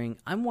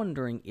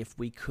wondering if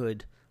we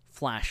could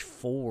flash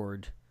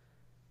forward,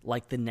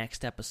 like the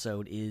next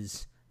episode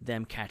is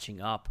them catching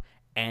up,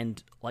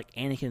 and like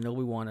Anakin and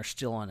Obi-Wan are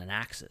still on an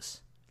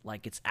axis.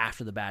 Like, it's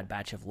after the Bad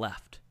Batch have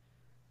left,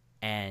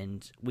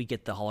 and we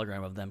get the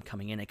hologram of them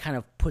coming in. It kind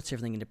of puts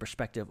everything into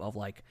perspective of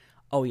like,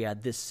 oh yeah,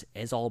 this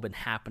has all been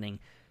happening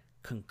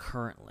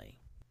concurrently,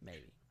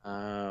 maybe.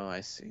 Oh,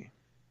 I see.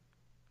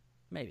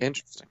 Maybe.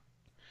 Interesting.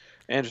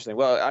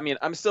 Well, I mean,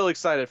 I'm still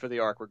excited for the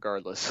arc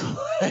regardless.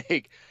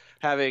 Like,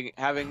 having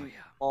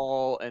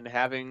Maul and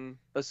having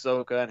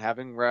Ahsoka and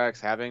having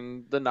Rex,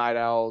 having the Night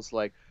Owls.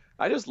 Like,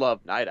 I just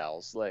love Night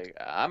Owls. Like,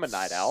 I'm a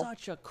Night Owl.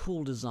 Such a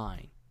cool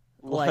design.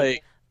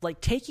 Like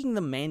taking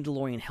the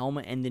Mandalorian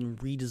helmet and then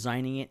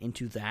redesigning it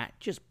into that,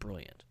 just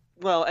brilliant.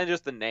 Well, and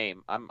just the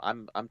name.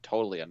 I'm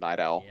totally a Night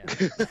Owl.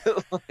 Yeah.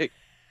 Like,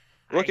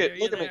 look at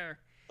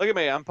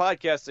me. I'm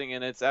podcasting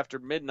and it's after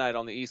midnight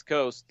on the East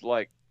Coast.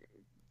 Like,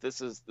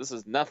 this is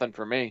nothing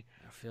for me.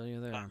 I feel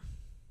you there.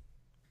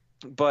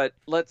 But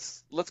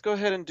let's go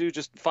ahead and do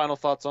just final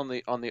thoughts on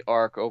the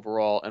arc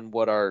overall and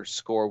what our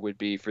score would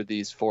be for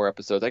these 4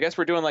 episodes. I guess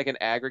we're doing like an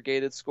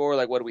aggregated score.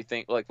 Like, what do we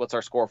think? Like, what's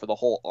our score for the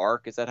whole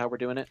arc? Is that how we're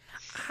doing it?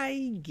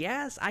 I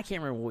guess I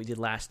can't remember what we did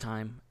last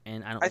time,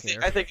 and I don't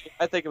care. I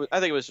think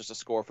it was just a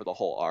score for the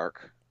whole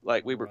arc.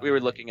 Like, we were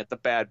looking at the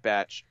Bad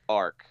Batch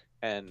arc,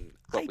 and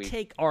I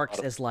take arcs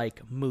as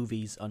like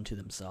movies unto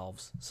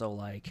themselves. So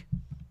like,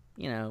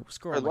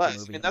 score like a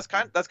movie. And that's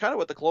kind of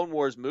what the Clone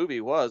Wars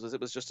movie was.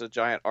 It was just a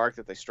giant arc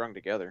that they strung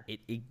together.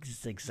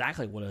 It's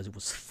exactly what it was. It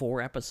was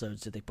 4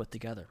 episodes that they put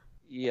together.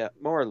 Yeah,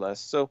 more or less.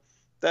 So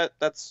I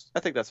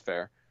think that's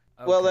fair.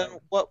 Okay. Well, then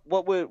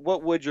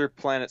what would your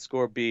planet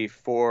score be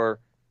for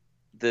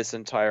this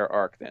entire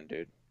arc then,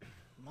 dude?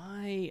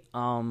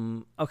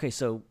 Okay,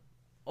 so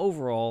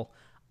overall,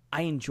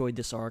 I enjoyed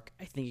this arc.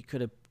 I think it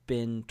could have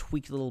been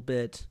tweaked a little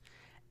bit.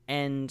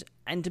 And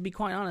to be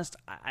quite honest,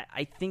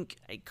 I think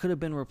it could have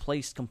been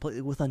replaced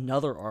completely with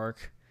another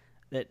arc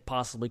that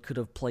possibly could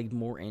have played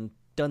more and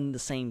done the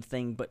same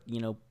thing, but,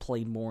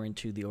 played more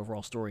into the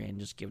overall story and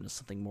just given us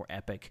something more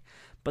epic.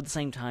 But at the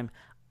same time,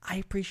 I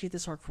appreciate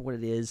this arc for what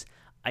it is.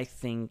 I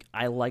think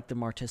I like the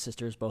Martez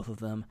sisters, both of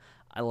them.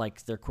 I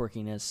like their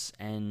quirkiness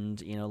and,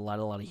 a lot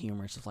of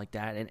humor and stuff like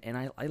that. And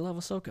I love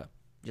Ahsoka.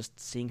 Just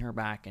seeing her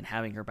back and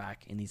having her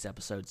back in these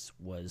episodes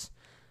was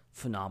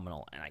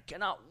phenomenal. And I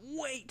cannot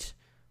wait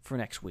for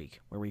next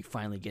week, where we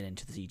finally get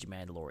into the Siege of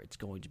Mandalore. It's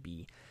going to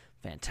be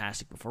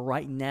fantastic. But for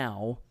right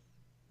now,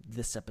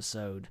 this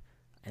episode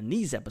and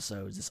these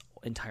episodes, this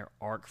entire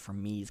arc for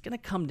me is going to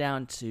come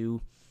down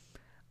to,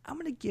 I'm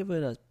going to give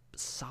it a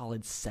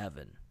solid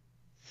 7.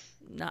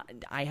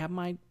 I have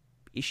my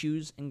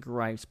issues and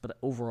gripes, but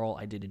overall,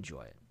 I did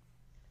enjoy it.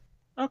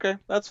 Okay,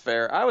 that's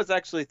fair. I was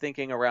actually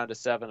thinking around a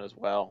 7 as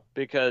well,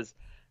 because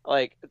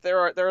like there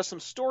are some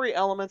story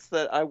elements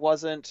that I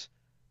wasn't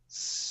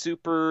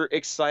super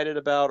excited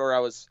about, or I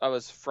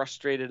was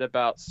frustrated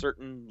about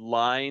certain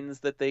lines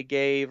that they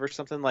gave or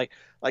something, like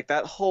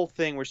that whole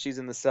thing where she's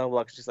in the cell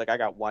block, she's like, I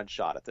got one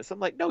shot at this. I'm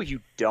like, no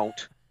you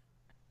don't.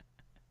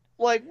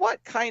 Like,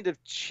 what kind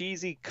of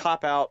cheesy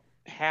cop-out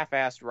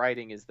half-assed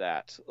writing is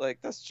that? Like,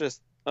 that's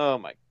just, oh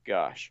my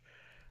gosh.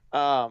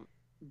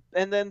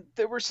 And then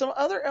there were some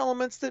other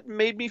elements that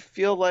made me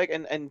feel like,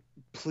 and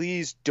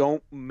please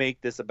don't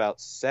make this about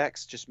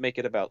sex, just make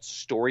it about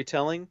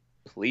storytelling,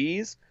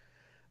 please.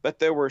 But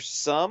there were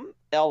some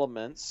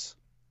elements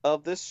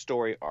of this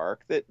story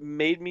arc that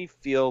made me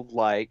feel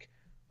like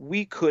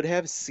we could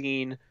have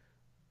seen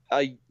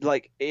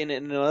like in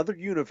another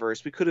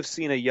universe, we could have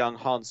seen a young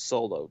Han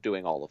Solo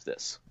doing all of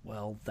this.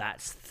 Well,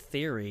 that's the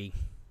theory.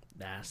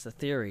 That's the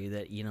theory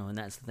that, and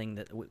that's the thing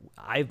that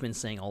I've been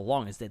saying all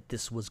along, is that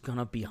this was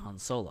gonna be Han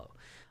Solo.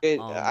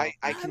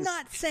 I'm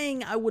not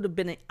saying I would have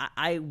been.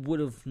 I would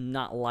have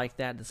not liked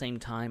that. At the same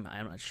time,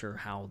 I'm not sure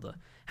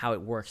how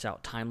it works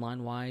out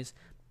timeline wise.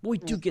 But we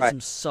do get some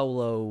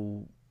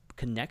Solo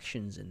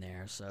connections in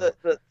there. So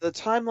the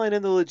timeline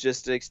and the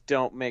logistics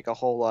don't make a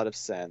whole lot of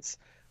sense.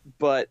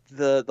 But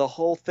the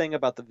whole thing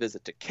about the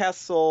visit to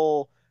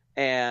Kessel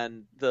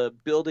and the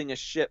building a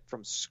ship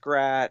from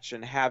scratch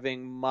and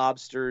having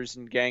mobsters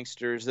and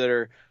gangsters that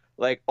are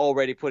like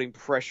already putting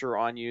pressure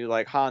on you,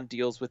 like Han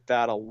deals with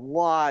that a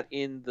lot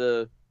in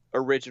the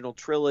original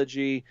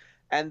trilogy.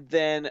 And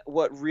then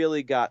what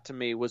really got to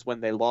me was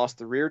when they lost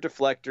the rear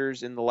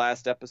deflectors in the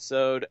last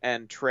episode,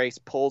 and Trace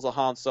pulls a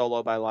Han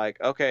Solo by like,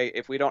 okay,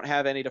 if we don't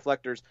have any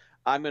deflectors,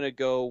 I'm going to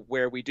go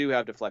where we do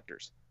have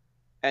deflectors,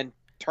 and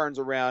turns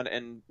around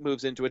and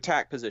moves into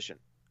attack position,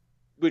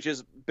 which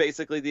is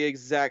basically the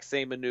exact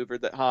same maneuver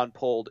that Han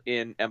pulled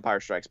in Empire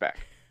Strikes Back.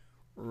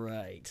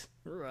 Right.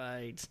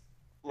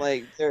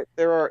 Like there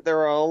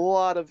are a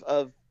lot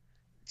of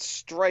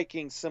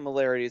striking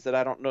similarities that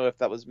I don't know if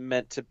that was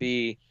meant to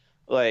be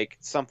like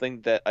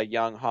something that a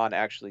young Han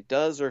actually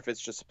does, or if it's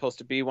just supposed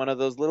to be one of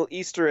those little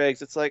Easter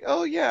eggs. It's like,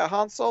 oh yeah,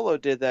 Han Solo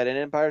did that in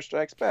Empire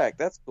Strikes Back.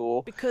 That's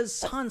cool.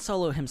 Because Han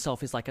Solo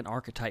himself is like an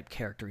archetype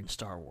character in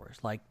Star Wars.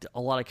 Like,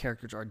 a lot of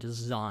characters are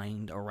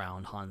designed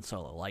around Han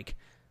Solo. Like,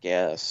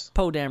 yes,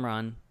 Poe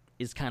Dameron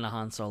is kind of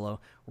Han Solo.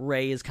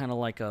 Rey is kind of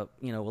like a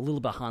little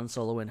bit Han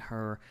Solo in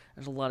her.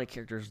 There's a lot of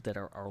characters that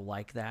are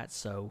like that.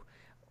 So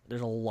there's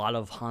a lot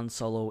of Han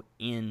Solo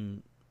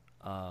in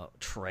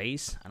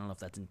Trace. I don't know if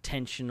that's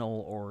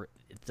intentional or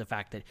it's the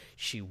fact that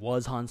she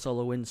was Han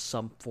Solo in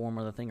some form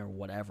or the thing or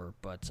whatever.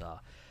 But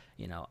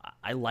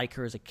I like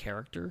her as a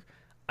character.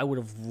 I would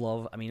have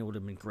loved. I mean, it would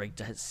have been great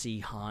to see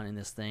Han in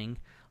this thing.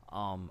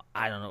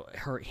 I don't know,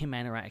 him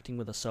interacting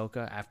with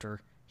Ahsoka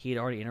after he had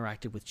already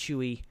interacted with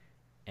Chewie,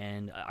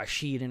 and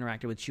she had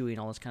interacted with Chewie and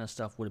all this kind of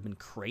stuff would have been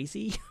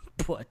crazy.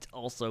 But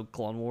also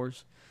Clone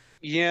Wars.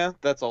 Yeah,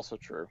 that's also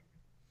true.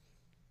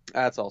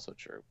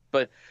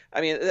 But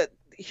I mean,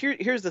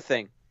 here's the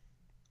thing.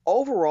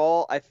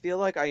 Overall, I feel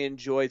like I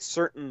enjoyed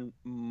certain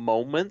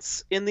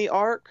moments in the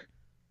arc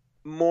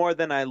more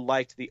than I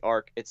liked the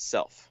arc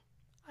itself.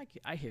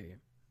 I hear you.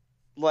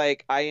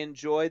 Like, I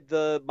enjoyed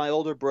the my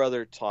older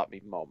brother taught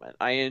me moment.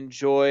 I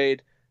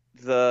enjoyed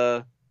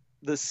the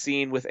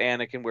scene with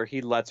Anakin where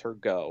he lets her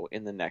go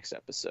in the next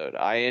episode.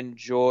 I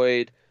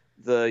enjoyed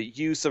the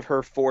use of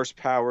her force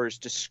powers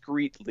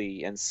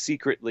discreetly and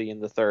secretly in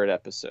the third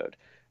episode.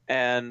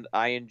 And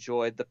I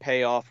enjoyed the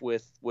payoff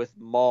with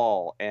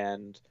Maul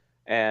and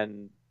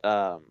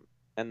the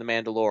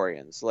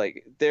Mandalorians.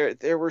 Like,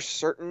 there were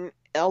certain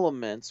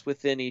elements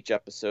within each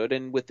episode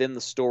and within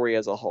the story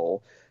as a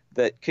whole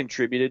that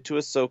contributed to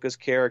Ahsoka's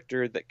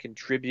character, that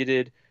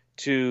contributed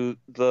to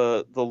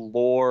the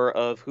lore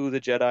of who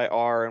the Jedi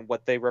are and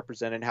what they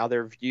represent and how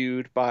they're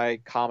viewed by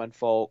common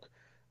folk.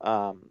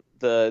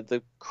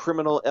 The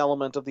criminal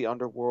element of the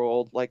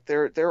underworld. Like,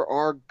 there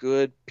are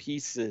good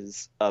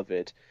pieces of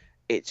it.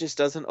 It just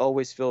doesn't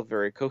always feel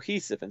very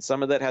cohesive. And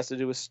some of that has to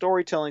do with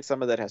storytelling,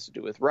 some of that has to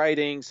do with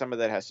writing, some of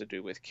that has to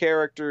do with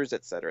characters,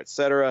 et cetera, et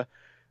cetera.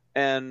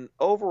 And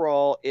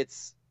overall,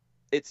 it's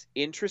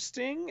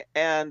interesting,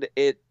 and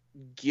it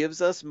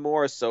gives us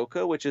more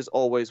Ahsoka, which is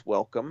always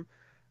welcome.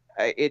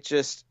 It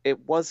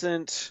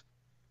wasn't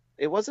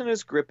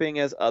as gripping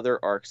as other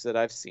arcs that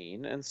I've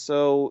seen, and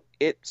so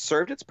it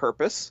served its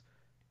purpose,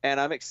 and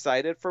I'm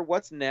excited for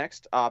what's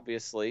next,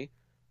 obviously.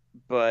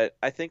 But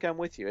I think I'm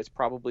with you. It's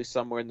probably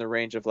somewhere in the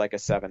range of like a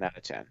 7 out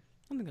of 10. I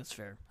think that's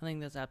fair. I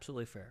think that's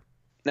absolutely fair.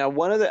 Now,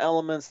 one of the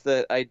elements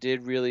that I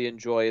did really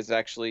enjoy is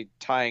actually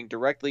tying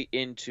directly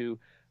into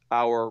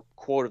our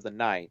quote of the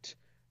night.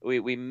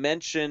 We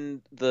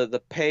mentioned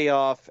the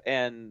payoff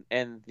and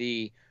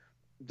the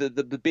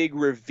big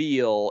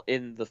reveal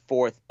in the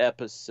fourth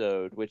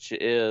episode, which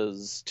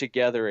is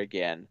Together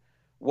Again.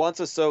 Once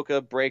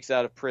Ahsoka breaks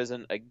out of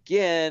prison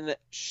again,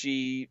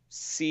 she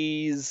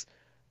sees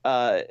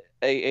a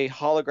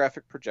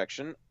holographic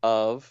projection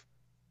of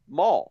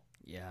Maul.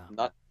 Yeah.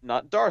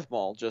 Not Darth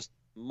Maul, just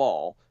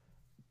Maul.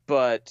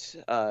 But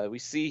we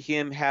see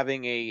him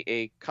having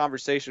a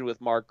conversation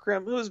with Mark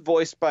Grimm, who is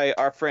voiced by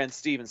our friend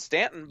Steven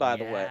Stanton, by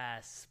the way.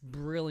 Yes,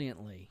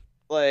 brilliantly.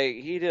 Like,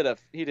 he did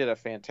a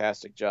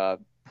fantastic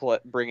job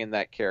bringing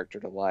that character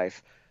to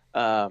life.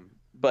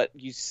 But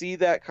you see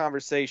that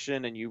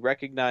conversation, and you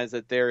recognize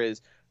that there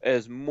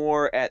is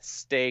more at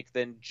stake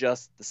than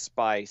just the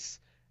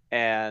spice.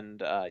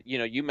 And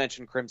you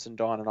mentioned Crimson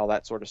Dawn and all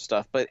that sort of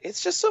stuff, but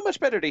it's just so much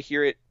better to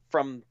hear it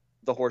from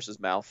the horse's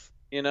mouth,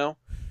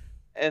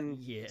 And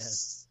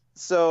yes.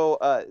 So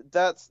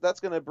that's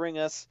going to bring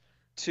us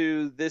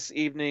to this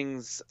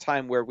evening's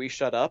time where we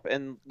shut up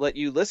and let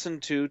you listen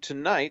to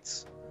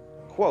tonight's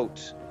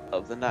quote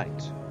of the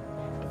night.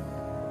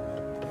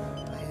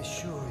 I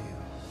assure you,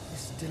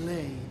 this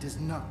delay does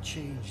not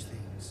change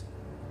things.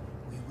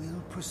 We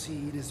will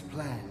proceed as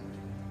planned.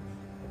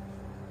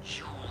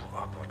 You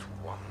are but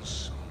one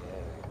small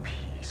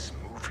piece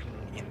moving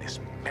in this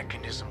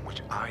mechanism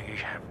which I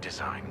have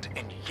designed,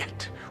 and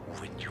yet,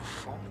 when you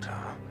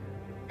falter,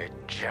 it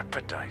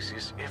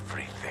jeopardizes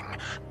everything.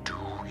 Do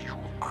you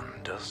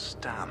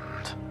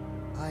understand?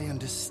 I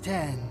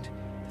understand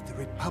that the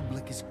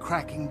Republic is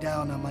cracking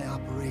down on my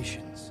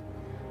operations.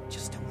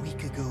 Just a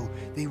week ago,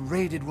 they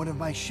raided one of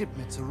my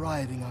shipments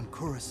arriving on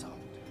Coruscant.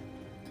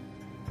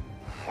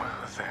 Were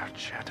there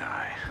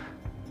Jedi?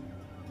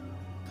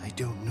 I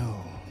don't know.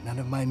 None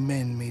of my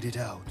men made it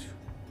out.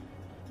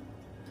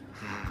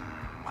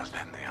 Well,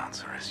 then the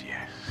answer is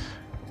yes.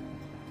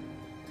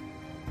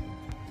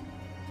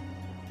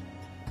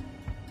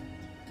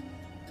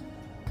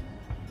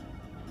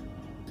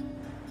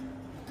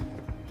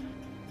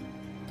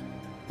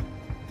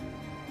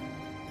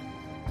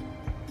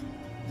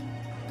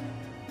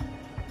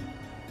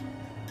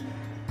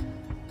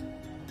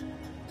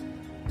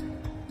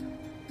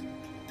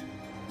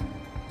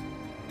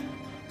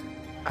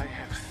 I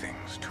have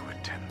things to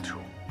attend to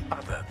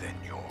other than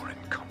your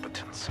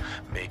incompetence.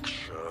 Make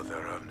sure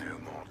there are no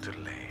more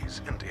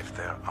delays, and if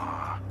there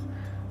are,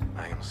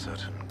 I am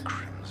certain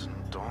Crimson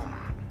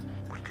Dawn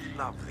would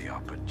love the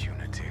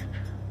opportunity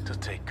to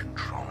take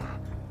control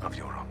of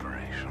your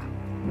operation.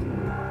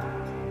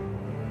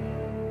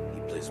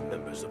 He plays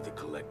members of the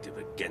collective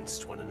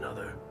against one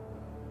another.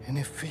 An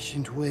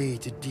efficient way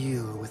to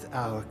deal with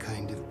our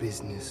kind of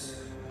business.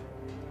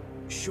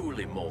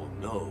 Surely Maul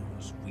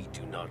knows we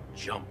do not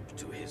jump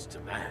to his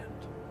demand.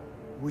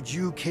 Would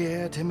you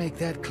care to make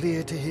that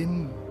clear to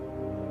him?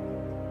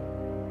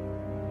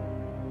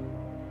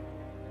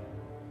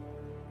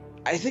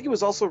 I think it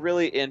was also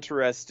really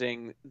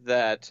interesting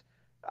that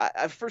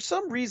for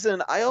some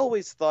reason, I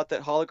always thought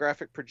that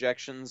holographic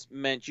projections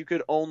meant you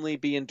could only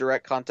be in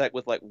direct contact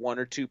with like one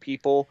or two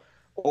people,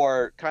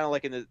 or kind of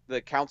like in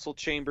the council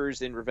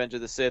chambers in Revenge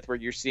of the Sith, where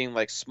you're seeing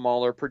like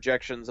smaller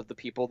projections of the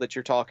people that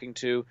you're talking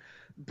to.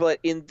 But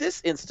in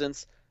this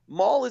instance,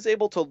 Maul is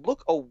able to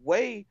look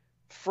away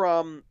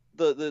from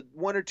the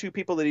one or two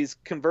people that he's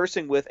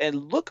conversing with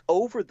and look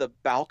over the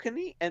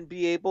balcony and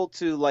be able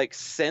to like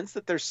sense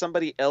that there's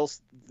somebody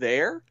else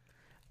there.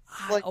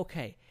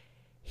 Okay,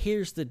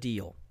 here's the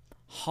deal.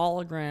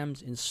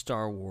 Holograms in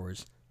Star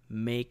Wars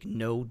make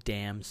no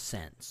damn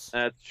sense.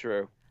 That's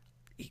true.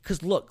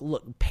 Because look,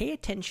 pay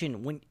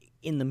attention when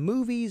in the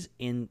movies,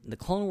 in the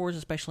Clone Wars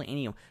especially,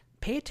 any of them,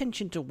 pay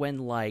attention to when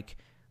like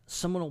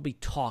someone will be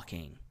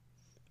talking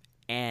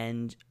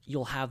and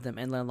you'll have them,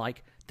 and then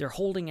like they're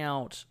holding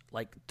out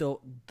like the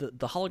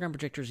hologram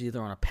projector is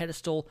either on a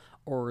pedestal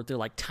or they're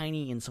like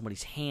tiny in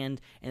somebody's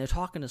hand, and they're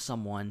talking to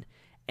someone,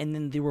 and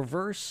then the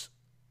reverse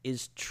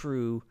is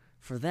true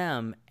for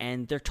them,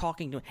 and they're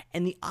talking to,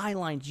 and the eye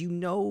lines, you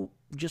know,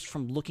 just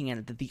from looking at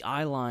it, that the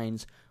eye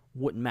lines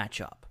wouldn't match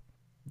up.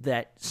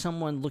 That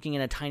someone looking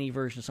at a tiny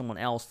version of someone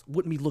else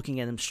wouldn't be looking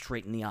at them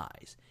straight in the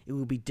eyes. It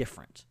would be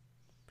different.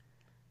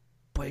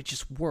 But it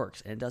just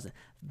works, and it doesn't.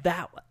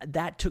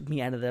 That took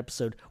me out of the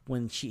episode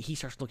when he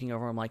starts looking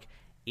over. I'm like,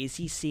 is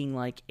he seeing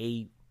like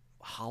a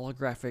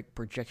holographic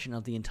projection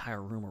of the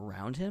entire room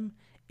around him?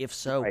 If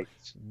so, right.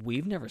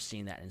 We've never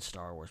seen that in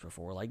Star Wars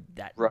before. Like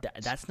that, right.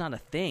 That's not a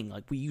thing.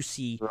 Like you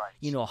see, right.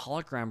 You know, a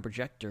hologram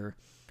projector,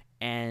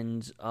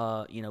 and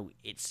you know,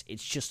 it's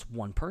just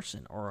one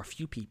person or a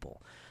few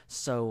people.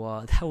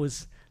 So that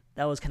was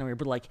kind of weird.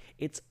 But like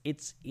it's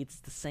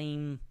the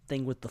same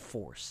thing with the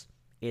Force.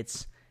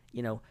 It's,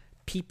 you know,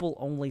 people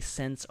only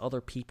sense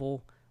other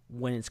people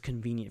when it's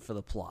convenient for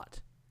the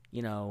plot.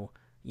 You know,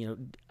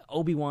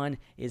 Obi-Wan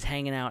is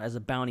hanging out as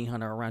a bounty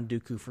hunter around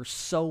Dooku for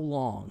so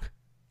long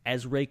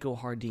as Reiko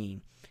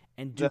Hardeen,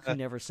 and Dooku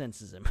never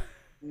senses him.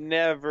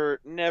 Never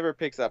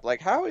picks up.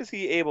 Like, how is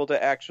he able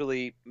to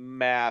actually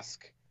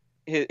mask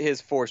his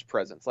Force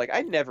presence? Like,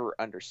 I never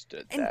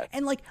understood that.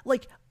 And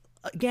like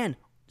again,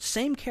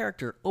 same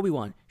character,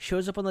 Obi-Wan,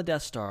 shows up on the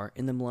Death Star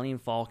in the Millennium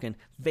Falcon.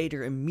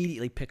 Vader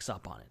immediately picks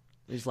up on it.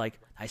 He's like,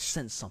 I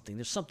sense something.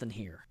 There's something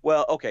here.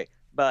 Well, okay,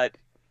 but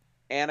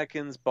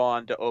Anakin's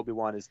bond to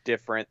Obi-Wan is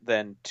different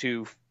than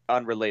two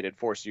unrelated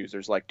Force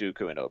users like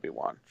Dooku and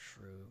Obi-Wan.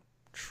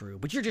 True.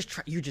 But you're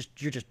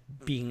just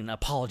being an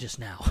apologist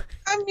now.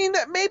 I mean,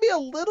 maybe a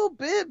little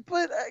bit,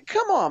 but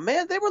come on,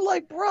 man, they were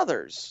like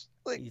brothers.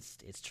 Like,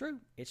 it's true.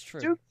 It's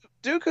true.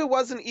 Dooku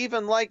wasn't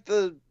even like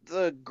the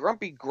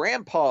grumpy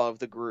grandpa of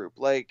the group.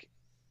 Like,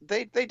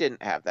 they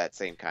didn't have that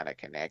same kind of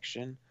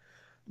connection.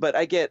 But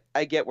I get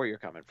where you're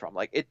coming from.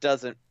 Like, it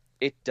doesn't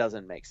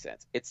make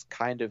sense. It's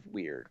kind of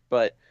weird,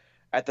 but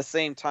at the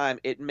same time,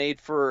 it made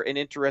for an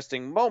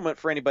interesting moment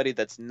for anybody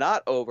that's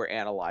not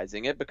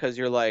over-analyzing it, because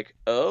you're like,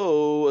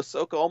 oh,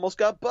 Ahsoka almost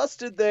got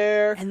busted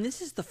there. And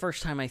this is the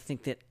first time I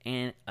think that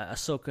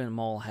Ahsoka and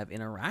Maul have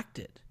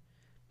interacted,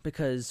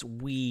 because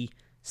we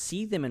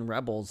see them in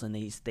Rebels and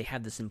they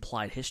have this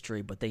implied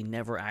history, but they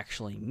never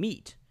actually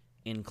meet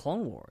in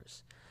Clone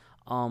Wars.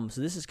 So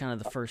this is kind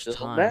of the first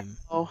time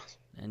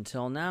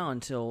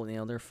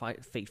until their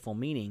fateful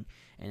meeting,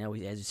 and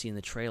as you see in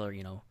the trailer,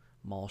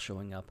 Maul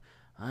showing up.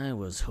 I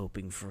was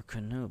hoping for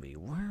Kenobi.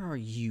 Where are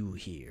you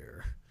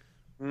here?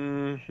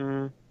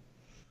 Mm-hmm.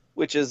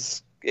 Which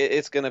is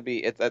it's gonna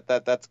be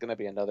that's gonna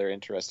be another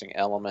interesting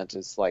element.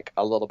 Is like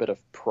a little bit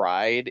of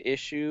pride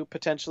issue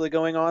potentially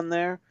going on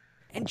there,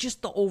 and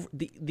just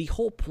the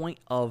whole point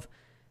of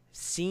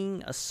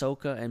seeing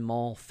Ahsoka and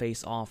Maul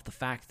face off. The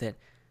fact that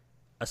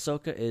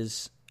Ahsoka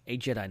is a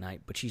Jedi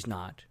Knight, but she's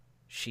not.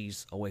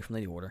 She's away from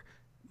the Order.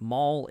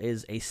 Maul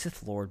is a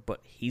Sith Lord,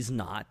 but he's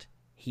not.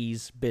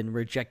 He's been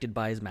rejected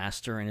by his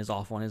master and is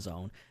off on his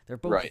own. They're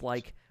both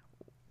like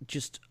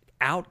just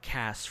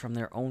outcasts from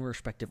their own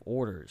respective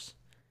orders.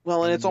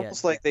 Well, and it's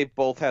almost like they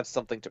both have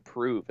something to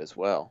prove as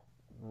well.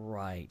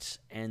 Right.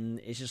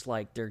 And it's just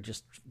like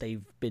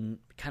they've been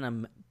kind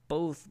of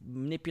both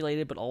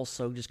manipulated, but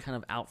also just kind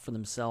of out for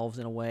themselves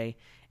in a way.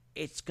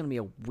 It's going to be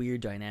a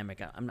weird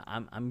dynamic.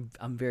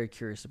 I'm very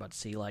curious about to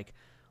see like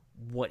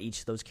what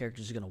each of those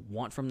characters is going to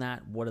want from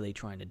that. What are they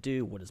trying to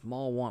do? What does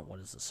Maul want? What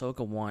does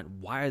Ahsoka want?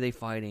 Why are they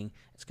fighting?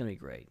 It's going to be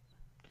great.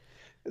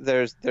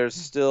 There's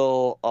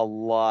still a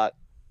lot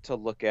to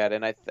look at,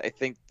 and I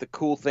think the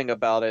cool thing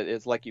about it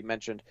is, like you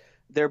mentioned,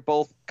 they're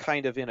both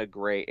kind of in a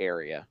gray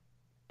area,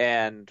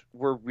 and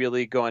we're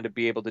really going to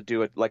be able to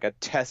do it like a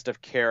test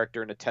of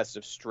character and a test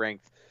of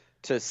strength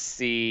to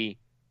see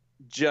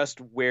just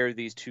where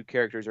these two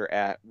characters are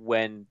at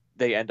when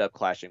they end up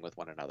clashing with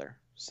one another.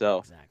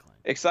 So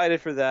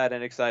excited for that,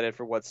 and excited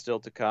for what's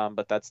still to come,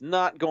 but that's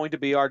not going to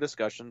be our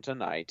discussion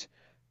tonight.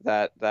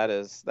 That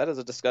is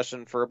a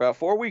discussion for about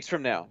 4 weeks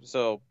from now.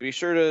 So be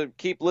sure to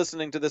keep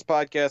listening to this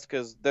podcast,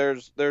 because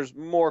there's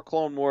more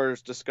Clone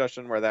Wars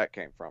discussion where that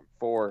came from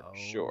for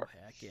sure.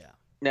 Heck yeah!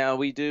 Now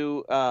we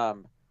do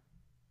want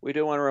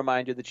to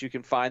remind you that you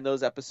can find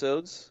those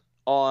episodes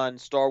on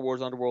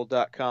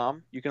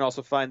StarWarsUnderworld.com. You can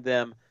also find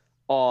them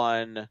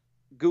on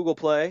Google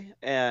Play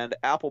and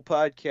Apple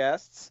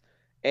Podcasts,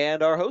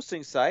 and our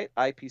hosting site,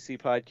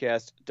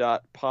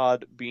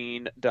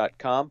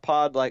 ipcpodcast.podbean.com.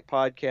 Pod like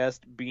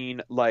podcast,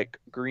 bean like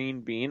green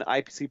bean,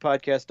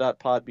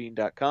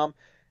 ipcpodcast.podbean.com.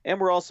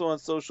 And we're also on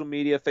social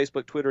media,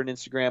 Facebook, Twitter, and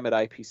Instagram at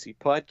IPC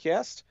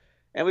Podcast.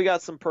 And we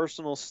got some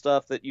personal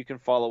stuff that you can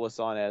follow us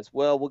on as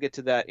well. We'll get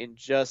to that in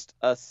just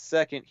a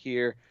second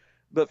here.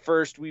 But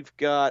first, we've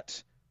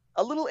got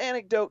a little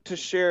anecdote to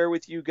share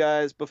with you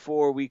guys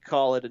before we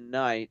call it a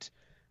night.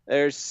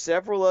 There's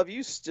several of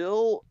you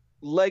still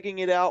legging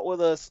it out with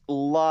us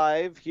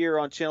live here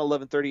on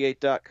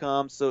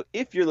channel1138.com. So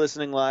if you're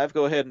listening live,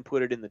 go ahead and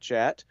put it in the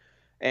chat.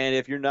 And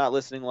if you're not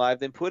listening live,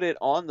 then put it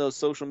on those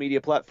social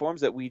media platforms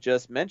that we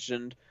just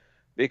mentioned,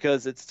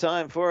 because it's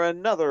time for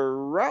another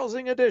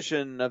rousing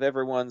edition of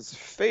everyone's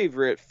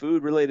favorite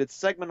food-related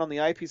segment on the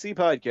IPC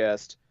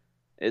podcast.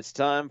 It's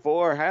time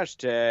for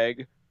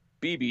hashtag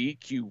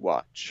BBQ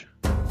Watch.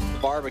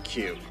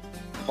 Barbecue.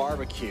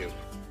 Barbecue.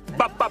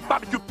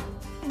 Barbecue.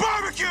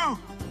 Barbecue.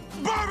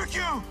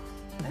 Barbecue.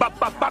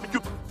 Barbecue.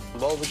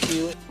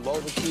 Barbecue it.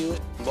 Barbecue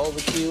it.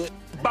 Barbecue it.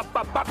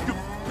 Barbecue.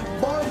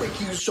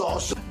 Barbecue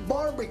sauce.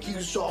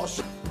 Barbecue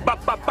sauce.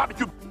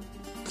 Barbecue.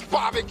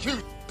 Barbecue.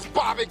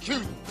 Barbecue.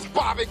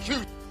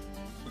 Barbecue.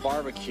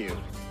 Barbecue.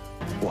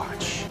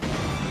 Watch.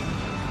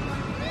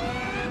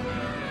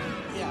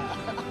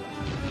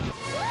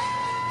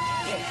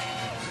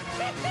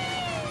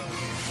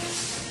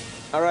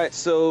 All right,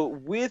 so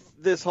with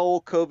this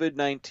whole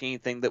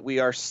COVID-19 thing that we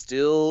are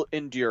still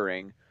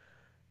enduring,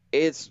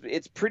 it's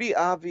pretty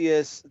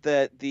obvious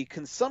that the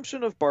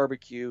consumption of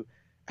barbecue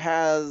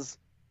has,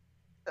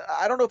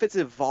 I don't know if it's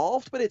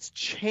evolved, but it's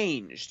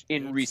changed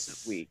in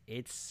recent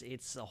weeks.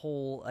 It's a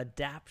whole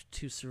adapt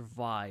to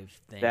survive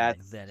thing that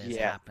has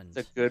happened.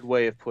 That's a good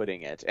way of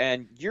putting it.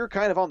 And you're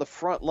kind of on the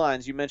front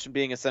lines. You mentioned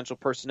being essential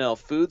personnel.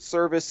 Food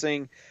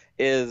servicing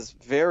is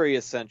very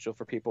essential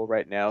for people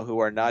right now who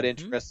are not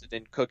interested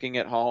in cooking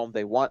at home.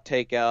 They want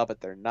takeout,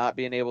 but they're not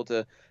being able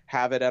to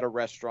have it at a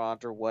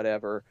restaurant or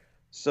whatever.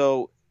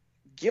 So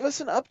give us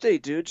an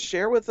update, dude.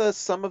 Share with us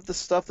some of the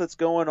stuff that's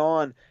going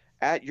on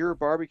at your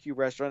barbecue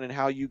restaurant and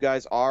how you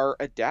guys are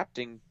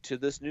adapting to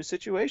this new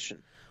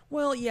situation.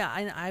 Well,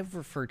 yeah, I've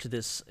referred to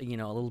this, a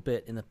little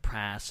bit in the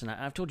past, and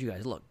I've told you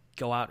guys, look,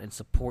 go out and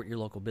support your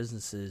local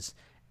businesses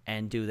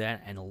and do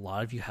that, and a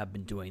lot of you have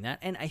been doing that.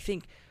 And I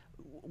think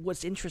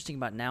what's interesting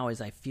about now is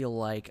I feel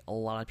like a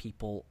lot of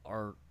people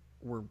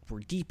we're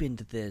deep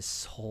into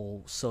this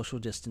whole social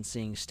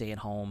distancing, stay at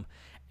home,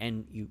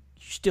 and you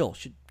still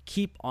should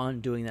keep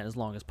on doing that as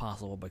long as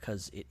possible,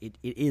 because it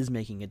is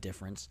making a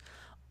difference.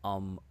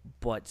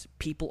 But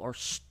people are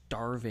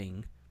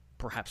starving,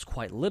 perhaps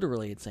quite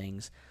literally at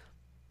things,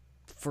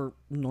 for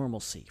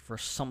normalcy, for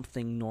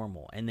something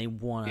normal, and they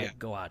want to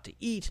go out to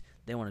eat,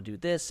 they want to do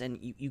this, and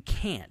you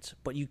can't,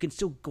 but you can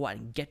still go out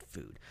and get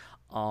food.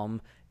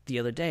 The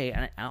other day,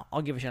 and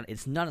I'll give a shout out,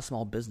 it's not a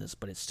small business,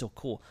 but it's still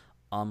cool.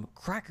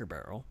 Cracker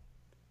Barrel,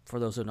 for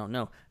those who don't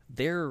know,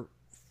 they're,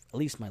 at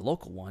least my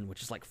local one,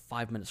 which is like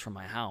 5 minutes from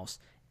my house,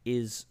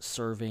 is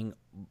serving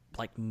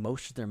like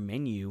most of their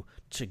menu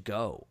to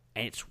go,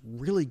 and it's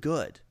really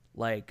good.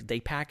 Like, they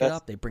pack it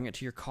up, they bring it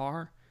to your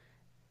car,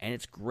 and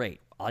it's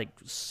great. Like,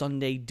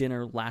 Sunday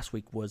dinner last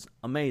week was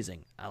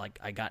amazing.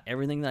 I got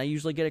everything that I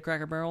usually get at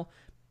Cracker Barrel,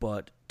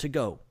 but to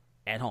go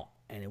at home,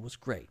 and it was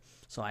great.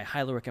 So I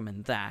highly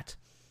recommend that.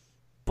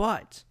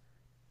 But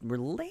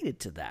related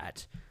to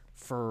that,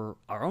 for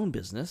our own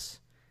business,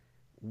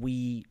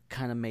 we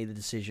kind of made the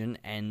decision,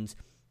 and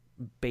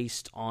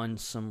based on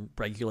some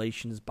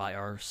regulations by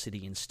our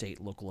city and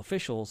state local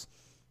officials,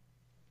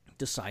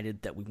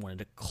 decided that we wanted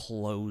to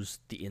close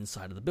the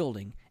inside of the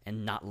building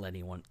and not let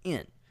anyone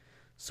in.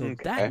 So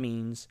that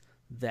means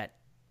that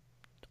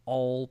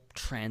all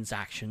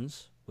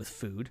transactions with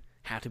food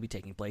have to be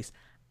taking place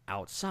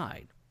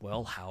outside.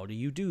 Well, how do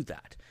you do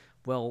that?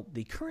 Well,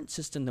 the current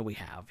system that we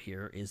have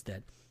here is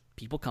that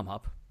people come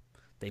up,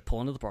 they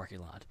pull into the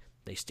parking lot,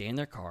 they stay in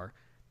their car,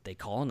 they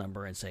call a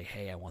number and say,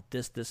 hey, I want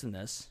this, this, and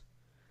this.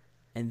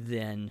 And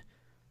then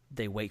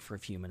they wait for a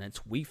few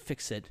minutes. We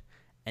fix it.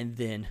 And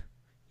then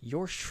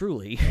yours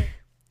truly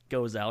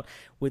goes out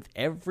with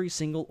every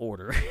single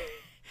order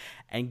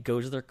and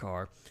goes to their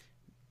car,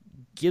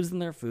 gives them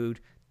their food,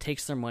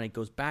 takes their money,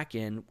 goes back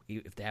in.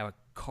 If they have a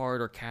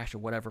card or cash or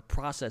whatever,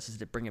 processes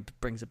it,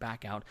 brings it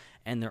back out,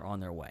 and they're on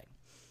their way.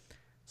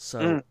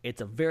 So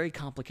it's a very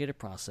complicated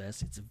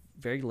process. It's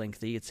very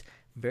lengthy. It's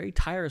very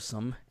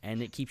tiresome,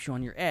 and it keeps you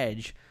on your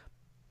edge.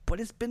 But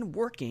it's been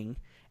working,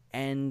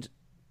 and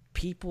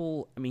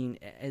people, I mean,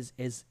 as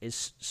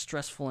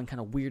stressful and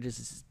kind of weird as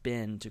it's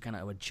been to kind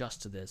of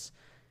adjust to this,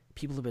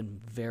 people have been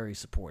very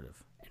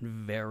supportive and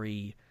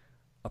very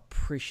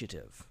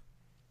appreciative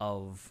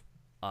of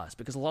us,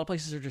 because a lot of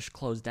places are just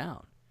closed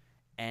down.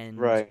 And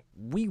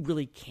we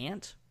really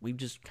can't. We've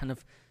just kind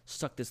of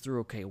stuck this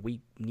through. Okay,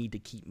 we need to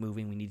keep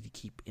moving. We need to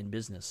keep in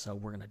business, so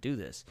we're going to do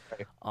this.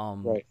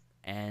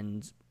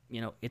 And, you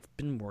know, it's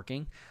been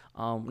working.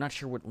 I'm not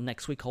sure what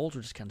next week holds.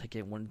 We're just kind of taking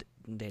it one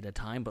day at a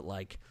time. But,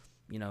 like,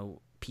 you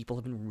know, people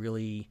have been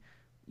really,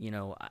 you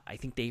know, I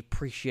think they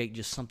appreciate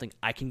just something.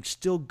 I can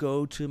still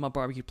go to my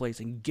barbecue place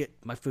and get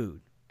my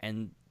food.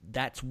 And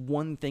that's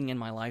one thing in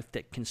my life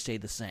that can stay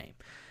the same.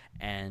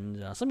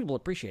 And some people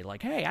appreciate it.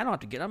 Like, hey, I don't have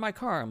to get out of my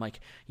car. I'm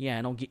like, yeah,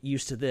 I don't get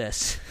used to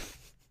this.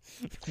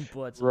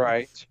 But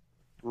right.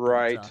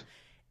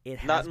 It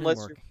has not been unless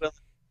working.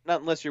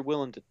 not unless you're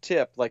willing to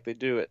tip like they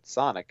do at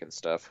Sonic and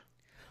stuff.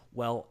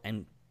 Well,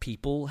 and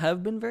people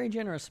have been very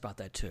generous about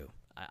that too.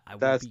 I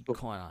will be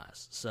quite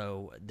honest.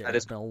 So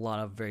there's been a lot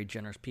of very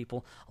generous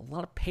people, a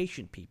lot of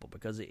patient people,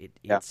 because it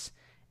takes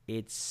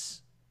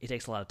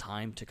a lot of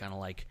time to kind of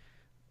like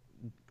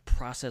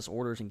process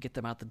orders and get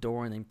them out the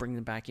door and then bring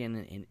them back in,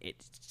 and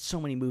it's so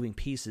many moving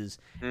pieces,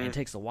 and it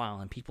takes a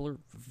while. And people are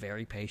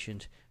very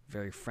patient,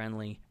 very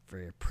friendly,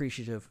 very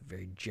appreciative,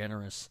 very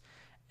generous.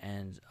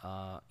 And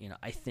you know,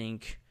 I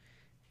think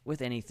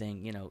with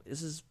anything, you know,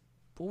 this is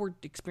what we're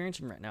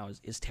experiencing right now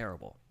is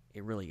terrible.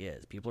 It really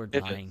is. People are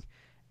dying,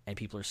 and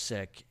people are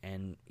sick,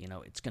 and you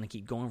know, it's going to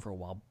keep going for a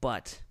while.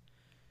 But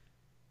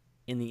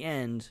in the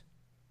end,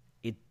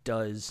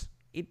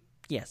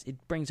 yes,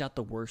 it brings out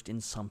the worst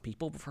in some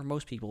people, but for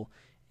most people,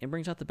 it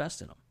brings out the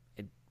best in them.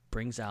 It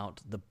brings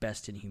out the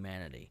best in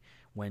humanity.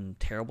 When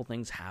terrible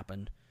things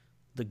happen,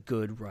 the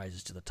good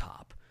rises to the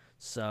top.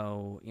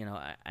 So, you know,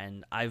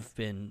 and I've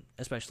been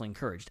especially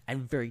encouraged.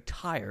 I'm very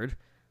tired,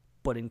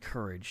 but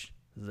encouraged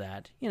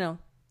that, you know,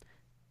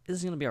 this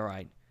is going to be all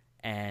right.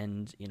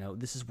 And, you know,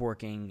 this is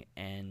working,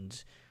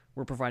 and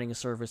we're providing a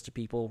service to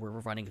people. We're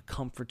providing a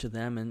comfort to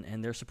them,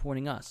 and they're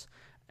supporting us.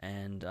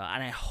 And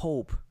I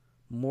hope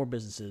more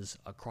businesses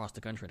across the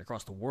country and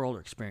across the world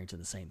are experiencing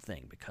the same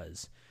thing,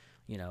 because,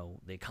 you know,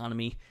 the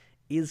economy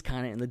is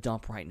kind of in the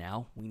dump right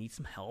now. We need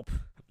some help.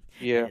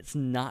 Yeah. And it's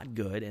not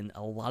good, and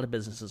a lot of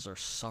businesses are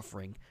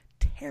suffering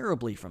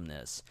terribly from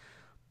this.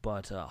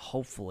 But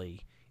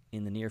hopefully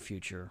in the near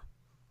future,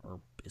 or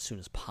as soon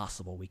as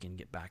possible, we can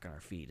get back on our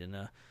feet and,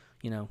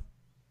 you know,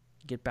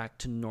 get back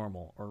to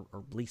normal, or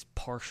at least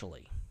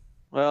partially.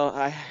 Well,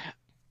 I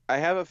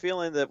have a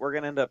feeling that we're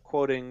going to end up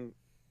quoting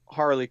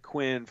Harley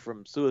Quinn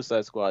from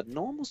Suicide Squad.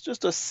 Normal's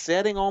just a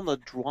setting on the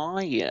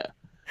dryer.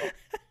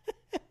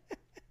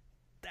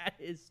 That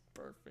is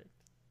perfect.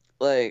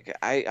 Like,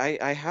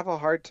 I have a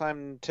hard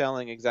time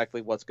telling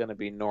exactly what's going to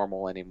be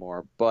normal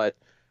anymore, but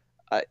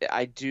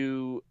I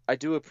do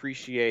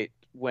appreciate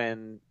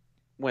when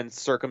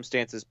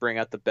circumstances bring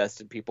out the best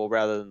in people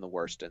rather than the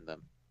worst in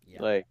them.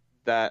 Yeah. Like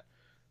that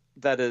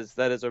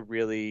is a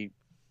really,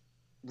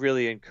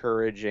 really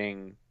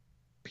encouraging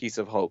piece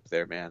of hope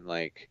there, man.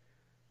 Like,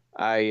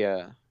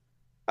 I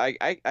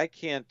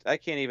can't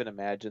even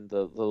imagine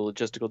the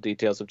logistical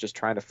details of just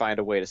trying to find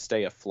a way to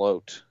stay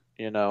afloat.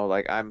 You know,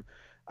 like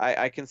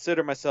I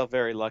consider myself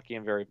very lucky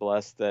and very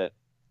blessed that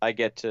I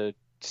get to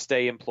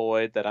stay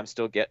employed, that I'm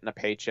still getting a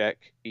paycheck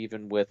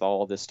even with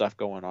all this stuff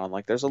going on.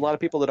 Like, there's a lot of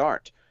people that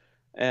aren't,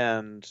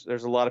 and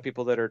there's a lot of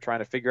people that are trying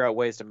to figure out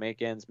ways to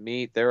make ends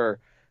meet. There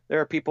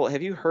are people.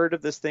 Have you heard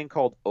of this thing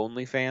called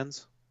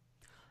OnlyFans?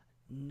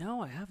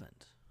 No, I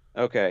haven't.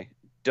 Okay,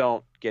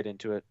 don't get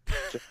into it.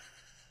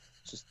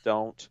 Just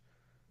don't.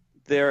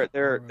 There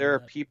are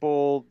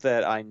people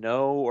that I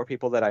know or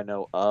people that I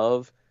know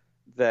of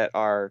that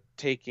are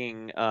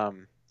taking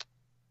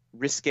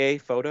risque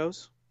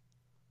photos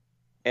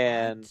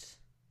and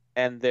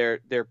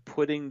they're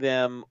putting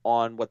them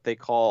on what they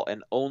call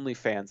an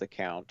OnlyFans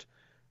account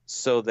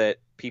so that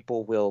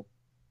people will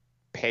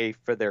pay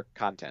for their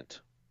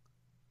content.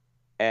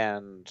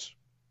 And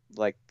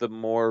like the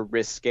more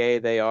risque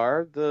they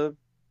are, the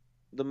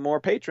more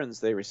patrons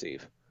they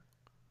receive.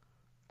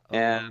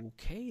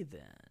 Okay,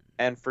 then.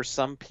 And for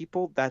some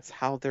people, that's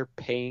how they're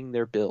paying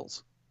their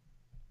bills.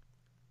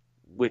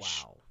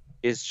 Which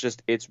is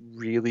just, it's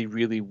really,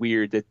 really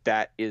weird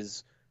that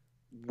is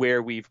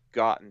where we've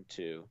gotten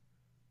to.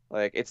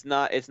 Like, it's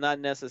not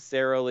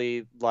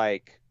necessarily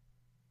like,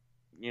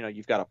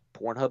 you've got a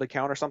Pornhub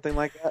account or something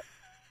like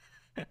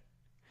that.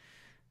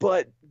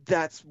 But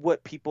that's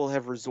what people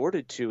have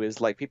resorted to,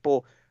 is like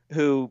people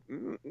who,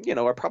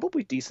 are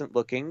probably decent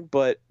looking,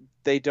 but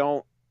they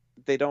don't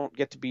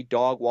get to be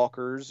dog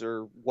walkers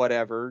or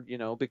whatever,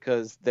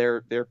 because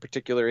their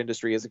particular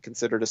industry isn't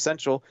considered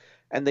essential,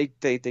 and they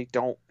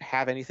don't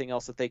have anything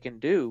else that they can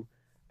do,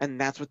 and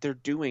that's what they're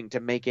doing to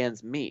make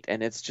ends meet.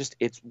 And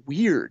it's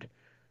weird,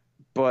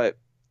 but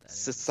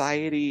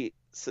society,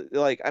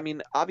 like, I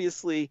mean,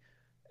 obviously,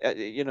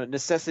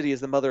 necessity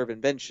is the mother of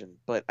invention,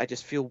 but I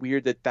just feel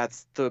weird that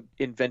that's the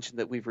invention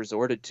that we've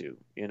resorted to,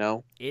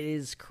 It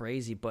is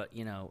crazy, but,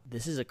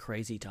 this is a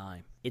crazy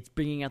time. It's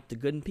bringing out the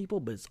good in people,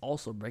 but it's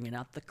also bringing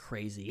out the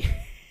crazy.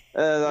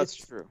 That's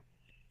true.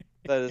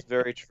 That is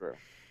very true.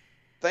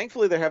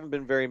 Thankfully, there haven't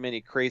been very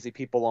many crazy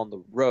people on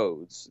the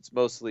roads. It's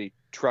mostly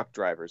truck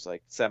drivers,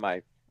 like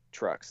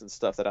semi-trucks and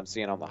stuff that I'm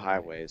seeing on the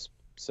highways.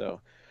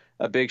 So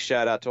a big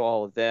shout out to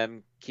all of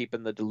them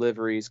keeping the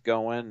deliveries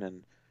going,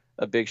 and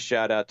a big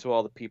shout out to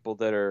all the people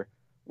that are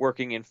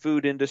working in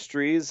food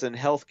industries and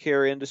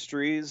healthcare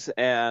industries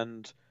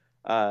and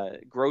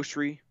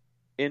grocery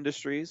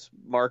industries,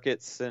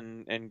 markets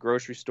and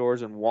grocery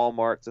stores and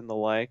Walmarts and the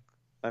like.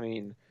 I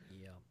mean,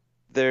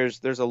 there's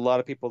a lot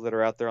of people that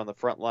are out there on the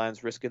front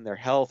lines risking their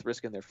health,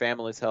 risking their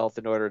family's health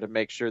in order to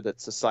make sure that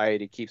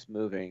society keeps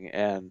moving,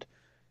 and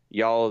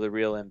y'all are the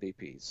real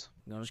MVPs.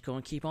 We're just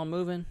going to keep on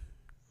moving,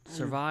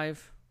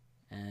 survive,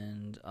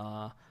 and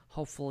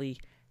hopefully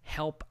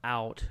help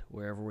out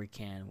wherever we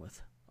can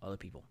with other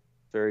people.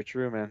 Very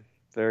true, man.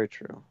 Very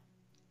true.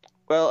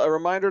 Well, a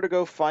reminder to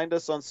go find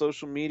us on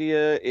social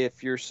media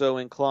if you're so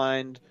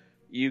inclined.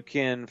 You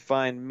can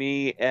find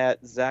me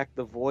at Zach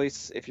the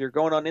Voice. If you're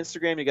going on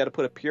Instagram, you got to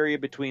put a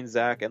period between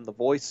Zach and the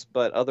Voice,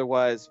 but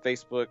otherwise,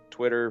 Facebook,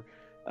 Twitter,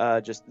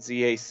 just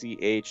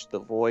ZACH the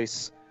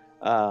Voice.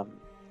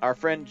 Our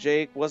friend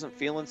Jake wasn't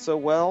feeling so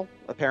well,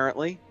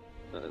 apparently.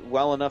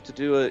 Well enough to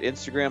do an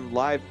Instagram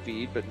live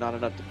feed, but not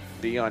enough to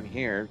be on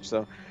here.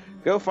 So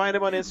go find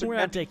him on Instagram. We're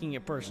not taking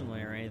it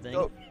personally or anything.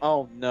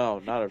 Oh, no,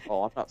 not at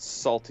all. I'm not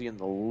salty in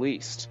the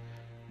least.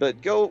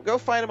 But go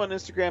find him on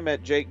Instagram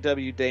at Jake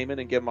W. Damon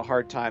and give him a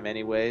hard time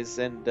anyways.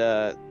 And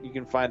you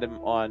can find him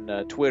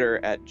on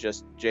Twitter at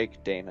just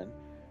Jake Damon.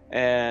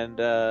 And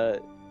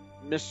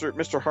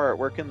Mr. Hart,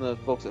 where can the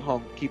folks at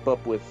home keep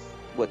up with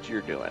what you're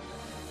doing?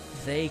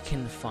 They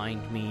can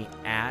find me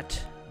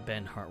at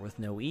Ben Hart with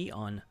no E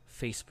on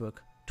Facebook,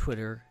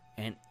 Twitter,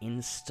 and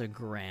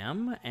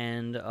Instagram.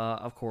 And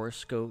of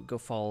course, go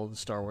follow the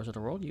Star Wars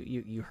Underworld.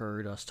 You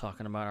heard us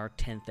talking about our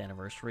 10th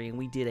anniversary, and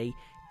we did a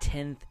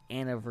 10th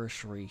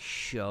anniversary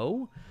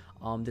show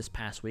this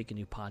past week. A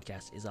new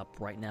podcast is up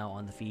right now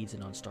on the feeds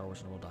and on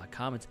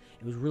StarWarsUnderworld.com. It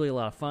was really a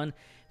lot of fun,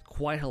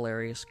 quite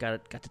hilarious.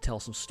 Got to tell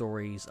some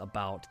stories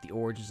about the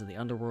origins of the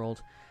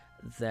underworld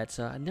that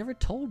I never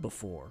told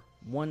before.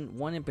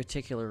 One in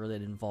particular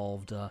that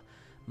involved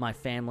my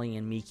family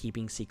and me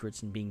keeping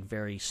secrets and being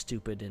very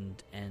stupid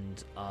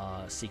and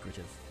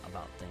secretive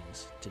about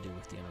things to do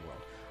with the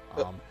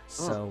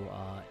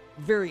underworld.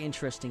 Very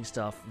interesting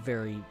stuff.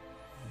 Very,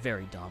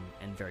 very dumb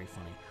and very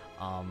funny.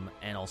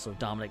 And also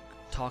Dominic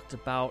talked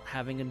about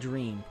having a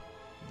dream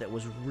that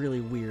was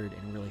really weird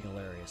and really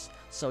hilarious.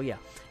 So yeah,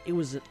 it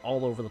was an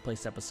all over the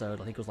place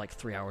episode. I think it was like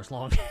 3 hours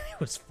long. It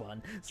was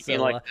fun. You mean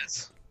like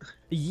this?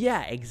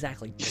 Yeah,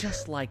 exactly.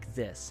 Just like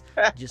this.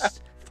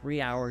 Just 3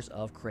 hours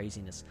of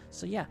craziness.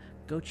 So yeah,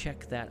 go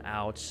check that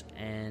out.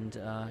 And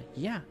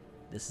yeah,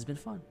 this has been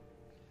fun.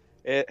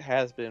 It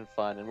has been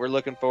fun, and we're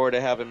looking forward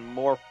to having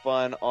more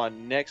fun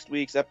on next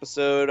week's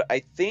episode.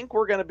 I think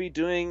we're going to be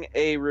doing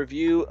a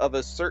review of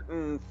a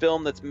certain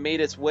film that's made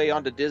its way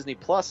onto Disney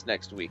Plus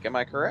next week. Am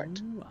I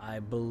correct? Ooh, I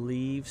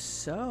believe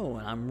so,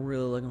 and I'm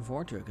really looking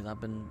forward to it because I've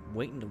been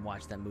waiting to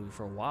watch that movie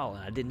for a while,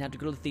 and I didn't have to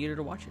go to the theater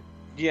to watch it.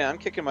 Yeah, I'm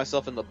kicking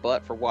myself in the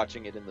butt for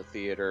watching it in the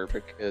theater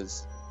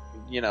because,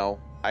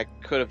 I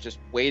could have just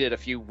waited a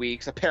few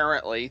weeks,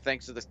 apparently,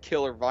 thanks to this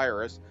killer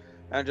virus,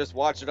 and just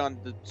watch it on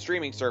the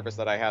streaming service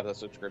that I have the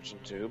subscription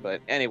to. But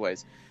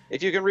anyways,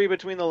 if you can read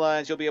between the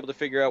lines, you'll be able to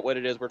figure out what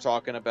it is we're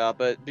talking about.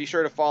 But be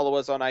sure to follow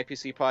us on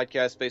IPC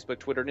Podcast, Facebook,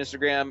 Twitter, and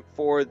Instagram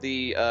for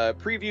the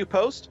preview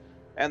post.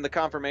 and the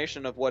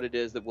confirmation of what it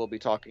is that we'll be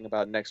talking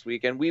about next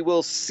week. And we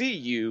will see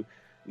you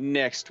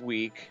next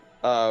week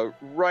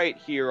right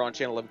here on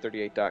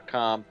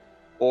channel1138.com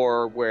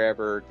or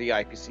wherever the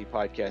IPC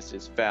podcast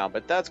is found.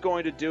 But that's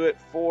going to do it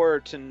for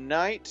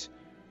tonight.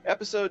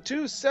 Episode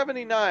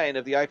 279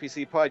 of the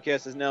IPC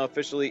podcast is now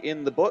officially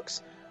in the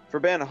books. For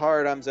Ben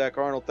Hart, I'm Zach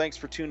Arnold. Thanks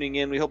for tuning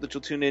in. We hope that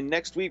you'll tune in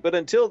next week. But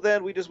until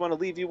then, we just want to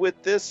leave you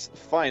with this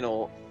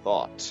final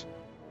thought.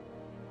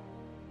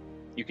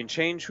 You can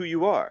change who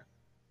you are,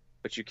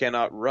 but you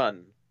cannot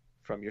run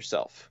from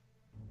yourself.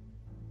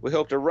 We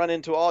hope to run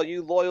into all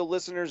you loyal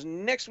listeners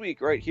next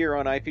week right here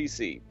on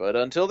IPC. But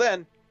until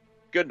then,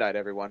 good night,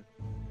 everyone.